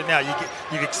possession now.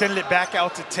 You've extended it back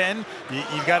out to 10.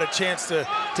 You've got a chance to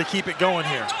keep it going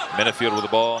here. Menafield with the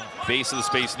ball, base of the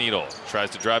Space Needle. Tries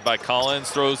to drive by Collins,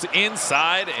 throws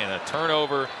inside, and a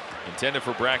turnover intended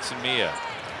for Braxton Mia.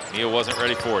 Mia wasn't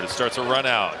ready for it. It starts a run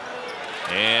out.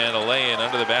 And a lay-in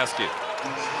under the basket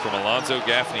from Alonzo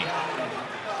Gaffney.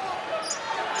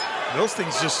 Those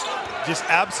things just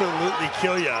absolutely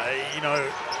kill you. You know,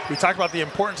 we talked about the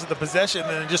importance of the possession, and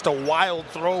then just a wild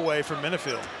throwaway from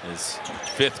Menafield. His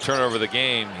 5th turnover of the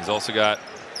game. He's also got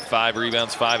 5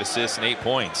 rebounds, 5 assists, and 8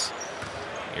 points.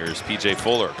 Here's P.J.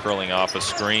 Fuller curling off a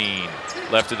screen.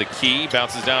 Left of the key,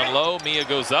 bounces down low. Mia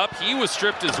goes up. He was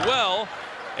stripped as well.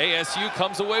 ASU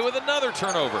comes away with another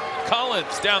turnover.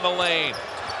 Collins down the lane.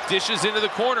 Dishes into the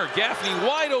corner. Gaffney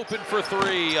wide open for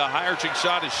 3. A high-arching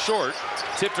shot is short.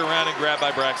 Tipped around and grabbed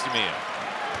by Braxton Mia.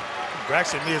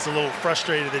 Braxton Mia is a little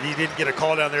frustrated that he didn't get a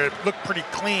call down there. It looked pretty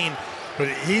clean, but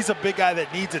he's a big guy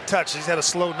that needs a touch. He's had a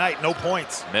slow night, no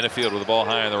points. Menafield with the ball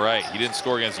high on the right. He didn't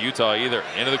score against Utah either.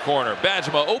 Into the corner.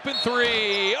 Bajema open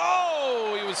 3.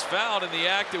 Oh, he was fouled in the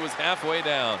act. It was halfway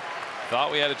down. Thought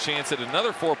we had a chance at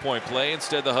another 4-point play.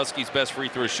 Instead, the Huskies' best free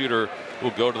throw shooter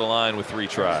will go to the line with 3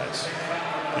 tries.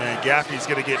 And Gaffney's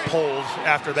going to get pulled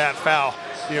after that foul.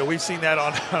 You know, we've seen that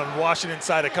on Washington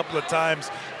side a couple of times.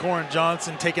 Goran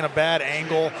Johnson taking a bad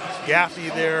angle. Gaffney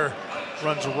there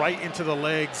runs right into the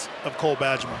legs of Cole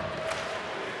Bajema.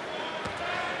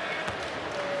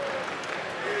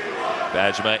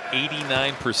 Bajema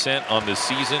 89% on the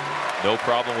season. No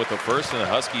problem with the first, and the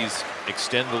Huskies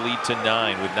extend the lead to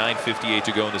 9 with 9:58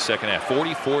 to go in the second half.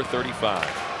 44-35.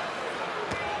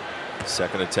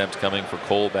 Second attempt coming for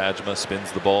Cole Bajema.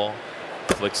 Spins the ball,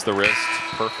 flicks the wrist.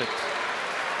 Perfect.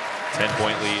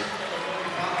 10-point lead.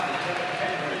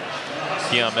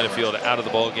 Keon Menafield out of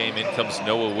the ball game. In comes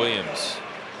Noah Williams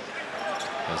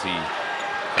as he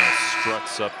kind of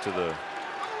struts up to the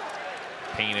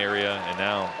paint area, and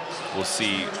now we'll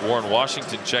see Warren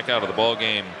Washington check out of the ball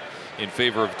game in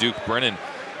favor of Duke Brennan.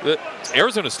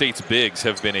 Arizona State's bigs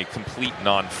have been a complete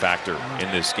non-factor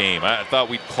in this game. I thought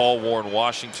we'd call Warren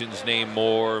Washington's name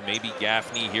more, maybe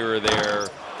Gaffney here or there.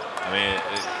 I mean,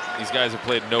 these guys have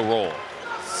played no role.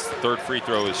 Third free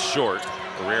throw is short.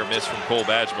 A rare miss from Cole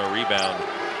Bajema. Rebound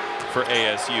for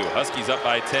ASU. Huskies up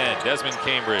by 10. Desmond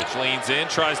Cambridge leans in,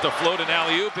 tries to float an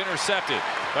alley-oop, intercepted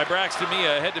by Braxton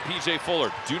Mia. Ahead to P.J. Fuller.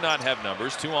 Do not have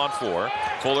numbers. 2 on 4.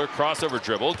 Fuller crossover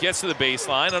dribble, gets to the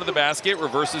baseline, under the basket,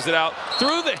 reverses it out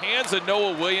through the hands of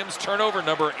Noah Williams. Turnover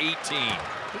number 18.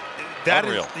 That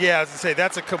Unreal. is, yeah, I was gonna say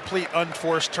that's a complete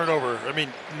unforced turnover. I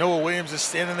mean, Noah Williams is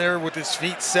standing there with his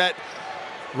feet set,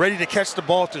 ready to catch the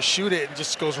ball to shoot it, and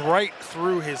just goes right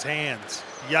through his hands.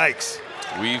 Yikes.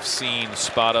 We've seen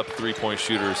spot-up three-point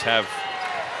shooters have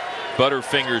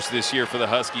butterfingers this year for the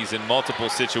Huskies in multiple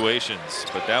situations,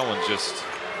 but that one just,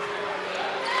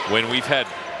 when we've had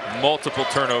multiple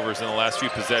turnovers in the last few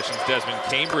possessions, Desmond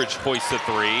Cambridge hoists a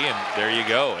 3, and there you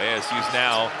go. ASU's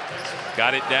now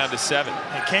got it down to 7.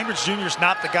 And Cambridge Jr. is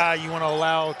not the guy you want to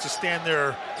allow to stand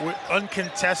there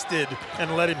uncontested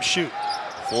and let him shoot.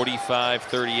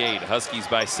 45-38, Huskies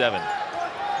by 7.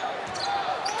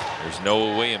 There's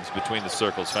Noah Williams between the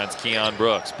circles, finds Keon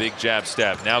Brooks, big jab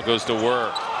step, now goes to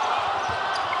work.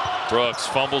 Brooks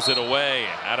fumbles it away,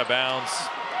 out of bounds,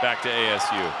 back to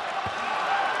ASU.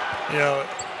 You know,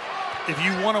 if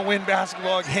you want to win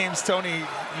basketball games, Tony,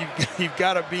 you've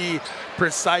got to be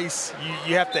precise.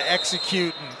 You have to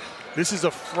execute. And this is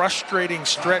a frustrating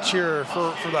stretch here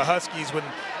for the Huskies when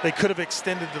they could have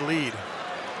extended the lead.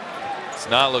 It's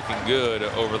not looking good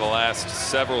over the last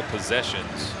several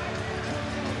possessions.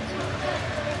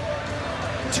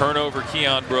 Turnover,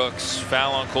 Keon Brooks.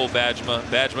 Foul on Cole Bajema.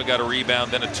 Bajema got a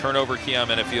rebound, then a turnover, Keon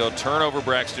Menafield. Turnover,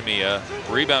 Braxton Mia.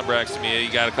 Rebound, Braxton Mia. You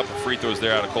got a couple free throws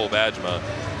there out of Cole Bajema.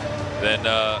 Then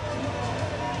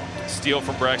steal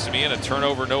from Braxton Mia and a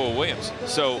turnover, Noah Williams.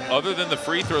 So other than the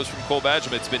free throws from Cole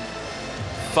Bajema, it's been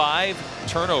 5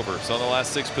 turnovers on the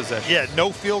last 6 possessions. Yeah,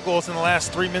 no field goals in the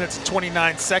last 3 minutes and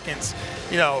 29 seconds.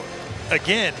 You know,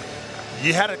 again,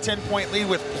 you had a 10-point lead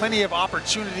with plenty of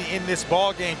opportunity in this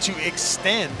ball game to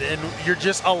extend, and you're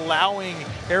just allowing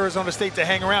Arizona State to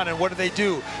hang around. And what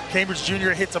do? Cambridge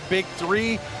Jr. hits a big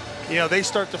 3. You know, they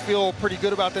start to feel pretty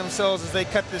good about themselves as they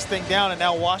cut this thing down, and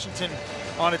now Washington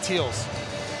on its heels.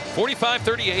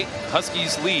 45-38,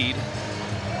 Huskies lead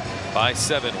by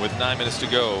 7 with 9 minutes to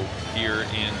go here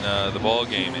in the ball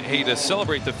game. And hey, to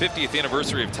celebrate the 50th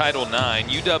anniversary of Title IX,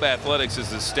 UW Athletics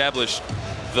has established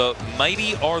the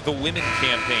Mighty Are the Women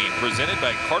campaign, presented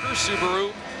by Carter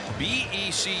Subaru,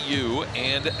 BECU,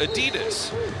 and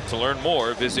Adidas. To learn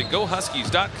more, visit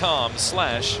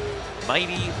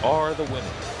gohuskies.com/mightyarthewomen.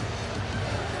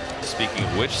 Speaking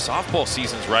of which, softball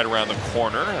season's right around the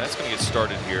corner. That's going to get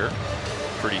started here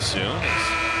pretty soon,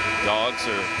 as Dogs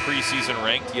are preseason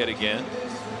ranked yet again.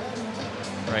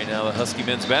 Right now, the Husky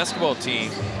men's basketball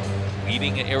team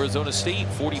leading Arizona State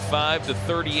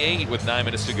 45-38 with 9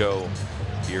 minutes to go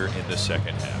here in the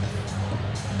second half.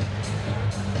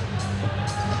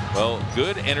 Well,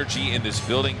 good energy in this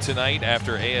building tonight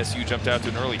after ASU jumped out to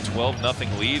an early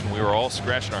 12-0 lead, and we were all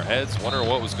scratching our heads, wondering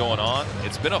what was going on.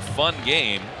 It's been a fun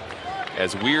game.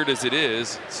 as weird as it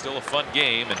is, it's still a fun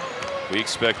game, and we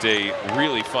expect a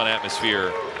really fun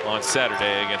atmosphere on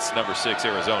Saturday against number 6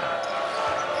 Arizona.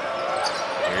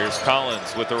 Here's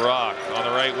Collins with the rock on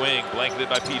the right wing, blanketed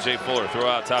by P.J. Fuller. Throw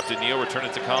out top to Neal, return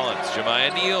it to Collins.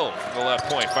 Jemiah Neal from the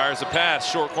left point, fires a pass,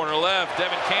 short corner left.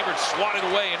 Devin Cambridge swatted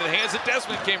away into the hands of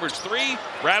Desmond Cambridge. 3,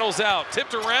 rattles out,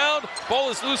 tipped around, ball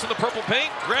is loose in the purple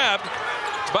paint, grabbed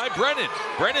by Brennan.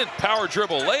 Brennan, power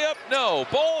dribble, layup, no.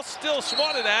 Ball still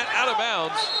swatted at, out of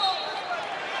bounds.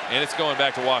 And it's going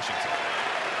back to Washington.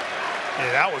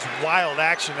 Yeah, that was wild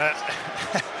action.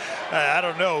 I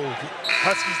don't know.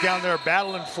 Huskies down there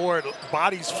battling for it.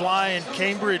 Bodies flying.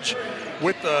 Cambridge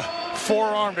with the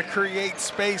forearm to create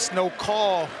space. No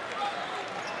call.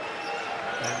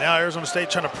 And now Arizona State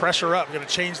trying to pressure up. Going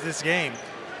to change this game.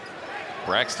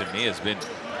 Braxton Mea has been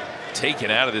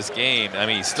taken out of this game. I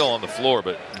mean, he's still on the floor,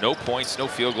 but no points, no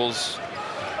field goals,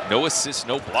 no assists,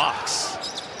 no blocks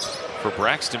for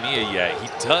Braxton Mea yet. He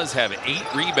does have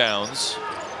 8 rebounds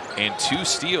and 2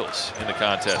 steals in the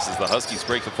contest as the Huskies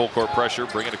break the full court pressure,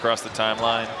 bring it across the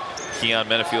timeline. Keon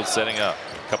Menafield setting up.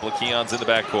 A couple of Keons in the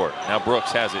backcourt. Now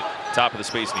Brooks has it, top of the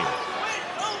Space Needle.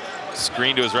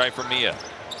 Screen to his right from Mea.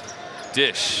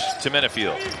 Dish to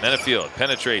Menafield. Menafield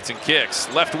penetrates and kicks.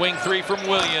 Left wing 3 from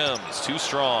Williams. Too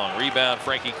strong. Rebound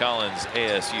Frankie Collins,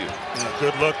 ASU. Yeah,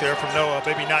 good look there from Noah.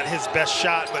 Maybe not his best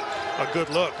shot, but a good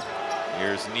look.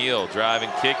 Here's Neal, drive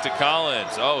and kick to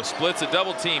Collins. Oh, splits a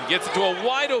double team, gets it to a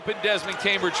wide open Desmond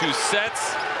Cambridge who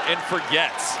sets and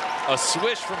forgets. A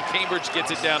swish from Cambridge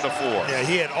gets it down to 4. Yeah,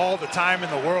 he had all the time in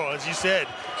the world. As you said,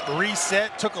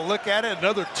 reset, took a look at it,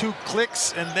 another 2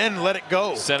 clicks, and then let it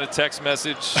go. Sent a text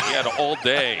message. He had all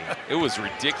day. It was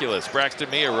ridiculous. Braxton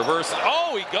Mea reverses.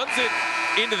 Oh, he guns it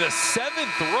into the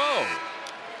 7th row.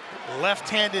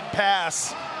 Left-handed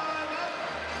pass.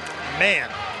 Man.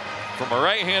 From a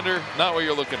right-hander, not what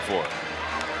you're looking for.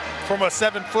 From a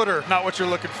 7-footer, not what you're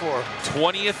looking for.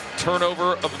 20th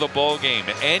turnover of the ball game,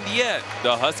 and yet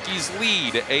the Huskies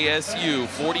lead ASU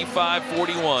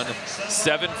 45-41.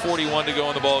 7:41 to go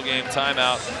in the ball game.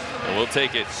 Timeout, and we'll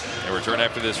take it and return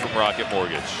after this from Rocket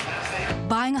Mortgage.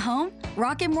 Buying a home?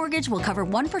 Rocket Mortgage will cover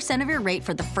 1% of your rate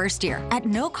for the first year at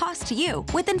no cost to you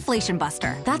with Inflation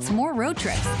Buster. That's more road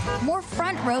trips, more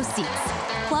front row seats.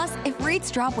 Plus, if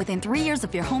rates drop within 3 years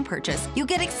of your home purchase, you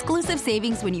get exclusive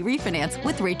savings when you refinance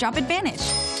with Rate Drop Advantage.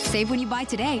 Save when you buy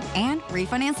today and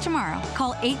refinance tomorrow.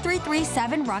 Call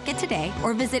 833-7ROCKET today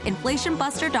or visit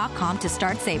inflationbuster.com to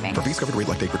start saving. For fees covered, rate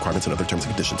like date requirements and other terms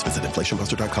and conditions, visit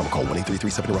inflationbuster.com. Call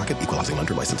 1-833-7ROCKET. Equal housing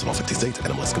lender license in all 50 states.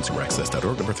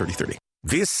 NMLSConsumerAccess.org number 3030.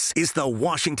 This is the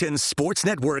Washington Sports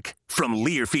Network from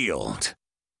Learfield.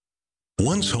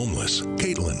 Once homeless,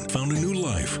 Caitlin found a new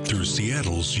life through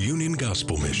Seattle's Union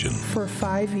Gospel Mission. For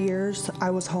 5 years,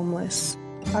 I was homeless.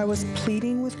 I was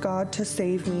pleading with God to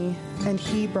save me, and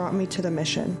He brought me to the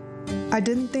mission. I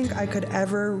didn't think I could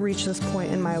ever reach this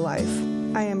point in my life.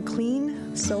 I am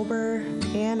clean, sober,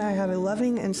 and I have a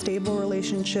loving and stable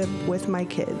relationship with my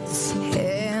kids.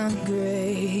 And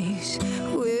grace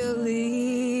will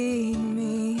lead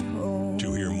me home.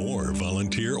 To hear more,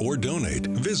 volunteer, or donate,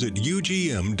 visit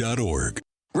UGM.org.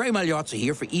 Ray Magliozzi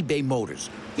here for eBay Motors.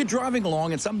 You're driving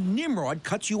along and some nimrod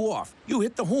cuts you off. You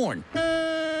hit the horn.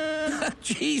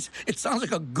 Jeez, it sounds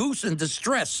like a goose in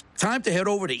distress. Time to head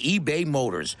over to eBay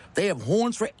Motors. They have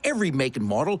horns for every make and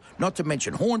model, not to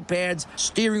mention horn pads,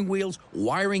 steering wheels,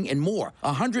 wiring, and more.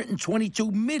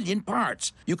 122 million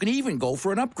parts. You can even go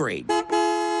for an upgrade.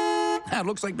 Now, it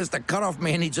looks like Mr. Cutoff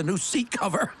Man needs a new seat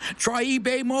cover. Try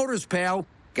eBay Motors, pal.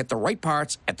 Get the right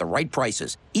parts at the right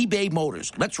prices. eBay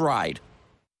Motors. Let's ride.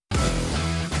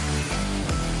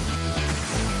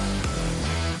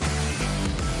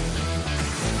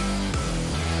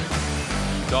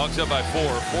 Dogs up by 4,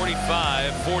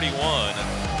 45-41.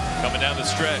 Coming down the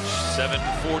stretch,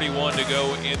 7:41 to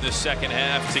go in the second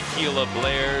half. Tequila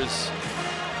blares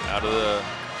out of the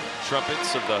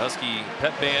trumpets of the Husky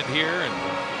pep band here. And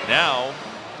now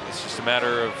it's just a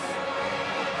matter of,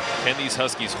 can these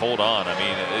Huskies hold on? I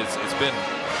mean, it's been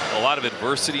a lot of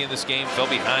adversity in this game. Fell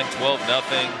behind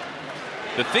 12-0.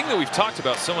 The thing that we've talked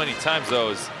about so many times, though,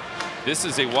 is this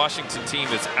is a Washington team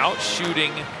that's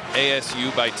out-shooting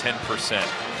ASU by 10%.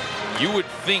 You would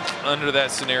think under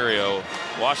that scenario,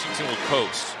 Washington will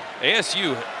coast.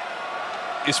 ASU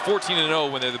is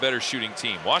 14-0 when they're the better shooting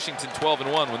team. Washington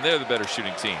 12-1 when they're the better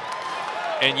shooting team.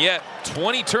 And yet,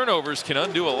 20 turnovers can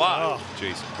undo a lot,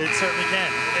 Jason. It certainly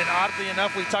can. And oddly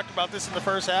enough, we talked about this in the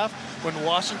first half. When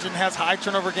Washington has high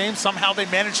turnover games, somehow they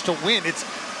manage to win.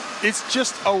 It's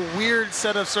just a weird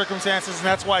set of circumstances, and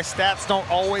that's why stats don't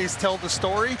always tell the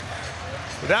story.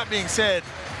 With that being said,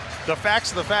 the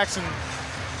facts are the facts, and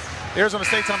Arizona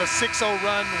State's on a 6-0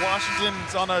 run.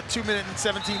 Washington's on a 2-minute and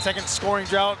 17-second scoring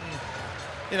drought,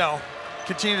 and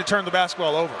continue to turn the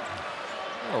basketball over.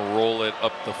 We'll roll it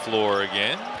up the floor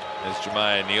again as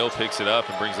Jemiah Neal picks it up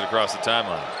and brings it across the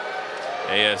timeline.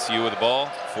 ASU with the ball,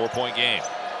 4-point game.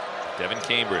 Devin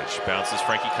Cambridge bounces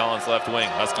Frankie Collins left wing.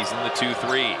 Huskies in the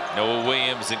 2-3. Noah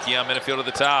Williams and Keon Minifield at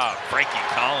the top. Frankie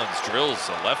Collins drills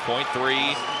a left point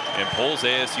three and pulls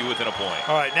ASU within a point.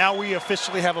 All right, now we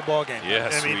officially have a ball game.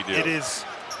 Yes, we do. It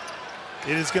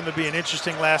is going to be an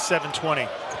interesting last 7:20.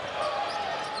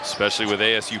 Especially with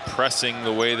ASU pressing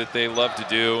the way that they love to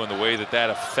do and the way that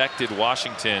affected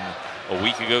Washington a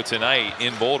week ago tonight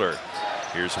in Boulder.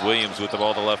 Here's Williams with the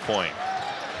ball at the left point.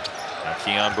 Now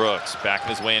Keon Brooks backing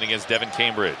his way in against Devin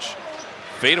Cambridge.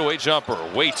 Fadeaway jumper,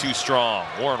 way too strong.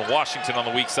 Warren Washington on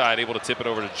the weak side, able to tip it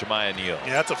over to Jemiah Neal.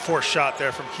 Yeah, that's a forced shot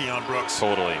there from Keon Brooks.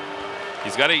 Totally.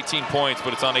 He's got 18 points,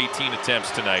 but it's on 18 attempts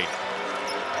tonight.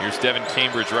 Here's Devin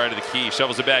Cambridge right of the key.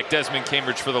 Shovels it back. Desmond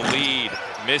Cambridge for the lead.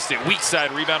 Missed it. Weak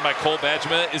side rebound by Cole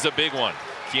Bajema is a big one.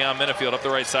 Keon Minifield up the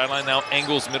right sideline. Now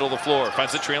angles middle of the floor.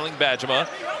 Finds the trailing Bajema.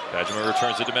 Bajema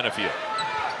returns it to Minifield.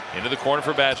 Into the corner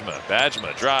for Bajema.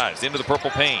 Bajema drives into the purple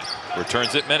paint.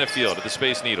 Returns it Minifield at the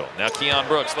Space Needle. Now Keon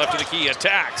Brooks left of the key.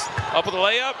 Attacks. Up with the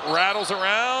layup. Rattles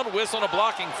around. Whistle and a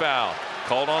blocking foul.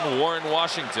 Called on Warren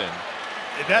Washington.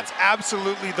 That's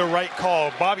absolutely the right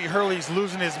call. Bobby Hurley's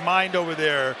losing his mind over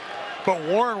there. But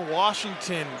Warren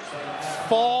Washington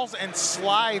falls and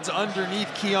slides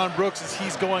underneath Keon Brooks as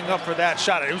he's going up for that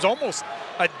shot. It was almost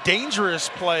a dangerous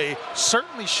play.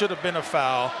 Certainly should have been a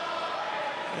foul.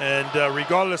 And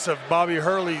regardless of Bobby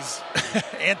Hurley's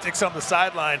antics on the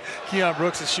sideline, Keon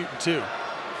Brooks is shooting too.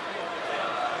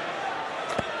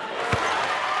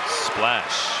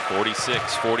 Splash,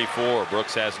 46-44.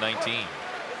 Brooks has 19.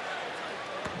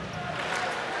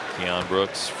 Keon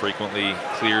Brooks frequently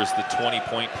clears the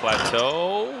 20-point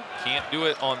plateau. Can't do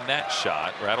it on that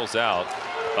shot. Rattles out.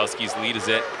 Huskies lead is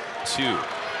at 2.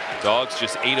 Dogs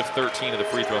just 8 of 13 at the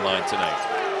free throw line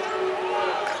tonight.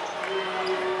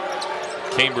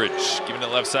 Cambridge giving it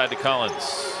left side to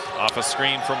Collins. Off a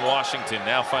screen from Washington.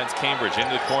 Now finds Cambridge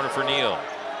into the corner for Neal.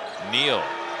 Neal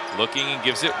looking and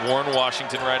gives it Warren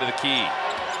Washington right of the key.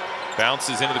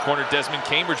 Bounces into the corner. Desmond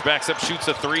Cambridge backs up, shoots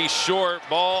a 3. Short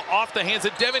ball off the hands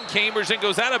of Devin Cambridge and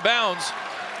goes out of bounds.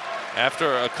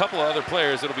 After a couple of other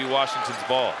players, it'll be Washington's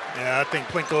ball. Yeah, I think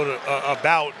Plinko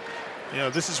about.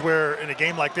 This is where in a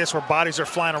game like this where bodies are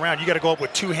flying around, you got to go up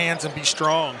with 2 hands and be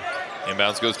strong.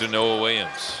 Inbounds goes to Noah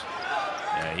Williams.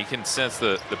 Yeah, he can sense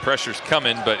the pressure's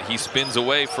coming, but he spins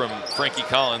away from Frankie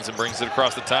Collins and brings it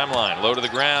across the timeline. Low to the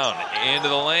ground, into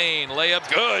the lane, layup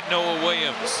good, Noah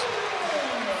Williams.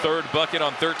 3rd bucket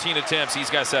on 13 attempts, he's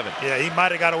got 7. Yeah, he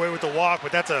might have got away with the walk,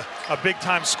 but that's a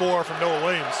big-time score from Noah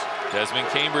Williams. Desmond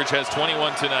Cambridge has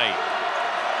 21 tonight.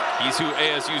 He's who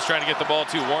ASU is trying to get the ball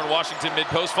to. Warren Washington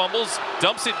mid-post fumbles,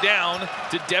 dumps it down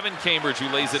to Devin Cambridge, who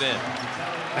lays it in.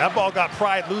 That ball got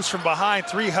pried loose from behind.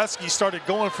 3 Huskies started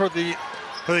going for the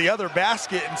other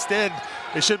basket. Instead,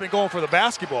 they should have been going for the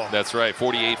basketball. That's right,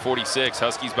 48-46,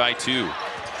 Huskies by 2.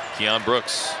 Keon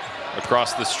Brooks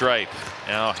across the stripe.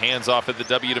 Now hands off at the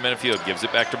W to Minifield, gives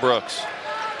it back to Brooks.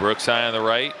 Brooks high on the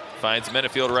right, finds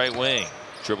Minifield right wing.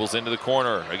 Dribbles into the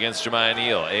corner against Jemiah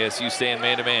Neal. ASU staying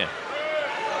man-to-man.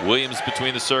 Williams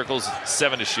between the circles,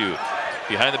 7 to shoot.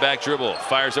 Behind the back dribble,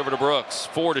 fires over to Brooks.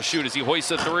 4 to shoot as he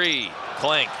hoists a 3.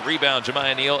 Clank, rebound,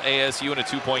 Jemiah Neal, ASU in a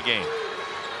 2-point game.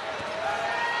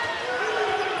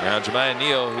 Now Jemiah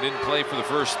Neal, who didn't play for the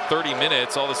first 30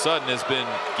 minutes, all of a sudden has been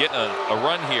getting a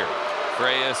run here for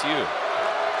ASU.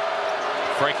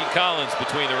 Frankie Collins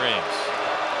between the rings.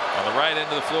 On the right end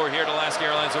of the floor here at Alaska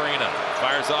Airlines Arena.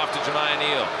 Fires off to Jemiah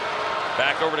Neal.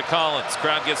 Back over to Collins.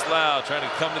 Crowd gets loud, trying to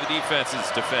come to the defense's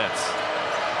defense.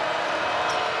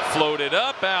 Floated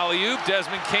up, alley-oop.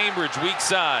 Desmond Cambridge, weak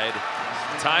side.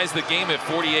 Ties the game at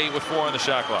 48 with 4 on the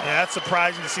shot clock. Yeah, that's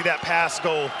surprising to see that pass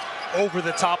go over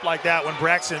the top like that when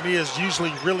Braxton Mia is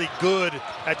usually really good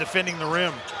at defending the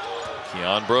rim.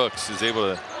 Keon Brooks is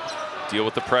able to deal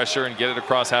with the pressure and get it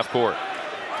across half court.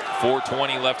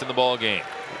 4:20 left in the ball game.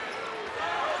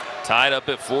 Tied up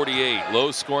at 48.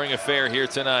 Low scoring affair here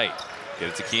tonight. Get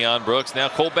it to Keon Brooks. Now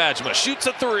Cole Bajema shoots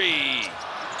a 3.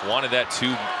 Wanted that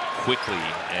too quickly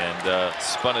and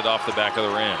spun it off the back of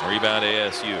the rim. Rebound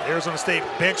ASU. Arizona State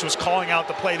bench was calling out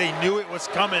the play. They knew it was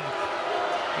coming.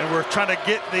 And we're trying to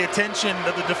get the attention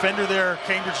of the defender there,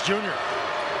 Cambridge Jr.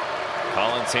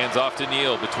 Collins hands off to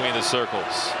Neal between the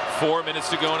circles. 4 minutes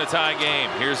to go in a tie game.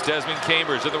 Here's Desmond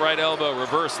Cambridge at the right elbow.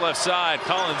 Reverse left side.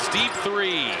 Collins deep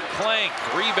 3. Clank.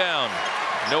 Rebound.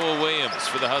 Noah Williams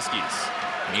for the Huskies.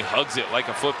 And he hugs it like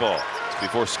a football.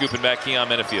 before scooping back Keon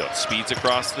Menifield. Speeds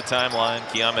across the timeline.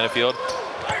 Keon Menifield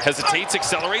hesitates,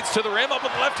 accelerates to the rim, up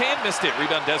with the left hand, missed it.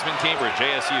 Rebound Desmond Cambridge,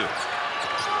 ASU.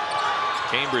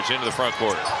 Cambridge into the front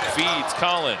court. Feeds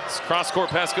Collins. Cross-court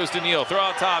pass goes to Neal. Throw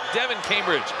out top. Devin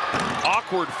Cambridge.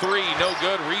 Awkward three. No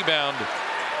good. Rebound.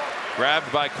 Grabbed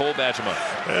by Cole Bajema.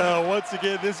 Once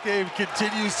again, this game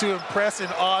continues to impress in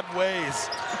odd ways.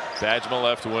 Bajema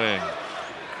left wing.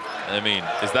 I mean,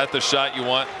 is that the shot you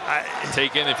want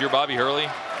taken if you're Bobby Hurley?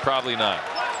 Probably not.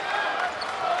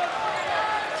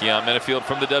 Keon Menifield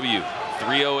from the W.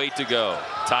 3:08 to go.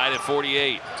 Tied at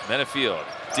 48. Menifield.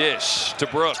 Dish to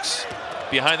Brooks.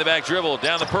 Behind the back dribble,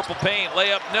 down the purple paint,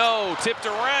 layup, no, tipped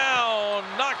around,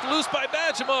 knocked loose by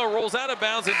Bajema, rolls out of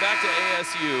bounds and back to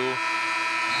ASU.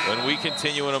 When we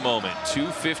continue in a moment,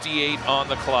 2:58 on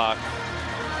the clock,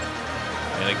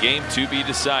 and a game to be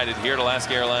decided here at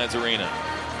Alaska Airlines Arena.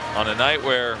 On a night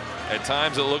where at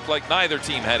times it looked like neither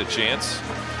team had a chance.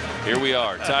 Here we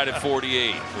are, tied at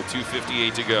 48 with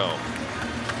 2:58 to go.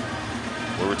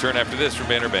 We'll return after this from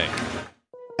Banner Bank.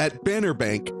 At Banner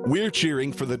Bank, we're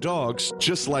cheering for the Dogs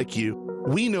just like you.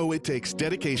 We know it takes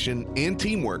dedication and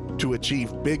teamwork to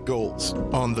achieve big goals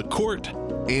on the court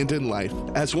and in life.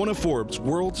 As one of Forbes'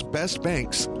 world's best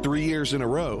banks 3 years in a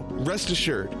row, rest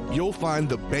assured you'll find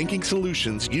the banking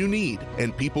solutions you need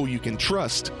and people you can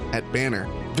trust at Banner.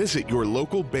 Visit your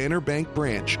local Banner Bank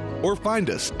branch or find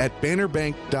us at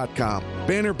bannerbank.com.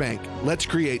 Banner Bank, let's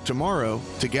create tomorrow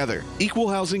together. Equal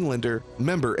housing lender,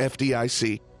 member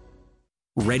FDIC.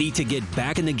 Ready to get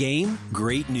back in the game?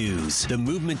 Great news. The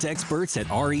movement experts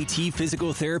at RET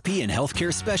Physical Therapy and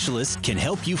Healthcare Specialists can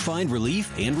help you find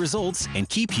relief and results and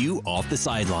keep you off the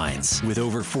sidelines. With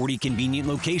over 40 convenient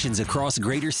locations across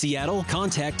Greater Seattle,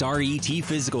 contact RET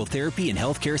Physical Therapy and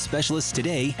Healthcare Specialists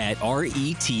today at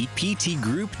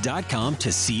retptgroup.com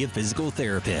to see a physical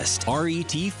therapist.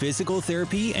 RET Physical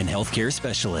Therapy and Healthcare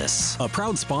Specialists, a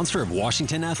proud sponsor of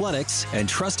Washington Athletics and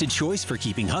trusted choice for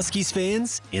keeping Huskies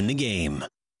fans in the game.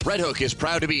 Red Hook is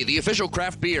proud to be the official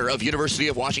craft beer of University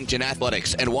of Washington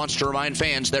Athletics and wants to remind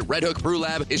fans that Red Hook Brew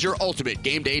Lab is your ultimate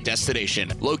game day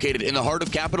destination. Located in the heart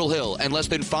of Capitol Hill and less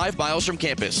than 5 miles from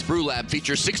campus, Brew Lab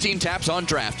features 16 taps on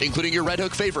draft, including your Red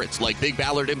Hook favorites like Big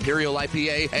Ballard Imperial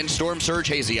IPA and Storm Surge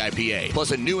Hazy IPA, plus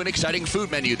a new and exciting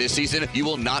food menu this season you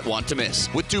will not want to miss.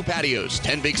 With 2 patios,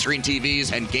 10 big screen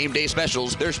TVs, and game day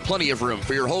specials, there's plenty of room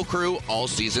for your whole crew all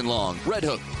season long. Red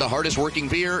Hook, the hardest working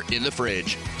beer in the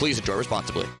fridge. Please enjoy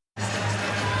responsibly.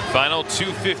 Final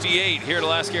 2:58 here at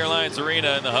Alaska Airlines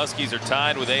Arena, and the Huskies are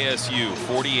tied with ASU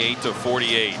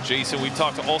 48-48. Jason, we've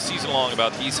talked all season long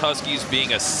about these Huskies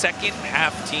being a second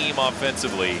half team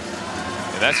offensively,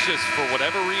 and that's just for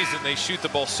whatever reason they shoot the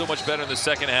ball so much better in the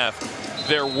second half.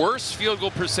 Their worst field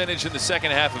goal percentage in the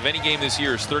second half of any game this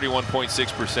year is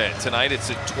 31.6%. Tonight it's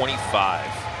at 25.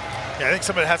 Yeah, I think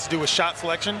some of it has to do with shot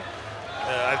selection.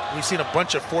 We've seen a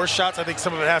bunch of forced shots. I think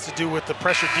some of it has to do with the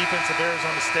pressure defense of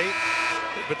Arizona State.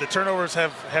 But the turnovers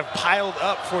have piled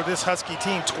up for this Husky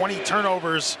team. 20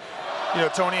 turnovers,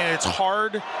 Tony, and it's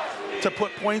hard to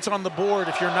put points on the board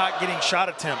if you're not getting shot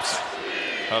attempts.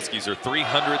 Huskies are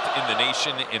 300th in the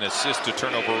nation in assist to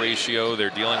turnover ratio.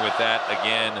 They're dealing with that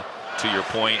again, to your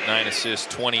point, 9 assists,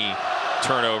 20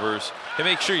 turnovers. And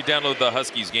make sure you download the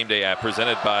Huskies Game Day app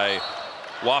presented by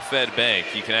WaFd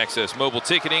Bank. You can access mobile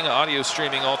ticketing, audio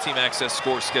streaming, all team access,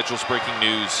 scores, schedules, breaking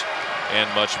news, and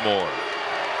much more.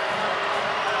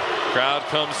 Crowd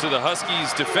comes to the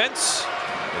Huskies' defense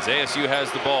as ASU has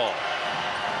the ball.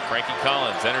 Frankie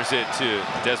Collins enters it to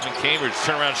Desmond Cambridge.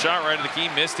 Turnaround shot right at the key,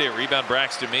 missed it. Rebound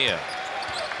Braxton Mia.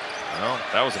 Well,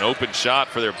 that was an open shot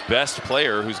for their best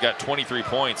player who's got 23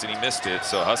 points, and he missed it.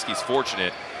 So Huskies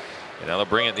fortunate, and now they'll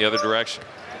bring it the other direction.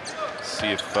 See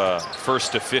if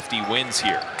first to 50 wins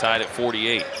here. Tied at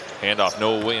 48. Handoff,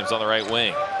 Noah Williams on the right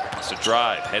wing. It's a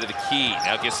drive, head of the key,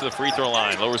 now gets to the free throw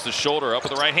line, lowers the shoulder, up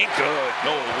with the right hand, good.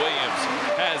 Noah Williams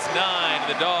has 9.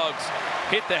 The Dogs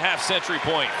hit the half-century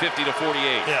point,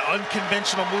 50-48. Yeah,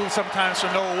 unconventional move sometimes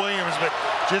for Noah Williams, but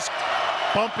just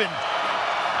bumping.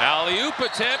 Alley-oop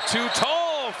attempt, too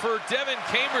tall for Devin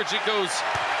Cambridge. It goes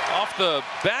off the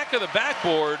back of the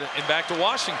backboard and back to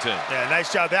Washington. Yeah, nice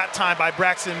job that time by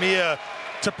Braxton Mia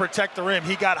to protect the rim.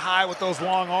 He got high with those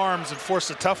long arms and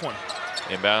forced a tough one.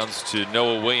 Inbounds to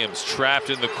Noah Williams, trapped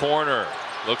in the corner.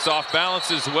 Looks off balance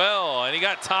as well, and he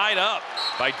got tied up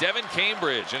by Devin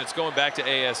Cambridge, and it's going back to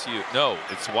ASU. No,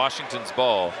 it's Washington's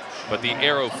ball, but the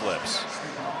arrow flips.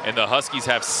 And the Huskies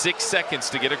have 6 seconds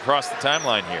to get across the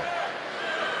timeline here.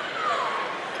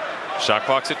 Shot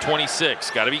clock's at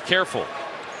 26. Got to be careful.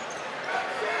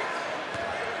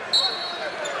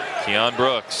 Keon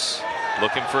Brooks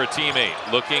Looking for a teammate.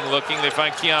 Looking. They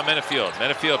find Keon Menefield.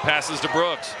 Menefield passes to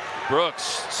Brooks. Brooks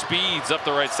speeds up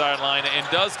the right sideline and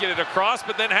does get it across,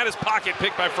 but then had his pocket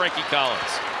picked by Frankie Collins.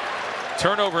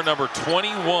 Turnover number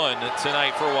 21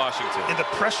 tonight for Washington. And the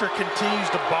pressure continues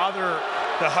to bother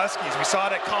the Huskies. We saw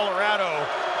it at Colorado.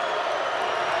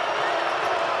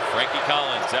 Frankie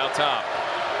Collins out top.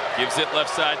 Gives it left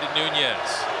side to Nunez.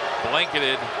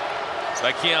 Blanketed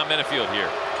by Keon Menefield here.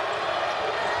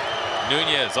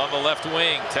 Nunez on the left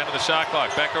wing, 10 of the shot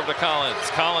clock, back over to Collins.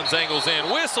 Collins angles in,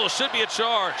 whistle, should be a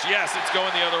charge. Yes, it's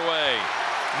going the other way.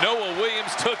 Noah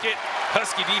Williams took it.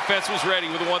 Husky defense was ready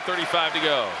with 1:35 to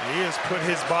go. He has put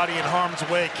his body in harm's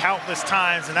way countless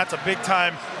times, and that's a big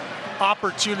time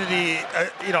opportunity,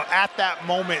 at that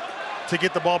moment to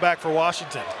get the ball back for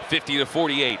Washington.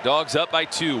 50-48, Dogs up by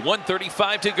 2,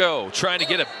 1:35 to go. Trying to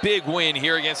get a big win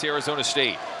here against Arizona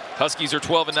State. Huskies are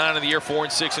 12-9 in the year,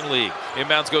 4-6 in league.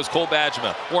 Inbounds goes Cole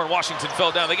Badgema. Warren Washington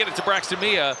fell down. They get it to Braxton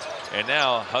Mia. And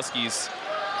now Huskies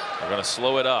are going to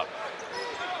slow it up.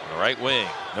 On the right wing,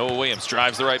 Noah Williams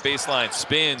drives the right baseline,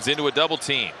 spins into a double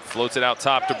team, floats it out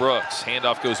top to Brooks.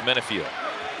 Handoff goes Menefield.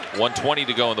 1:20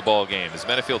 to go in the ball game as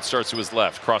Menefield starts to his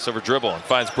left. Crossover dribble and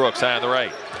finds Brooks high on the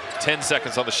right. 10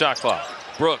 seconds on the shot clock.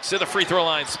 Brooks to the free throw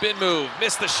line, spin move,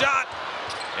 missed the shot.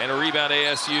 And a rebound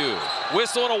ASU.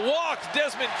 Whistle and a walk.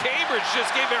 Desmond Cambridge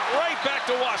just gave it right back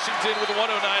to Washington with 1:09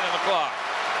 on the clock.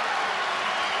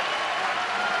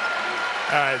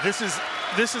 All right,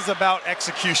 this is about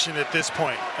execution at this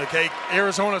point, okay?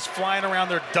 Arizona's flying around,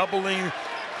 they're doubling,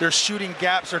 they're shooting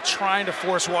gaps, they're trying to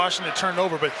force Washington to turn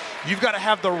over, but you've got to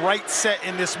have the right set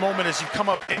in this moment as you come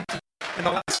up in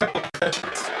the last couple of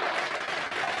possessions.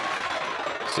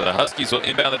 So the Huskies will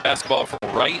inbound the basketball from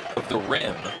right of the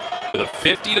rim with a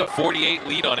 50-48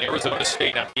 lead on Arizona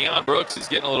State. Now, Keon Brooks is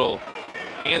getting a little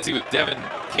antsy with Devin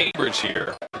Cambridge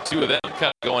here. The two of them kind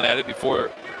of going at it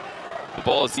before the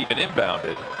ball is even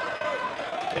inbounded.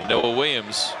 And Noah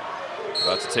Williams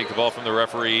about to take the ball from the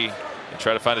referee and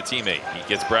try to find a teammate. He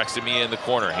gets Braxton Mia in the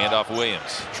corner. Handoff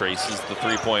Williams. Traces the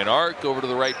three-point arc over to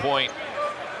the right point.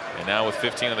 And now with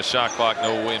 15 on the shot clock,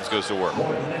 Noah Williams goes to work.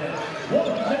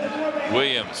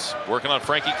 Williams working on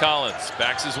Frankie Collins.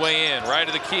 Backs his way in. Right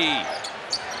of the key.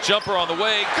 Jumper on the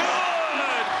way.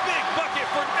 Good! Big bucket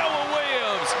for Noah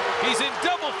Williams. He's in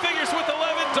double figures with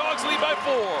 11. Dogs lead by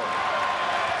 4.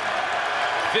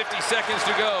 50 seconds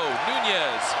to go.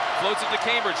 Nunez floats it to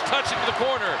Cambridge. Touch it to the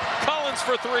corner. Collins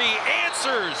for 3.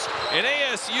 Answers. And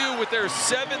ASU with their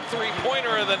 7th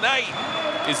three-pointer of the night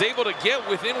is able to get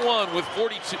within one with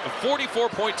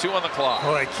 44.2 on the clock.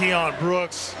 Boy, Keon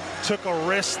Brooks took a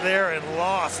risk there and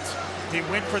lost. He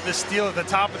went for the steal at the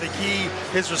top of the key.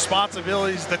 His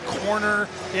responsibilities, the corner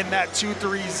in that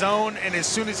 2-3 zone, and as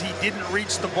soon as he didn't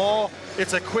reach the ball,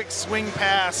 it's a quick swing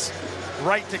pass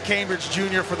right to Cambridge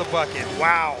Jr. for the bucket.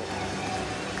 Wow.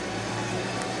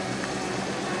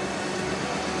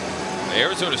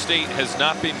 Arizona State has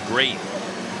not been great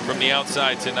from the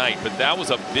outside tonight, but that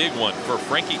was a big one for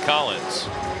Frankie Collins.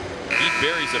 He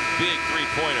buries a big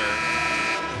three-pointer,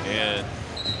 and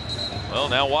well,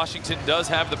 now Washington does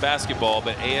have the basketball,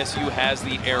 but ASU has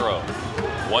the arrow.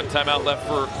 One timeout left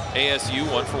for ASU,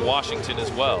 one for Washington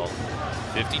as well.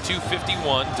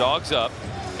 52-51, Dogs up,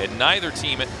 and neither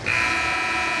team in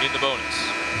the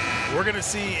bonus. We're going to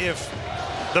see if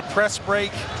the press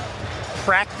break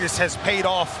practice has paid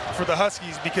off for the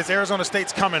Huskies, because Arizona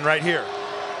State's coming right here.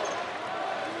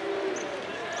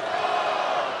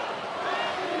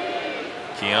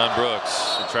 Keon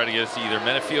Brooks will try to get it to either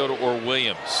Menefield or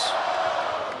Williams.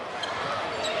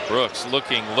 Brooks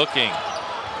looking,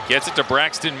 gets it to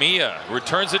Braxton Mia,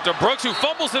 returns it to Brooks, who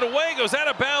fumbles it away, goes out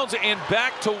of bounds, and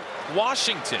back to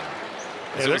Washington.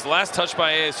 So it was last touched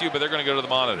by ASU, but they're going to go to the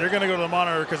monitor. They're going to go to the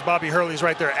monitor because Bobby Hurley's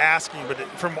right there asking, but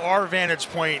from our vantage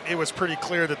point, it was pretty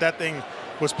clear that that thing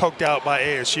was poked out by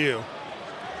ASU.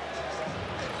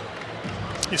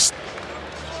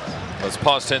 Let's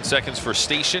pause 10 seconds for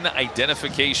station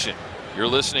identification. You're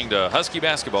listening to Husky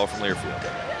Basketball from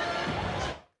Learfield.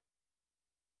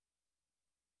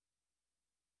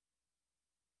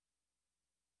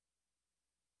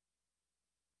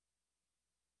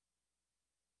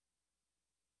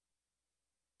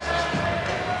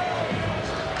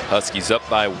 Huskies up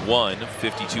by 1,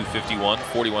 52-51,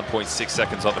 41.6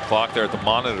 seconds on the clock. They're at the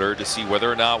monitor to see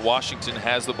whether or not Washington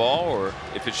has the ball or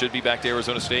if it should be back to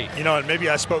Arizona State. You know, and maybe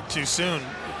I spoke too soon.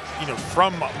 You know,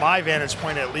 from my vantage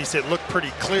point at least, it looked pretty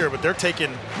clear, but they're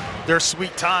taking their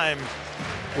sweet time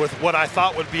with what I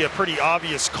thought would be a pretty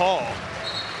obvious call.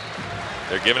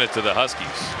 They're giving it to the Huskies.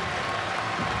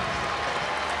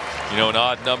 You know, an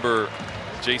odd number,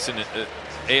 Jason,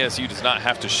 ASU does not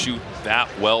have to shoot that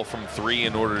well from 3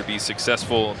 in order to be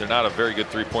successful. They're not a very good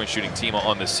three-point shooting team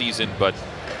on the season, but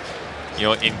you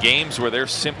know, in games where they're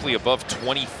simply above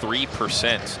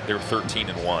 23%, they're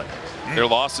 13-1. Their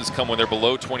losses come when they're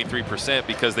below 23%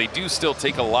 because they do still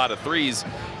take a lot of threes,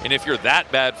 and if you're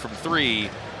that bad from 3,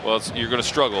 well, you're going to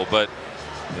struggle. But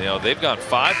you know, they've gone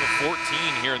 5 of 14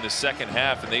 here in the second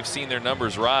half, and they've seen their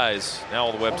numbers rise now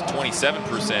all the way up to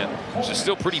 27%, which is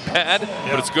still pretty bad,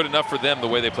 but it's good enough for them the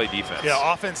way they play defense.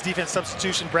 Yeah, offense, defense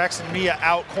substitution. Braxton Mia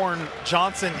out, Corn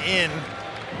Johnson in.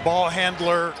 Ball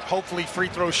handler, hopefully free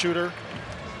throw shooter.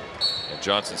 And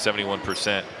Johnson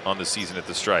 71% on the season at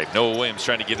the stripe. Noah Williams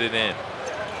trying to get it in.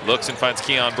 Looks and finds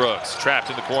Keon Brooks. Trapped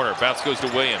in the corner. Bounce goes to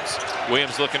Williams.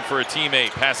 Williams looking for a teammate.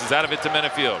 Passes out of it to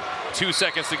Menefield. 2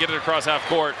 seconds to get it across half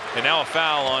court. And now a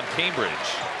foul on Cambridge.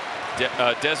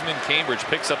 Desmond Cambridge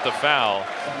picks up the foul.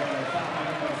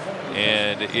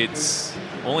 And it's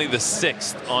only the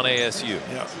 6th on ASU.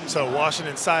 Yeah. So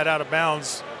Washington side out of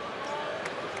bounds.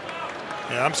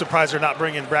 Yeah, I'm surprised they're not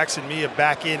bringing Braxton Mia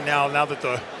back in now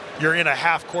that you're in a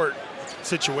half court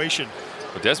situation.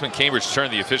 But Desmond Cambridge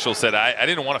turned, the official said, I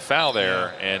didn't want to foul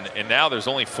there, and now there's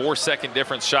only 4-second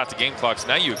difference shot to game clocks.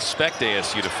 Now you expect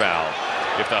ASU to foul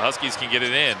if the Huskies can get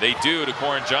it in. They do to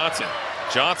Corin Johnson.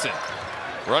 Johnson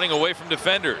running away from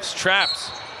defenders,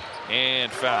 traps, and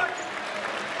foul.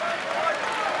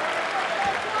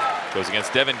 Goes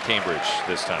against Devin Cambridge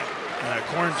this time.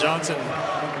 Corin Johnson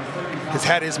has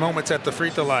had his moments at the free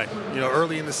throw line. You know,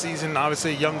 early in the season,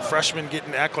 obviously a young freshman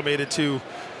getting acclimated to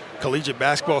collegiate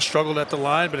basketball, struggled at the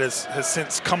line, but has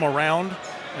since come around.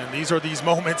 And these are these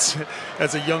moments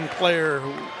as a young player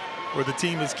where the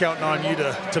team is counting on you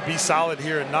to be solid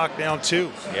here and knock down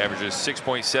 2. He averages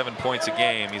 6.7 points a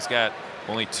game. He's got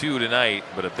only 2 tonight,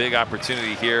 but a big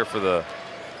opportunity here for the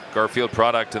Garfield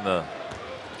product, and the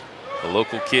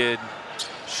local kid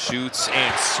shoots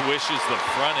and swishes the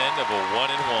front end of a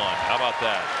 1-and-1. How about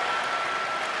that?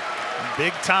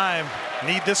 Big time.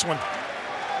 Need this one.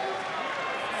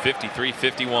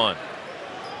 53-51.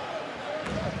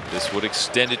 This would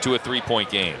extend it to a 3-point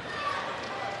game.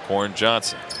 Corin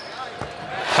Johnson.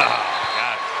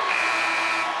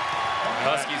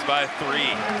 Huskies by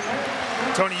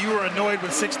 3. Tony, you were annoyed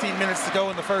with 16 minutes to go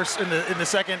in the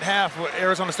second half with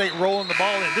Arizona State rolling the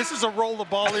ball in. This is a roll the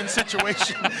ball in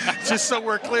situation, just so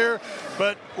we're clear.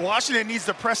 But Washington needs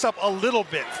to press up a little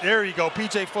bit. There you go.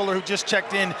 PJ Fuller, who just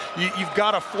checked in. You've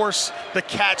got to force the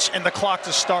catch and the clock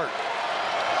to start.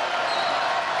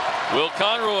 Will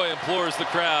Conroy implores the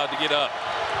crowd to get up.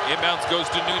 Inbounds goes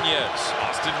to Nunez.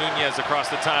 Austin Nunez across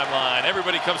the timeline.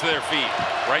 Everybody comes to their feet.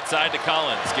 Right side to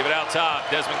Collins. Give it out top.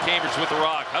 Desmond Cambridge with the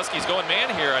rock. Huskies going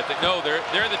man here. I think no, they're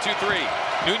in the 2-3.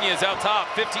 Nunez out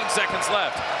top. 15 seconds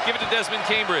left. Give it to Desmond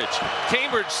Cambridge.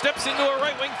 Cambridge steps into a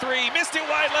right wing 3. Missed it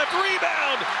wide left.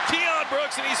 Rebound. Keon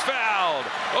Brooks, and he's fouled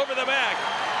over the back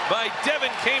by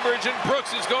Devin Cambridge, and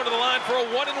Brooks is going to the line for a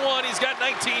 1-and-1. He's got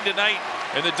 19 tonight,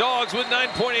 and the Dogs with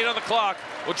 9.8 on the clock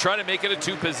will try to make it a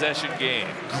 2-possession game.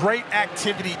 Great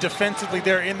activity defensively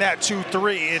there in that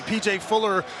 2-3, and PJ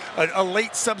Fuller, a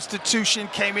late substitution,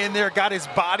 came in there, got his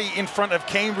body in front of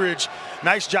Cambridge.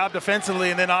 Nice job defensively,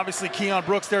 and then obviously Keon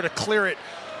Brooks there to clear it.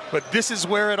 But this is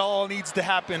where it all needs to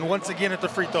happen once again at the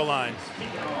free throw line.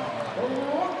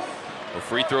 A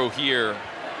free throw here,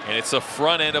 and it's the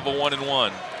front end of a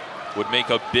 1-and-1. Would make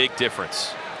a big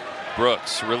difference.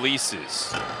 Brooks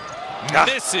releases.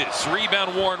 Misses.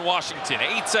 Rebound Warren Washington.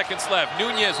 8 seconds left.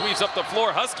 Nunez weaves up the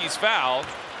floor. Huskies fouled.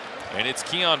 And it's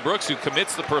Keon Brooks who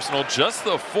commits the personal, just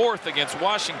the 4th against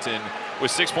Washington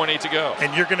with 6.8 to go.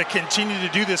 And you're going to continue to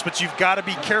do this, but you've got to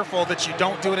be careful that you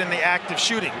don't do it in the act of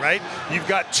shooting, right? You've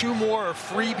got 2 more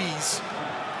freebies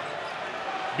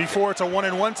before it's a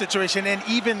 1-and-1 situation. And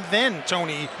even then,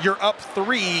 Tony, you're up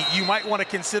 3. You might want to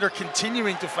consider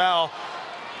continuing to foul,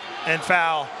 and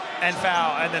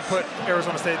then put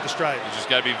Arizona State at the stripe. You just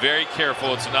got to be very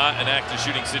careful. It's not an active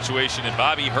shooting situation, and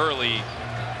Bobby Hurley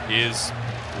is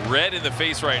red in the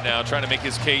face right now, trying to make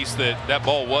his case that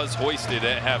ball was hoisted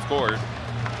at half court.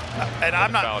 And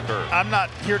I'm not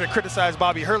here to criticize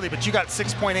Bobby Hurley, but you got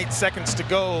 6.8 seconds to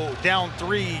go, down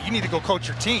 3. You need to go coach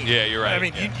your team. Yeah, you're right. I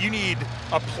mean, you need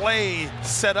a play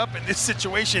set up in this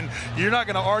situation. You're not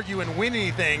going to argue and win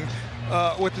anything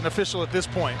with an official at this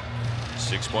point.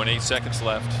 6.8 seconds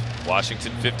left.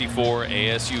 Washington 54,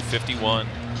 ASU 51.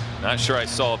 Not sure I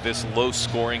saw this low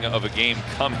scoring of a game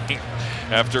coming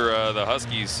after the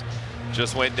Huskies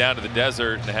just went down to the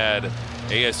desert and had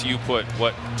ASU put,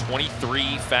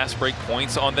 23 fast break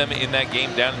points on them in that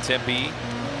game down in Tempe.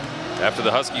 After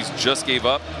the Huskies just gave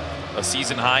up a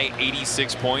season high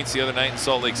 86 points the other night in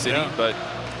Salt Lake City. Yeah. But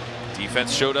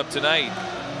defense showed up tonight.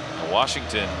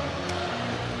 Washington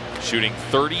shooting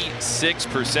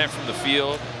 36% from the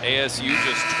field. ASU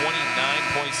just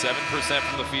 29.7%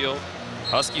 from the field.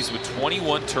 Huskies with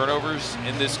 21 turnovers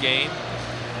in this game,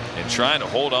 and trying to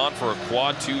hold on for a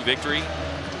quad 2 victory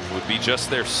would be just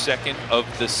their second of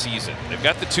the season. They've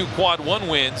got the 2 quad 1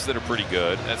 wins that are pretty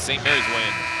good. That St. Mary's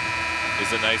win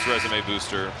is a nice resume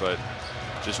booster, but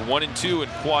just 1 and 2 in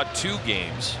quad 2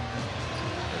 games.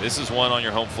 And this is one on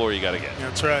your home floor you got to get.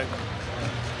 That's right.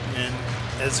 And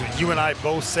as you and I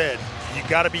both said, you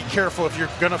got to be careful if you're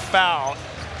going to foul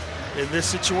in this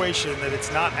situation that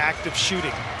it's not active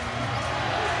shooting.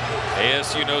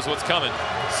 ASU knows what's coming.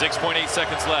 6.8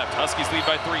 seconds left. Huskies lead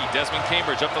by 3. Desmond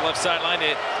Cambridge up the left sideline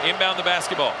to inbound the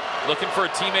basketball. Looking for a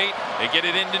teammate. They get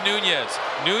it into Nunez.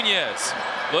 Nunez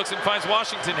looks and finds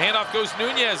Washington. Handoff goes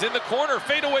Nunez in the corner.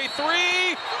 Fadeaway 3.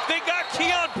 They got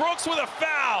Keon Brooks with a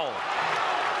foul.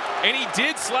 And he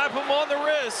did slap him on the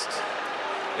wrist.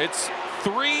 It's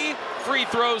 3 free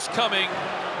throws coming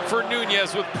for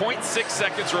Nunez with 0.6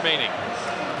 seconds remaining.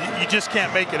 You just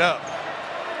can't make it up.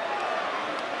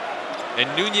 And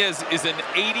Nunez is an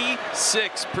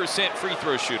 86% free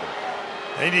throw shooter.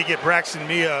 They need to get Braxton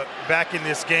Mia back in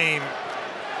this game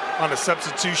on a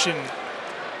substitution.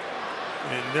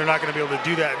 And they're not going to be able to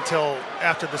do that until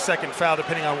after the second foul,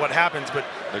 depending on what happens. But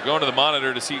they're going to the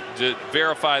monitor to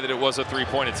verify that it was a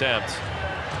 3-point attempt.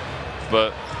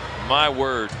 But my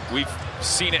word, we've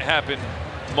seen it happen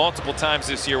multiple times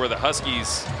this year where the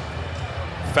Huskies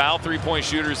foul 3-point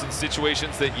shooters in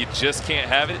situations that you just can't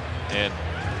have it. And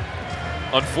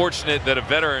unfortunate that a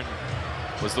veteran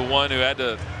was the one who had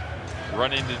to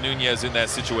run into Nunez in that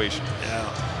situation.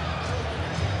 Yeah.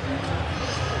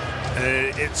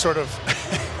 And it sort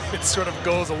of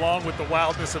goes along with the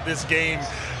wildness of this game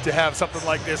to have something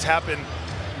like this happen,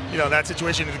 in that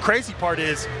situation. And the crazy part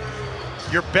is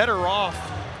you're better off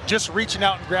just reaching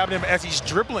out and grabbing him as he's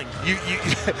dribbling. You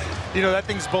that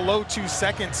thing's below 2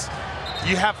 seconds.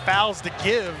 You have fouls to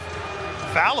give.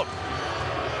 Foul him.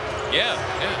 Yeah,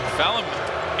 foul him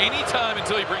anytime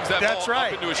until he brings that ball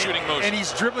up into a shooting motion. And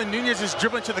he's dribbling. Nunez is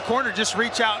dribbling to the corner. Just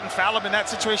reach out and foul him in that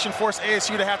situation. Force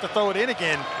ASU to have to throw it in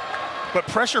again. But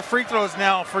pressure free throws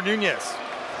now for Nunez.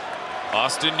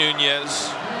 Austin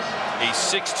Nunez, a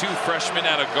 6'2 freshman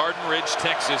out of Garden Ridge,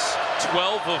 Texas.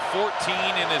 12 of 14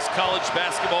 in his college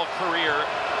basketball career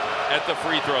at the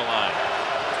free throw line.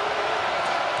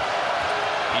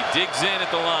 He digs in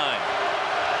at the line.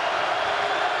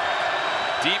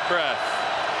 Deep breath.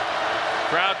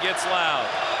 Crowd gets loud.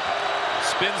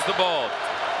 Spins the ball.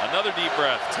 Another deep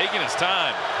breath. Taking his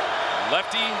time.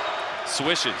 Lefty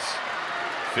swishes.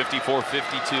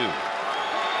 54-52.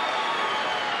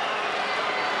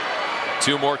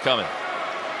 2 more coming.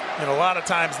 And a lot of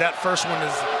times that first one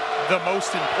is the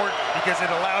most important because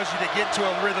it allows you to get to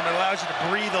a rhythm. It allows you to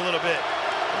breathe a little bit.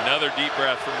 Another deep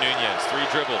breath from Nunez. 3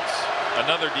 dribbles.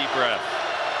 Another deep breath.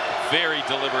 Very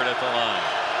deliberate at the line.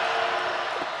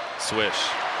 Swish.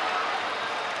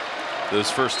 Those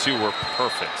first 2 were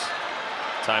perfect.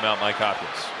 Timeout, Mike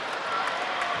Hopkins.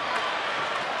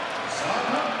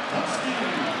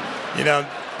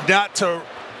 Not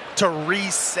to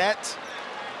reset,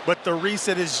 but the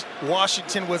reset is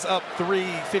Washington was up 3,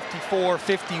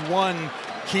 54-51.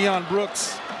 Keon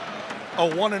Brooks, a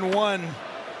 1-and-1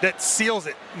 that seals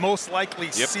it. Most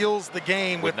likely seals the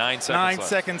game with 9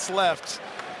 seconds left.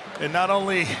 And not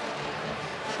only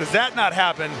does that not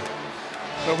happen,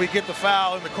 but we get the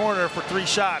foul in the corner for 3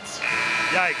 shots.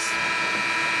 Yikes.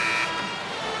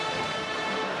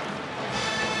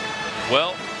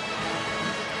 Well,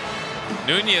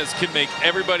 Nunez can make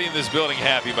everybody in this building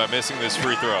happy by missing this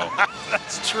free throw.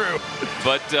 That's true.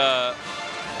 But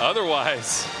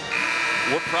otherwise,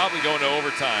 we're probably going to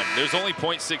overtime. There's only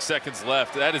 0.6 seconds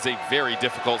left. That is a very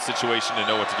difficult situation to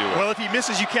know what to do with. Well, if he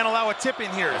misses, you can't allow a tip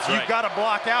in here. That's You've right. got to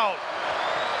block out.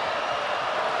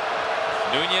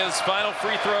 Nunez final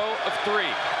free throw of 3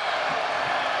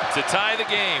 to tie the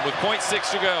game with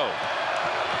 0.6 to go.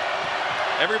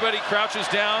 Everybody crouches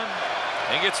down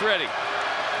and gets ready.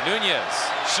 Nunez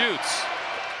shoots.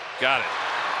 Got it.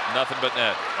 Nothing but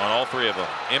net on all 3 of them.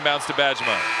 Inbounds to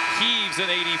Bajema. Heaves an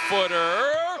 80-footer.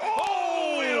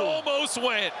 Oh, it almost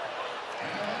went.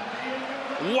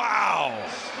 Wow.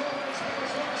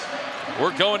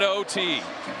 We're going to OT.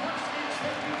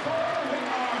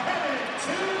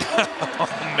 Oh,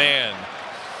 man.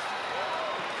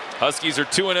 Huskies are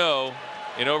 2-0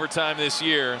 in overtime this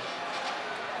year.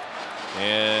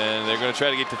 And they're going to try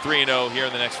to get to 3-0 here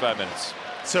in the next 5 minutes.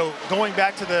 So going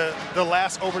back to the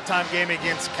last overtime game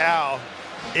against Cal,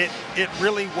 it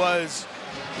really was,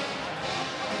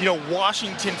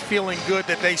 Washington feeling good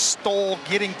that they stole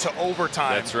getting to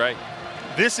overtime. That's right.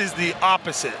 This is the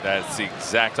opposite. That's the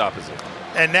exact opposite.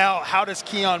 And now how does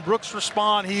Keon Brooks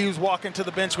respond? He was walking to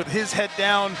the bench with his head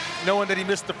down, knowing that he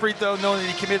missed the free throw, knowing that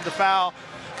he committed the foul.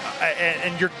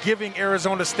 And you're giving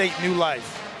Arizona State new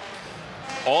life.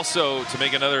 Also, to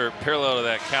make another parallel to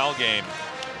that Cal game,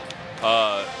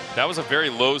 that was a very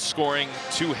low-scoring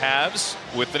 2 halves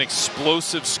with an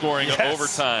explosive scoring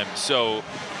overtime. So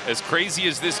as crazy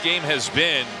as this game has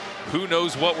been, who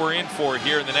knows what we're in for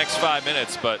here in the next 5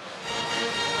 minutes. But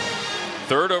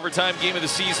third overtime game of the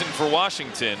season for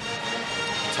Washington,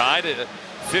 tied at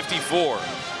 54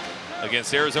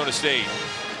 against Arizona State,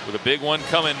 with a big one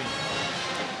coming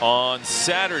on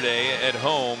Saturday at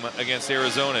home against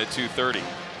Arizona at 2:30.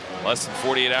 Less than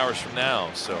 48 hours from now.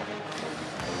 So,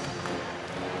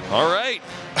 all right,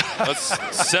 let's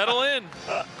settle in.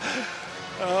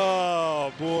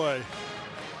 Oh, boy.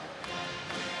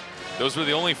 Those were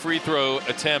the only free throw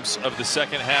attempts of the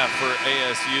second half for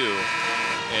ASU.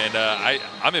 And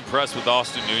I'm impressed with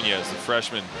Austin Nunez, the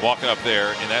freshman, walking up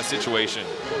there in that situation.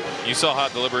 You saw how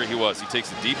deliberate he was. He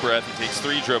takes a deep breath. He takes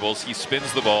 3 dribbles. He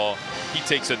spins the ball. He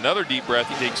takes another deep breath.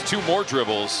 He takes 2 more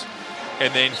dribbles.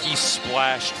 And then he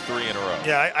splashed 3 in a row.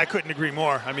 Yeah, I couldn't agree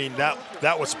more. I mean,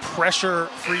 that was pressure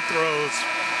free throws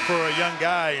for a young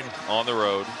guy. And on the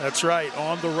road. That's right,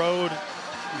 on the road.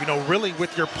 You know, really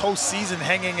with your postseason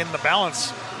hanging in the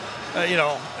balance, you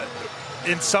know,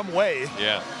 in some way.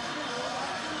 Yeah.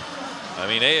 I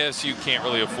mean, ASU can't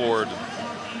really afford,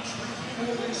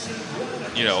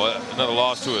 you know, another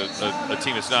loss to a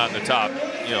team that's not in the top,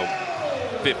 you know,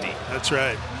 50. That's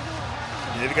right.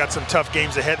 They've got some tough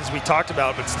games ahead, as we talked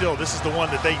about, but still, this is the one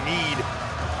that they need.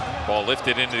 Ball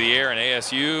lifted into the air, and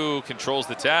ASU controls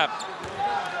the tap.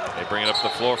 They bring it up the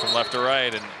floor from left to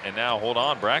right, and now, hold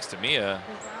on, Braxton Mia,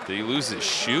 did he lose his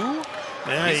shoe?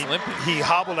 Yeah, he's limping. He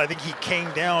hobbled. I think he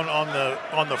came down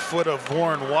on the foot of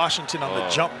Warren Washington on the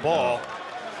jump ball.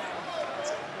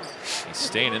 He's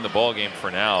staying in the ball game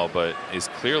for now, but is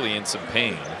clearly in some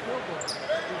pain.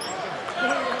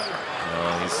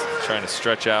 He's trying to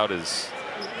stretch out his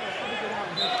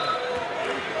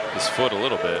foot a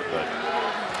little bit, but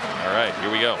all right,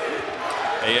 here we go.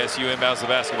 ASU inbounds the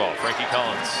basketball. Frankie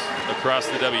Collins across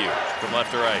the W from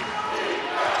left to right.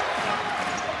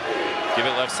 Give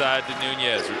it left side to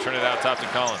Nunez. Return it out top to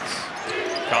Collins.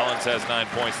 Collins has 9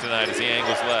 points tonight as he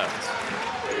angles left.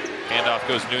 Handoff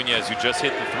goes Nunez, who just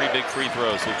hit the 3 big free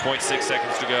throws with 0.6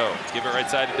 seconds to go. Give it right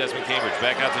side to Desmond Cambridge.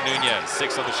 Back out to Nunez.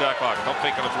 6 on the shot clock. Pump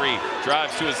fake on a 3.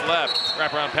 Drives to his left.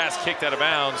 Wraparound pass kicked out of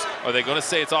bounds. Are they going to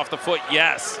say it's off the foot?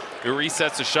 Yes. It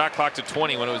resets the shot clock to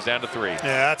 20 when it was down to 3. Yeah,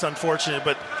 that's unfortunate.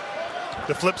 But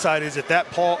the flip side is if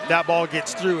that ball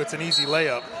gets through, it's an easy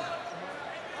layup.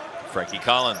 Frankie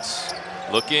Collins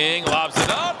looking, lobs it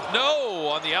up. No,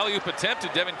 on the alley-oop attempt to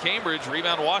Devin Cambridge.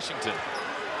 Rebound Washington.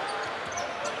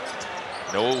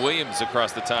 Noah Williams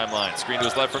across the timeline. Screen to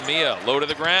his left from Mia. Low to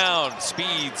the ground.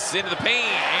 Speeds into the paint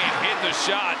and hit the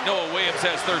shot. Noah Williams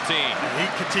has 13. He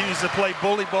continues to play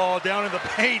bully ball down in the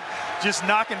paint, just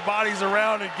knocking bodies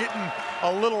around and getting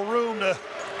a little room to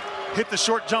hit the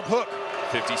short jump hook.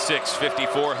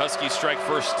 56-54. Huskies strike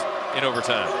first in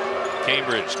overtime.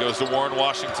 Cambridge goes to Warren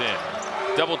Washington.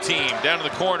 Double team down to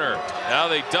the corner. Now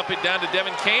they dump it down to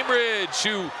Devin Cambridge,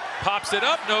 who pops it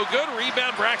up. No good.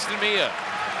 Rebound Braxton Mia.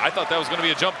 I thought that was going to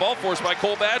be a jump ball forced by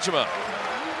Cole Badgema,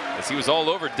 as he was all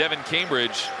over Devin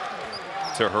Cambridge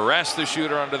to harass the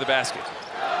shooter under the basket.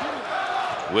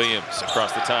 Williams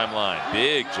across the timeline.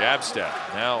 Big jab step.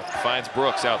 Now finds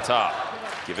Brooks out top.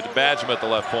 Give it to Badgema at the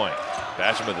left point.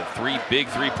 Badgema, the 3 big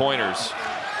 3-pointers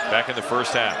back in the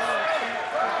first half.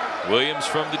 Williams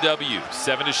from the W.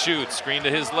 7 to shoot. Screen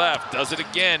to his left. Does it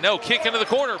again. No, kick into the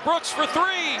corner. Brooks for 3.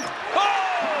 Oh!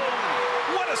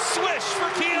 What a swish for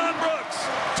Keon Brooks.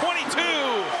 22.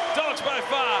 Dogs by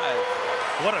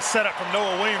 5. What a setup from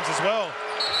Noah Williams as well.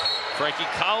 Frankie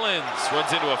Collins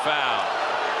runs into a foul.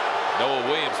 Noah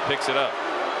Williams picks it up.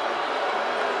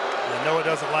 And Noah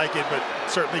doesn't like it, but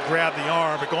certainly grabbed the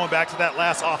arm. But going back to that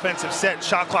last offensive set,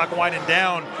 shot clock winding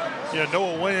down, you know,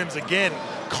 Noah Williams again,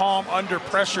 calm under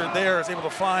pressure there, is able to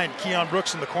find Keon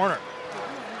Brooks in the corner.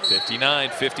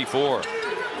 59-54.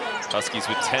 Huskies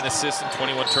with 10 assists and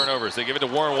 21 turnovers. They give it to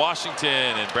Warren Washington,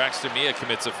 and Braxton Mia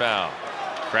commits a foul.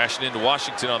 Crashing into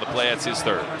Washington on the play. That's his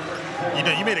 3rd. You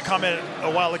know, you made a comment a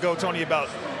while ago, Tony, about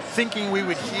thinking we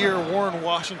would hear Warren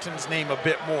Washington's name a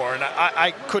bit more, and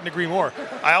I couldn't agree more.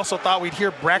 I also thought we'd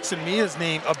hear Braxton Mia's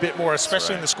name a bit more,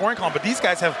 especially in the scoring column, but these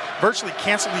guys have virtually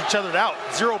canceled each other out.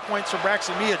 0 points for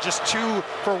Braxton Mia, just 2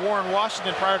 for Warren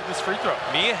Washington prior to this free throw.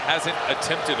 Mia hasn't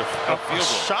attempted a field goal.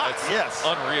 Shot, that's yes.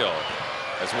 Unreal,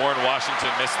 as Warren Washington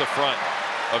missed the front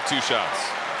of 2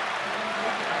 shots.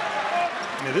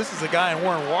 I mean, this is a guy in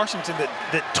Warren Washington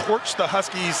that torched the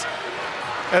Huskies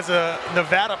as a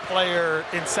Nevada player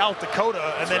in South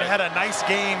Dakota, and then had a nice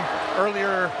game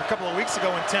earlier a couple of weeks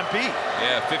ago in Tempe.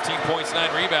 Yeah, 15 points,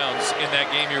 9 rebounds in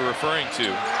that game you're referring to.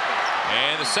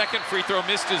 And the second free throw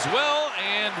missed as well,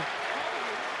 and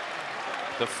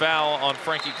the foul on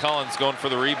Frankie Collins going for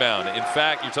the rebound. In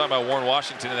fact, you're talking about Warren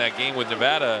Washington in that game with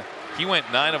Nevada. He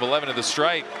went 9 of 11 at the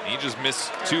stripe. He just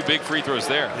missed 2 big free throws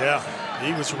there. Yeah,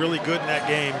 he was really good in that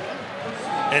game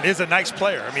and is a nice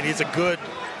player. I mean, he's a good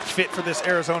fit for this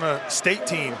Arizona State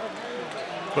team.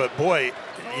 But boy,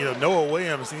 you know, Noah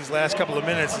Williams these last couple of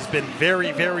minutes has been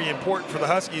very, very important for the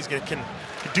Huskies. Can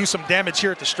do some damage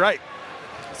here at the stripe.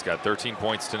 He's got 13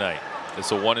 points tonight.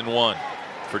 It's a 1-and-1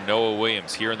 for Noah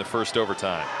Williams here in the first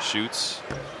overtime. Shoots.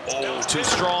 Oh, too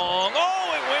strong.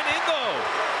 Oh, it went in though.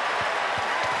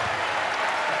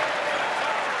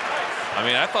 I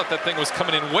mean, I thought that thing was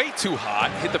coming in way too hot.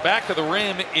 Hit the back of the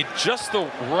rim in just the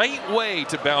right way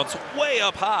to bounce way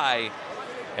up high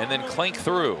and then clank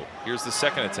through. Here's the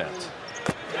second attempt.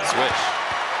 Switch.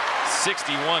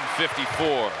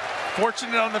 61-54.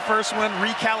 Fortunate on the first one,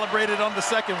 recalibrated on the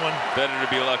second one. Better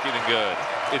to be lucky than good.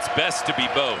 It's best to be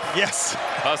both. Yes.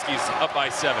 Huskies up by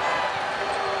 7.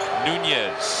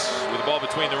 Nunez with the ball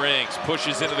between the rings,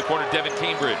 pushes into the corner. Devin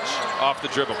Cambridge off the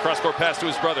dribble. Cross-court pass to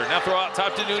his brother. Now throw out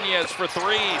top to Nunez for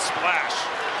 3. Splash.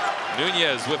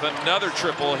 Nunez with another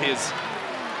triple.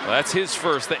 That's his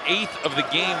first, the 8th of the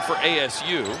game for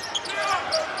ASU.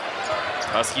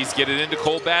 Huskies get it into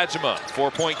Cole Badgema.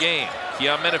 4-point game.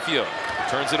 Keon Menafield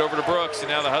turns it over to Brooks, and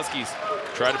now the Huskies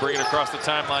try to bring it across the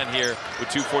timeline here with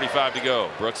 2:45 to go.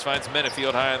 Brooks finds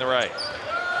Menafield high on the right.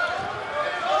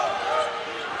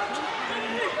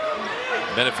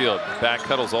 Menafield back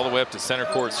cuddles all the way up to center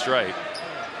court stripe.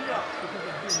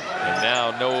 And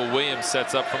now Noah Williams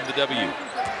sets up from the W.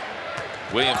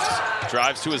 Williams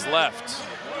drives to his left.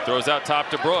 Throws out top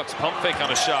to Brooks. Pump fake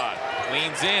on a shot.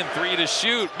 Leans in. 3 to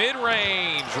shoot.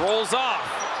 Mid-range. Rolls off.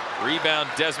 Rebound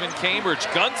Desmond Cambridge.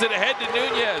 Guns it ahead to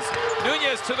Nunez.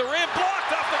 Nunez to the rim.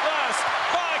 Blocked off the glass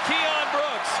by Keon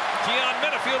Brooks. Keon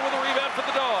Menafield with a rebound for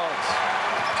the Dogs.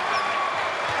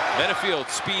 Menafield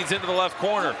speeds into the left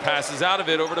corner, passes out of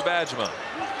it over to Badgema.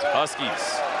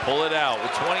 Huskies pull it out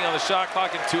with 20 on the shot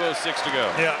clock and 2:06 to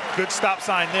go. Yeah, good stop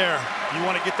sign there. You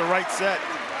want to get the right set.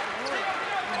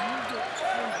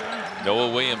 Noah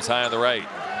Williams high on the right.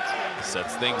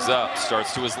 Sets things up,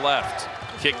 starts to his left.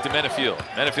 Kick to Menafield.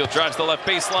 Menafield drives the left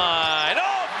baseline.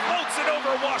 Oh, floats it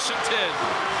over Washington.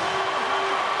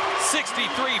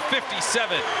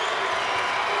 63-57.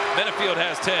 Menafield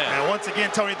has 10. And once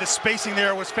again, Tony, the spacing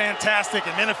there was fantastic.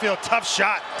 And Menafield, tough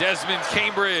shot. Desmond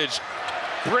Cambridge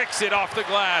bricks it off the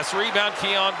glass. Rebound,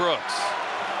 Keon Brooks.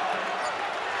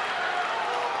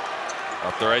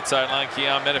 Up the right sideline,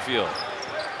 Keon Menafield.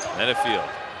 Menafield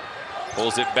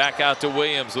pulls it back out to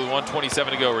Williams with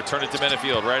 1:27 to go. Return it to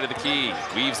Menafield, right of the key.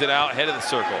 Weaves it out, head of the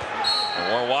circle.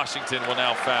 And Warren Washington will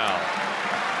now foul.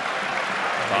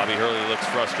 Bobby Hurley looks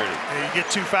frustrated. Yeah, you get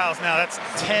 2 fouls now. That's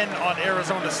 10 on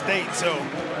Arizona State. So,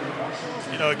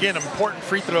 you know, again, important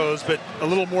free throws, but a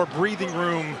little more breathing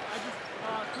room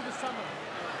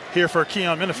here for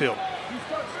Keon Menafield.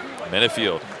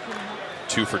 Menafield,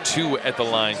 2 for 2 at the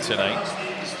line tonight.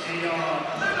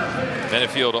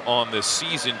 Menafield on the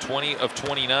season, 20 of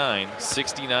 29,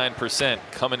 69%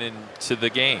 coming into the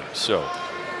game. So,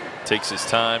 takes his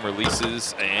time,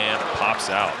 releases, and pops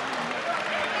out.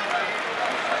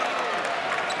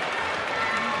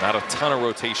 Not a ton of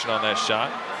rotation on that shot.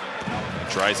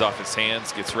 Dries off his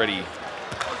hands, gets ready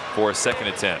for a second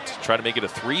attempt. Try to make it a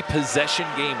 3-possession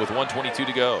game with 1:22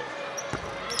 to go.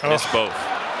 Missed both.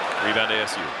 Rebound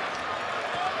ASU.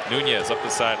 Nunez up the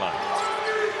sideline.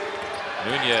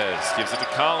 Nunez gives it to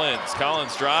Collins.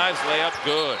 Collins drives, layup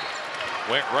good.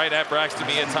 Went right at Braxton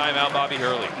Mia, timeout Bobby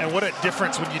Hurley. And what a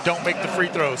difference when you don't make the free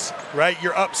throws, right?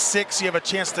 You're up 6, you have a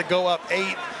chance to go up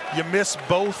 8. You miss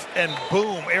both, and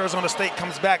boom, Arizona State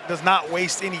comes back, does not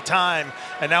waste any time,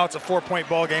 and now it's a 4-point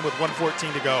ball game with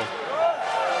 1:14 to go.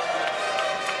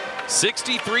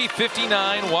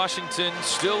 63-59, Washington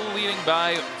still leading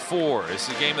by 4. This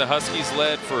is a game the Huskies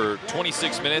led for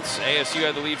 26 minutes. ASU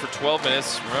had the lead for 12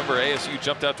 minutes. Remember, ASU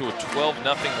jumped out to a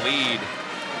 12-0 lead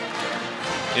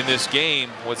in this game,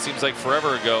 what seems like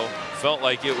forever ago. Felt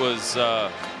like it was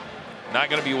not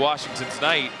going to be Washington's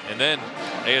night, and then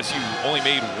ASU only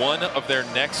made one of their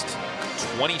next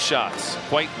 20 shots,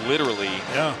 quite literally.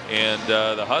 Yeah. And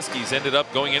the Huskies ended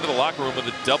up going into the locker room with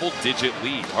a double-digit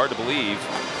lead. Hard to believe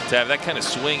to have that kind of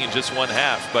swing in just one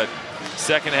half. But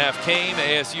second half came,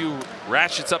 ASU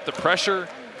ratchets up the pressure.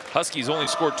 Huskies only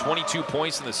scored 22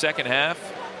 points in the second half.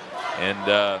 And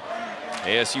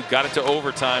ASU got it to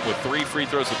overtime with 3 free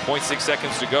throws with 0.6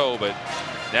 seconds to go, but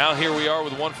now here we are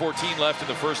with 1:14 left in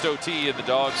the first OT, and the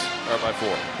Dogs are by 4.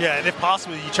 Yeah, and if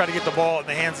possible, you try to get the ball in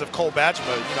the hands of Cole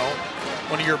Bajema. You know,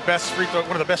 one of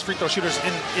the best free throw shooters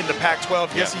in the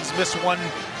Pac-12. Yes, he's missed one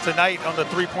tonight on the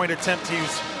 3-point attempt. He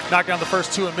was knocked down the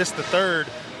first 2 and missed the third.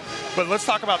 But let's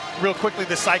talk about real quickly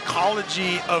the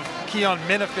psychology of Keon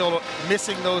Minifield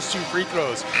missing those 2 free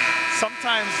throws.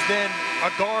 Sometimes then a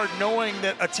guard, knowing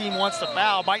that a team wants to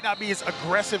foul, might not be as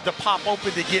aggressive to pop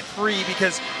open to get free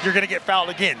because you're going to get fouled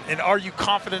again. And are you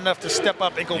confident enough to step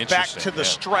up and go back to the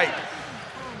stripe?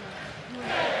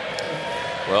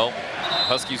 Well,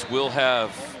 Huskies will have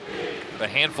a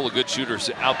handful of good shooters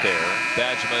out there.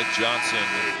 Bajema, Johnson,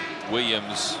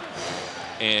 Williams,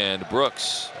 and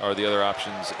Brooks are the other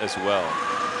options as well.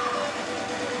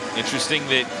 Interesting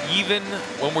that even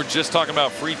when we're just talking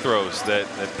about free throws, that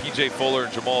P.J. Fuller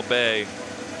and Jamal Bey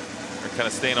are kind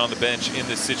of staying on the bench in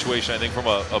this situation. I think from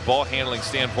a ball handling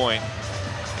standpoint,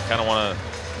 I kind of want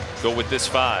to go with this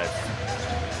 5.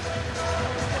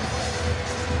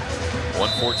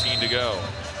 1:14 to go.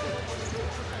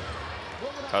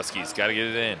 Huskies got to get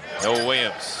it in. Noah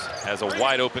Williams has a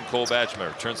wide open Cole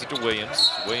Bajema. Turns it to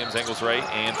Williams. Williams angles right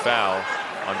and foul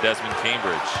on Desmond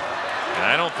Cambridge. And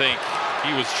I don't think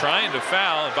he was trying to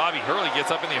foul, and Bobby Hurley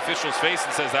gets up in the official's face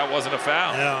and says that wasn't a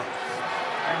foul. Yeah.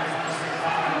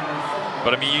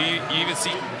 But I mean, you even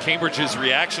see Cambridge's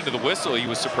reaction to the whistle. He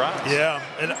was surprised. Yeah,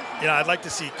 and I'd like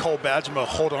to see Cole Bajema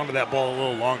hold on to that ball a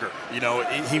little longer. You know,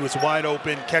 he was wide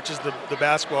open, catches the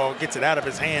basketball, gets it out of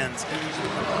his hands.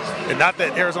 And not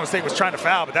that Arizona State was trying to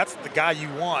foul, but that's the guy you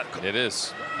want. It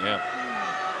is, yeah.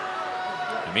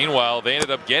 And meanwhile, they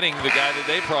ended up getting the guy that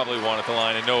they probably want at the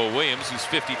line, in Noah Williams, who's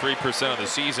 53% of the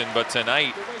season, but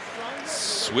tonight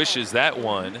swishes that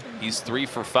one. He's 3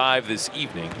 for 5 this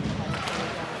evening.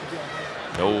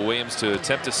 Noah Williams to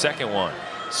attempt a second one.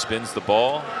 Spins the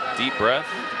ball, deep breath,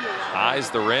 eyes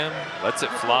the rim, lets it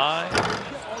fly.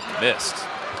 Missed.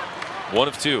 1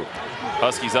 of 2.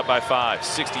 Huskies up by 5,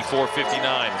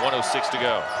 64-59, 1:06 to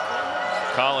go.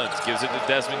 Collins gives it to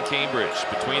Desmond Cambridge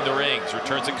between the rings,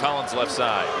 returns it Collins left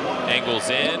side. Angles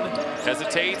in,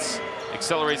 hesitates,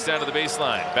 accelerates down to the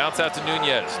baseline. Bounce out to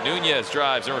Nunez. Nunez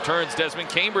drives and returns Desmond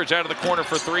Cambridge out of the corner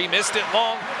for 3. Missed it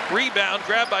long. Rebound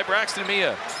grabbed by Braxton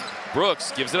Mia.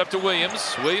 Brooks gives it up to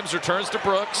Williams. Williams returns to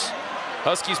Brooks.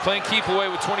 Huskies playing keep away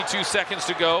with 22 seconds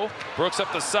to go. Brooks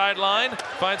up the sideline,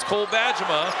 finds Cole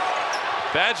Bajema.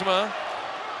 Bajema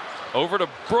over to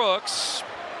Brooks.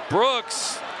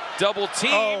 Brooks double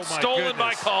team, stolen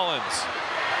by Collins.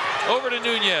 Over to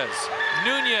Nunez.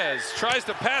 Nunez tries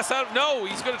to pass out. No,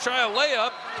 he's going to try a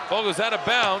layup. Ball goes out of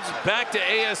bounds. Back to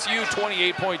ASU,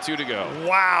 28.2 to go.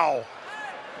 Wow.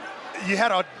 You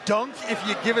had a dunk if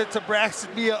you give it to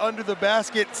Braxton Mia under the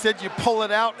basket. Instead, you pull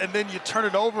it out and then you turn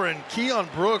it over. And Keon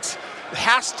Brooks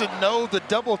has to know the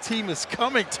double team is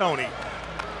coming, Tony.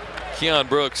 Keon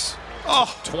Brooks,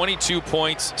 22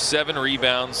 points, 7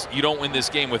 rebounds. You don't win this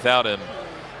game without him.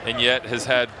 And yet has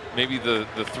had maybe the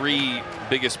 3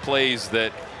 biggest plays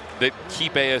that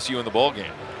keep ASU in the ballgame.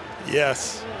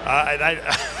 Yes.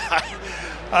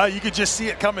 You could just see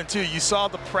it coming, too. You saw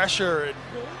the pressure and,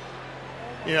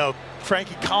 you know,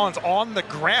 Frankie Collins on the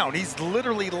ground. He's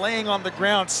literally laying on the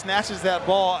ground, snatches that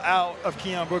ball out of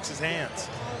Keon Brooks' hands.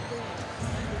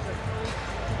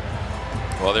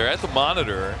 Well, they're at the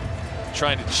monitor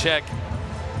trying to check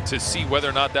to see whether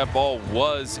or not that ball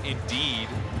was indeed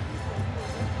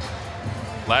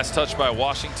last touch by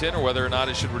Washington or whether or not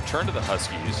it should return to the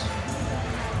Huskies.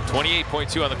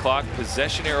 28.2 on the clock.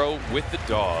 Possession arrow with the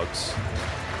Dogs.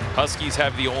 Huskies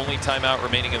have the only timeout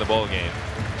remaining in the ballgame.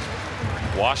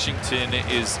 Washington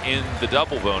is in the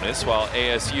double bonus while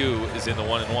ASU is in the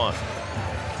 1-and-1.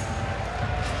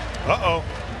 Uh-oh. All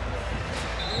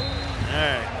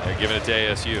right. They're giving it to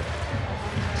ASU.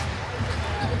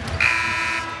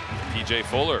 P.J.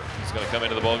 Fuller is going to come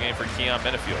into the ballgame for Keon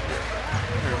Minifield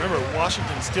here. Remember,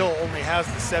 Washington still only has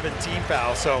the 17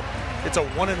 foul, so it's a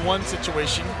 1-and-1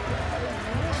 situation.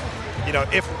 You know,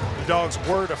 if the Dogs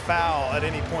were to foul at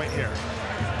any point here.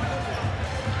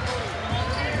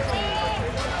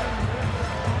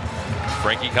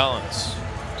 Frankie Collins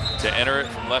to enter it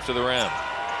from left of the rim.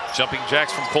 Jumping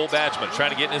jacks from Cole Bajema,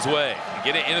 trying to get in his way.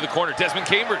 Get it into the corner. Desmond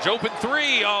Cambridge, open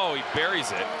 3. Oh, he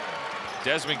buries it.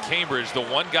 Desmond Cambridge, the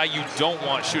one guy you don't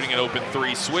want shooting an open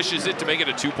 3, swishes it to make it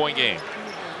a 2-point game.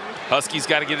 Huskies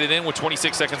got to get it in with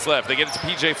 26 seconds left. They get it to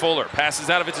P.J. Fuller.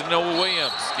 Passes out of it to Noah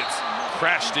Williams. Gets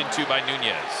crashed into by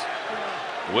Nunez.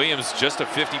 Williams just a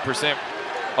 50%,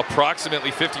 approximately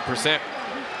 50%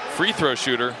 free throw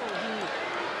shooter.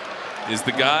 is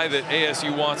the guy that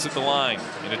ASU wants at the line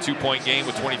in a 2-point game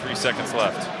with 23 seconds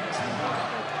left.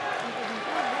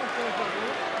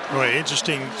 Really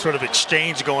interesting sort of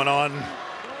exchange going on.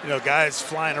 You know, guys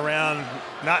flying around,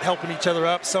 not helping each other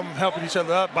up, some helping each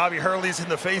other up. Bobby Hurley's in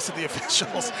the face of the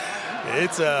officials.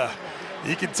 It's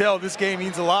you can tell this game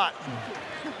means a lot.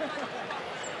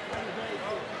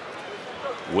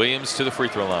 Williams to the free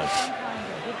throw line.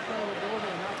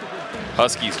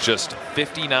 Huskies just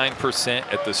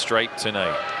 59% at the stripe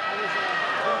tonight.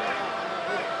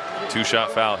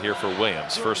 2-shot foul here for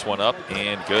Williams. First one up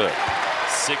and good.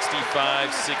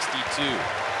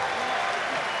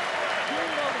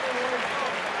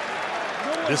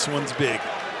 65-62. This one's big.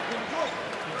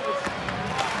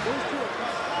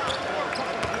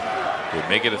 Would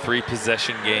make it a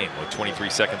 3-possession game with 23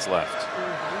 seconds left.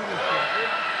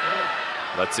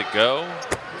 Lets it go.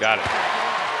 Got it.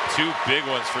 2 big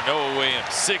ones for Noah Williams.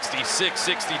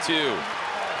 66-62.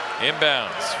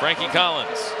 Inbounds. Frankie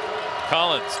Collins.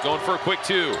 Collins going for a quick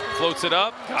 2. Floats it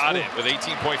up. Got it with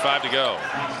 18.5 to go.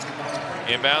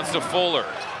 Inbounds to Fuller.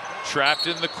 Trapped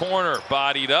in the corner.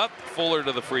 Bodied up. Fuller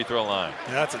to the free throw line.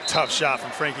 Yeah, that's a tough shot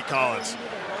from Frankie Collins.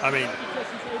 I mean,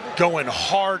 going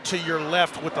hard to your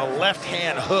left with a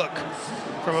left-hand hook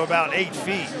from about 8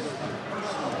 feet.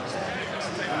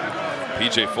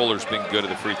 PJ Fuller's been good at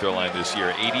the free throw line this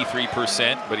year,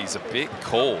 83%, but he's a bit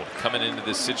cold coming into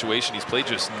this situation. He's played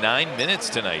just 9 minutes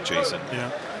tonight, Jason. Yeah.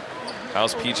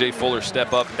 How's PJ Fuller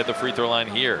step up at the free throw line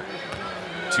here?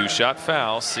 2-shot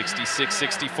foul,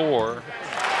 66-64.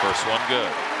 First one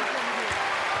good.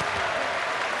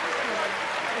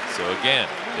 So again,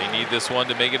 they need this one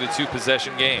to make it a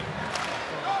 2-possession game.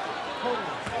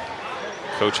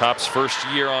 Coach Hop's first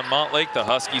year on Montlake, the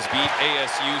Huskies beat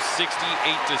ASU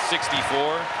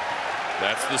 68-64.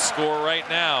 That's the score right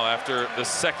now after the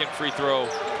second free throw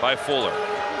by Fuller.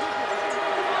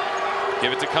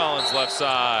 Give it to Collins, left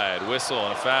side. Whistle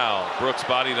and a foul. Brooks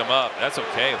bodied him up. That's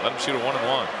okay. Let him shoot a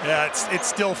 1-and-1. Yeah, it's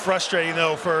still frustrating,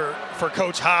 though, for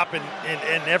Coach Hop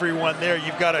and everyone there.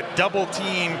 You've got a double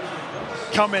team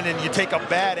coming and you take a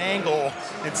bad angle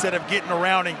instead of getting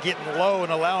around and getting low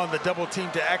and allowing the double team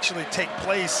to actually take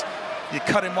place. You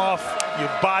cut him off, you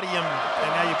body him,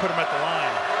 and now you put him at the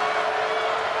line.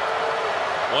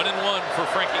 1-and-1 for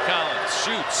Frankie Collins.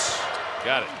 Shoots.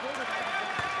 Got it.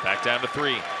 Back down to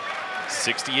 3.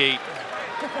 68-65.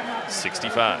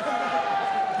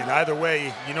 And either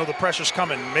way, you know the pressure's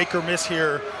coming. Make or miss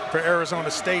here for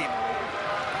Arizona State.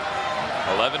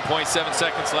 11.7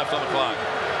 seconds left on the clock.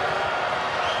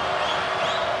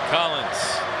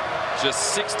 Collins,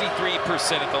 just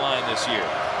 63% at the line this year.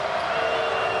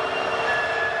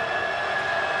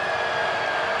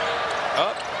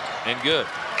 Up and good.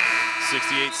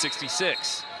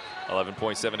 68-66.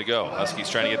 11.7 to go. Huskies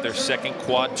trying to get their second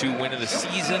quad 2 win of the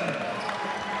season.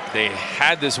 They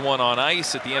had this one on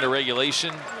ice at the end of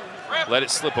regulation. Let it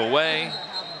slip away.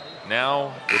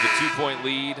 Now with a 2-point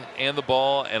lead and the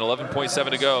ball and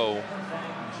 11.7 to go.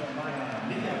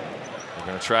 They're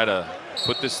going to try to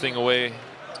put this thing away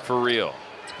for real.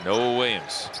 Noah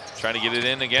Williams trying to get it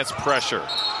in against pressure.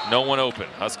 No one open.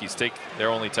 Huskies take their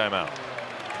only timeout.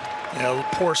 You know,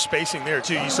 poor spacing there,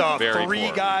 too. You saw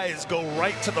three guys go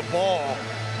right to the ball.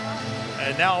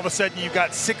 And now all of a sudden you've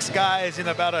got 6 guys in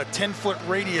about a 10-foot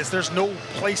radius. There's no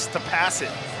place to pass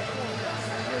it.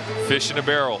 Fish in a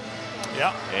barrel.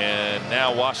 Yeah. And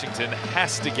now Washington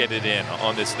has to get it in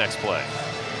on this next play.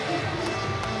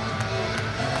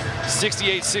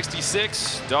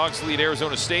 68-66. Dogs lead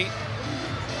Arizona State.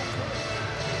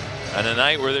 On a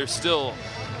night where they're still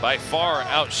by far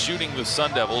out shooting the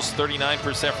Sun Devils,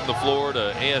 39% from the floor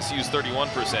to ASU's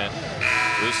 31%.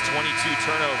 Those 22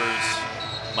 turnovers,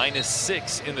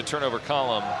 -6 in the turnover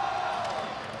column,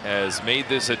 has made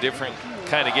this a different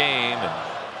kind of game. And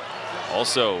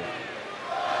also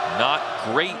not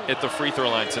great at the free throw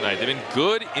line tonight. They've been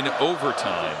good in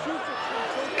overtime,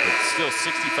 but still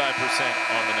 65%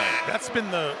 on the night. That's been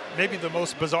maybe the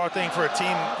most bizarre thing for a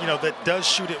team, you know, that does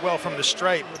shoot it well from the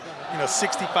stripe. You know,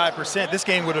 65%. This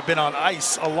game would have been on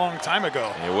ice a long time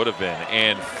ago. It would have been.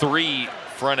 And 3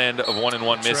 front end of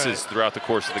 1-and-1 misses throughout the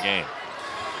course of the game.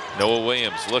 Noah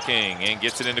Williams looking and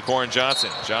gets it into Corin Johnson.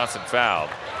 Johnson fouled.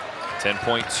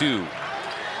 10.2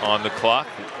 on the clock.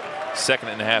 Second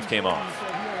and a half came off.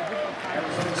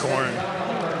 Corin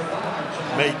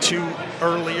made 2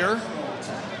 earlier.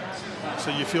 So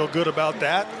you feel good about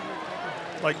that.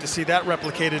 Like to see that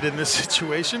replicated in this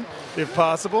situation, if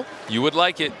possible. You would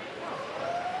like it.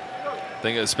 I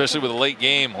think especially with a late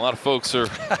game, a lot of folks are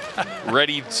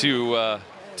ready to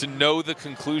know the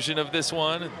conclusion of this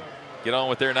one and get on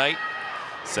with their night.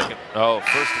 First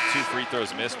of 2 free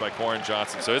throws missed by Koren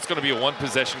Johnson. So it's going to be a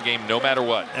one-possession game no matter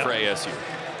what for ASU.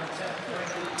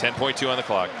 10.2 on the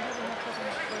clock.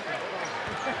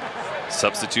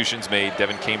 Substitutions made.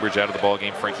 Devin Cambridge out of the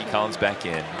ballgame. Frankie Collins back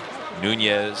in.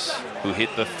 Nunez, who hit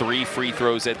the 3 free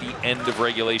throws at the end of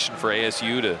regulation for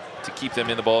ASU to keep them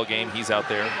in the ballgame. He's out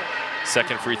there.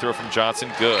 Second free throw from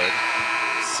Johnson, good.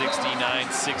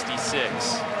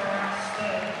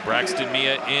 69-66. Braxton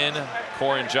Mia in,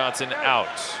 Koren Johnson out.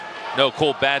 No,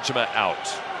 Cole Badgema out.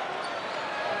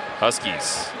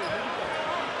 Huskies.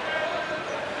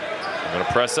 I'm going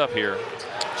to press up here.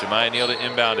 Jemiah Neal to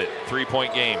inbound it.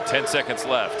 3-point game, 10 seconds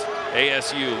left.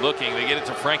 ASU looking, they get it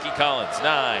to Frankie Collins.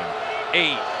 9,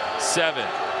 8, 7.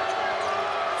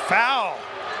 Foul.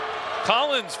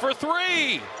 Collins for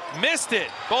 3. Missed it.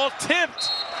 Ball tipped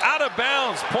out of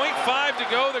bounds. 0.5 to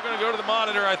go. They're going to go to the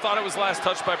monitor. I thought it was last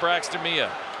touched by Braxton Mia.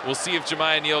 We'll see if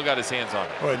Jemiah Neal got his hands on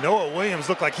it. Well, Noah Williams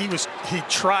looked like he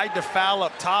tried to foul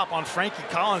up top on Frankie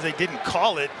Collins. They didn't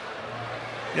call it.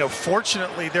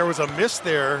 Fortunately, there was a miss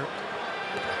there.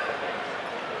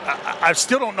 I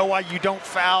still don't know why you don't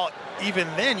foul even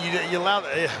then. You allow.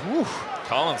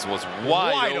 Collins was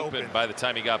wide open by the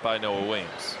time he got by Noah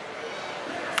Williams.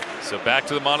 So back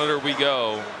to the monitor we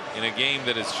go in a game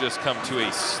that has just come to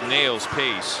a snail's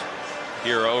pace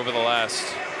here over the last.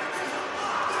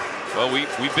 Well,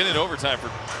 we've been in overtime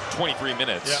for 23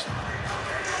 minutes.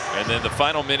 Yeah. And then the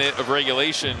final minute of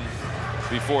regulation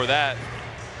before that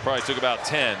probably took about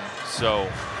 10. So.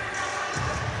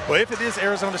 Well, if it is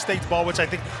Arizona State's ball, which I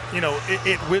think,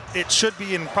 it should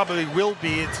be and probably will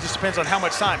be, it just depends on how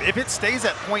much time. If it stays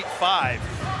at 0.5.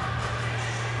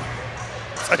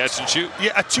 Catch and shoot.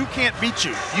 Yeah, a 2 can't beat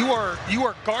you. You are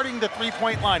guarding the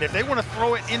 3-point line. If they want to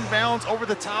throw it inbounds over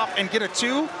the top and get a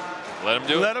 2, let them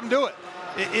do it. Let them do it.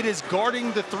 It is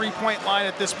guarding the 3-point line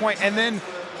at this point, and then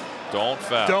don't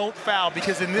foul. Don't foul,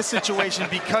 because in this situation,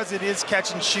 because it is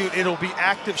catch and shoot, it'll be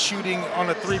active shooting on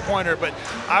a 3-pointer. But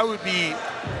I would be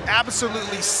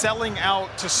absolutely selling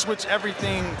out to switch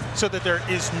everything so that there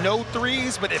is no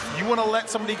 3s. But if you want to let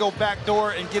somebody go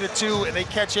backdoor and get a 2 and they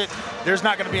catch it, there's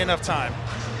not going to be enough time.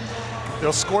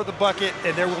 They'll score the bucket,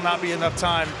 and there will not be enough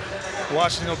time.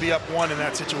 Washington will be up 1 in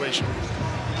that situation.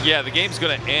 Yeah, the game's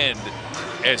going to end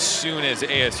as soon as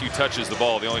ASU touches the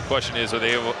ball. The only question is, are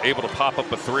they able to pop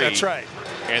up a 3? That's right.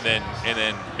 And then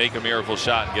make a miracle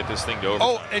shot and get this thing to overtime.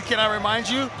 Oh, and can I remind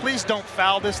you, please don't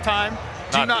foul this time.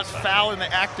 Do not foul in the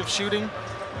act of shooting.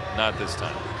 Not this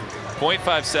time.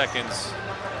 0.5 seconds.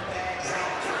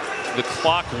 The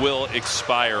clock will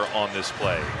expire on this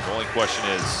play. The only question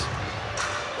is,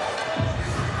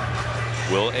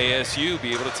 will ASU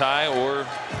be able to tie or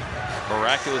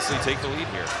miraculously take the lead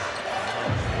here?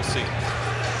 We'll see.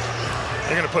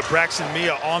 They're going to put Braxton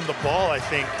Mia on the ball, I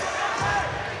think.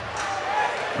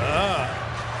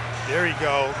 There you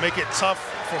go. Make it tough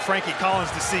for Frankie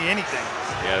Collins to see anything.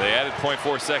 Yeah, they added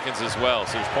 0.4 seconds as well,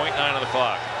 so there's 0.9 on the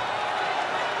clock.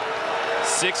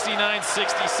 69-66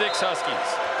 Huskies.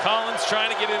 Collins trying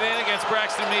to get it in against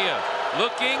Braxton Mia.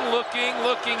 Looking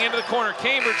into the corner.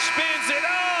 Cambridge spins it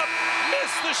up,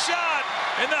 missed the shot,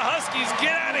 and the Huskies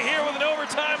get out of here with an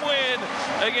overtime win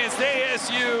against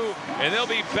ASU, and they'll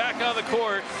be back on the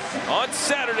court on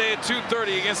Saturday at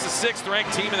 2:30 against the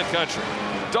 6th-ranked team in the country.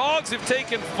 Dogs have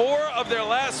taken 4 of their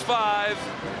last 5,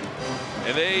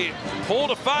 and they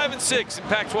pulled a 5-6 in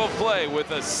Pac-12 play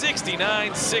with a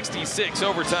 69-66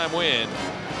 overtime win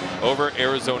over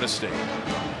Arizona State.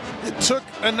 It took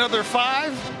another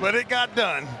 5, but it got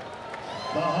done.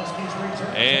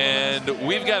 And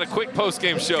we've got a quick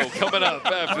post-game show coming up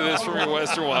after this from your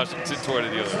Western Washington Toyota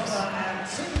dealers.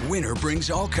 Winter brings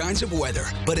all kinds of weather,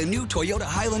 but a new Toyota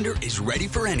Highlander is ready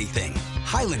for anything.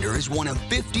 Highlander is one of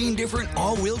 15 different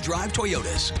all-wheel drive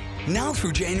Toyotas. Now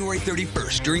through January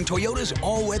 31st during Toyota's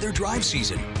all-weather drive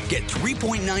season, get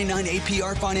 3.99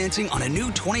 APR financing on a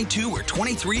new 22 or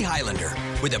 23 Highlander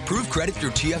with approved credit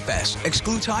through TFS,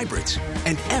 excludes hybrids.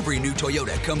 And every new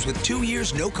Toyota comes with 2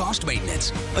 years no-cost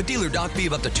maintenance. A dealer doc fee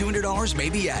of up to $200 may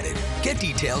be added. Get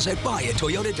details at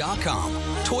buyatoyota.com.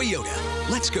 Toyota,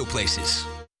 let's go places.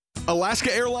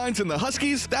 Alaska Airlines and the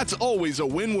Huskies, that's always a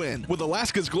win-win. With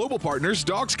Alaska's global partners,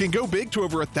 dogs can go big to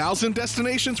over 1,000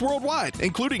 destinations worldwide,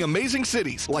 including amazing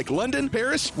cities like London,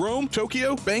 Paris, Rome,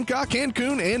 Tokyo, Bangkok,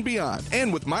 Cancun, and beyond.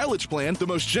 And with Mileage Plan, the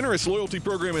most generous loyalty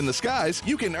program in the skies,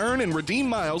 you can earn and redeem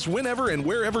miles whenever and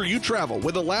wherever you travel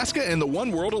with Alaska and the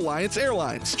One World Alliance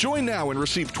Airlines. Join now and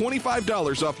receive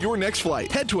 $25 off your next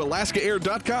flight. Head to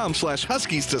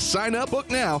alaskaair.com/Huskies to sign up, book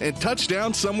now, and touch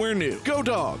down somewhere new. Go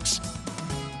Dogs!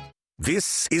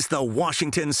 This is the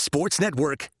Washington Sports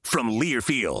Network from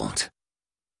Learfield.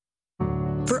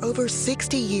 For over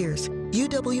 60 years,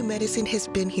 UW Medicine has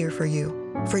been here for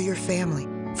you, for your family,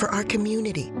 for our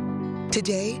community.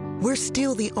 Today, we're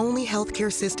still the only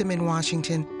healthcare system in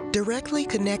Washington directly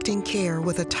connecting care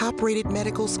with a top-rated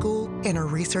medical school and a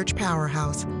research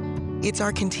powerhouse. It's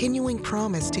our continuing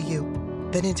promise to you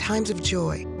that in times of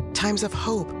joy, times of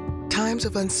hope, times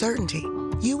of uncertainty,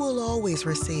 you will always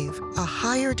receive a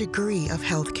higher degree of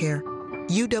healthcare.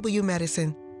 UW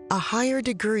Medicine, a higher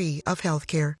degree of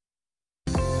healthcare.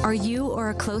 Are you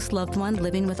or a close loved one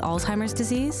living with Alzheimer's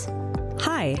disease?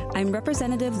 Hi, I'm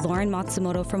Representative Lauren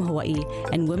Matsumoto from Hawaii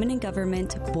and Women in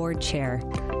Government Board Chair.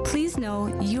 Please know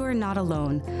you are not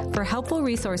alone. For helpful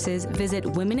resources, visit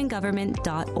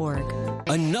womeningovernment.org.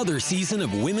 Another season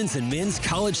of women's and men's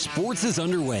college sports is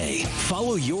underway.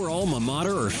 Follow your alma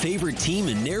mater or favorite team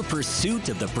in their pursuit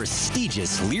of the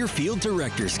prestigious Learfield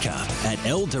Directors Cup at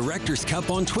L Directors Cup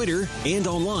on Twitter and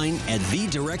online at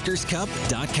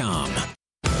thedirectorscup.com.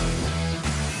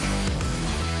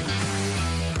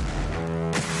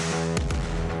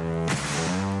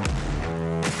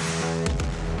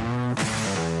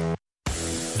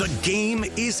 The game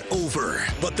is over,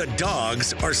 but the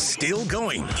Dogs are still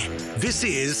going. This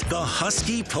is the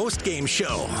Husky Postgame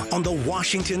Show on the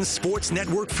Washington Sports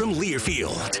Network from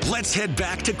Learfield. Let's head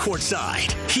back to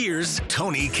courtside. Here's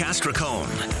Tony Castricone.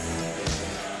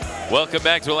 Welcome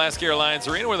back to Alaska Airlines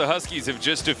Arena, where the Huskies have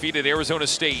just defeated Arizona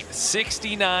State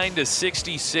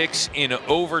 69-66 in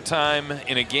overtime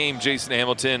in a game, Jason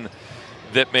Hamilton,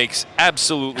 that makes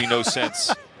absolutely no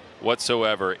sense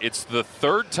whatsoever. It's the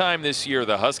third time this year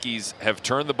the Huskies have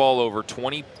turned the ball over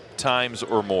 20 times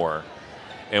or more.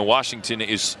 And Washington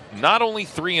is not only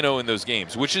 3-0 in those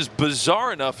games, which is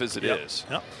bizarre enough as it is.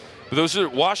 But those are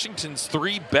Washington's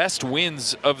three best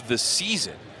wins of the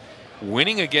season.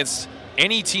 Winning against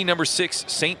NET number 6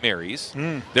 St. Mary's,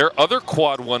 their other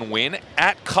quad 1 win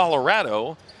at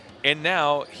Colorado, and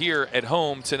now here at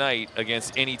home tonight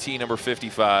against NET number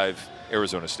 55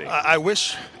 Arizona State. I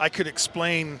wish I could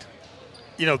explain,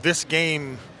 this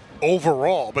game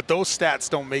overall, but those stats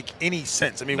don't make any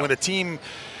sense. I mean, when a team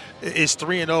is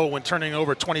 3-0 when turning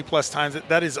over 20-plus times,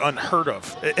 that is unheard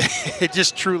of. It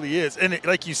just truly is. And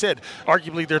like you said,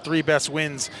 arguably their three best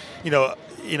wins,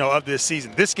 of this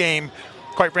season. This game,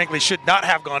 quite frankly, should not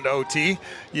have gone to OT.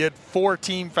 You had 4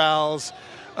 team fouls,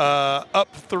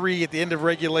 up 3 at the end of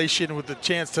regulation with the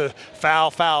chance to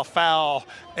foul,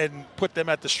 and put them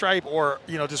at the stripe or,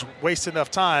 just waste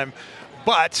enough time.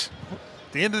 But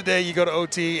at the end of the day, you go to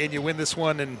OT and you win this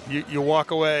one and you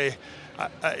walk away,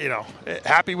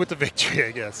 happy with the victory,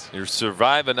 I guess. You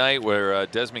survive a night where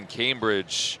Desmond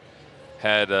Cambridge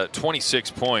had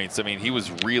 26 points. I mean, he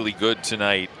was really good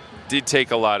tonight. Did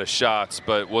take a lot of shots,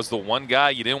 but was the one guy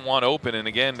you didn't want open. And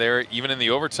again, there, even in the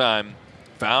overtime,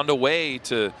 found a way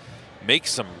to make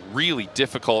some really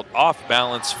difficult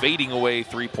off-balance, fading away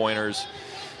three-pointers.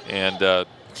 And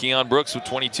Keon Brooks with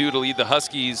 22 to lead the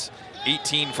Huskies.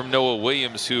 18 from Noah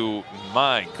Williams, who,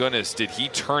 my goodness, did he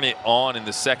turn it on in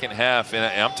the second half. And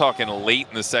I'm talking late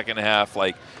in the second half,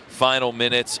 like final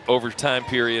minutes, overtime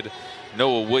period.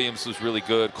 Noah Williams was really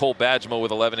good. Cole Badgemo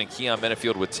with 11 and Keon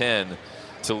Menafield with 10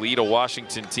 to lead a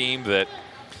Washington team that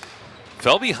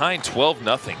fell behind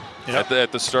 12-0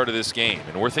 at the start of this game.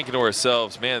 And we're thinking to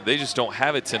ourselves, man, they just don't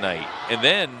have it tonight. And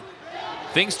then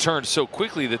things turned so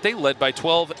quickly that they led by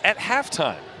 12 at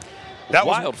halftime.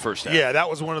 Wild first half. Yeah, that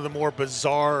was one of the more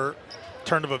bizarre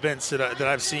turn of events that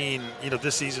I've seen,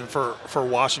 this season for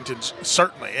Washington,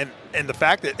 certainly. And the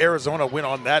fact that Arizona went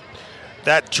on that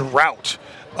drought,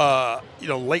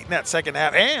 late in that second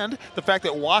half, and the fact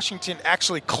that Washington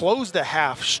actually closed the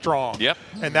half strong. Yep.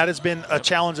 And that has been a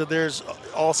challenge of theirs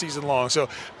all season long. So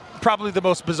probably the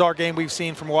most bizarre game we've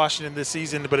seen from Washington this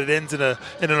season, but it ends in an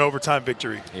overtime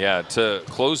victory. Yeah, to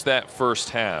close that first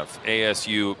half,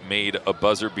 ASU made a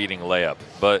buzzer-beating layup.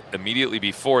 But immediately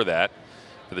before that,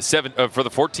 for the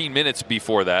 14 minutes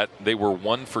before that, they were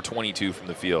 1 for 22 from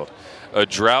the field. A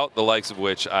drought the likes of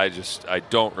which I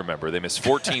don't remember. They missed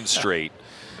 14 straight.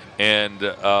 And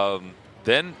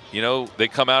then, they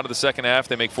come out of the second half,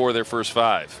 they make 4 of their first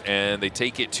 5, and they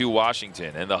take it to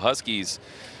Washington. And the Huskies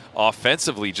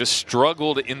offensively just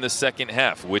struggled in the second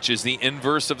half, which is the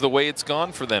inverse of the way it's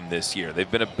gone for them this year.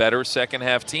 They've been a better second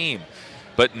half team,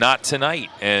 but not tonight.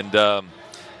 And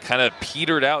kind of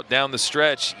petered out down the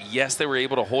stretch. Yes, they were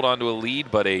able to hold on to a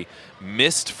lead, but a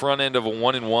missed front end of a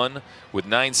 1-and-1 with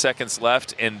 9 seconds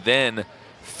left, and then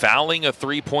fouling a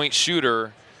three-point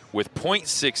shooter with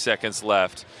 0.6 seconds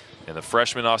left. And the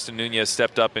freshman Austin Nunez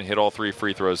stepped up and hit all 3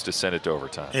 free throws to send it to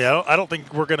overtime. Yeah, I don't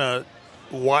think we're going to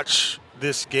watch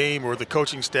this game, or the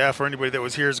coaching staff or anybody that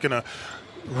was here is going to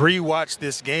rewatch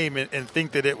this game and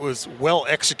think that it was well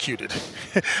executed,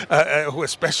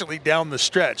 especially down the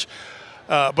stretch.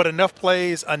 But enough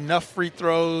plays, enough free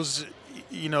throws.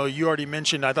 You know, you already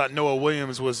mentioned, I thought Noah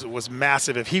Williams was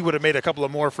massive. If he would have made a couple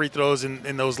of more free throws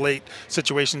in those late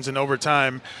situations in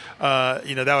overtime, that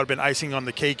would have been icing on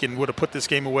the cake and would have put this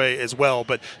game away as well.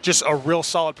 But just a real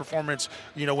solid performance,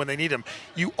 when they need him.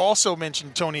 You also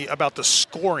mentioned, Tony, about the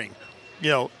scoring.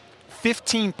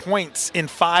 15 points in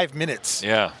 5 minutes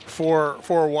for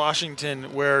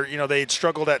Washington, where they had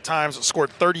struggled at times,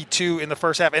 scored 32 in the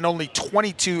first half and only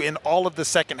 22 in all of the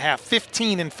second half.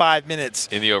 15 in 5 minutes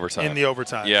in the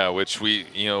overtime. Yeah, which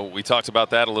we talked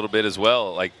about that a little bit as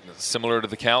well, like similar to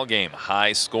the Cal game,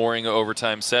 high scoring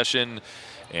overtime session,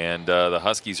 and the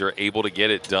Huskies are able to get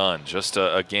it done. Just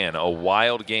again, a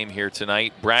wild game here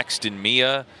tonight. Braxton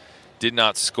Mia did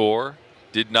not score.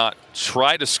 Did not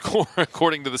try to score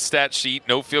according to the stat sheet.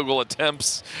 No field goal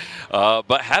attempts,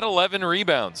 but had 11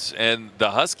 rebounds. And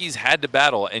the Huskies had to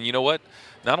battle. And you know what?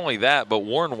 Not only that, but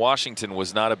Warren Washington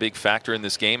was not a big factor in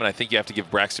this game. And I think you have to give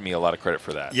Braxton Mia a lot of credit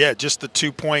for that. Yeah, just the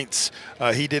 2 points.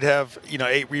 He did have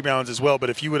 8 rebounds as well. But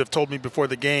if you would have told me before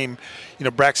the game,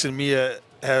 Braxton Mia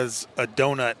has a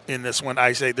donut in this one,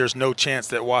 I say there's no chance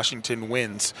that Washington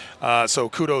wins. So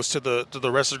kudos to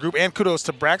the rest of the group, and kudos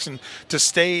to Braxton to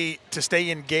stay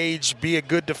engaged, be a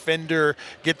good defender,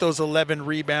 get those 11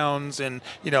 rebounds, and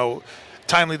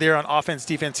timely there on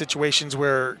offense-defense situations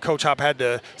where Coach Hop had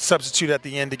to substitute at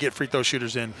the end to get free throw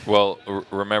shooters in. Well,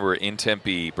 remember, in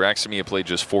Tempe, Braxton Mia played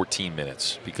just 14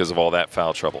 minutes because of all that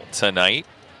foul trouble. Tonight,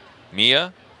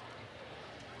 Mia,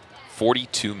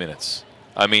 42 minutes.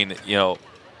 I mean,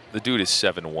 the dude is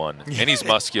 7'1", and he's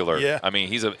muscular. Yeah. I mean,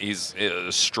 he's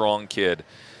a strong kid.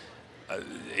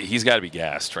 He's got to be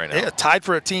gassed right now. Yeah, tied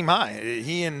for a team high.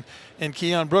 He and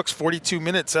Keon Brooks, 42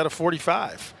 minutes out of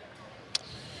 45.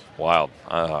 Wild.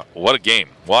 What a game.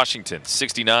 Washington,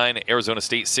 69, Arizona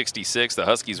State, 66. The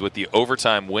Huskies with the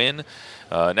overtime win.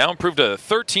 Now improved to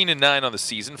 13-9 on the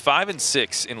season,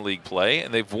 5-6 in league play,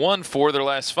 and they've won 4 of their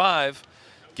last 5.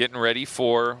 Getting ready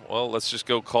for, well, let's just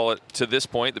go call it, to this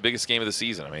point, the biggest game of the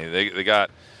season. I mean, they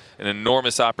got an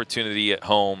enormous opportunity at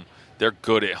home. They're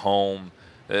good at home.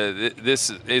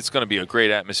 It's going to be a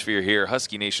great atmosphere here.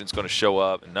 Husky Nation's going to show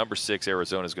up. And number 6,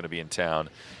 Arizona is going to be in town.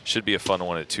 Should be a fun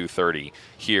one at 2:30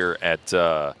 here at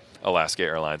Alaska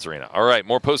Airlines Arena. All right,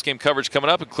 more post-game coverage coming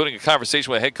up, including a conversation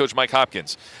with head coach Mike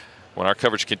Hopkins when our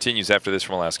coverage continues after this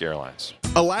from Alaska Airlines.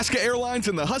 Alaska Airlines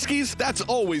and the Huskies, that's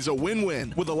always a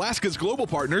win-win. With Alaska's global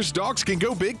partners, dogs can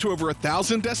go big to over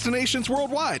 1,000 destinations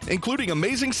worldwide, including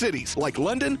amazing cities like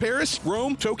London, Paris,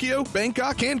 Rome, Tokyo,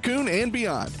 Bangkok, Cancun, and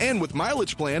beyond. And with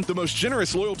Mileage Plan, the most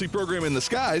generous loyalty program in the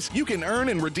skies, you can earn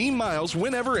and redeem miles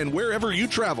whenever and wherever you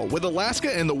travel with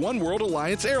Alaska and the One World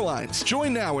Alliance Airlines.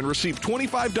 Join now and receive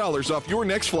 $25 off your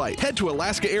next flight. Head to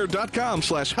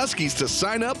alaskaair.com/Huskies to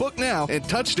sign up, book now, and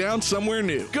touch down somewhere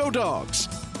new. Go Dogs!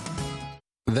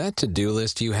 That to-do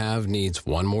list you have needs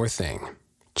one more thing.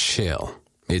 Chill.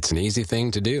 It's an easy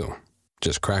thing to do.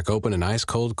 Just crack open an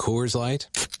ice-cold Coors Light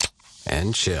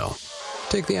and chill.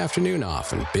 Take the afternoon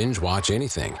off and binge watch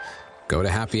anything. Go to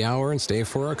happy hour and stay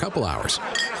for a couple hours.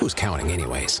 Who's counting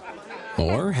anyways?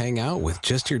 Or hang out with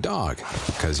just your dog,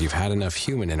 because you've had enough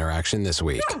human interaction this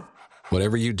week.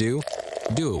 Whatever you do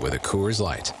it with a Coors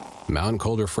Light. Mountain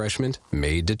Cold Refreshment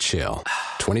made to chill.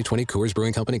 2020 Coors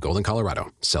Brewing Company, Golden,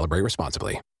 Colorado. Celebrate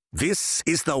responsibly. This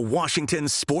is the Washington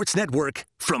Sports Network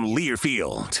from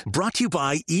Learfield. Brought to you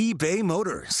by eBay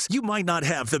Motors. You might not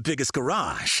have the biggest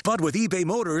garage, but with eBay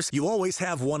Motors, you always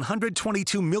have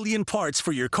 122 million parts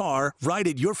for your car right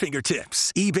at your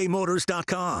fingertips.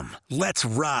 ebaymotors.com. Let's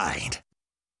ride.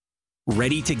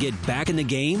 Ready to get back in the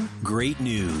game? Great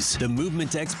news. The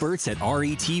movement experts at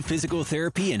RET Physical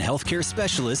Therapy and Healthcare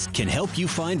Specialists can help you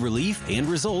find relief and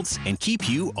results and keep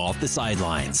you off the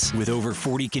sidelines. With over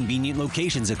 40 convenient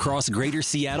locations across Greater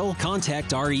Seattle,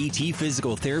 contact RET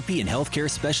Physical Therapy and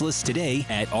Healthcare Specialists today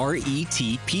at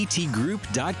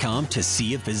retptgroup.com to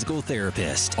see a physical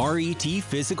therapist. RET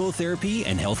Physical Therapy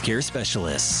and Healthcare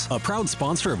Specialists, a proud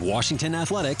sponsor of Washington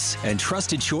Athletics and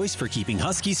trusted choice for keeping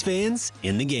Huskies fans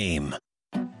in the game.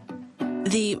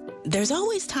 There's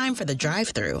always time for the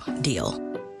drive-thru deal.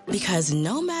 Because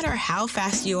no matter how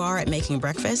fast you are at making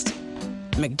breakfast,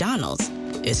 McDonald's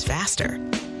is faster.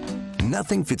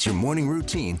 Nothing fits your morning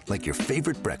routine like your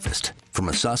favorite breakfast. From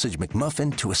a sausage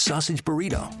McMuffin to a sausage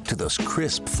burrito to those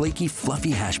crisp, flaky,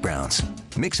 fluffy hash browns.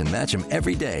 Mix and match them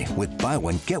every day with buy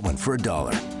one, get one for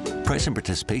 $1. Price and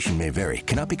participation may vary.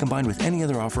 Cannot be combined with any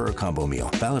other offer or combo meal.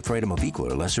 Valid for item of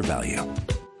equal or lesser value.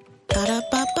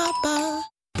 Ba-da-ba-ba-ba.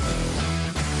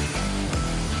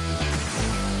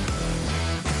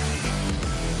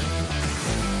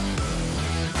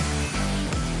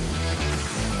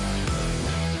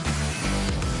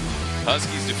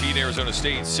 Huskies defeat Arizona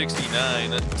State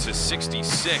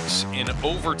 69-66 in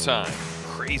overtime.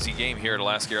 Crazy game here at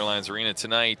Alaska Airlines Arena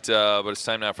tonight, but it's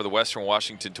time now for the Western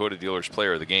Washington Toyota Dealers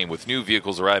Player of the Game. With new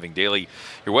vehicles arriving daily,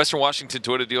 your Western Washington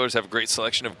Toyota dealers have a great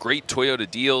selection of great Toyota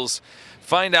deals.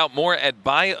 Find out more at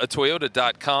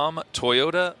buyatoyota.com.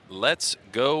 Toyota, let's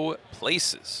go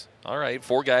places. All right,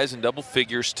 4 guys in double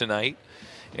figures tonight.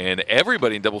 And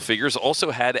everybody in double figures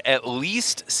also had at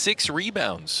least 6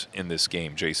 rebounds in this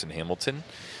game, Jason Hamilton.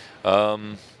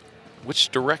 Which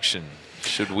direction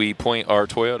should we point our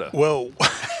Toyota? Well,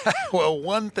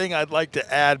 one thing I'd like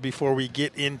to add before we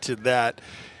get into that,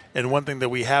 and one thing that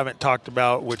we haven't talked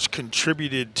about, which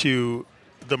contributed to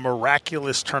the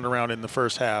miraculous turnaround in the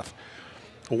first half,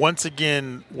 once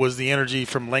again, was the energy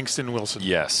from Langston Wilson.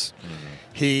 Yes.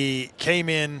 He came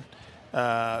in.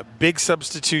 Big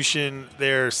substitution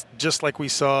there, just like we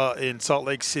saw in Salt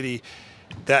Lake City,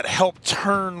 that helped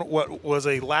turn what was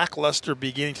a lackluster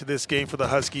beginning to this game for the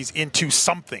Huskies into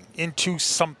something.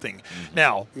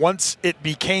 Now, once it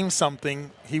became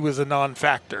something, he was a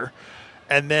non-factor.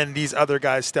 And then these other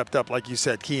guys stepped up, like you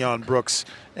said, Keon Brooks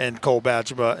and Cole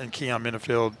Bajema and Keon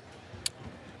Minifield.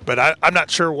 But I'm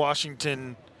not sure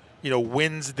Washington,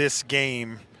 wins this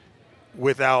game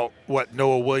without what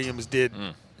Noah Williams did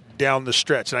down the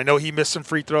stretch. And I know he missed some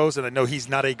free throws, and I know he's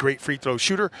not a great free throw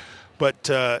shooter, but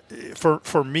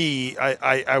for me,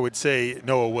 I would say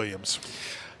Noah Williams.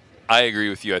 I agree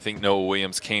with you. I think Noah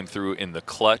Williams came through in the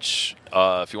clutch.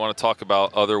 If you want to talk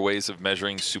about other ways of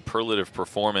measuring superlative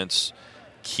performance,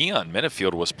 Keon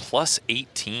Minifield was plus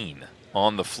 18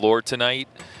 on the floor tonight,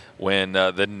 when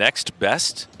the next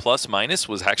best plus-minus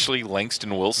was actually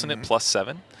Langston Wilson at plus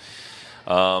 7.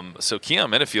 So Keon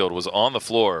Minifield was on the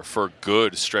floor for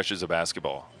good stretches of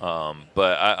basketball.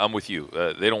 But I'm with you.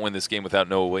 They don't win this game without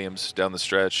Noah Williams down the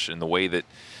stretch, and the way that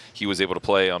he was able to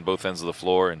play on both ends of the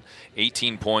floor. And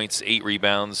 18 points, 8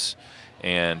 rebounds,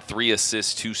 and 3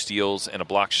 assists, 2 steals, and a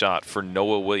block shot for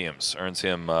Noah Williams earns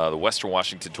him the Western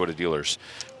Washington Toyota Dealers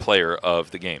Player of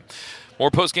the Game. More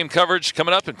post-game coverage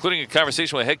coming up, including a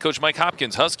conversation with head coach Mike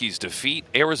Hopkins. Huskies defeat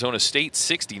Arizona State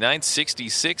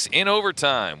 69-66 in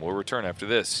overtime. We'll return after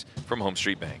this from Home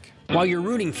Street Bank. While you're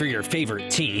rooting for your favorite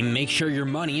team, make sure your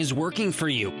money is working for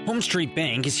you. Home Street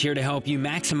Bank is here to help you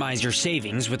maximize your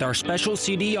savings with our special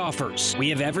CD offers. We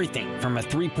have everything from a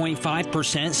 3.5%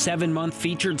 7-month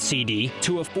featured CD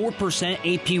to a 4%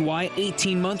 APY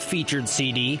 18-month featured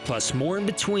CD, plus more in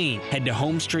between. Head to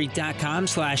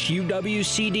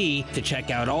homestreet.com/UWCD to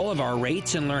check out all of our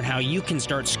rates and learn how you can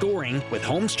start scoring with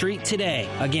Home Street today.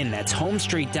 Again, that's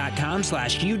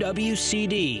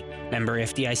homestreet.com/UWCD. Member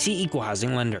FDIC, Equal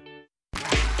Housing Lender.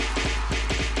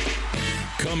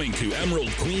 Coming to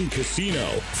Emerald Queen Casino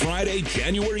Friday,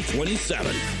 January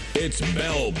 27th. It's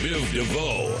Belle Biv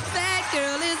DeVoe. That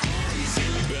girl is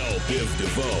Belle Biv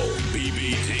DeVoe,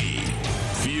 BBT.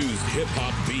 Fused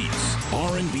hip-hop beats,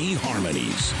 R&B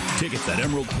harmonies. Tickets at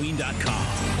emeraldqueen.com.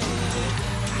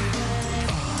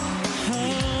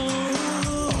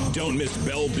 Don't miss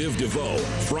Belle Biv DeVoe,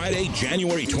 Friday,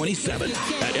 January 27th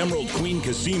at Emerald Queen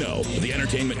Casino, the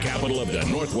entertainment capital of the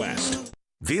Northwest.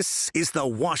 This is the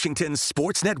Washington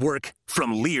Sports Network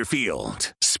from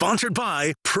Learfield. Sponsored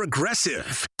by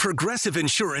Progressive. Progressive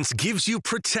Insurance gives you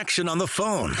protection on the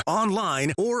phone,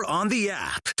 online, or on the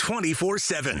app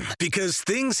 24/7. Because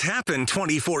things happen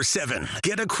 24/7.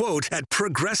 Get a quote at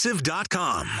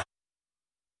Progressive.com.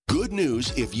 Good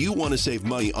news if you want to save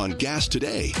money on gas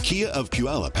today. Kia of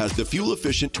Puyallup has the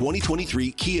fuel-efficient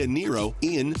 2023 Kia Niro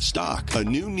in stock. A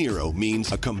new Niro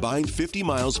means a combined 50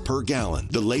 miles per gallon.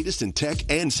 The latest in tech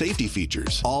and safety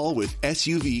features, all with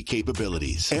SUV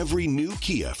capabilities. Every new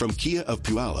Kia from Kia of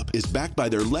Puyallup is backed by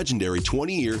their legendary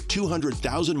 20-year,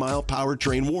 200,000-mile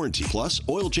powertrain warranty, plus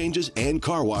oil changes and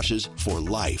car washes for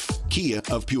life. Kia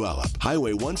of Puyallup,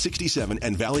 Highway 167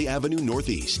 and Valley Avenue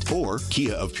Northeast, or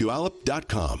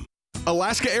KiaofPuyallup.com.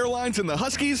 Alaska Airlines and the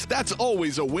Huskies, that's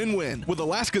always a win-win. With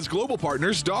Alaska's global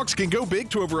partners, dogs can go big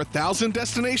to over 1,000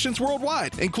 destinations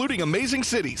worldwide, including amazing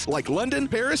cities like London,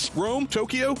 Paris, Rome,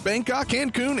 Tokyo, Bangkok,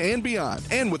 Cancun, and beyond.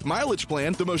 And with Mileage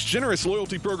Plan, the most generous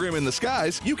loyalty program in the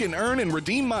skies, you can earn and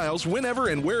redeem miles whenever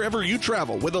and wherever you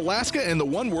travel with Alaska and the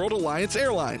One World Alliance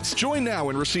Airlines. Join now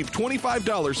and receive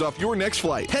 $25 off your next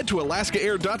flight. Head to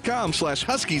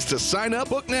alaskaair.com/Huskies to sign up,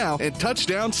 book now, and touch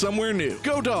down somewhere new.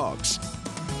 Go Dogs!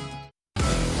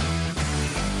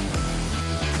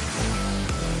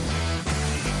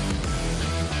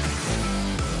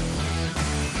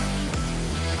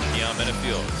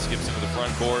 Minifield skips into the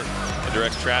front court and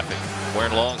directs traffic.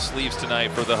 Wearing long sleeves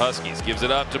tonight for the Huskies. Gives it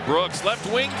up to Brooks. Left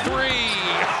wing 3. Oh, he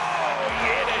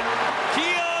hit it.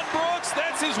 Keon Brooks,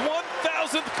 that's his 1,000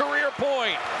 1,000th career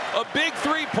point. A big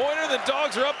three-pointer. The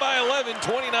Dogs are up by 11,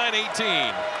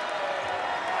 29-18.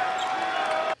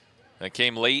 That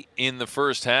came late in the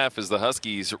first half as the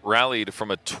Huskies rallied from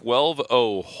a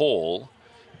 12-0 hole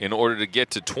in order to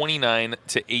get to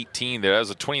 29-18. That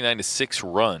was a 29-6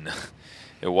 run.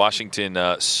 Washington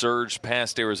surged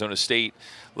past Arizona State,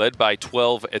 led by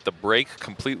 12 at the break,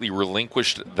 completely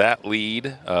relinquished that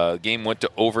lead. Game went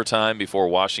to overtime before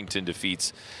Washington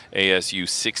defeats ASU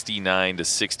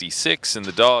 69-66. And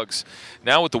the Dogs,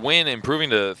 now with the win, improving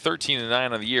to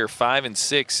 13-9 on the year,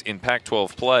 5-6 in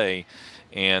Pac-12 play.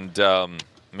 And,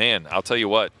 man, I'll tell you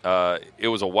what, it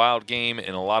was a wild game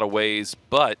in a lot of ways,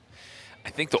 but I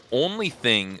think the only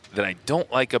thing that I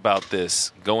don't like about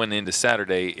this going into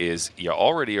Saturday is you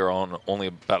already are on only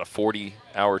about a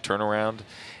 40-hour turnaround,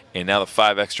 and now the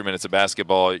 5 extra minutes of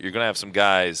basketball, you're going to have some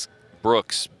guys,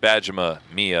 Brooks, Bajema,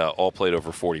 Mia, all played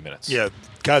over 40 minutes. Yeah,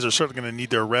 guys are certainly going to need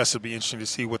their rest. It'll be interesting to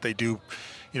see what they do,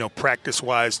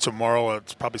 practice-wise tomorrow.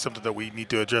 It's probably something that we need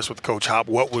to address with Coach Hop.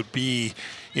 What would be,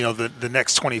 the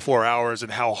next 24 hours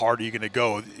and how hard are you going to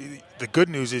go? The good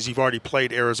news is you've already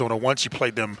played Arizona once. You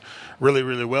played them really,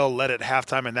 really well, led at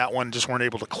halftime, and that one just weren't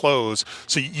able to close.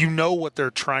 So you know what they're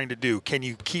trying to do. Can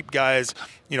you keep guys,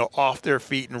 off their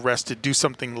feet and rested, do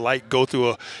something like go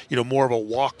through a, more of a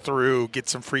walkthrough, get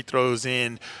some free throws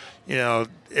in?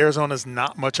 Arizona's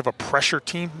not much of a pressure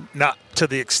team, not to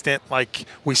the extent like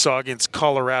we saw against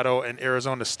Colorado and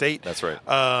Arizona State. That's right.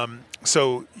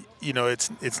 So,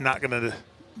 it's not going to –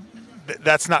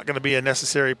 that's not going to be a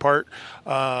necessary part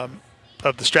of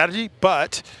the strategy,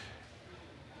 but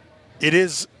it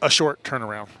is a short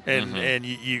turnaround, and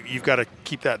you've got to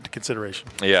keep that into consideration.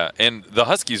 Yeah, and the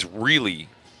Huskies really,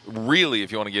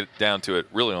 if you want to get down to it,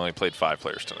 really only played 5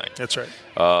 players tonight. That's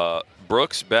right.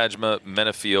 Brooks, Bajema,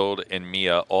 Menafield, and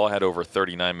Mia all had over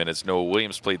 39 minutes. Noah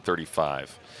Williams played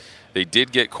 35. They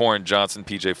did get Corin Johnson,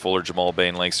 P.J. Fuller, Jamal Bay,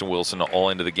 and Langston Wilson all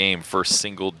into the game for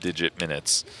single-digit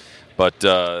minutes. But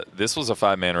this was a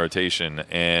 5-man rotation,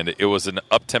 and it was an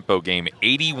up-tempo game,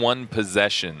 81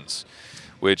 possessions,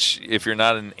 which if you're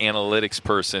not an analytics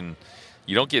person,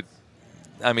 you don't get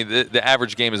 – I mean, the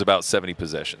average game is about 70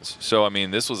 possessions. So, I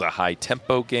mean, this was a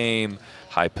high-tempo game,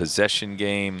 high-possession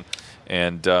game,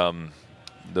 and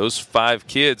those 5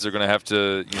 kids are going to have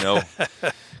to,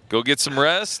 go get some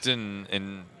rest and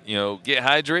get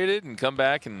hydrated and come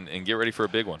back and get ready for a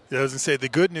big one. I was going to say, the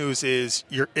good news is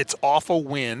it's off a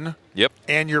win. Yep.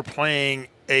 And you're playing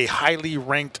a highly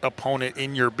ranked opponent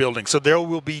in your building. So there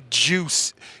will be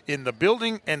juice in the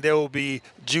building, and there will be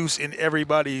juice in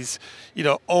everybody's,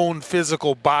 own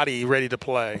physical body ready to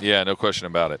play. Yeah, no question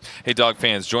about it. Hey, Dog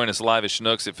fans, join us live at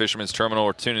Schnucks at Fisherman's Terminal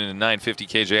or tune in to 950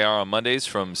 KJR on Mondays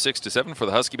from 6 to 7 for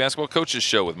the Husky Basketball Coaches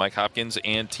Show with Mike Hopkins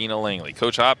and Tina Langley.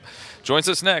 Coach Hop joins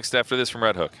us next after this from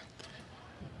Red Hook.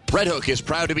 Red Hook is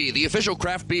proud to be the official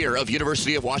craft beer of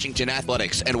University of Washington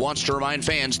Athletics and wants to remind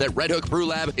fans that Red Hook Brew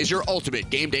Lab is your ultimate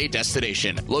game day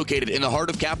destination. Located in the heart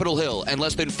of Capitol Hill and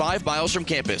less than 5 miles from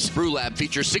campus, Brew Lab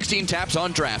features 16 taps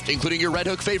on draft, including your Red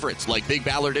Hook favorites like Big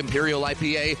Ballard Imperial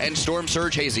IPA and Storm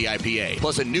Surge Hazy IPA.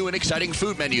 Plus a new and exciting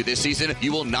food menu this season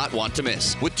you will not want to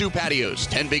miss. With 2 patios,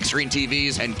 10 big screen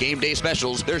TVs, and game day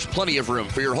specials, there's plenty of room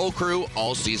for your whole crew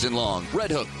all season long. Red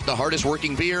Hook, the hardest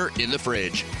working beer in the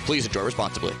fridge. Please enjoy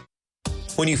responsibly.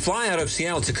 When you fly out of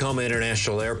Seattle-Tacoma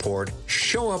International Airport,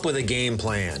 show up with a game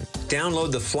plan. Download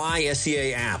the Fly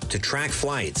SEA app to track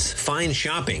flights, find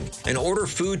shopping, and order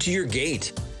food to your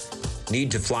gate.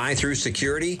 Need to fly through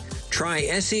security? Try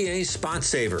SEA Spot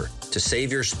Saver to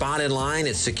save your spot in line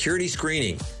at security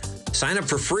screening. Sign up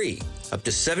for free, up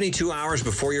to 72 hours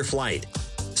before your flight.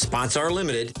 Spots are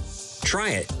limited.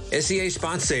 Try it. SEA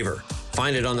Spot Saver.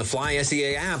 Find it on the Fly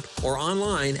SEA app or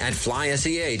online at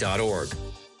flysea.org.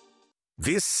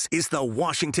 This is the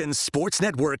Washington Sports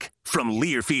Network from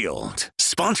Learfield.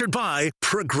 Sponsored by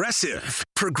Progressive.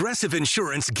 Progressive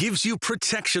Insurance gives you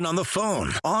protection on the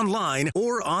phone, online,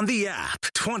 or on the app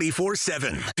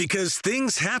 24/7. Because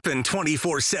things happen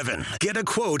 24/7. Get a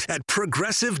quote at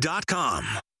Progressive.com.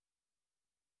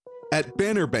 At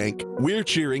Banner Bank, we're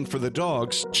cheering for the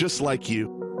Dogs just like you.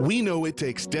 We know it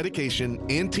takes dedication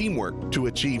and teamwork to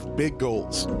achieve big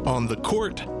goals on the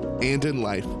court and in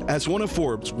life. As one of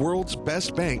Forbes' world's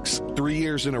best banks 3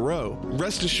 years in a row,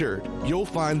 rest assured you'll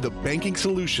find the banking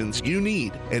solutions you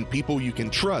need and people you can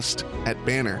trust at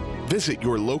Banner. Visit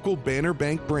your local Banner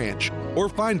Bank branch or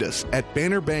find us at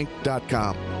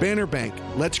bannerbank.com. Banner Bank,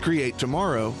 let's create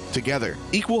tomorrow together.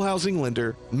 Equal housing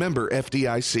lender, member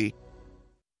FDIC.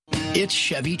 It's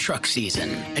Chevy truck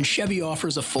season, and Chevy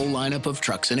offers a full lineup of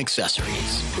trucks and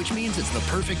accessories, which means it's the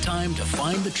perfect time to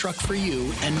find the truck for you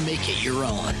and make it your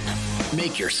own.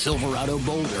 Make your Silverado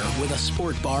bolder with a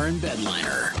sport bar and bed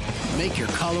liner. Make your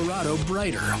Colorado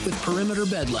brighter with perimeter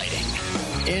bed lighting.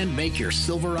 And make your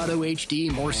Silverado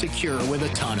HD more secure with a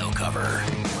tonneau cover.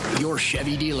 Your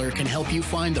Chevy dealer can help you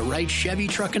find the right Chevy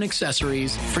truck and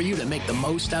accessories for you to make the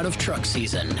most out of truck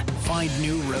season. Find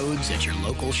new roads at your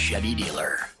local Chevy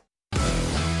dealer.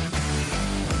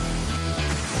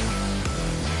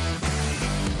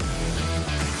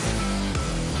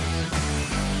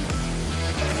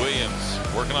 Williams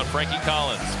working on Frankie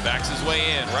Collins. Backs his way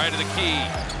in. Right of the key.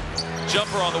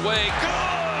 Jumper on the way.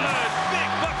 Good! Big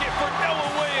bucket for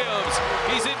Noah Williams.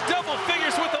 He's in double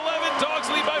figures with 11. Dogs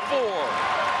lead by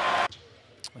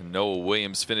 4. And Noah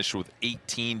Williams finished with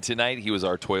 18 tonight. He was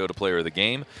our Toyota player of the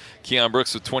game. Keon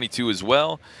Brooks with 22 as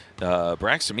well.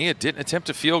 Braxton Mia didn't attempt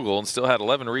a field goal and still had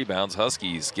 11 rebounds.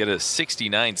 Huskies get a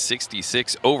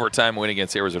 69-66 overtime win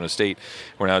against Arizona State.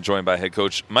 We're now joined by head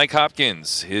coach Mike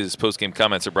Hopkins. His postgame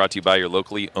comments are brought to you by your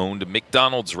locally owned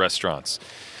McDonald's restaurants.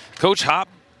 Coach Hop,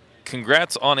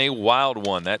 congrats on a wild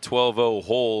one. That 12-0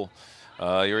 hole, you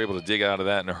were able to dig out of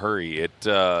that in a hurry. It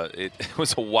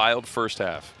was a wild first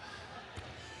half.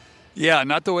 Yeah,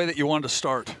 not the way that you wanted to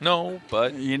start. No,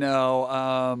 but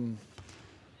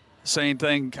same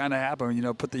thing kind of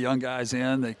happened. Put the young guys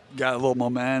in. They got a little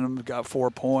momentum, got 4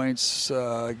 points,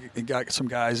 got some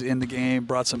guys in the game,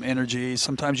 brought some energy.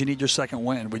 Sometimes you need your second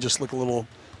win. We just looked a little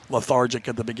lethargic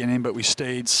at the beginning, but we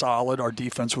stayed solid. Our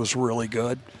defense was really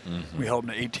good. Mm-hmm. We held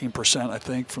them to 18%, I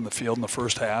think, from the field in the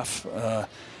first half.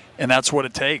 And that's what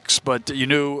it takes. But you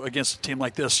knew against a team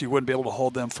like this, you wouldn't be able to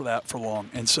hold them for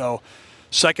long. And so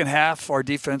second half, our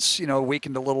defense,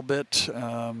 weakened a little bit,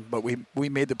 but we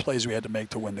made the plays we had to make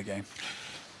to win the game.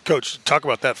 Coach, talk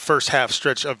about that first half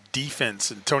stretch of defense.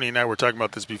 And Tony and I were talking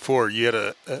about this before. You had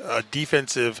a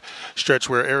defensive stretch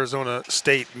where Arizona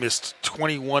State missed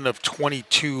 21 of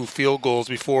 22 field goals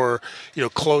before,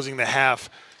 closing the half,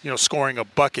 scoring a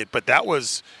bucket. But that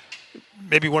was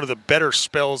maybe one of the better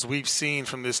spells we've seen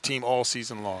from this team all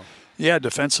season long. Yeah,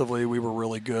 defensively we were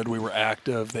really good. We were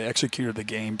active. They executed the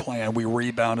game plan. We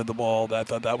rebounded the ball.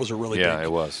 That was a really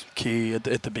big key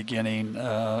at the beginning.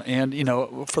 And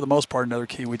for the most part, another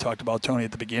key we talked about, Tony,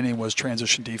 at the beginning was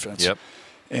transition defense. Yep.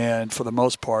 And for the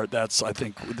most part, that's, I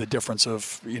think, the difference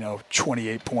of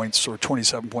 28 points or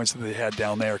 27 points that they had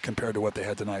down there compared to what they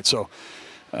had tonight. So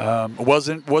it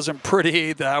wasn't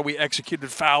pretty how we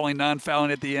executed fouling, non-fouling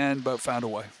at the end, but found a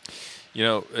way.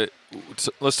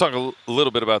 Let's talk a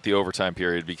little bit about the overtime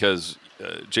period, because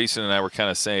Jason and I were kind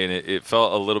of saying it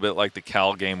felt a little bit like the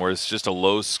Cal game, where it's just a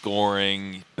low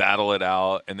scoring, battle it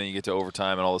out, and then you get to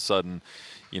overtime and all of a sudden,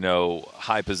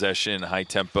 high possession, high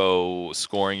tempo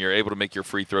scoring. You're able to make your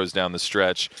free throws down the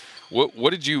stretch.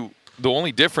 What did you – the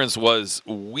only difference was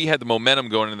we had the momentum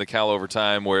going into the Cal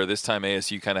overtime, where this time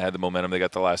ASU kind of had the momentum. They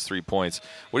got the last 3 points.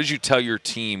 What did you tell your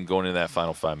team going into that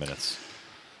final 5 minutes?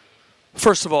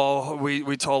 First of all,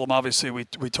 we told them, obviously, we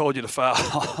told you to foul.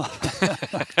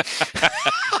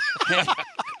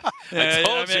 I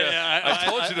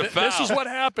told you to foul. This is what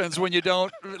happens when you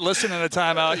don't listen in a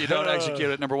timeout, you don't execute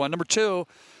it, number one. Number two,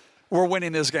 we're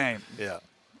winning this game. Yeah.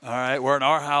 All right, we're in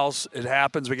our house. It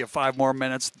happens. We get 5 more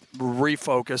minutes,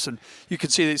 refocus, and you can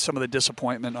see some of the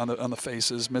disappointment on the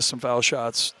faces. Missed some foul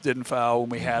shots, didn't foul when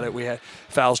we had it. We had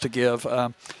fouls to give.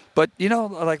 But,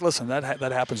 listen, that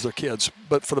happens. They're kids.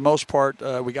 But for the most part,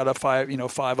 we got a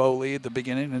 5-0 lead at the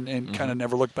beginning and kind of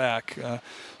never looked back.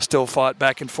 Still fought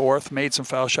back and forth, made some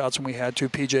foul shots when we had to.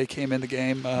 PJ came in the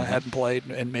game, hadn't played,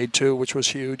 and made 2, which was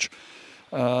huge.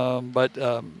 What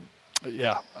do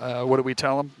we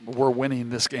tell them? We're winning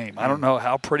this game. I don't know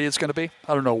how pretty it's going to be.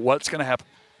 I don't know what's going to happen,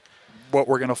 but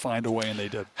we're going to find a way, and they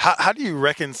did. How do you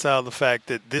reconcile the fact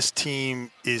that this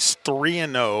team is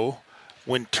 3-0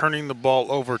 when turning the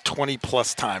ball over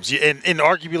 20-plus times? And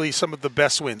arguably some of the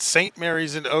best wins. St.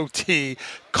 Mary's in OT,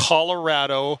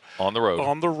 Colorado. On the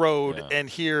road. Yeah. And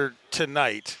here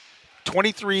tonight,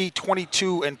 23,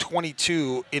 22, and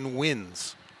 22 in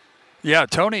wins. Yeah,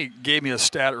 Tony gave me a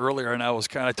stat earlier, and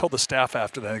I told the staff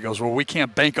after that. He goes, well, we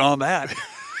can't bank on that.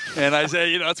 And I said,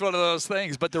 it's one of those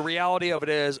things. But the reality of it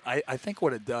is, I think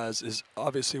what it does is,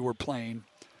 obviously we're playing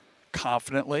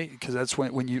confidently, because that's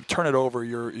when you turn it over,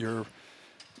 you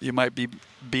might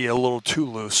be a little too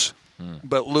loose.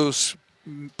 But loose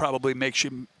probably makes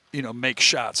you, make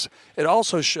shots. It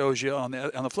also shows you on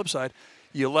the flip side,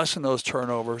 you lessen those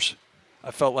turnovers. I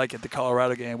felt like at the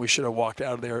Colorado game, we should have walked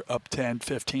out of there up 10,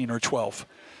 15, or 12.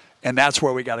 And that's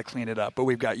where we got to clean it up. But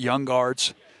we've got young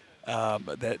guards.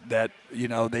 There's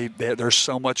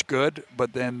so much good,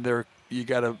 but then you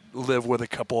got to live with a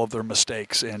couple of their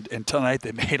mistakes, and tonight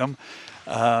they made them.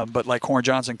 But like Horn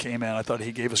Johnson came in, I thought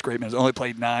he gave us great minutes. Only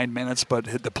played 9 minutes, but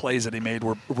the plays that he made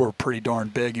were pretty darn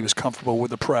big. He was comfortable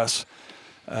with the press.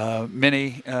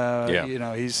 Minnie,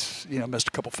 he's missed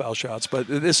a couple foul shots, but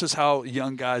this is how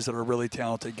young guys that are really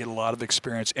talented get a lot of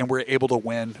experience, and we're able to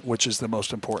win, which is the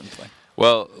most important thing.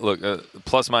 Well, look,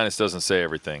 plus minus doesn't say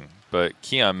everything, but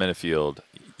Keon Minifield,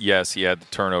 yes, he had the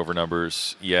turnover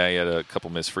numbers. Yeah, he had a couple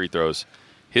missed free throws.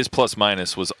 His plus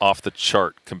minus was off the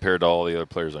chart compared to all the other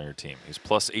players on your team. He's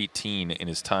plus 18 in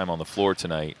his time on the floor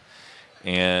tonight.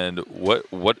 And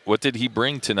what did he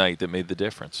bring tonight that made the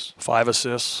difference? 5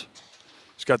 assists.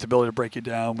 He's got the ability to break you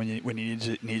down when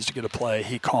he needs to get a play.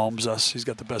 He calms us. He's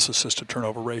got the best assist to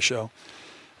turnover ratio.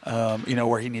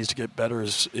 Where he needs to get better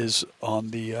is on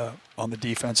the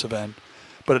defensive end.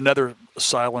 But another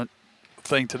silent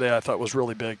thing today I thought was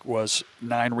really big was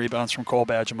 9 rebounds from Cole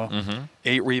Bajema,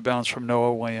 8 rebounds from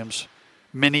Noah Williams.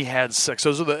 Minnie had 6.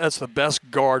 That's the best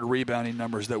guard rebounding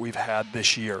numbers that we've had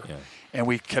this year. Yeah. And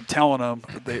we kept telling them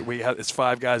it's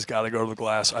 5 guys got to go to the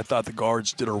glass. I thought the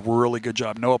guards did a really good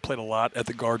job. Noah played a lot at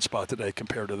the guard spot today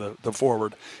compared to the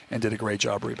forward and did a great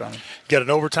job rebounding. You got an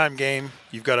overtime game.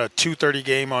 You've got a 2:30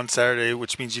 game on Saturday,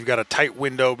 which means you've got a tight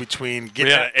window between getting.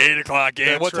 We had an 8 o'clock game.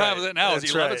 That's what time right. is it now? That's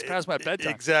It's 11. right. It's past my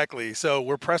bedtime. Exactly. So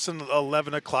we're pressing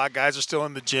 11 o'clock. Guys are still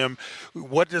in the gym.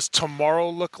 What does tomorrow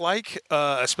look like,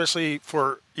 especially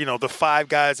for the 5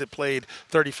 guys that played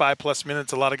 35-plus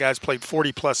minutes? A lot of guys played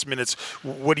 40-plus minutes.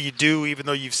 What do you do, even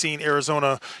though you've seen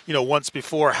Arizona, once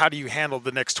before? How do you handle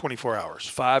the next 24 hours?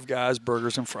 5 guys,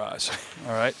 burgers and fries.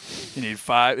 All right? You need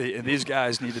 5. And these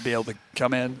guys need to be able to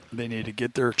come in. They need to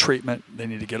get their treatment. They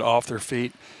need to get off their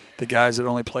feet. The guys that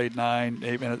only played 9,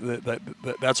 8 minutes,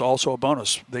 that's also a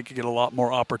bonus. They could get a lot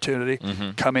more opportunity.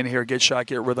 Come in here, get shot,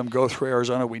 get rhythm, go through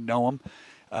Arizona. We know them.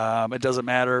 It doesn't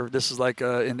matter. This is like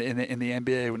in the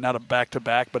NBA, not a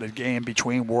back-to-back, but a game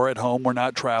between. We're at home. We're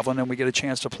not traveling, and we get a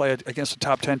chance to play against a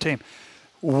top 10 team.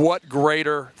 What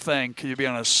greater thing can you be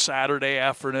on a Saturday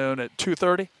afternoon at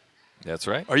 2:30? That's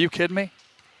right. Are you kidding me?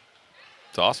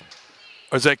 It's awesome.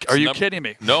 Are you kidding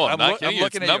me? No, I'm not kidding you.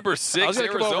 It's number 6 I was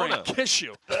Arizona. Come over and kiss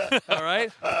you. All right?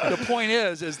 The point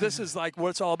is this is like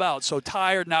what it's all about. So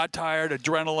tired, not tired,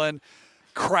 adrenaline.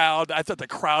 Crowd. I thought the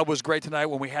crowd was great tonight.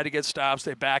 When we had to get stops,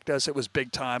 they backed us. It was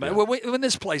big time. Yeah. When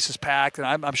this place is packed, and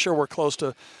I'm sure we're close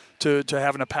to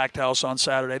having a packed house on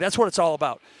Saturday, that's what it's all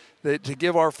about. To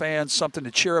give our fans something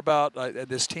to cheer about.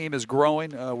 This team is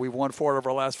growing. We've won 4 of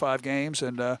our last 5 games,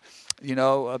 and I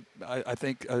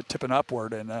think tipping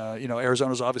upward. And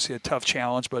Arizona's obviously a tough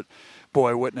challenge, but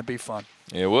boy, wouldn't it be fun?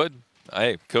 It would.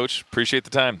 Hey, Coach, appreciate the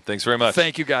time. Thanks very much.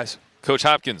 Thank you, guys. Coach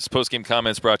Hopkins, postgame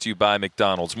comments brought to you by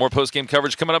McDonald's. More postgame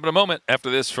coverage coming up in a moment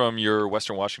after this from your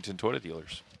Western Washington Toyota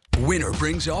dealers. Winter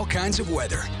brings all kinds of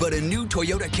weather, but a new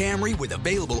Toyota Camry with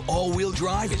available all-wheel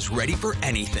drive is ready for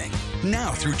anything.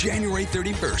 Now through January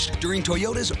 31st, during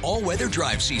Toyota's all-weather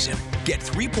drive season, get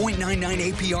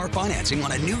 3.99 APR financing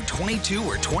on a new 22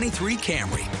 or 23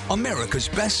 Camry, America's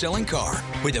best-selling car,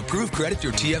 with approved credit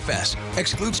through TFS,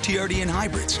 excludes TRD and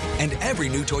hybrids, and every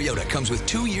new Toyota comes with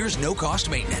 2 years no-cost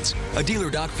maintenance. A dealer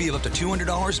doc fee of up to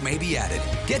 $200 may be added.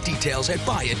 Get details at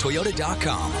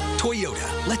buyatoyota.com.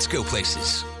 Toyota, let's go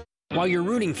places. While you're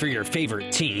rooting for your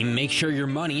favorite team, make sure your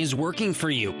money is working for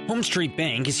you. Home Street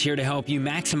Bank is here to help you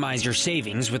maximize your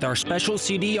savings with our special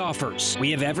CD offers.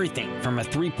 We have everything from a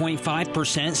 3.5%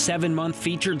 7-month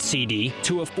featured CD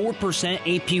to a 4%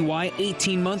 APY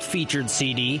 18-month featured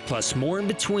CD, plus more in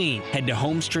between. Head to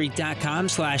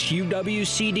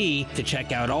homestreet.com/UWCD to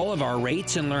check out all of our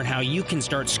rates and learn how you can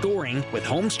start scoring with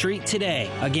Home Street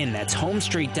today. Again, that's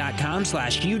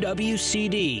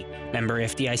homestreet.com/UWCD. Member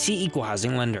FDIC, Equal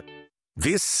Housing Lender.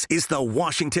 This is the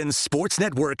Washington Sports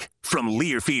Network from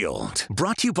Learfield,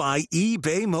 brought to you by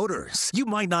eBay Motors. You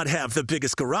might not have the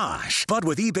biggest garage, but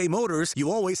with eBay Motors,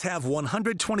 you always have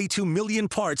 122 million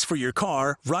parts for your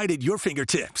car right at your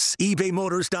fingertips.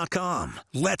 ebaymotors.com.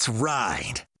 Let's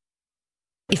ride.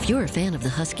 If you're a fan of the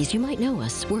Huskies, you might know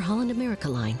us. We're Holland America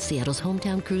Line, Seattle's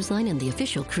hometown cruise line and the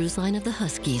official cruise line of the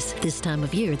Huskies. This time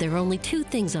of year, there are only 2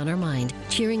 things on our mind: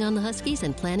 cheering on the Huskies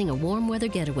and planning a warm weather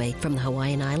getaway. From the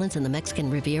Hawaiian Islands and the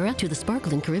Mexican Riviera to the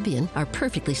sparkling Caribbean, our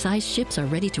perfectly sized ships are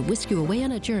ready to whisk you away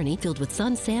on a journey filled with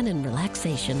sun, sand, and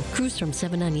relaxation. Cruise from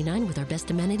 $7.99 with our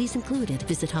best amenities included.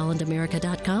 Visit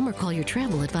hollandamerica.com or call your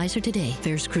travel advisor today.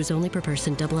 Fares cruise only per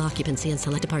person, double occupancy and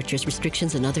select departures.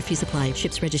 Restrictions and other fees apply.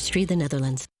 Ships registry, the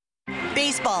Netherlands.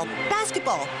 Baseball,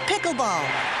 basketball, pickleball.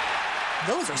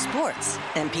 Those are sports,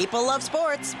 and people love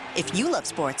sports. If you love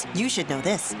sports, you should know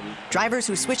this. Drivers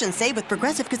who switch and save with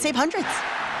Progressive could save hundreds.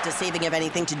 Does saving have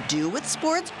anything to do with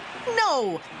sports?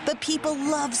 No, but people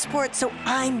love sports, so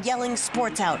I'm yelling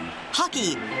sports out.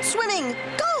 Hockey, swimming,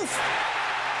 golf.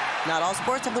 Not all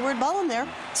sports have the word ball in there,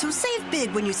 so save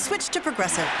big when you switch to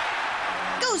Progressive.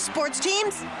 Go sports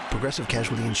teams! Progressive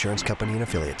Casualty Insurance Company and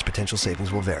Affiliates. Potential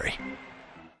savings will vary.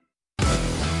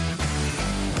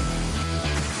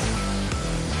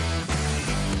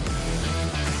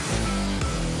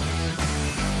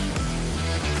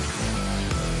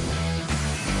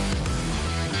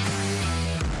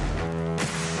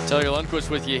 Taylor Lundquist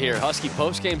with you here. Husky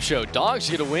postgame show. Dogs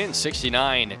get a win,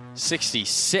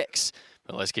 69-66.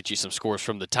 But let's get you some scores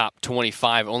from the top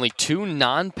 25. Only 2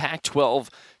 non-Pac-12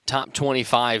 top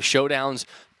 25 showdowns.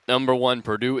 Number 1,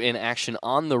 Purdue in action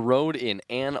on the road in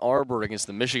Ann Arbor against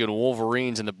the Michigan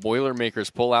Wolverines, and the Boilermakers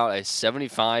pull out a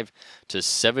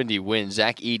 75-70 win.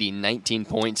 Zach Edey, 19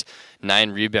 points,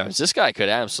 9 rebounds. This guy could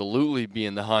absolutely be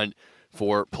in the hunt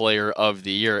for Player of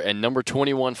the Year. And number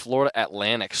 21, Florida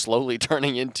Atlantic, slowly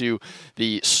turning into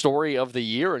the story of the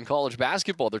year in college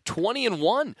basketball. They're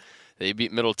 20-1. They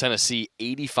beat Middle Tennessee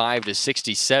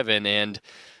 85-67, and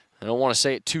I don't want to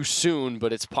say it too soon,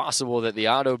 but it's possible that the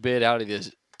auto bid out of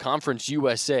this Conference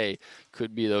USA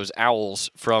could be those Owls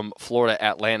from Florida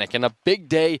Atlantic. And a big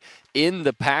day in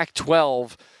the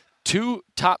Pac-12. 2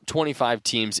 top 25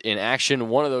 teams in action.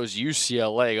 One of those,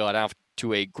 UCLA, got out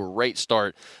to a great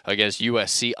start against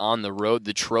USC on the road.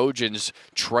 The Trojans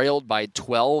trailed by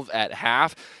 12 at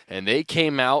half, and they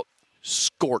came out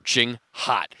scorching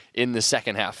hot in the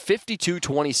second half.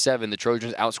 52-27, the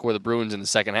Trojans outscore the Bruins in the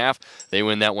second half. They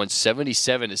win that one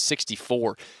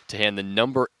 77-64 to hand the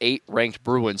number 8 ranked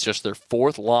Bruins just their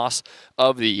 4th loss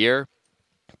of the year.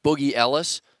 Boogie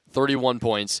Ellis, 31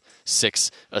 points,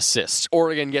 6 assists.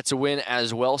 Oregon gets a win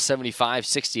as well,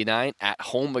 75-69 at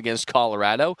home against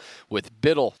Colorado, with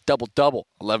Biddle double-double,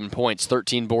 11 points,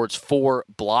 13 boards, 4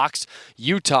 blocks.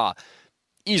 Utah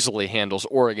easily handles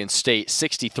Oregon State,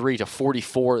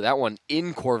 63-44. That one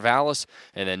in Corvallis.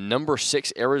 And then number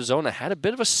 6, Arizona, had a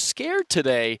bit of a scare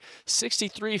today,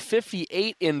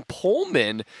 63-58 in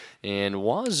Pullman. And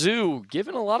Wazoo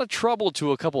giving a lot of trouble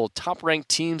to a couple of top-ranked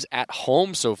teams at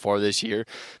home so far this year.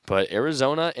 But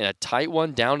Arizona in a tight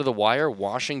one down to the wire.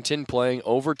 Washington playing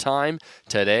overtime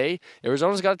today.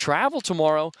 Arizona's got to travel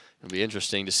tomorrow. It'll be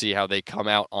interesting to see how they come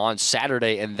out on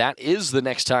Saturday, and that is the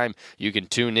next time you can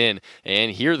tune in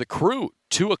and hear the crew.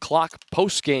 2 o'clock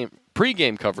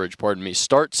pregame coverage,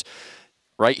 starts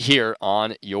right here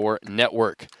on your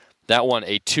network. That one,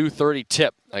 a 2:30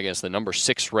 tip against the number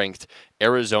 6 ranked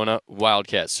Arizona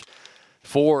Wildcats.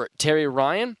 For Terry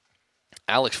Ryan,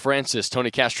 Alex Francis,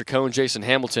 Tony Castricone, Jason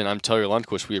Hamilton, I'm Taylor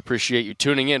Lundquist. We appreciate you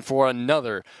tuning in for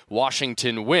another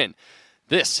Washington win.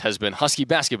 This has been Husky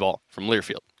Basketball from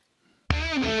Learfield.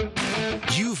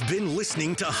 You've been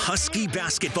listening to Husky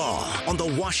Basketball on the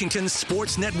Washington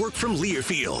Sports Network from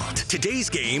Learfield. Today's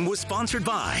game was sponsored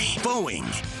by Boeing.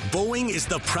 Boeing is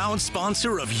the proud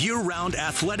sponsor of year-round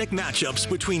athletic matchups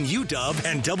between UW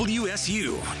and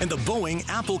WSU and the Boeing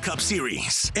Apple Cup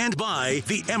Series. And by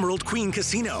the Emerald Queen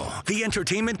Casino, the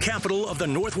entertainment capital of the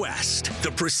Northwest.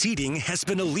 The proceeding has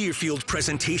been a Learfield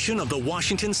presentation of the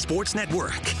Washington Sports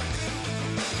Network.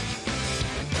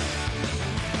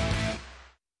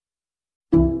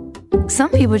 Some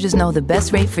people just know the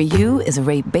best rate for you is a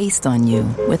rate based on you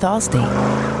with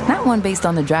Allstate. Not one based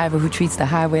on the driver who treats the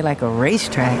highway like a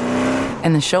racetrack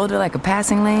and the shoulder like a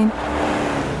passing lane.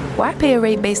 Why pay a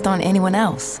rate based on anyone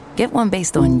else? Get one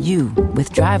based on you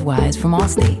with DriveWise from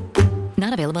Allstate.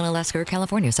 Not available in Alaska or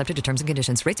California, subject to terms and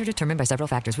conditions. Rates are determined by several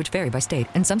factors, which vary by state.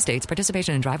 In some states,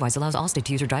 participation in DriveWise allows Allstate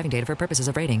to use your driving data for purposes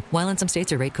of rating. While in some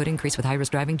states, your rate could increase with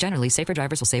high-risk driving. Generally, safer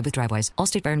drivers will save with DriveWise.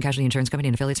 Allstate Fire and Casualty Insurance Company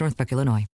and affiliates, Northbrook, Illinois.